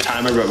 5-minute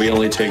timer, but we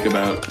only take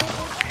about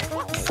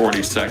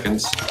 40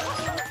 seconds.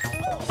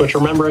 Which,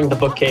 remembering the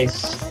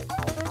bookcase.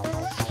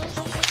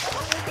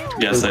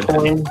 Yes, I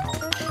did.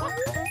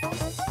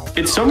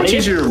 It's so much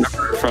easier to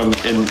remember from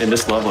in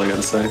this level, I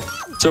gotta say.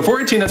 So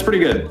 418, that's pretty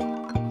good.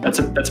 That's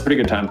a pretty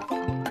good time.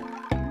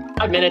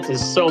 5 minutes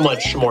is so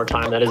much more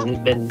time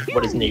than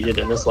what is needed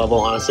in this level,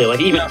 honestly.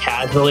 Like, even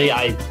casually,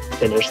 I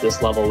finished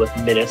this level with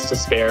minutes to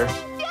spare.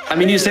 I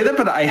mean, you say that,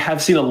 but I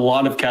have seen a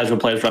lot of casual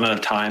players run out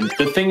of time.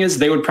 The thing is,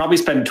 they would probably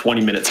spend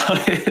 20 minutes on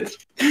it.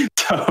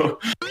 So,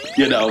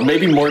 you know,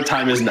 maybe more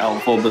time isn't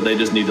helpful, but they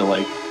just need to,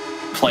 like,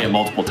 play it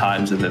multiple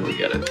times and then they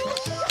get it.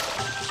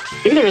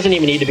 Maybe there doesn't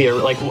even need to be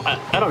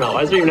I don't know.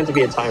 Why does there even have to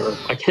be a timer?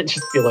 I can't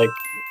just be like,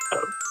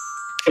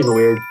 it's a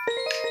weird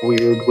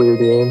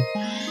game.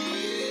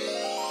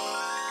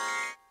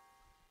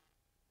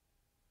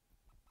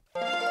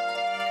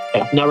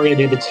 Yeah, now we're going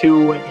to do the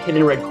 2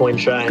 hidden red coin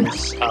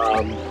shines,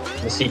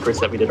 the secrets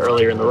that we did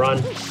earlier in the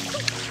run.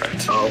 Right.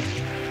 So,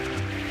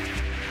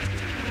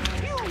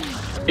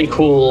 pretty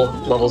cool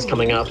levels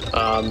coming up.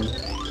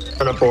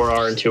 Run up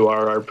 4R and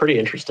 2R are pretty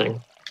interesting,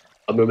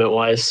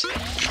 movement-wise.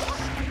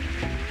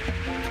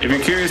 If you're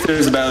curious,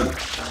 there's about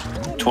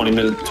 20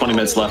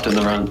 minutes left in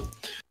the run,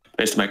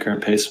 based on my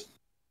current pace.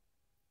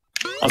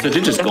 Also, I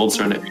did just gold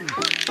start it.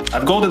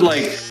 I've golded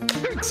like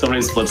so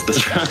many splits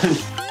this run.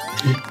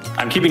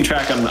 I'm keeping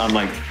track on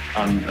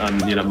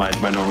you know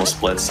my normal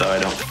splits, so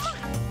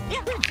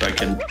I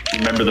can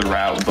remember the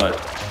route, but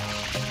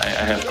I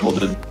have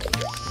golded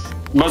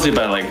mostly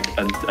by like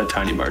a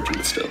tiny margin,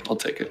 but still, I'll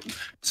take it.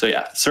 So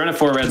yeah, Serena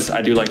 4 reds,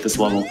 I do like this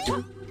level.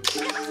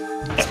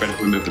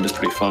 Spread movement is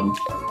pretty fun.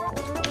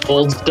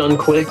 Gold's done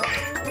quick.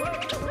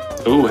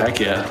 Ooh, heck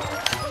yeah.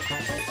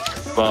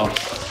 Well,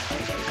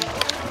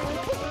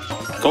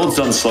 gold's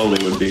done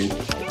slowly would be a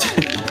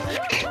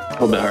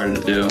little bit harder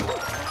to do.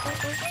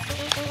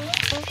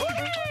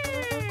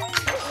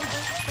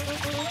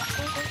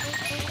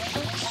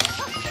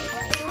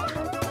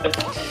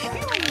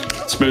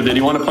 Smooth, did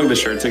you want to plug the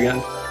shirts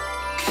again?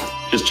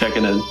 Just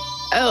checking in.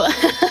 Oh,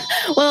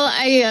 well,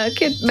 I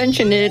could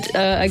mention it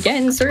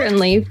again,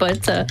 certainly,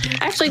 but I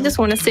actually just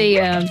want to say,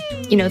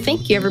 you know,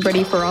 thank you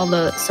everybody for all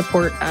the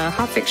support.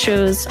 Hotfix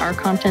shows our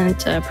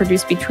content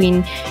produced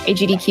between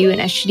AGDQ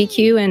and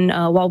SGDQ,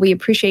 and while we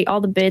appreciate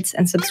all the bits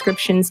and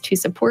subscriptions to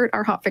support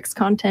our Hotfix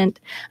content,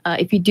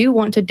 if you do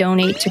want to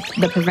donate to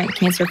the Prevent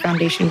Cancer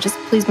Foundation, just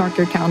please mark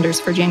your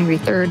calendars for January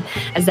 3rd,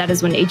 as that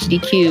is when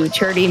AGDQ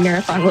Charity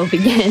Marathon will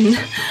begin.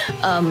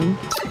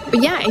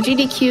 But yeah,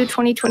 AGDQ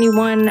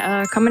 2021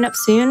 coming up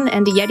soon,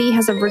 and the Yeti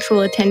has a virtual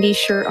attendee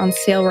shirt on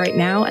sale right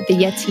now at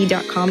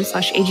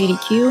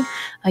theyeti.com/AGDQ.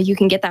 You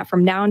can get that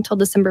from now until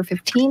December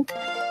 15th,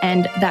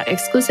 and that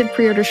exclusive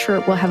pre-order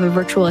shirt will have a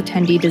virtual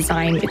attendee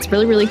design. It's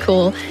really, really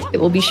cool. It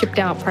will be shipped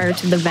out prior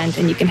to the event,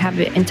 and you can have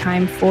it in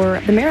time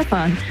for the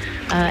marathon.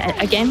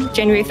 Again,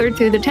 January 3rd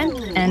through the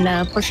 10th, and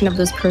a portion of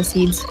those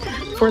proceeds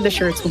for the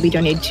shirts will be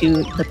donated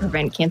to the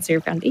Prevent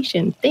Cancer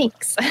Foundation.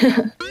 Thanks.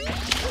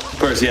 Of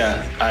course,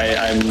 yeah.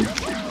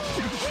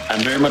 I'm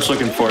very much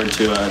looking forward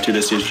to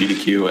this year's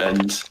GDQ,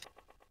 and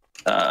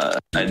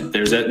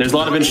there's a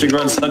lot of interesting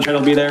runs. Sunshine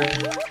will be there.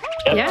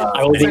 Yep. Yeah,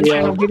 I will be,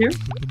 Sunshine will be there.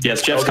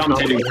 Yes, Jeff's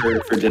commentating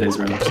for today's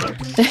run. So.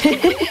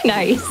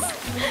 Nice.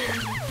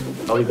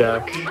 I'll be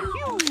back.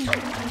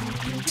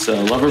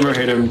 So love him or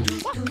hate him,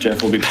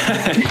 Jeff will be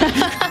back.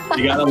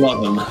 You gotta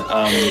love him.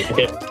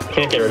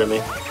 Can't get rid of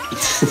me.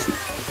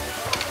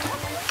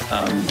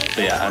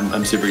 But yeah,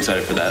 I'm super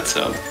excited for that.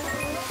 So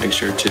make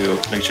sure to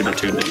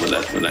tune in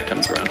when that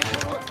comes around.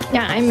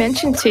 Yeah, I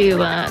mentioned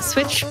to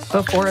Switch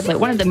before, but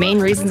one of the main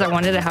reasons I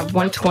wanted to have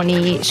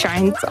 120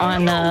 shines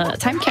on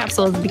Time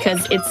Capsule is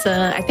because it's,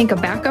 I think, a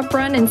backup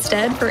run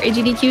instead for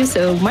AGDQ,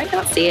 so might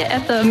not see it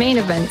at the main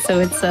event. So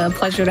it's a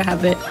pleasure to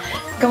have it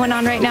going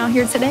on right now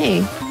here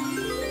today.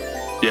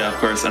 Yeah, of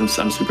course. I'm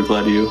super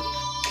glad you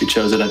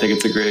chose it. I think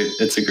it's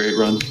a great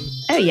run.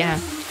 Oh yeah.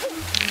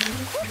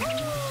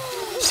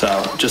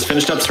 So just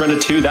finished up Surrender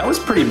 2. That was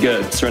pretty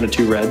good. Surrender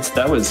 2 Reds.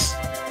 That was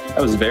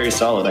very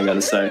solid, I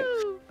gotta say.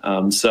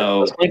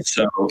 So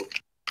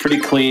pretty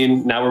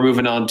clean. Now we're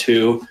moving on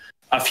to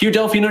a few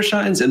Delfino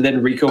shines and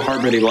then Rico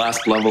Harbor, the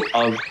last level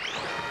of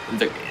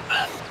the game,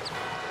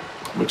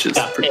 which is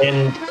pretty.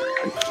 And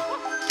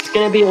it's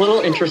going to be a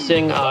little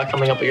interesting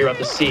coming up what you're about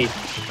to see.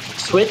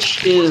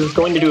 Switch is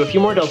going to do a few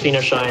more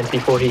Delfino shines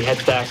before he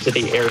heads back to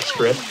the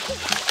airstrip.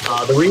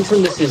 The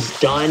reason this is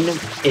done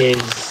is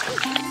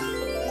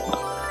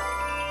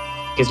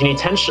because you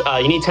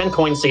need 10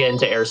 coins to get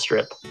into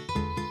airstrip.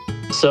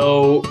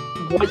 So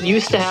what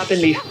used to happen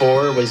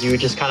before was you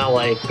would just kind of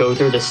like go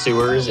through the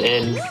sewers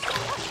in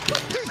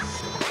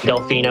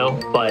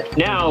Delfino, but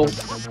now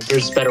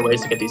there's better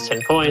ways to get these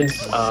 10 coins.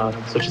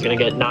 Switch is going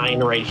to get 9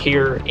 right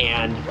here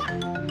and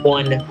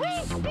 1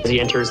 as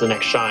he enters the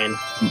next shine.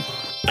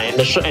 And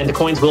the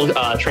coins will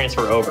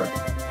transfer over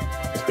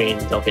between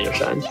Delfino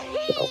shines.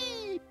 So,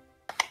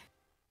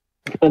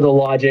 the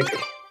logic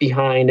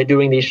behind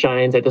doing these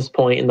shines at this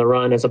point in the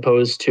run as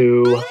opposed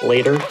to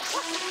later.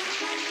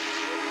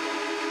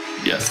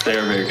 Yes, they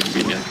are very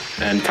convenient.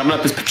 And coming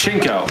up is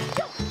Pachinko.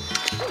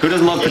 Who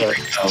doesn't love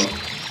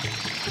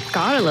Pachinko?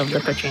 Gotta love the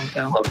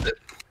Pachinko. Loved it.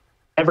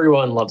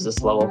 Everyone loves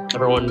this level.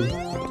 Everyone,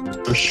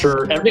 I'm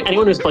sure,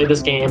 anyone who's played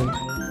this game,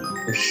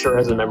 I'm sure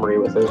has a memory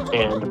with it.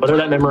 And whether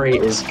that memory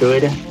is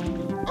good,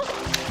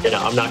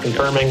 I'm not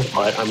confirming,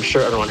 but I'm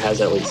sure everyone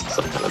has at least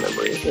some kind of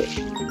memory of it.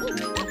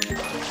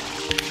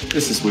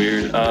 This is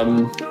weird.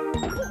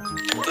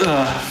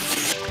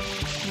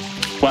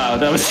 Wow,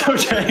 that was so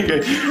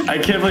dragging. I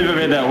can't believe I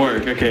made that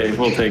work. Okay,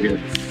 we'll take it.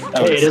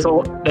 That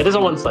is a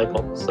one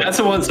cycle. So. That's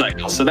a one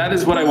cycle. So that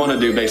is what I want to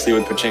do basically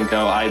with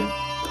Pachinko. I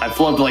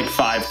flubbed like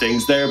 5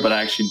 things there, but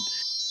I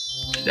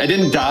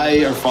didn't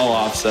die or fall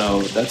off.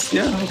 So I'll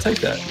take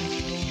that.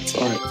 It's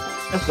all right.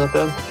 That's not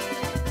bad.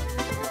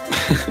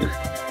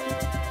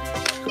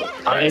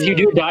 If you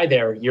do die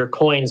there, your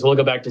coins will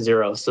go back to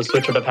 0. So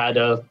Switch would have had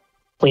to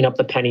clean up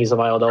the pennies of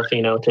Isle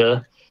Delfino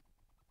to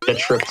get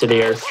trip to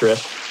the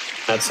airstrip.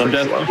 That's some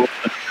death.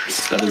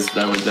 That is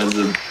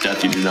a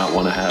death you do not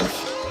want to have.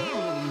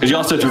 Because you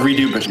also have to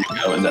redo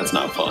Pachinko, and that's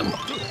not fun.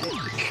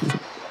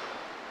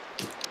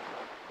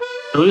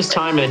 You lose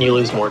time, and then you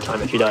lose more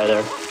time if you die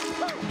there.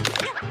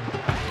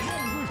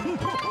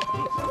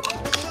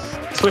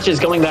 Switch is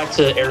going back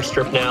to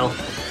airstrip now.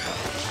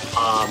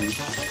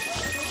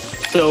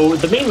 So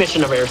the main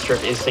mission of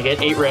airstrip is to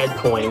get 8 red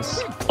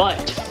coins,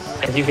 but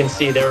as you can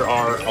see, there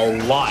are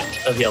a lot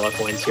of yellow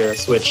coins here,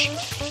 Switch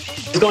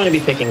is going to be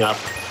picking up.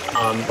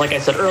 Like I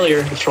said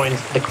earlier,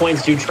 the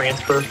coins do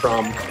transfer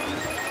from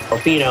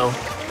Delfino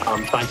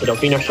shine to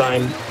Delfino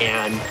shine,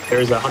 and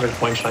there's a 100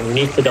 coin shine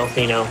unique to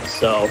Delfino.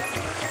 So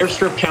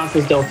airstrip counts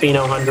as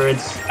Delfino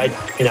hundreds.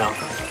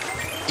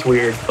 It's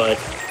weird, but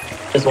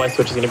that's why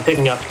Switch is going to be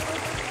picking up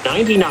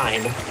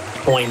 99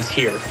 coins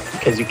here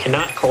because you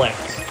cannot collect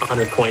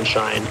 100 coin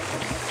shine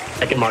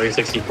like in Mario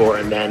 64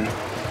 and then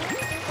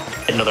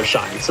another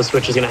shine. So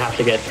Switch is going to have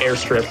to get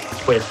airstrip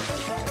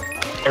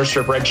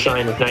red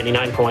shine with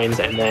 99 coins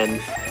and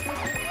then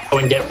go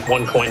and get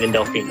 1 coin in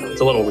Delfino.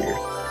 It's a little weird.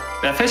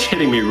 That fish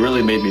hitting me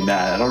really made me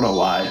mad. I don't know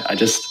why. I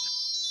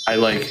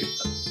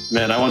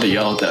want to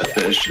yell at that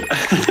fish.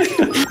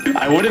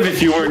 I would have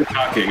if you weren't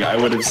talking. I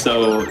would have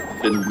so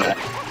been mad.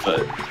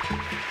 But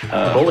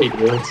bullied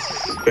you.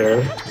 It's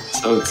fair.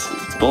 So it's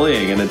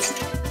bullying and it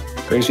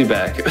brings me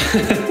back.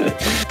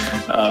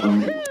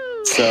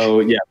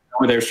 So yeah,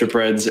 with airstrip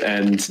reds,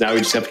 and now we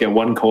just have to get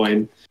 1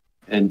 coin.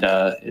 And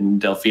in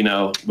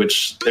Delfino,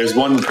 which there's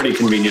one pretty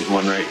convenient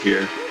one right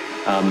here.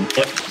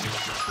 Yep.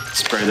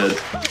 Spray the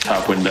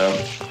top window,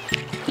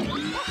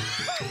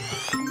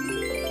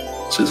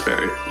 which is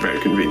very, very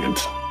convenient.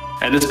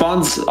 And it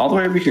spawns all the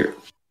way over here.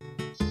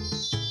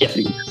 Yeah.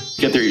 You can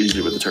get there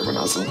easily with the turbo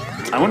nozzle.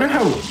 I wonder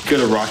how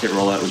good a rocket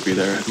rollout would be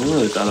there. I never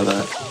really thought of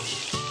that.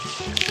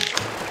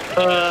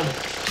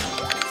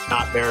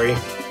 Not very.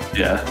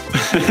 Yeah,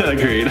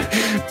 agreed.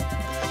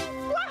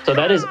 So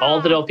that is all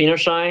the Delfino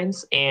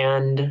shines,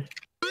 and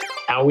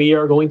now we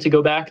are going to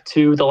go back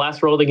to the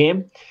last roll of the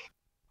game.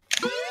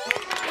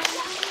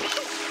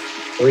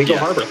 Rico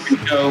Harbor.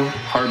 Rico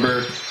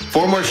Harbor.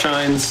 4 more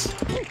shines,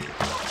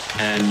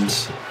 and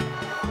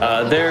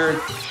they're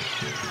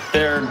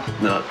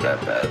not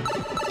that bad.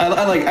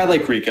 I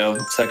like Rico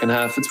second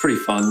half. It's pretty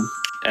fun.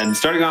 And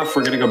starting off,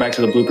 we're going to go back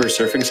to the Blooper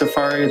Surfing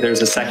Safari.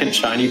 There's a second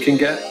shine you can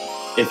get.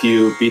 if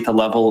you beat the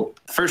level.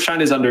 First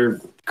shine is under,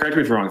 correct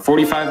me if I'm wrong,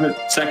 45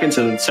 seconds,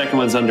 and the second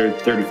one's under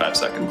 35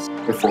 seconds,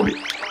 or 40.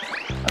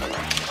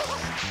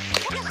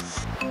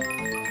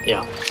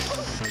 Yeah.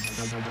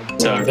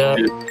 So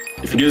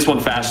if you do this one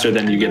faster,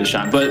 then you get a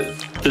shine. But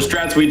the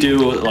strats we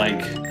do,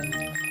 like,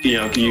 you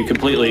know, you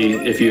completely,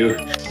 if you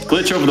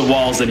glitch over the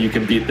walls, then you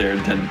can beat there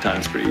 10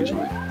 times pretty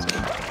easily.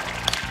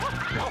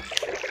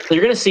 So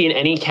you're going to see in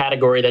any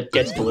category that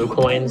gets blue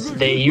coins,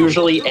 they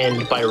usually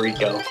end by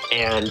Rico.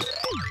 And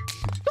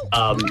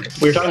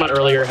we were talking about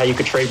earlier how you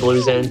could trade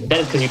blues in. That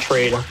is because you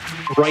trade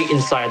right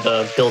inside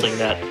the building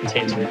that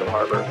contains Rico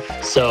Harbor.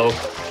 So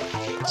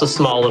it's a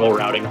small little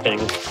routing thing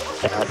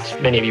that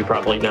many of you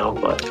probably know,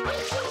 but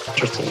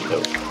interesting to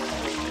note.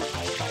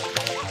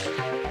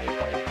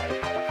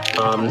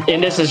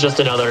 And this is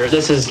just another,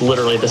 this is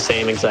literally the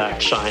same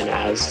exact shine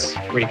as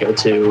Rico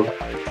 2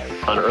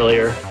 on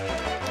earlier.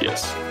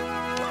 Yes.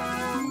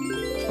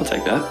 I'll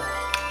take that.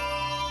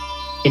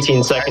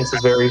 18 seconds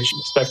is very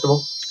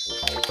respectable.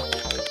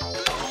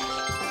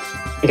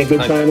 I think a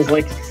good time is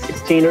like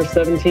 16 or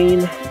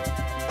 17.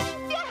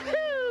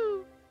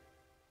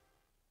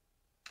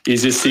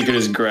 Easiest secret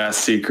is grass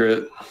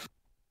secret.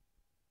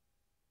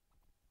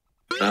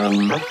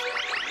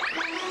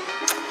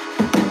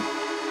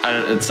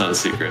 It's not a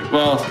secret.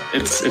 Well,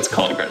 it's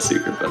called a grass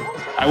secret, but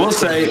I will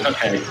say,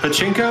 okay,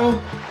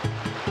 pachinko,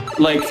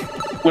 like,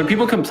 when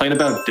people complain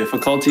about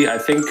difficulty, I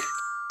think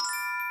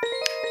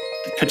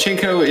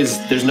pachinko is,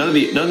 there's none of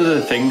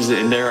the things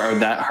in there are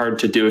that hard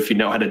to do if you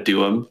know how to do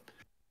them.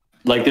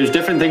 Like, there's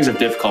different things of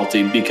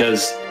difficulty,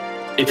 because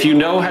if you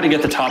know how to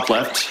get the top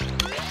left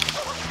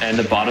and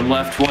the bottom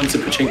left ones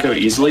of pachinko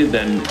easily,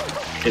 then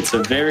it's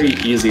a very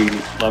easy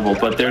level.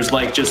 But there's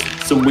like just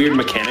some weird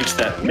mechanics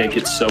that make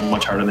it so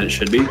much harder than it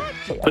should be.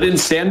 But in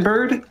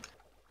Sandbird,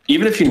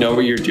 even if you know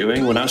what you're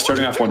doing, when I was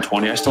starting off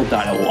 120, I still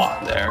died a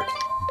lot there.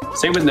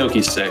 Same with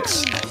Noki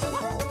 6.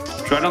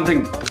 So I don't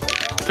think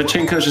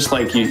pachinko is just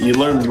like you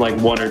learn like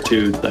one or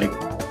two, like,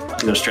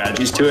 you know,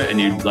 strategies to it, and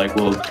you like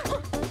will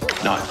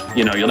not,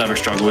 you know, you'll never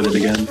struggle with it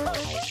again.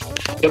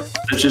 Yep.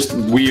 It's just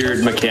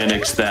weird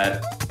mechanics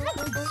that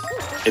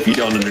if you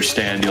don't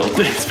understand, you'll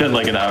spend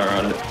like an hour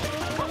on it.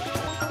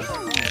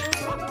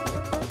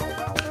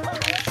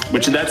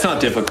 Which, that's not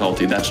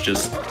difficulty, that's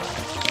just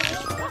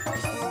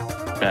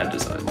bad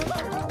design.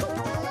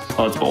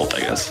 Oh, it's both, I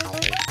guess.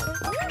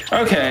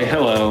 Okay,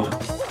 hello.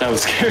 That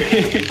was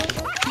scary.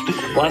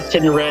 Last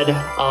hidden red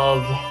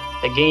of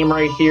the game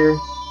right here.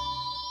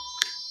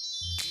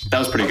 That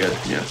was pretty good,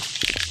 yeah.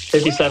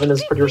 57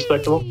 is pretty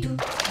respectable.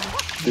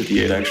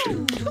 58,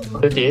 actually.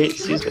 58,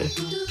 excuse me.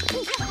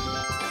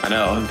 I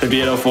know,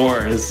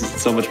 5804 is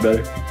so much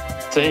better.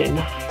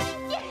 Insane.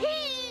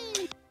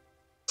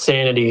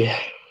 Sanity.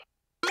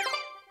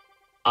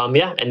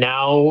 Yeah, and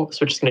now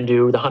Switch is going to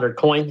do the 100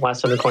 coin,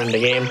 last 100 coin in the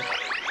game.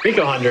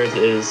 Rico 100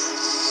 is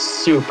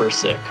super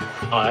sick.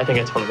 I think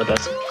it's one of the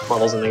best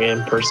levels in the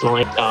game,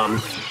 personally.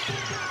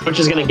 Switch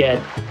is going to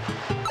get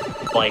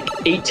like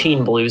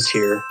 18 blues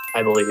here,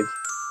 I believe.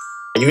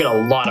 You get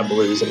a lot of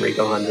blues in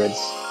Rico 100s.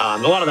 A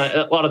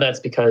lot of that's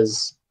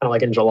because, kind of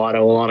like in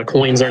Gelato, a lot of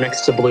coins are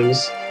next to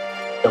blues,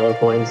 yellow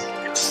coins.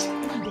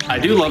 I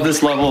do love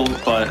this level,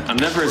 but I'm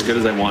never as good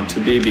as I want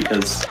to be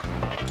because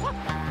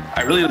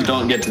I really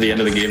don't get to the end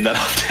of the game that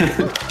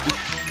often.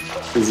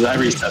 Because I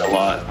reset a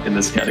lot in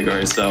this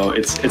category, so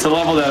it's a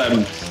level that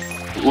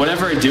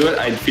whenever I do it,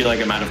 I feel like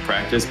I'm out of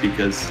practice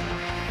because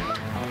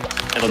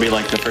it'll be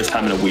like the first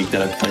time in a week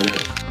that I've played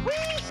it.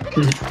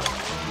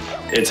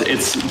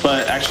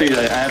 But actually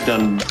I have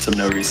done some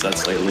no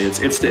resets lately.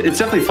 It's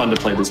definitely fun to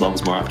play these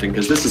levels more often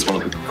because this is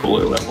one of the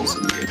cooler levels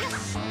in the game.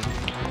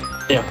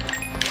 Yeah,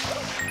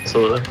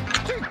 absolutely.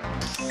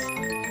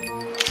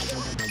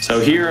 So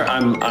here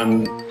I'm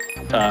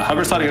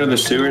hover sliding under the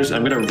sewers.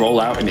 I'm gonna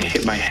roll out and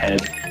hit my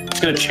head.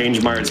 It's gonna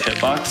change Mario's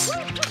hitbox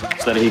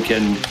so that he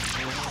can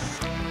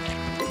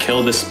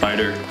kill this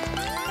spider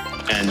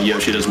and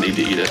Yoshi doesn't need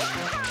to eat it.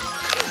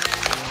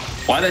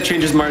 Why that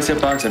changes Mario's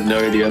hitbox, I have no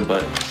idea,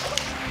 but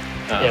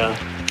yeah.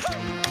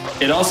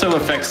 It also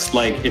affects,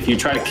 like, if you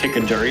try to kick a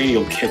durian,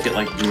 you'll kick it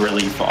like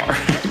really far.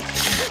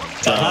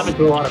 So it happened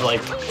to a lot of,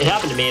 like, it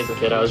happened to me as a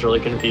kid. I was really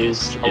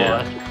confused a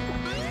lot.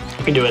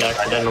 You can do it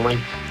accidentally.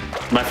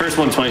 My first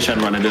 120 shine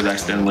run I did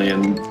accidentally,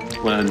 and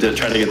when I did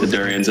try to get the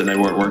durians and they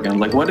weren't working, I'm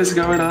like, what is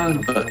going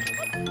on? But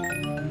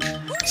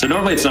so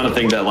normally it's not a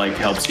thing that like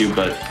helps you,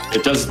 but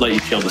it does let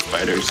you kill the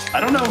spiders. I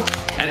don't know,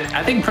 and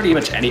I think pretty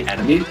much any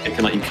enemy it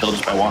can let you kill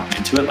just by walking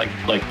into it, like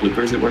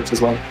bloopers, it works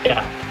as well.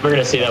 Yeah, we're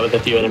gonna see that with a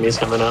few enemies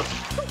coming up.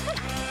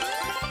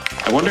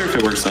 I wonder if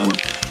it works on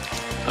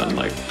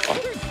like,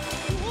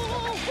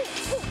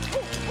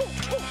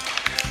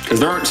 because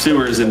there aren't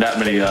sewers in that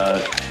many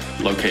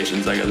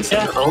locations, I gotta say.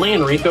 Yeah, only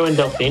in Rico and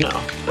Delfino,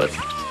 but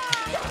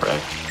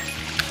correct.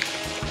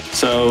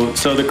 So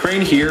the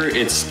crane here,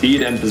 its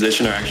speed and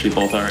position are actually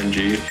both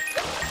RNG.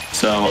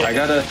 So yeah. I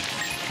gotta.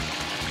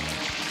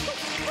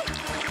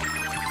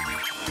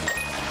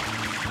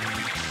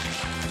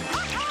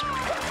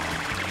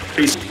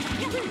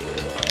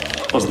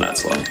 Wasn't that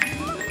slow?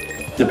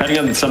 depending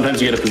on,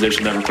 sometimes you get a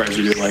position that requires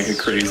you to do like a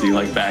crazy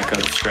like backup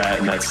strat,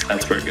 and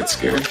that's where it gets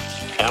scary.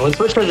 Yeah, when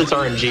Switch says it's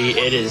RNG,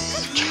 it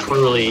is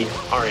truly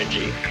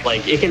RNG.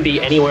 Like, it can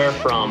be anywhere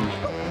from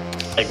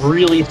like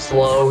really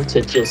slow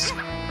to just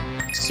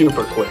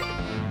super quick.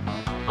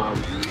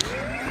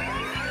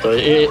 So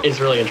it's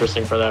really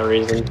interesting for that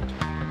reason.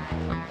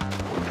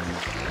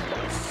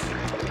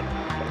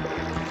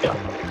 Yeah.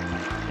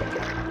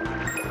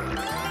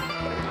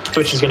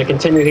 Switch is going to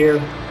continue here.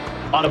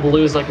 A lot of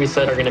blues, like we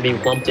said, are going to be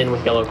lumped in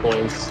with yellow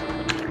coins.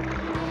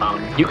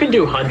 You can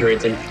do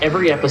hundreds in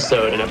every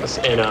episode in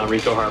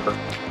Rico Harbor.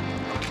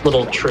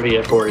 Little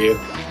trivia for you.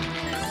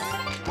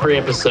 Every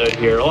episode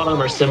here. A lot of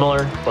them are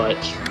similar, but...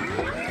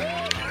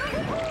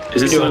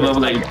 Is this the level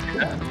that you...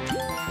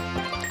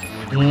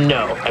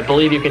 No, I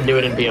believe you can do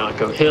it in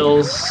Bianco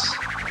Hills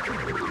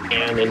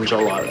and in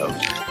Gelato.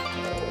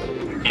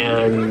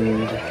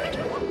 And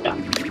yeah.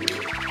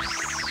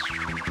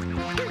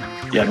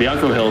 Yeah,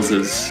 Bianco Hills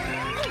is...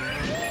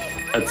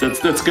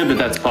 That's good that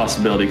that's a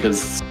possibility,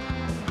 because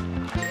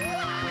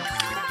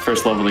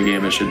first level of the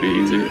game, it should be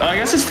easy. I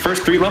guess it's the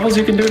first 3 levels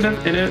you can do in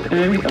it.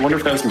 I wonder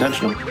if that was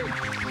intentional.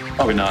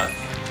 Probably not.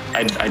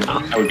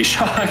 I would be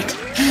shocked.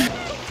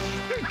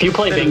 If you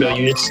play bingo,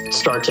 you just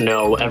start to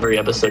know every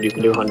episode you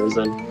can do hundreds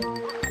in.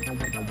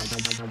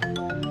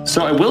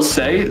 So I will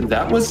say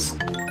that was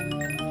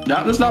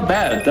not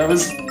bad. That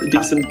was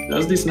decent. That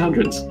was decent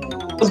hundreds.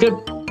 That was good.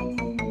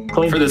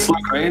 Clean. For the slow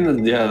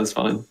crane, yeah, that's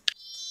fine.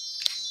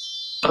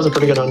 That was a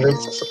pretty good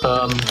hundreds.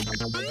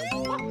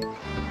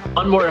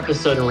 One more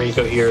episode in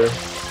Rico here.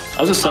 That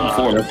was a sub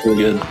 4. That's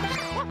pretty good.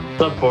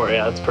 Sub 4,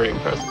 yeah, that's pretty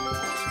impressive.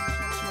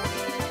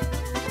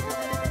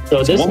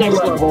 So this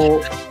next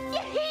level.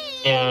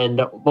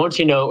 And won't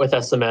you know, with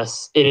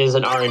SMS, it is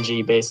an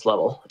RNG based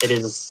level. It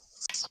is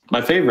my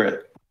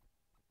favorite.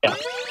 Yeah.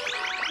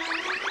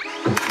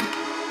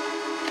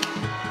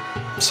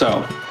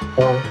 So,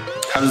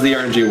 how does the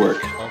RNG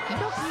work?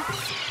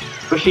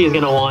 Squishy is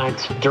going to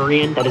want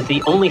durian. That is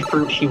the only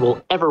fruit she will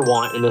ever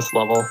want in this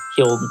level.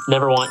 He'll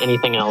never want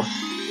anything else.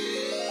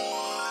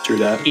 True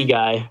that. Picky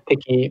guy.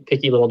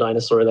 Picky little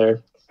dinosaur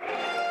there.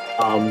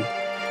 And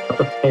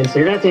so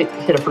you're going to have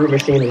to hit a fruit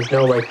machine. There's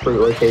no like fruit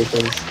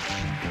locations.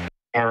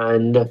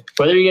 And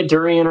whether you get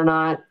durian or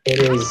not, it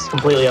is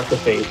completely up to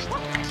fate.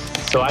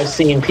 So I've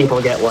seen people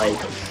get like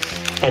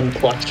 10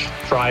 plus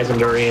tries in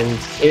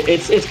durians.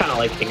 It's kind of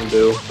like King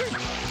Boo.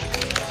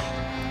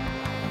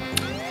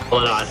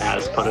 Well, not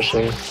as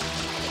punishing.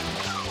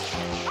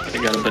 I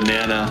got a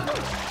banana.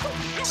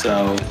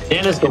 So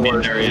banana's the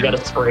worst. You gotta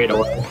spray it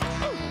away.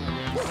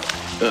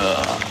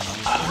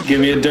 Give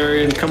me a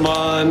durian. Come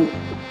on.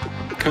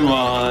 Come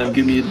on.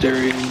 Give me a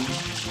durian.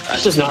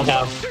 He does not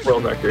have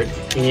world record.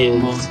 He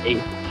is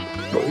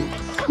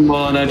 8th. Come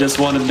on, I just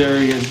want a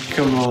durian.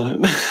 Come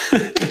on.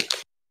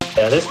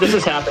 Yeah, this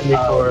has happened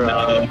before.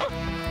 No.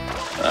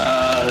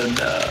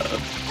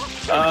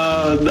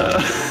 No.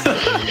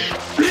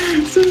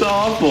 This is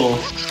awful.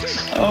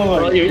 Oh my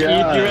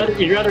God.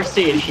 You'd rather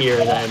see it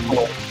here than.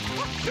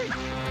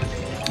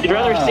 You'd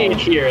rather see it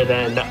here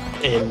than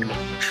in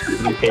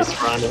UK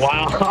run.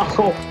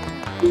 Wow.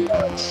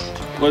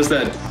 What is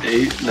that?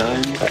 8,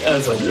 9?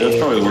 That's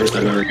probably the worst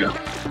I've ever got.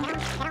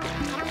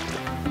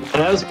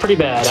 And that was pretty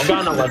bad. I've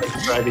gotten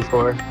 11th try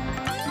before.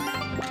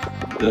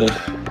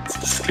 It's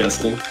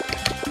disgusting.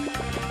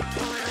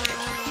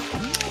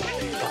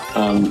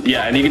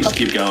 Yeah, and he can just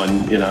keep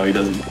going. You know, he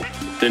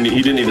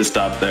didn't need to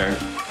stop there.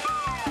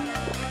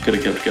 Could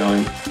have kept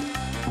going.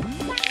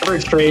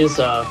 Average Trey's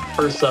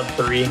first sub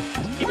 3.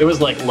 It was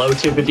like low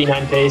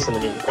 259 pace, and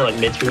then or like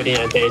mid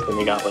 259 pace, and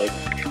he got like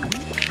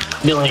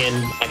million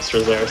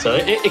extras there. So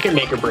it can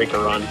make or break a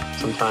run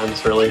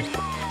sometimes, really.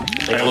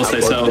 I will say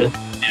so.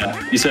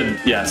 Yeah, you said,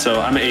 yeah, so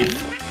I'm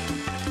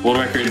 8th. World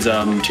record's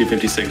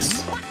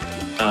 256,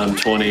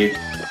 20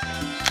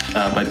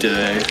 by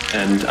today,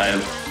 and I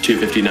have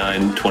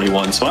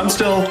 259.21. So I'm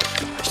still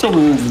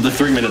the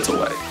 3 minutes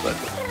away. But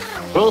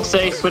we'll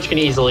say Switch can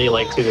easily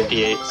like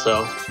 258.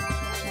 So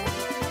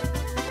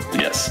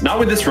yes, not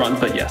with this run,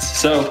 but yes.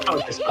 So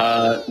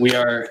we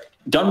are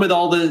done with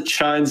all the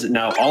shines.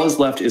 Now all is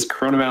left is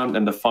Corona Mountain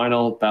and the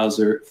final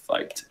Bowser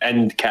fight,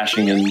 and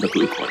cashing in the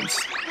blue coins.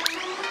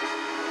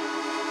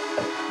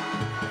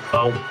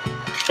 So,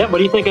 yeah, what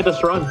do you think of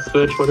this run,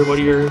 Switch? What are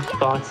your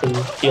thoughts and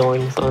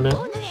feelings on it?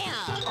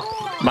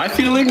 My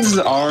feelings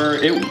are,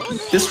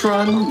 this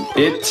run,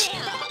 it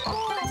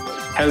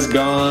has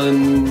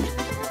gone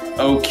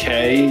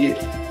okay.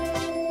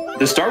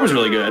 The start was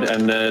really good,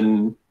 and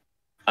then,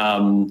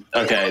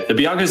 okay, the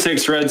Bianca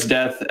 6 Red's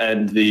death,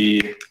 and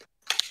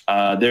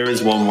there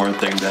is one more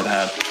thing that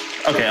happened.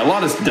 Okay, a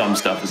lot of dumb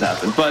stuff has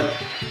happened, but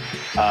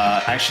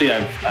actually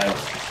I'm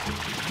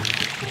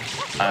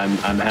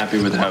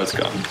happy with how it's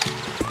gone.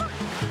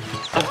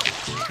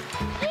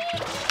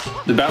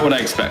 About what I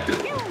expected.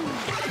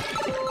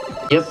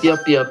 Yep.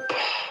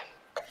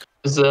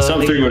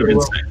 Sub 3 would have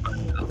been sick.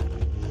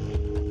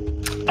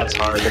 That's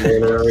hard to do.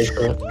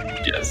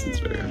 Yes, it's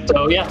very hard.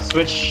 So yeah,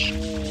 Switch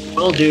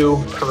will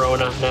do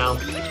Corona now.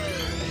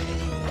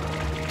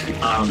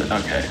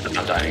 Okay, I'm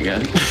not dying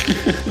again.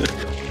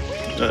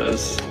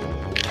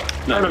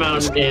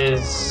 Turnabout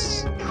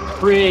is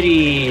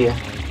pretty...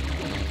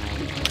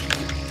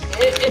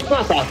 It's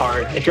not that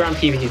hard. If you're on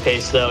PvP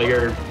pace, though,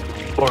 you're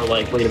more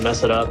likely to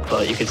mess it up,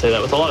 but you could say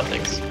that with a lot of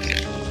things.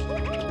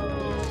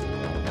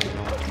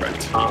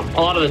 Right.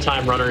 A lot of the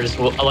time, runners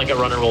will, like a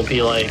runner will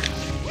be like,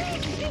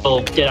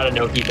 will get out of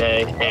Noki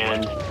Bay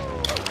and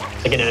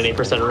like in an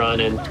 8% run,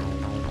 and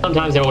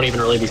sometimes they won't even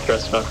really be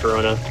stressed about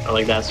Corona or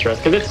like that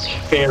stressed, because it's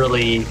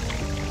fairly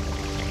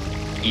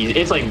easy.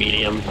 It's like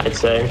medium, I'd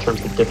say, in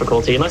terms of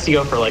difficulty, unless you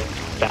go for like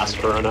fast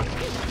Corona.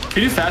 If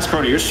you do fast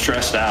Corona, you're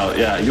stressed out.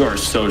 Yeah, you are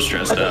so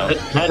stressed out.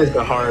 That is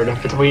the hard,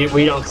 but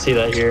we don't see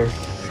that here.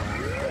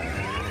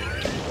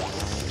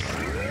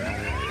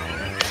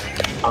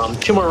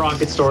 2 more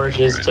rocket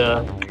storages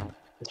to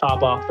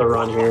top off the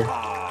run here.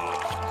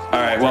 All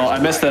right, well, I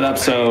messed that up,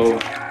 so...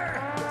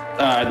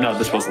 no,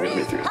 this wasn't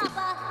going to be 3.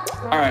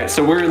 All right,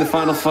 so we're in the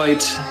final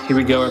fight. Here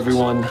we go,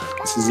 everyone.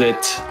 This is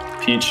it.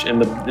 Peach in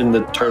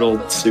the turtle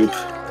soup.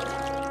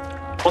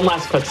 One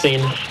last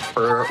cutscene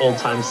for old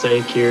time's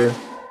sake here.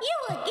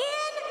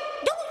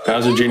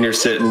 Bowser Jr.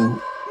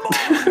 sitting.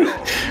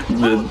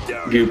 The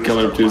goop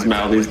coming up to his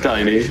mouth. He's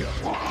tiny.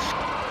 All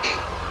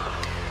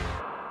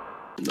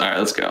right,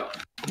 let's go.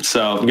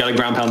 So we got to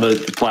ground pound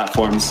the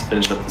platforms,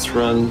 finish up this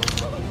run.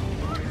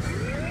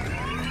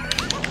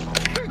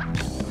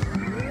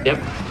 Yep.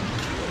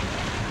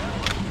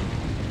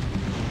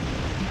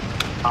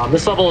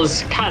 This level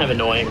is kind of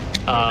annoying,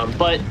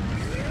 but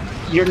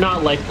you're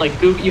not like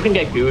you can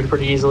get gooed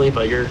pretty easily,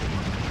 but you're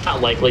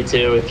not likely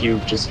to if you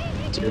just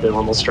do the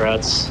normal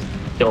strats.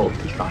 You'll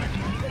be fine.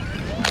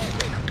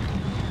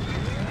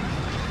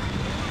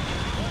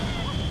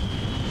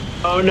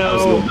 Oh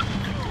no!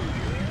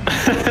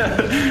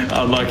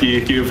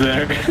 Unlucky cube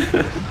there.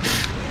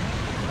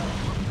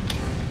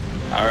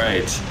 All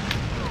right.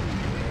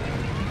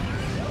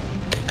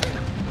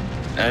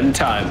 End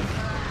time.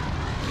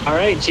 All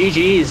right,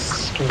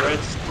 GG's.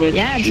 Congrats with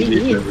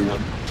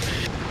GG's.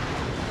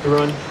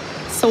 everyone.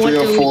 So what do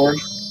 304.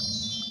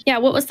 Yeah,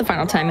 what was the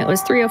final time? It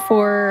was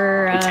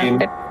 304.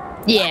 15.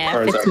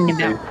 Yeah, 15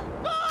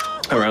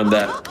 about. Around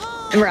that.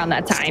 Around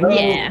that time, So,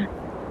 yeah.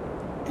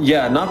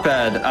 Yeah, not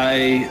bad.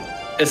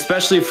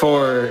 Especially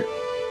for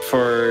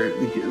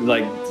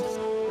like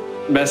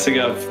messing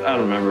up. I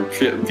don't remember.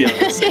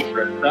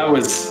 That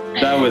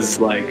was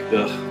like,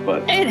 ugh,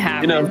 but It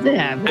happens. you know, It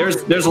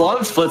happens. there's a lot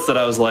of splits that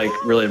I was like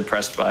really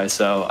impressed by.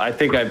 So I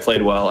think I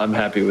played well. I'm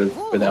happy with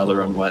how the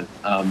run went.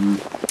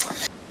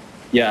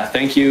 Yeah,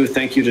 thank you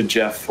to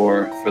Jeff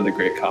for the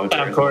great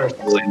commentary. Of course,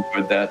 I really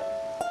enjoyed that.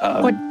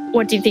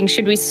 What do you think?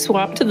 Should we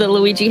swap to the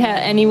Luigi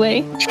hat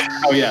anyway?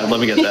 Oh yeah, let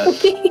me get that.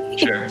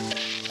 Sure.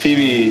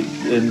 PB,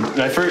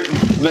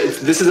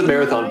 this is a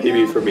marathon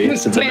PB for me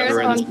since I've never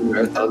ran this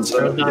marathon.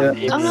 So yeah.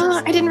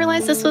 I didn't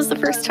realize this was the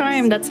first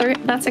time.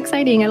 That's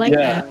exciting. I like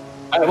that.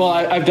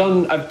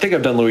 I think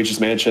I've done Luigi's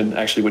Mansion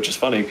actually, which is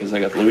funny because I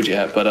got the Luigi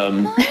hat. But I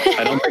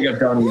don't think I've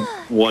done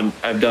one.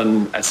 I've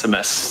done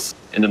SMS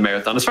in the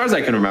marathon, as far as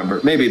I can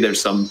remember. Maybe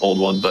there's some old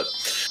one, but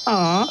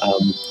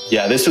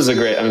yeah, this was a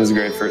great. It was a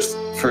great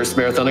first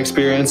marathon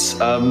experience.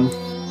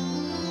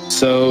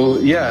 So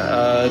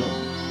yeah,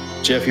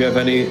 Jeff, you have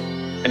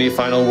any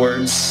final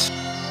words?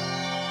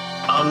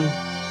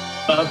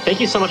 Thank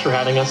you so much for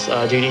having us,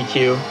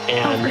 GDQ,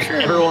 and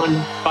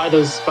everyone. Buy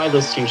those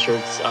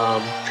T-shirts.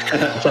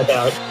 Check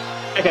out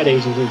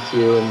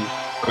AGDQ, and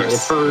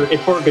it's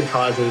for good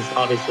causes.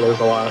 Obviously, there's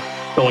a lot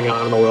going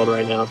on in the world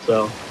right now,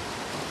 so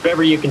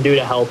whatever you can do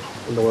to help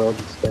in the world,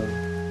 just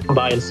come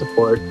by and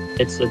support.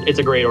 It's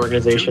a great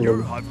organization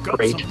and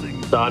great.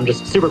 So I'm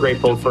just super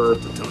grateful for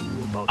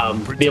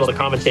be able to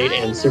commentate,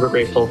 and super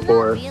grateful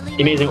for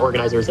the amazing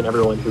organizers and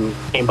everyone who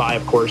came by,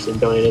 of course, and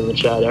donated in the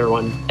chat.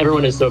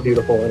 Everyone is so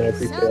beautiful, and I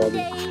appreciate all of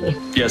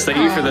you. Yes, thank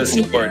you for the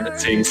support.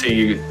 Seeing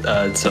you,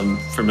 some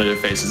familiar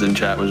faces in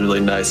chat was really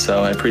nice.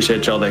 So I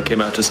appreciate y'all that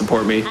came out to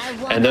support me.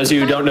 And those of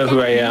you who don't know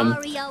who I am,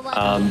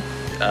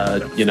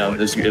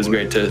 it's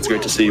great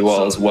to see you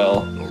all as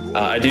well.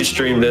 I do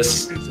stream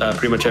this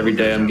pretty much every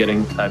day.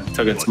 I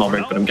took a small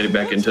break, but I'm getting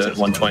back into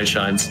 120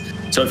 Shines.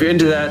 So if you're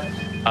into that,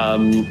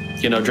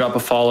 drop a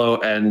follow,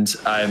 and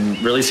I'm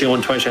releasing a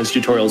 120 Shines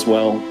tutorial as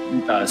well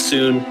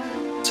soon.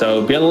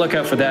 So be on the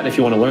lookout for that. If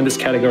you want to learn this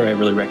category, I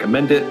really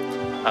recommend it.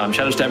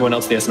 Shout outs to everyone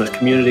else in the SMS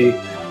community.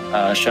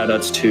 Shout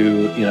outs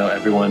to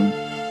everyone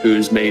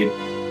who's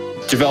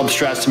developed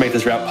strats to make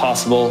this route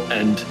possible.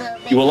 And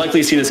you will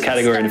likely see this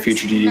category in a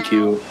future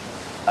GDQ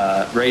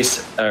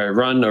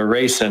run or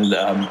race, and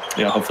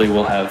hopefully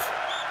we'll have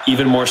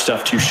even more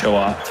stuff to show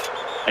off,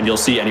 and you'll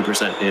see any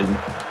percent in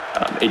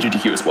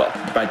AGDQ as well.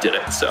 I did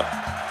it, so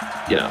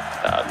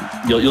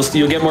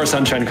you'll get more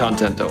Sunshine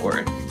content. Don't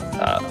worry.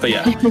 But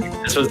yeah,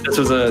 this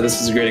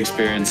was a great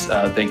experience.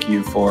 Thank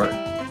you for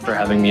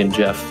having me and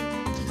Jeff.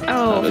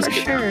 Oh, for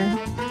sure.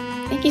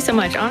 Thank Thank you so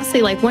much.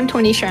 Honestly, like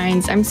 120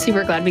 shines. I'm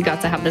super glad we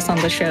got to have this on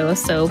the show.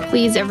 So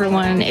please,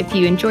 everyone, if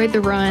you enjoyed the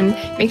run,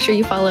 make sure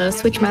you follow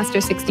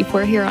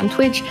Switchmaster64 here on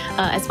Twitch,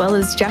 as well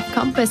as Jeff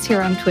Compass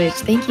here on Twitch.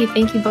 Thank you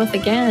both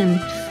again.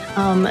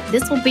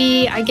 This will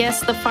be, I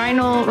guess, the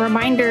final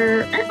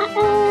reminder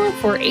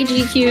for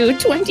AGDQ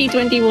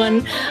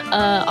 2021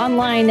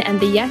 online, and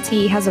the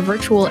Yeti has a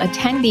virtual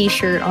attendee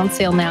shirt on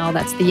sale now.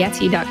 That's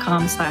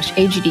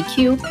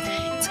theyeti.com/AGDQ.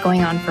 It's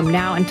going on from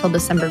now until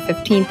December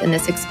 15th, and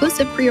this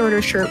exclusive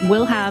pre-order shirt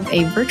will have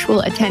a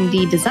virtual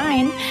attendee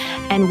design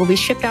and will be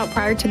shipped out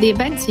prior to the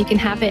event, so you can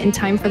have it in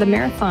time for the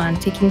marathon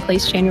taking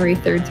place January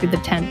 3rd through the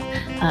 10th.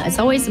 As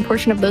always, a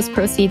portion of those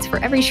proceeds for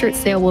every shirt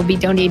sale will be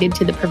donated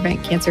to the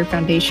Prevent Cancer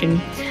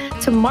Foundation.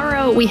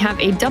 Tomorrow, we have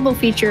a double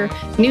feature,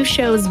 new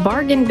shows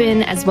Bargain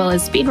Bin, as well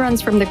as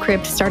Speedruns from the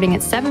Crypt starting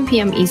at 7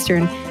 p.m.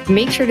 Eastern.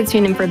 Make sure to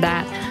tune in for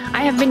that.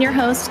 I have been your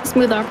host,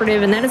 Smooth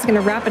Operative, and that is going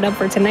to wrap it up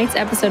for tonight's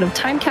episode of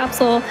Time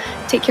Capsule.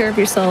 Take care of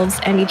yourselves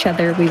and each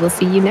other. We will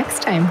see you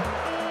next time.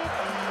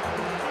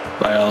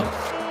 Bye, all.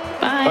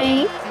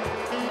 Bye.